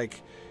 but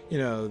like,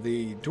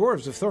 the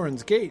dwarves of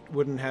Thorin's Gate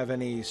wouldn't have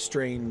any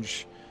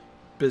strange,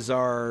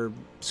 bizarre,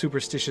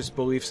 superstitious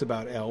beliefs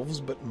about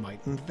elves, but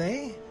mightn't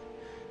they?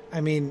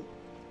 I mean,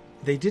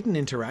 they didn't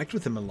interact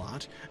with them a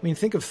lot. I mean,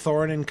 think of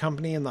Thorin and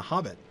company in The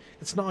Hobbit.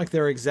 It's not like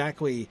they're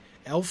exactly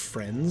elf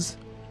friends.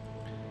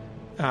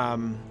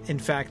 In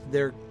fact,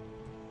 they're,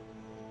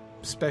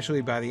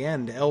 especially by the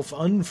end, elf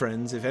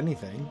unfriends, if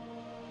anything.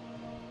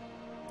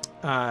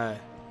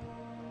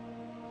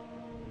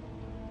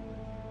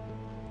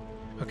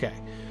 Okay.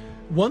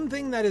 One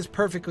thing that is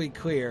perfectly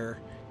clear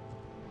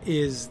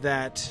is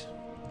that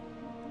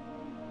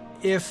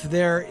if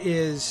there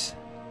is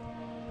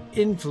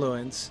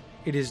influence,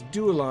 it is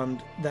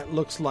Dueland that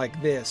looks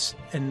like this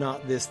and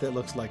not this that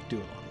looks like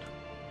Dueland.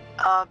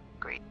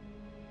 Agreed.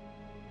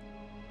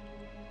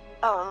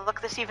 Oh, look,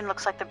 this even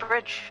looks like the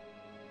bridge.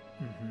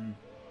 Mm-hmm.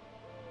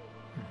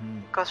 Mm-hmm.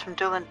 Goes from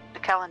Dueland to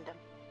Kellendon.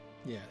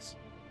 Yes.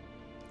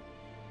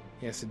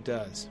 Yes, it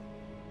does.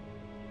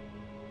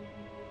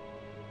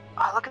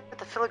 Oh, look at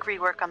the filigree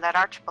work on that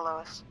arch below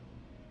us.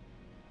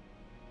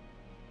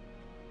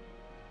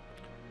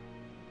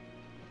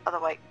 Oh, the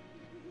white.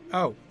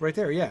 Oh, right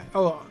there, yeah.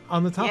 Oh,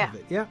 on the top Yeah. of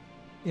it, yeah.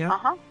 Yeah.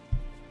 Uh-huh.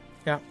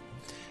 Yeah.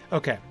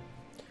 Okay.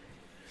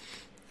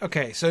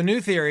 Okay, so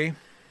new theory.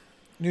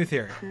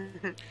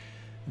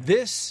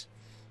 This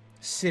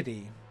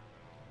city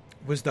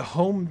was the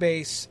home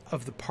base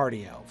of the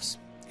party elves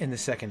in the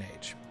Second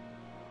Age.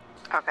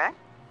 Okay.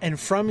 And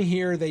from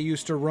here, they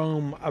used to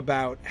roam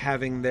about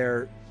having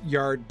their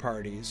yard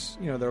parties,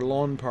 their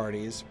lawn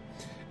parties,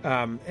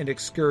 and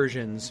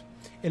excursions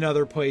in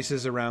other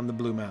places around the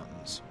Blue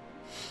Mountains.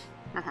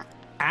 Uh-huh.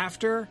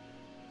 After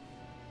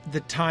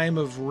the time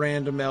of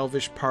random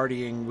elvish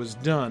partying was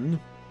done,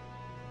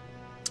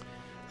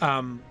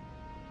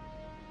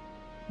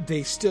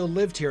 they still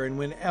lived here. And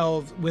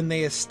when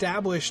they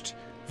established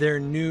their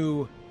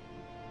new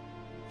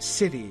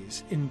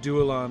cities in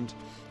Dueland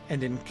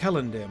and in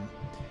Kellendon,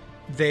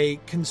 they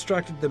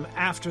constructed them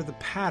after the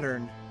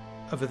pattern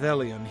of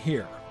Ithilien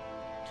here.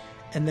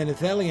 And then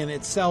Ithilien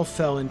itself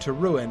fell into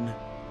ruin,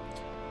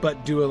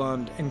 but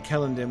Dueland and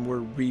Kellendon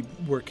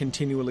were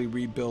continually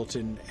rebuilt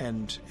and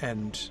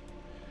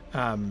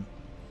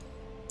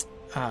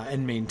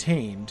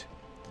maintained,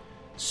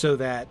 so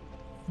that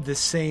the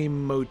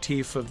same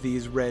motif of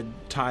these red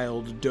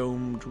tiled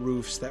domed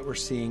roofs that we're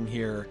seeing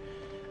here,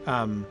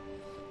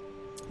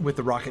 with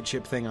the rocket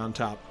ship thing on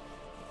top,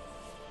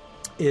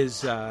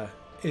 is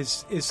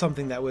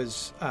something that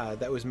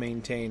was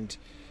maintained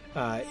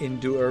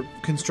or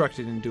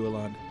constructed in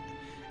Dueland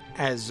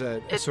as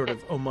a sort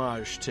of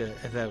homage to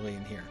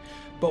Ithilien here.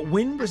 But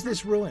when was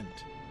this ruined?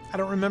 I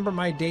don't remember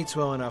my dates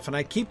well enough, and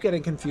I keep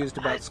getting confused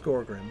about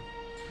Skorgrim.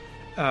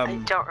 I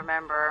don't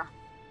remember.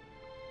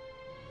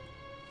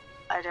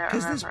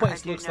 Because this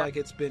place looks like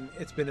it's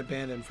been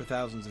abandoned for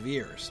thousands of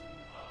years.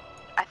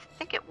 I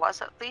think it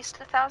was at least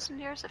 1,000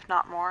 years, if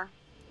not more.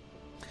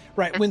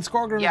 Right, when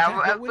Skorgrim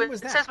attacked, when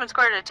was that? It says when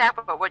Skorgrim attacked,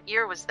 but what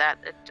year was that?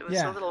 It was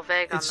a little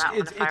vague on that one,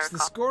 if I recall. It's the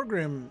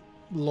Skorgrim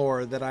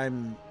lore that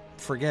I'm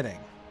forgetting.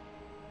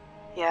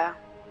 Yeah.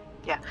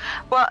 Yeah.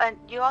 Well, and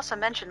you also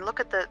mentioned, look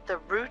at the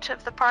route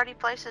of the party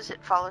places.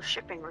 It follows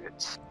shipping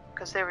routes.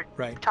 Because they were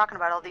talking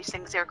about all these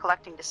things they were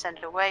collecting to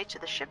send away to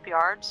the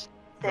shipyards.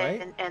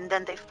 And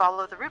then they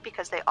follow the route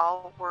because they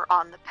all were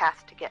on the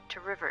path to get to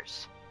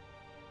rivers.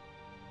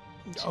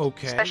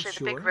 Okay, especially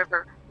the big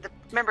river.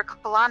 Remember,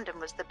 Calandum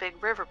was the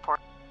big river port.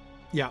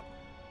 Yeah.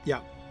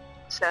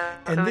 So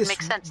and it would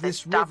make sense.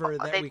 This river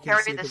that they we can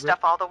carry see the stuff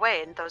all the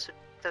way, and those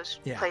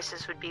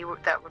places would be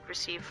that would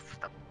receive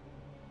them.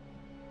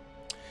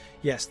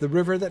 Yes, the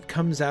river that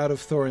comes out of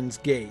Thorin's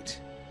Gate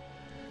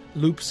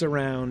loops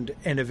around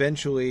and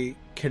eventually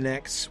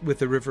connects with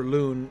the River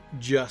Lune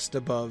just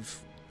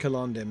above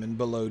Calandum and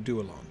below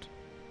Dualand.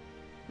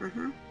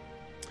 Mm-hmm.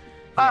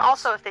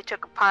 Also, if they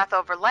took a path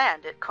over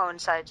land, it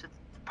coincides with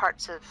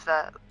parts of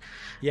the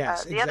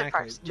other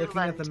parts.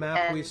 Looking at the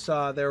map, we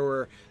saw there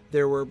were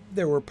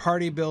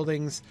party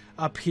buildings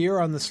up here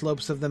on the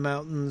slopes of the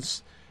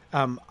mountains,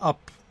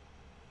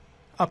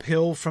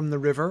 uphill from the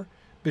river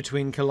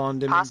between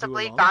Calandum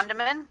possibly and Dualand.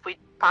 Gondoman.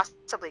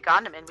 Possibly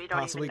Gondoman. We don't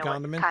possibly even know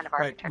Gondoman. What kind of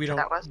architecture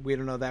that was. We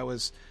don't know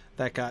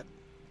that got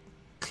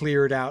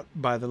cleared out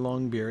by the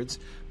Longbeards.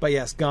 But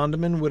yes,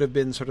 Gondoman would have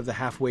been sort of the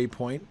halfway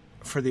point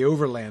for the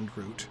overland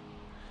route.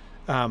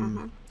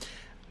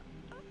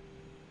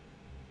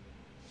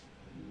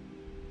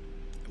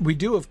 We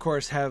do, of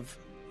course, have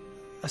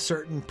a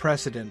certain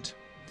precedent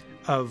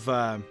of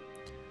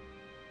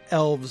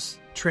elves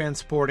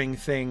transporting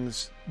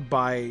things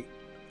by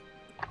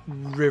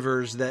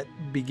rivers that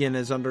begin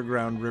as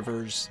underground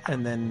rivers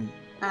and then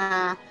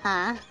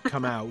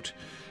come out.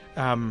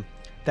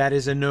 That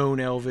is a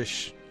known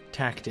elvish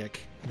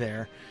tactic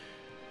there.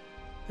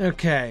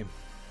 Okay.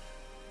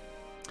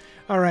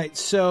 All right,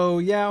 so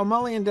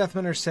O'Malley and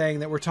Deathman are saying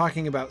that we're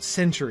talking about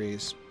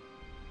centuries,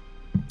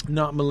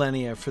 not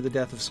millennia, for the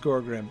death of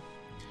Skorgrim.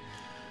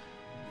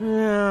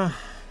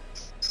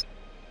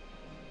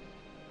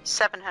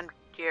 700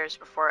 years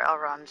before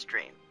Elrond's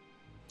dream.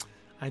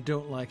 I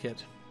don't like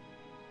it.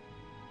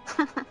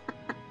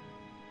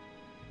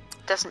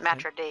 Doesn't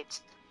match our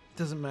dates.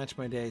 Doesn't match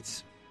my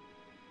dates.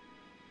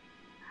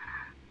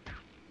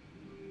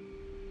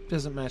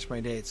 Doesn't match my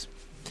dates.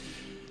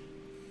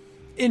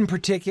 In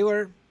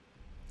particular,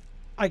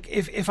 like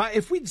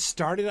if we'd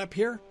started up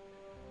here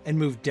and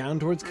moved down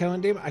towards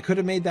Calandum, I could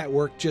have made that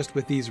work just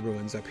with these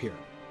ruins up here.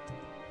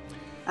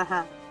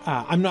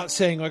 I'm not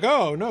saying like,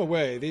 oh, no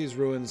way, these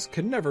ruins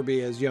could never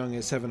be as young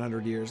as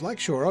 700 years. Like,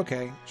 sure,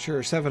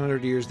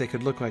 700 years they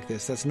could look like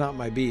this. That's not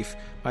my beef.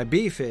 My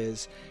beef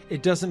is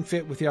it doesn't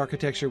fit with the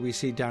architecture we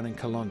see down in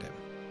Calandum.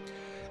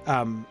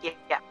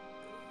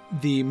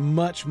 The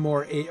much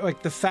more,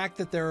 like the fact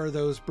that there are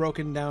those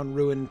broken down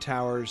ruined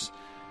towers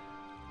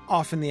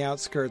off in the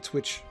outskirts,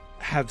 which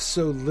have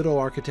so little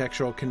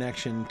architectural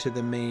connection to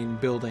the main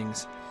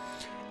buildings.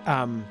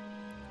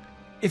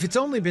 If it's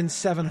only been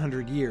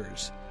 700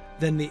 years,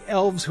 then the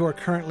elves who are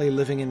currently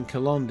living in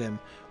Calandum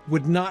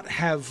would not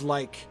have,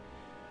 like,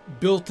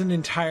 built an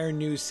entire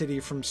new city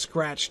from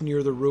scratch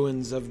near the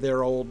ruins of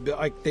their old...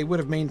 Like, they would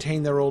have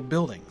maintained their old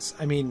buildings.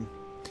 I mean,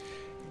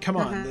 come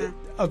on.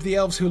 Of the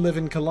elves who live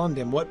in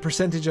Calandum, what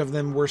percentage of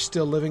them were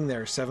still living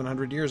there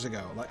 700 years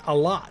ago? Like, a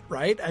lot,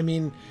 right? I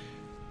mean...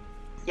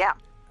 Yeah.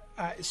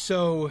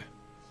 So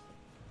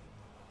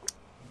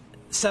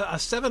a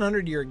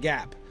 700-year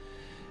gap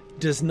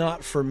does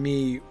not, for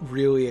me,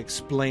 really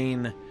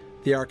explain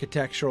the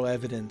architectural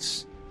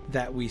evidence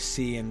that we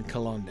see in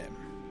Calandum.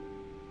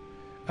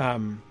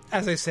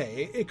 As I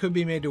say, it could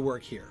be made to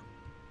work here.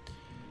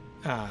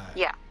 I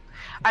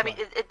mean,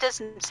 it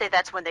doesn't say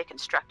that's when they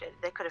constructed it.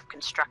 They could have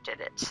constructed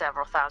it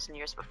several thousand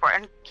years before.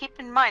 And keep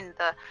in mind,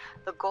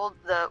 the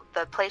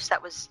place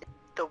that was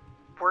the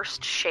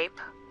worst shape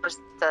was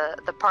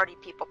the Party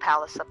People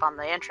Palace up on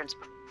the entrance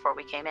before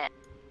we came in.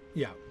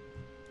 Yeah.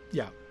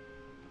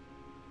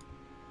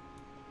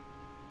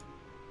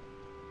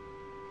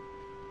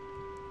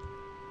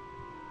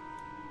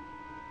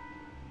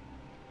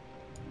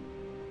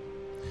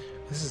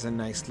 This is a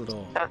nice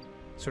little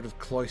sort of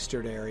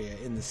cloistered area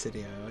in the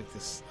city. I like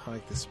this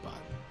spot.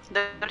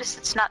 Notice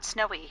it's not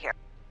snowy here.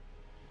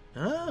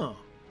 Oh,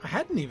 I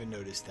hadn't even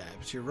noticed that,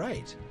 but you're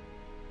right.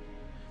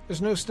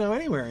 There's no snow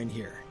anywhere in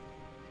here.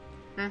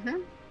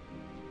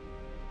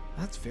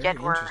 That's very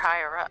interesting. We're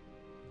higher up.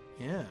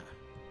 Yeah.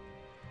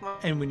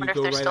 And when you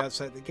go right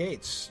outside the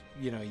gates,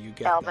 you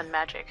get elven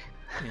magic.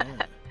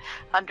 Yeah.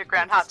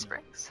 Underground hot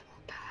springs.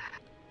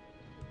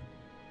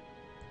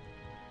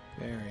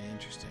 Very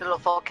interesting. A little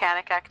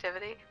volcanic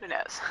activity? Who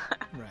knows?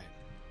 Right.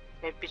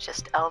 Maybe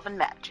just elven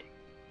magic.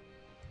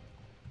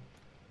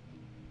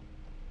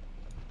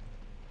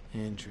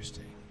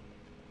 Interesting.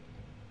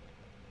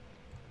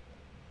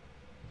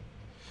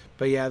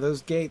 But yeah,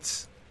 those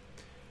gates,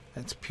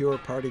 that's pure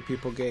Party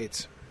People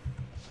gates.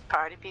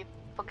 Party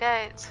People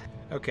gates.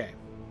 Okay.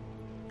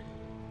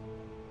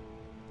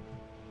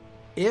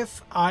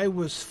 If I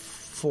was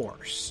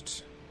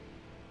forced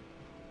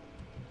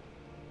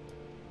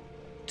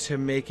to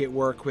make it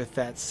work with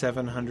that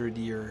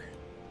 700-year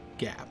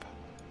gap,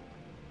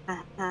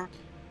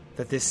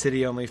 that this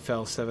city only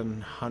fell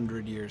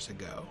 700 years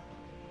ago,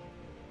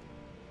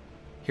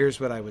 here's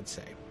what I would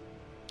say.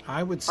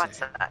 I would say What's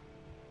that?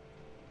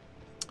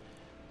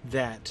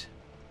 that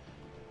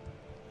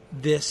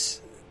the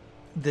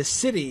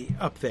city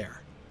up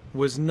there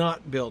was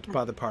not built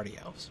by the party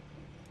elves,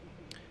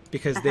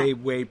 because they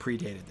way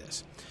predated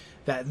this.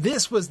 That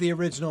this was the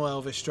original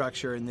elvish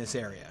structure in this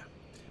area,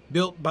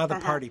 built by the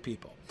party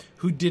people,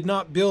 who did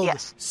not build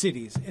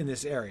cities in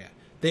this area.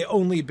 They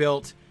only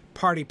built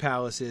party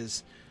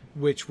palaces,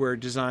 which were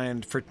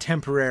designed for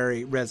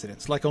temporary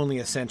residence, like only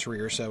a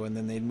century or so, and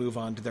then they'd move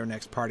on to their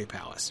next party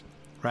palace,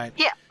 right?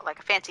 Yeah, like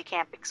a fancy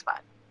camping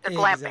spot. They're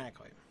glamping.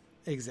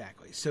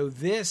 Exactly. So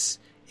this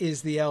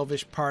is the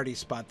elvish party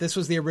spot. This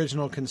was the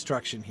original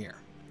construction here.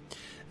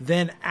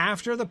 Then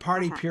after the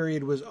party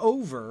period was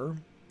over,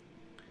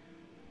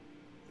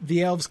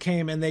 the elves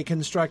came and they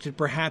constructed,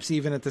 perhaps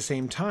even at the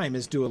same time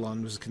as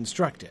Dualon was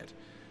constructed,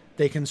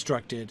 they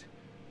constructed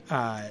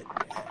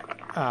Ithelios,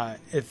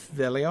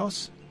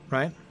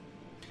 right?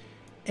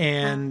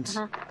 And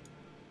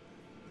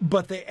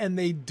but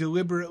they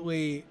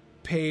deliberately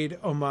paid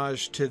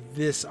homage to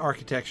this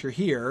architecture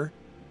here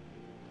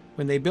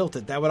when they built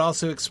it. That would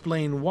also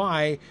explain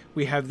why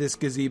we have this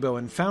gazebo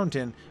and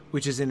fountain,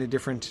 which is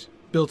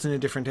built in a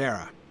different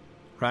era,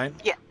 right?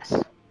 Yes.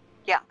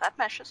 Yeah, that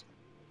meshes.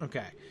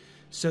 Okay.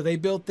 So they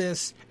built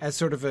this as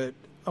sort of a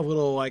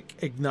little like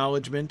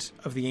acknowledgement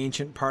of the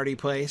ancient party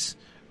place,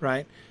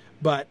 right?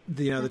 But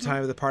the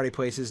time of the party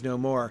place is no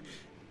more.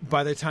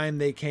 By the time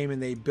they came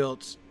and they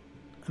built,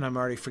 and I'm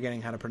already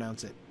forgetting how to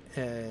pronounce it,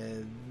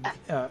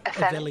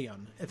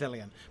 Ithelion.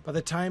 By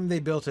the time they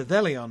built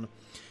Ithelion,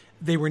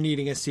 they were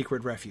needing a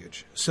secret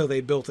refuge. So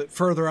they built it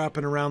further up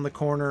and around the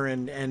corner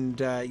and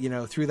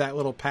through that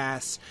little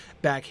pass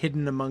back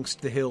hidden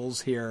amongst the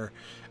hills here.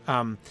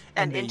 And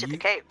into the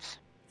caves.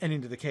 And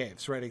into the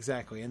caves, right,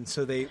 exactly. And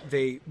so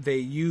they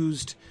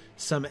used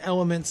some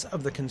elements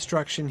of the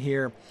construction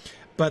here,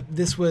 but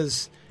this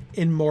was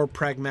in more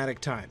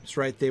pragmatic times,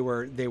 right? They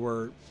were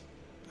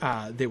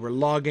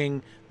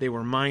logging, they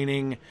were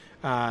mining,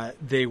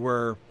 they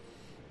were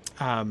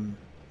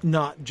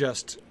not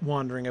just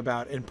wandering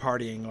about and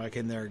partying like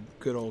in their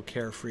good old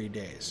carefree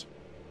days.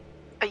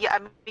 Yeah, I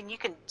mean, you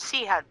can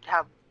see how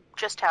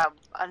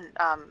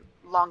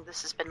long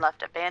this has been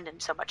left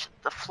abandoned. So much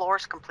the floor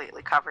is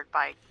completely covered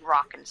by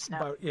rock and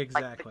snow.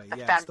 Exactly. Like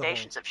the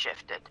foundations have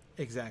shifted.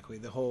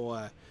 Exactly.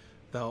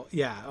 Over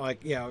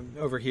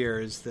here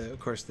is of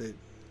course the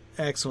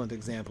excellent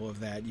example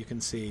of that. You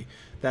can see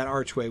that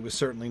archway was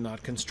certainly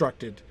not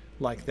constructed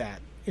like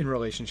that in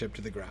relationship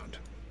to the ground.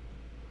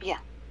 Yeah.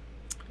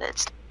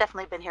 It's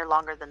definitely been here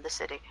longer than the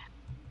city.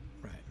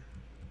 Right.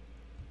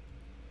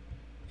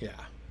 Yeah,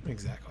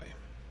 exactly.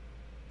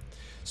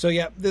 So,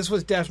 yeah, this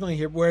was definitely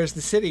here. Whereas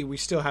the city, we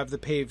still have the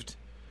paved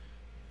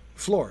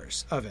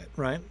floors of it,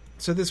 right?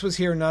 So this was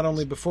here not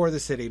only before the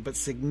city, but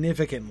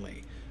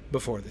significantly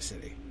before the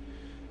city.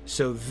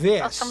 So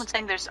this... Oh, someone's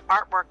saying there's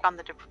artwork on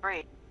the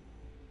debris.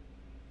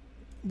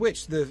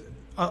 Which?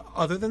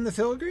 Other than the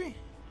filigree?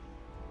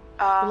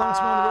 Loxamon,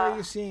 where are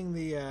you seeing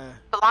the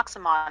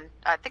Loxamon?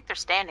 I think they're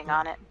standing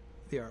on it.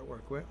 The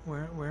artwork.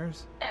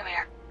 Where's? There we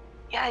are.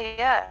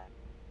 Yeah.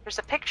 There's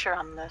a picture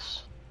on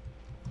this.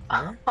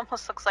 Where?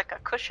 Almost looks like a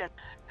cushion.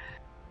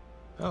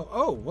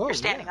 Oh, whoa. You're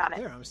standing on it.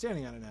 There, I'm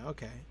standing on it now.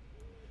 Okay.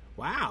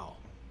 Wow.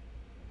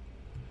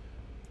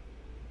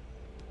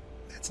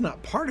 That's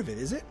not part of it,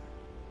 is it?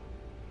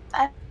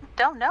 I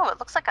don't know. It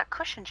looks like a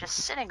cushion just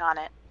sitting on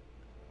it.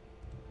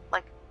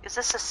 Like, is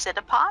this a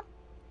sit-a-pot?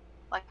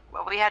 Like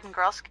what we had in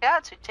Girl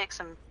Scouts? We'd take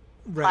some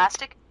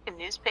plastic and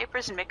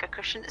newspapers and make a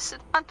cushion to sit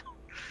on.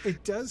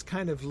 It does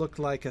kind of look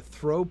like a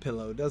throw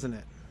pillow, doesn't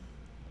it?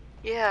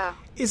 Yeah.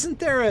 Isn't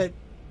there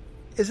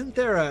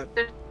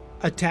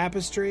a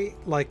tapestry,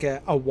 like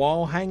a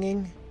wall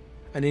hanging,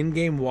 an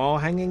in-game wall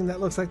hanging that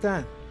looks like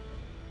that?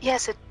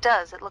 Yes, it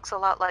does. It looks a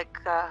lot like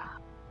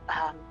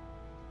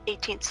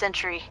 18th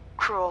century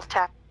cruel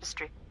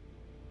tapestry.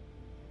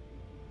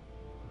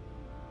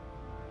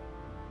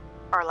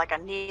 Or like a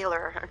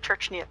kneeler, a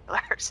church kneeler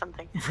or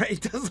something. Right,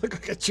 it does look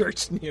like a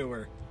church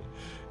kneeler.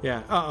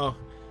 Yeah, uh-oh.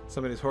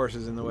 Somebody's horse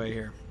is in the way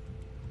here.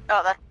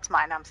 Oh, that's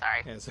mine. I'm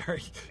sorry. Yeah,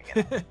 sorry.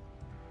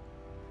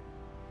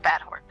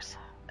 Bad horse.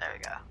 There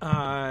we go.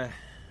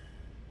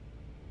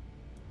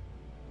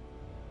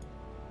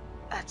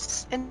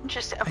 That's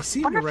interesting. I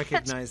seem to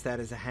recognize that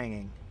as a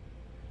hanging.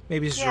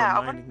 Maybe it's just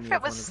reminding me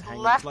of one of the hangings. Yeah, I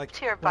wonder if it was left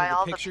here by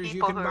all the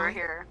people who were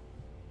here.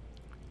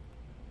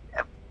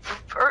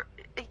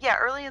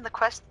 Early in the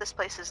quest, this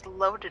place is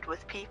loaded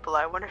with people.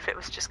 I wonder if it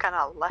was just kind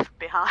of left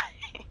behind.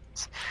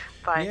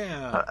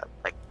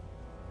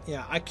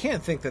 Yeah, I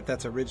can't think that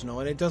that's original,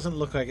 and it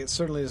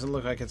certainly doesn't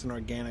look like it's an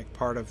organic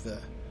part of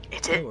the...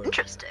 It's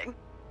interesting.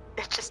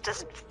 It just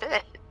doesn't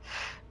fit.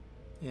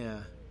 Yeah.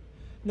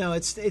 No,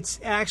 it's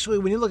actually,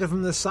 when you look at it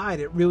from the side,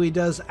 it really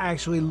does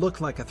actually look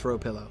like a throw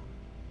pillow.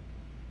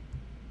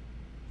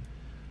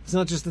 It's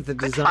not just that the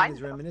design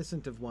is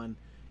reminiscent of one.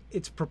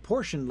 It's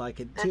proportioned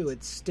like it too.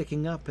 It's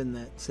sticking up in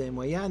that same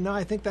way. Yeah, no,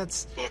 I think that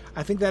is.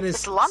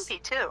 It's lumpy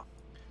too.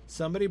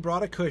 Somebody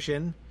brought a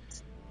cushion,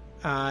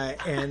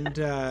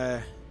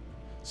 and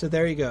So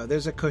there you go.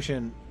 There's a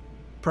cushion,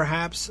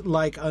 perhaps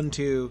like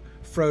unto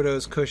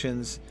Frodo's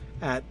cushions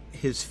at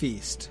his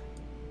feast.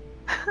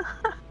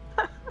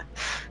 A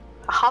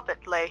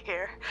hobbit lay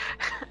here.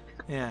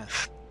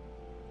 Yes.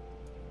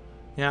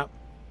 Yep.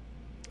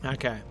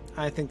 Okay.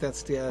 I think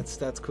that's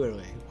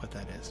clearly what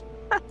that is.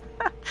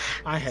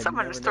 I had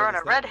Someone was throwing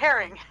a red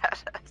herring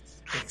at us.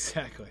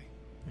 Exactly.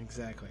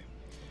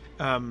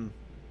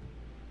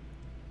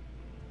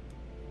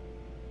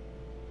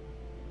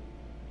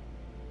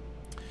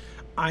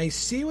 I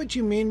see what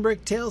you mean,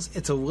 Bricktails.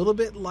 It's a little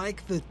bit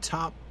like the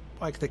top,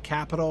 like the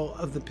capital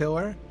of the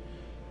pillar,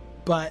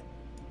 but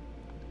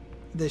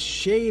the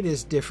shade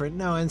is different.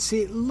 No, and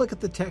see, look at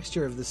the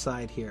texture of the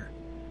side here,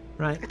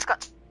 right? It's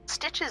got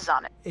stitches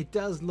on it. It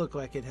does look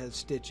like it has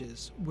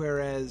stitches,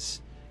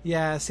 whereas,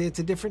 yeah, see, it's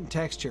a different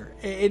texture.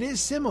 It is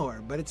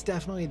similar, but it's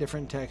definitely a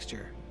different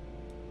texture.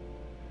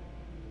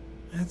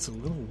 That's a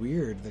little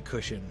weird, the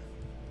cushion.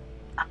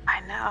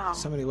 I know.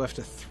 Somebody left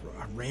a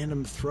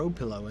random throw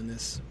pillow in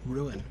this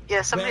ruin.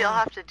 Yeah, somebody will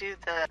have to do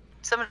the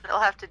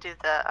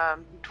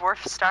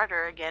dwarf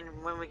starter again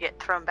when we get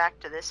thrown back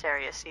to this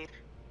area. See if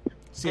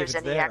there's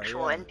any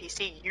actual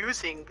NPC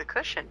using the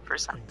cushion for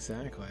something.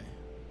 Exactly.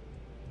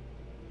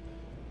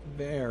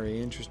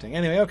 Very interesting.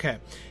 Anyway, okay.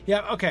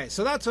 Yeah, okay.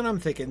 So that's what I'm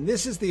thinking.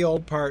 This is the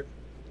old part.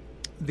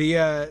 The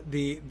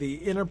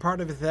inner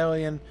part of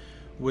Ithilien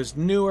was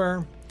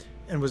newer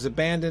and was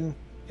abandoned,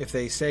 if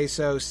they say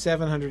so,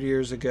 700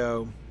 years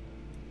ago.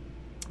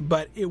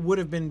 But it would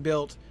have been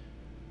built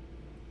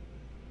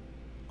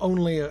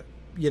only it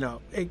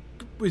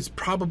was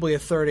probably a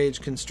Third Age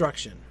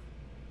construction.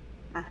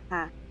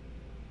 Uh-huh.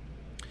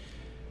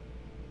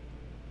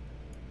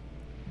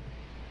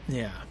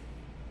 Yeah.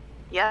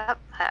 Yep,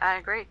 I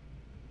agree.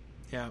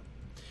 Yeah.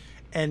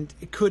 And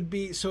it could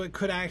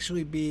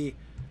actually be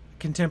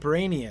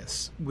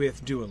contemporaneous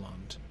with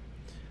Duelund.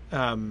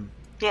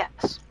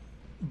 Yes.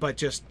 But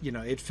just,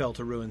 it fell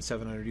to ruin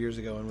 700 years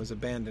ago and was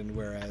abandoned,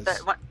 whereas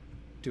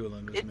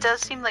Duelund was It does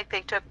seem like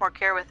they took more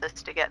care with this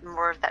to get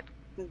more of that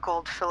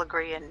gold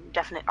filigree and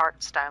definite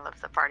art style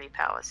of the party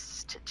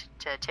palace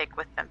to take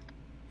with them.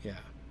 Yeah.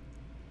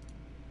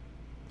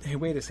 Hey,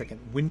 wait a second.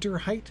 Winter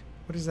Height?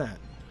 What is that?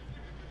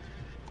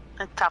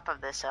 On top of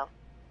this hill.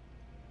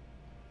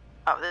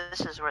 Oh,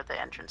 this is where the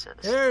entrance is.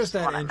 There's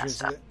that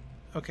entrance.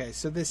 Okay,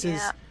 so this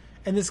is...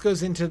 And this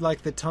goes into,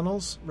 like, the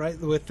tunnels, right?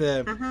 With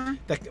the...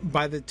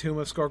 by the Tomb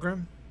of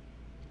Skorgrim?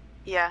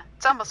 Yeah.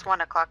 It's almost 1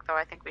 o'clock, though.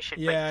 I think we should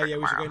wait for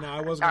we should go now.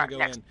 I wasn't going to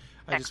go in.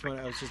 I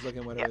was just looking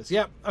at what it was.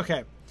 Yep. Okay.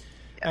 Yep.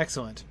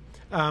 Excellent.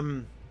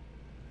 All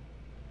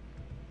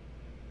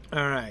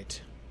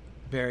right.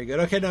 Very good.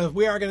 Okay, no,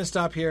 we are going to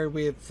stop here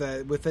with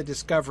the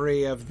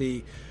discovery of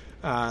the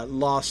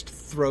lost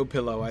throw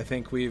pillow. I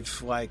think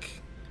we've,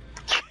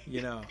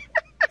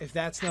 if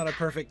that's not a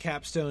perfect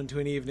capstone to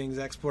an evening's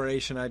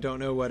exploration, I don't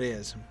know what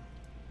is.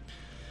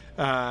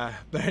 But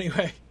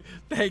anyway,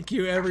 thank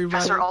you,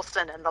 everybody. Professor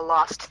Olsen and the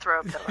lost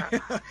throw pillow.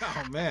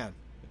 Oh, man.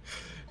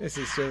 This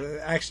is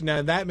actually,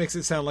 now that makes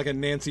it sound like a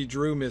Nancy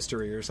Drew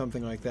mystery or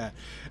something like that.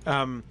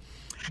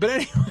 But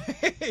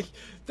anyway,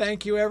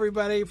 thank you,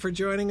 everybody, for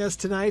joining us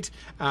tonight.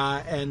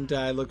 And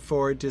I look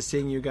forward to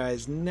seeing you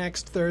guys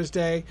next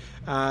Thursday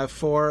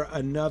for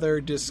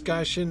another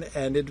discussion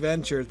and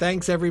adventure.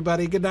 Thanks,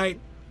 everybody. Good night.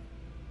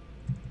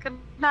 Good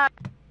night.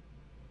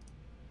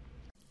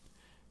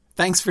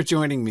 Thanks for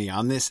joining me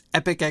on this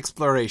epic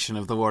exploration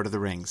of The Lord of the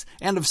Rings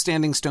and of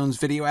Standing Stone's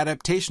video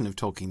adaptation of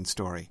Tolkien's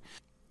story.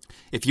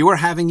 If you are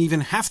having even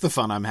half the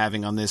fun I'm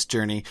having on this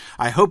journey,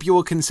 I hope you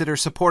will consider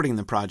supporting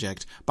the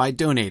project by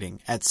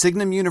donating at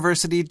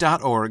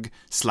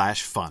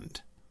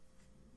signumuniversity.org/fund.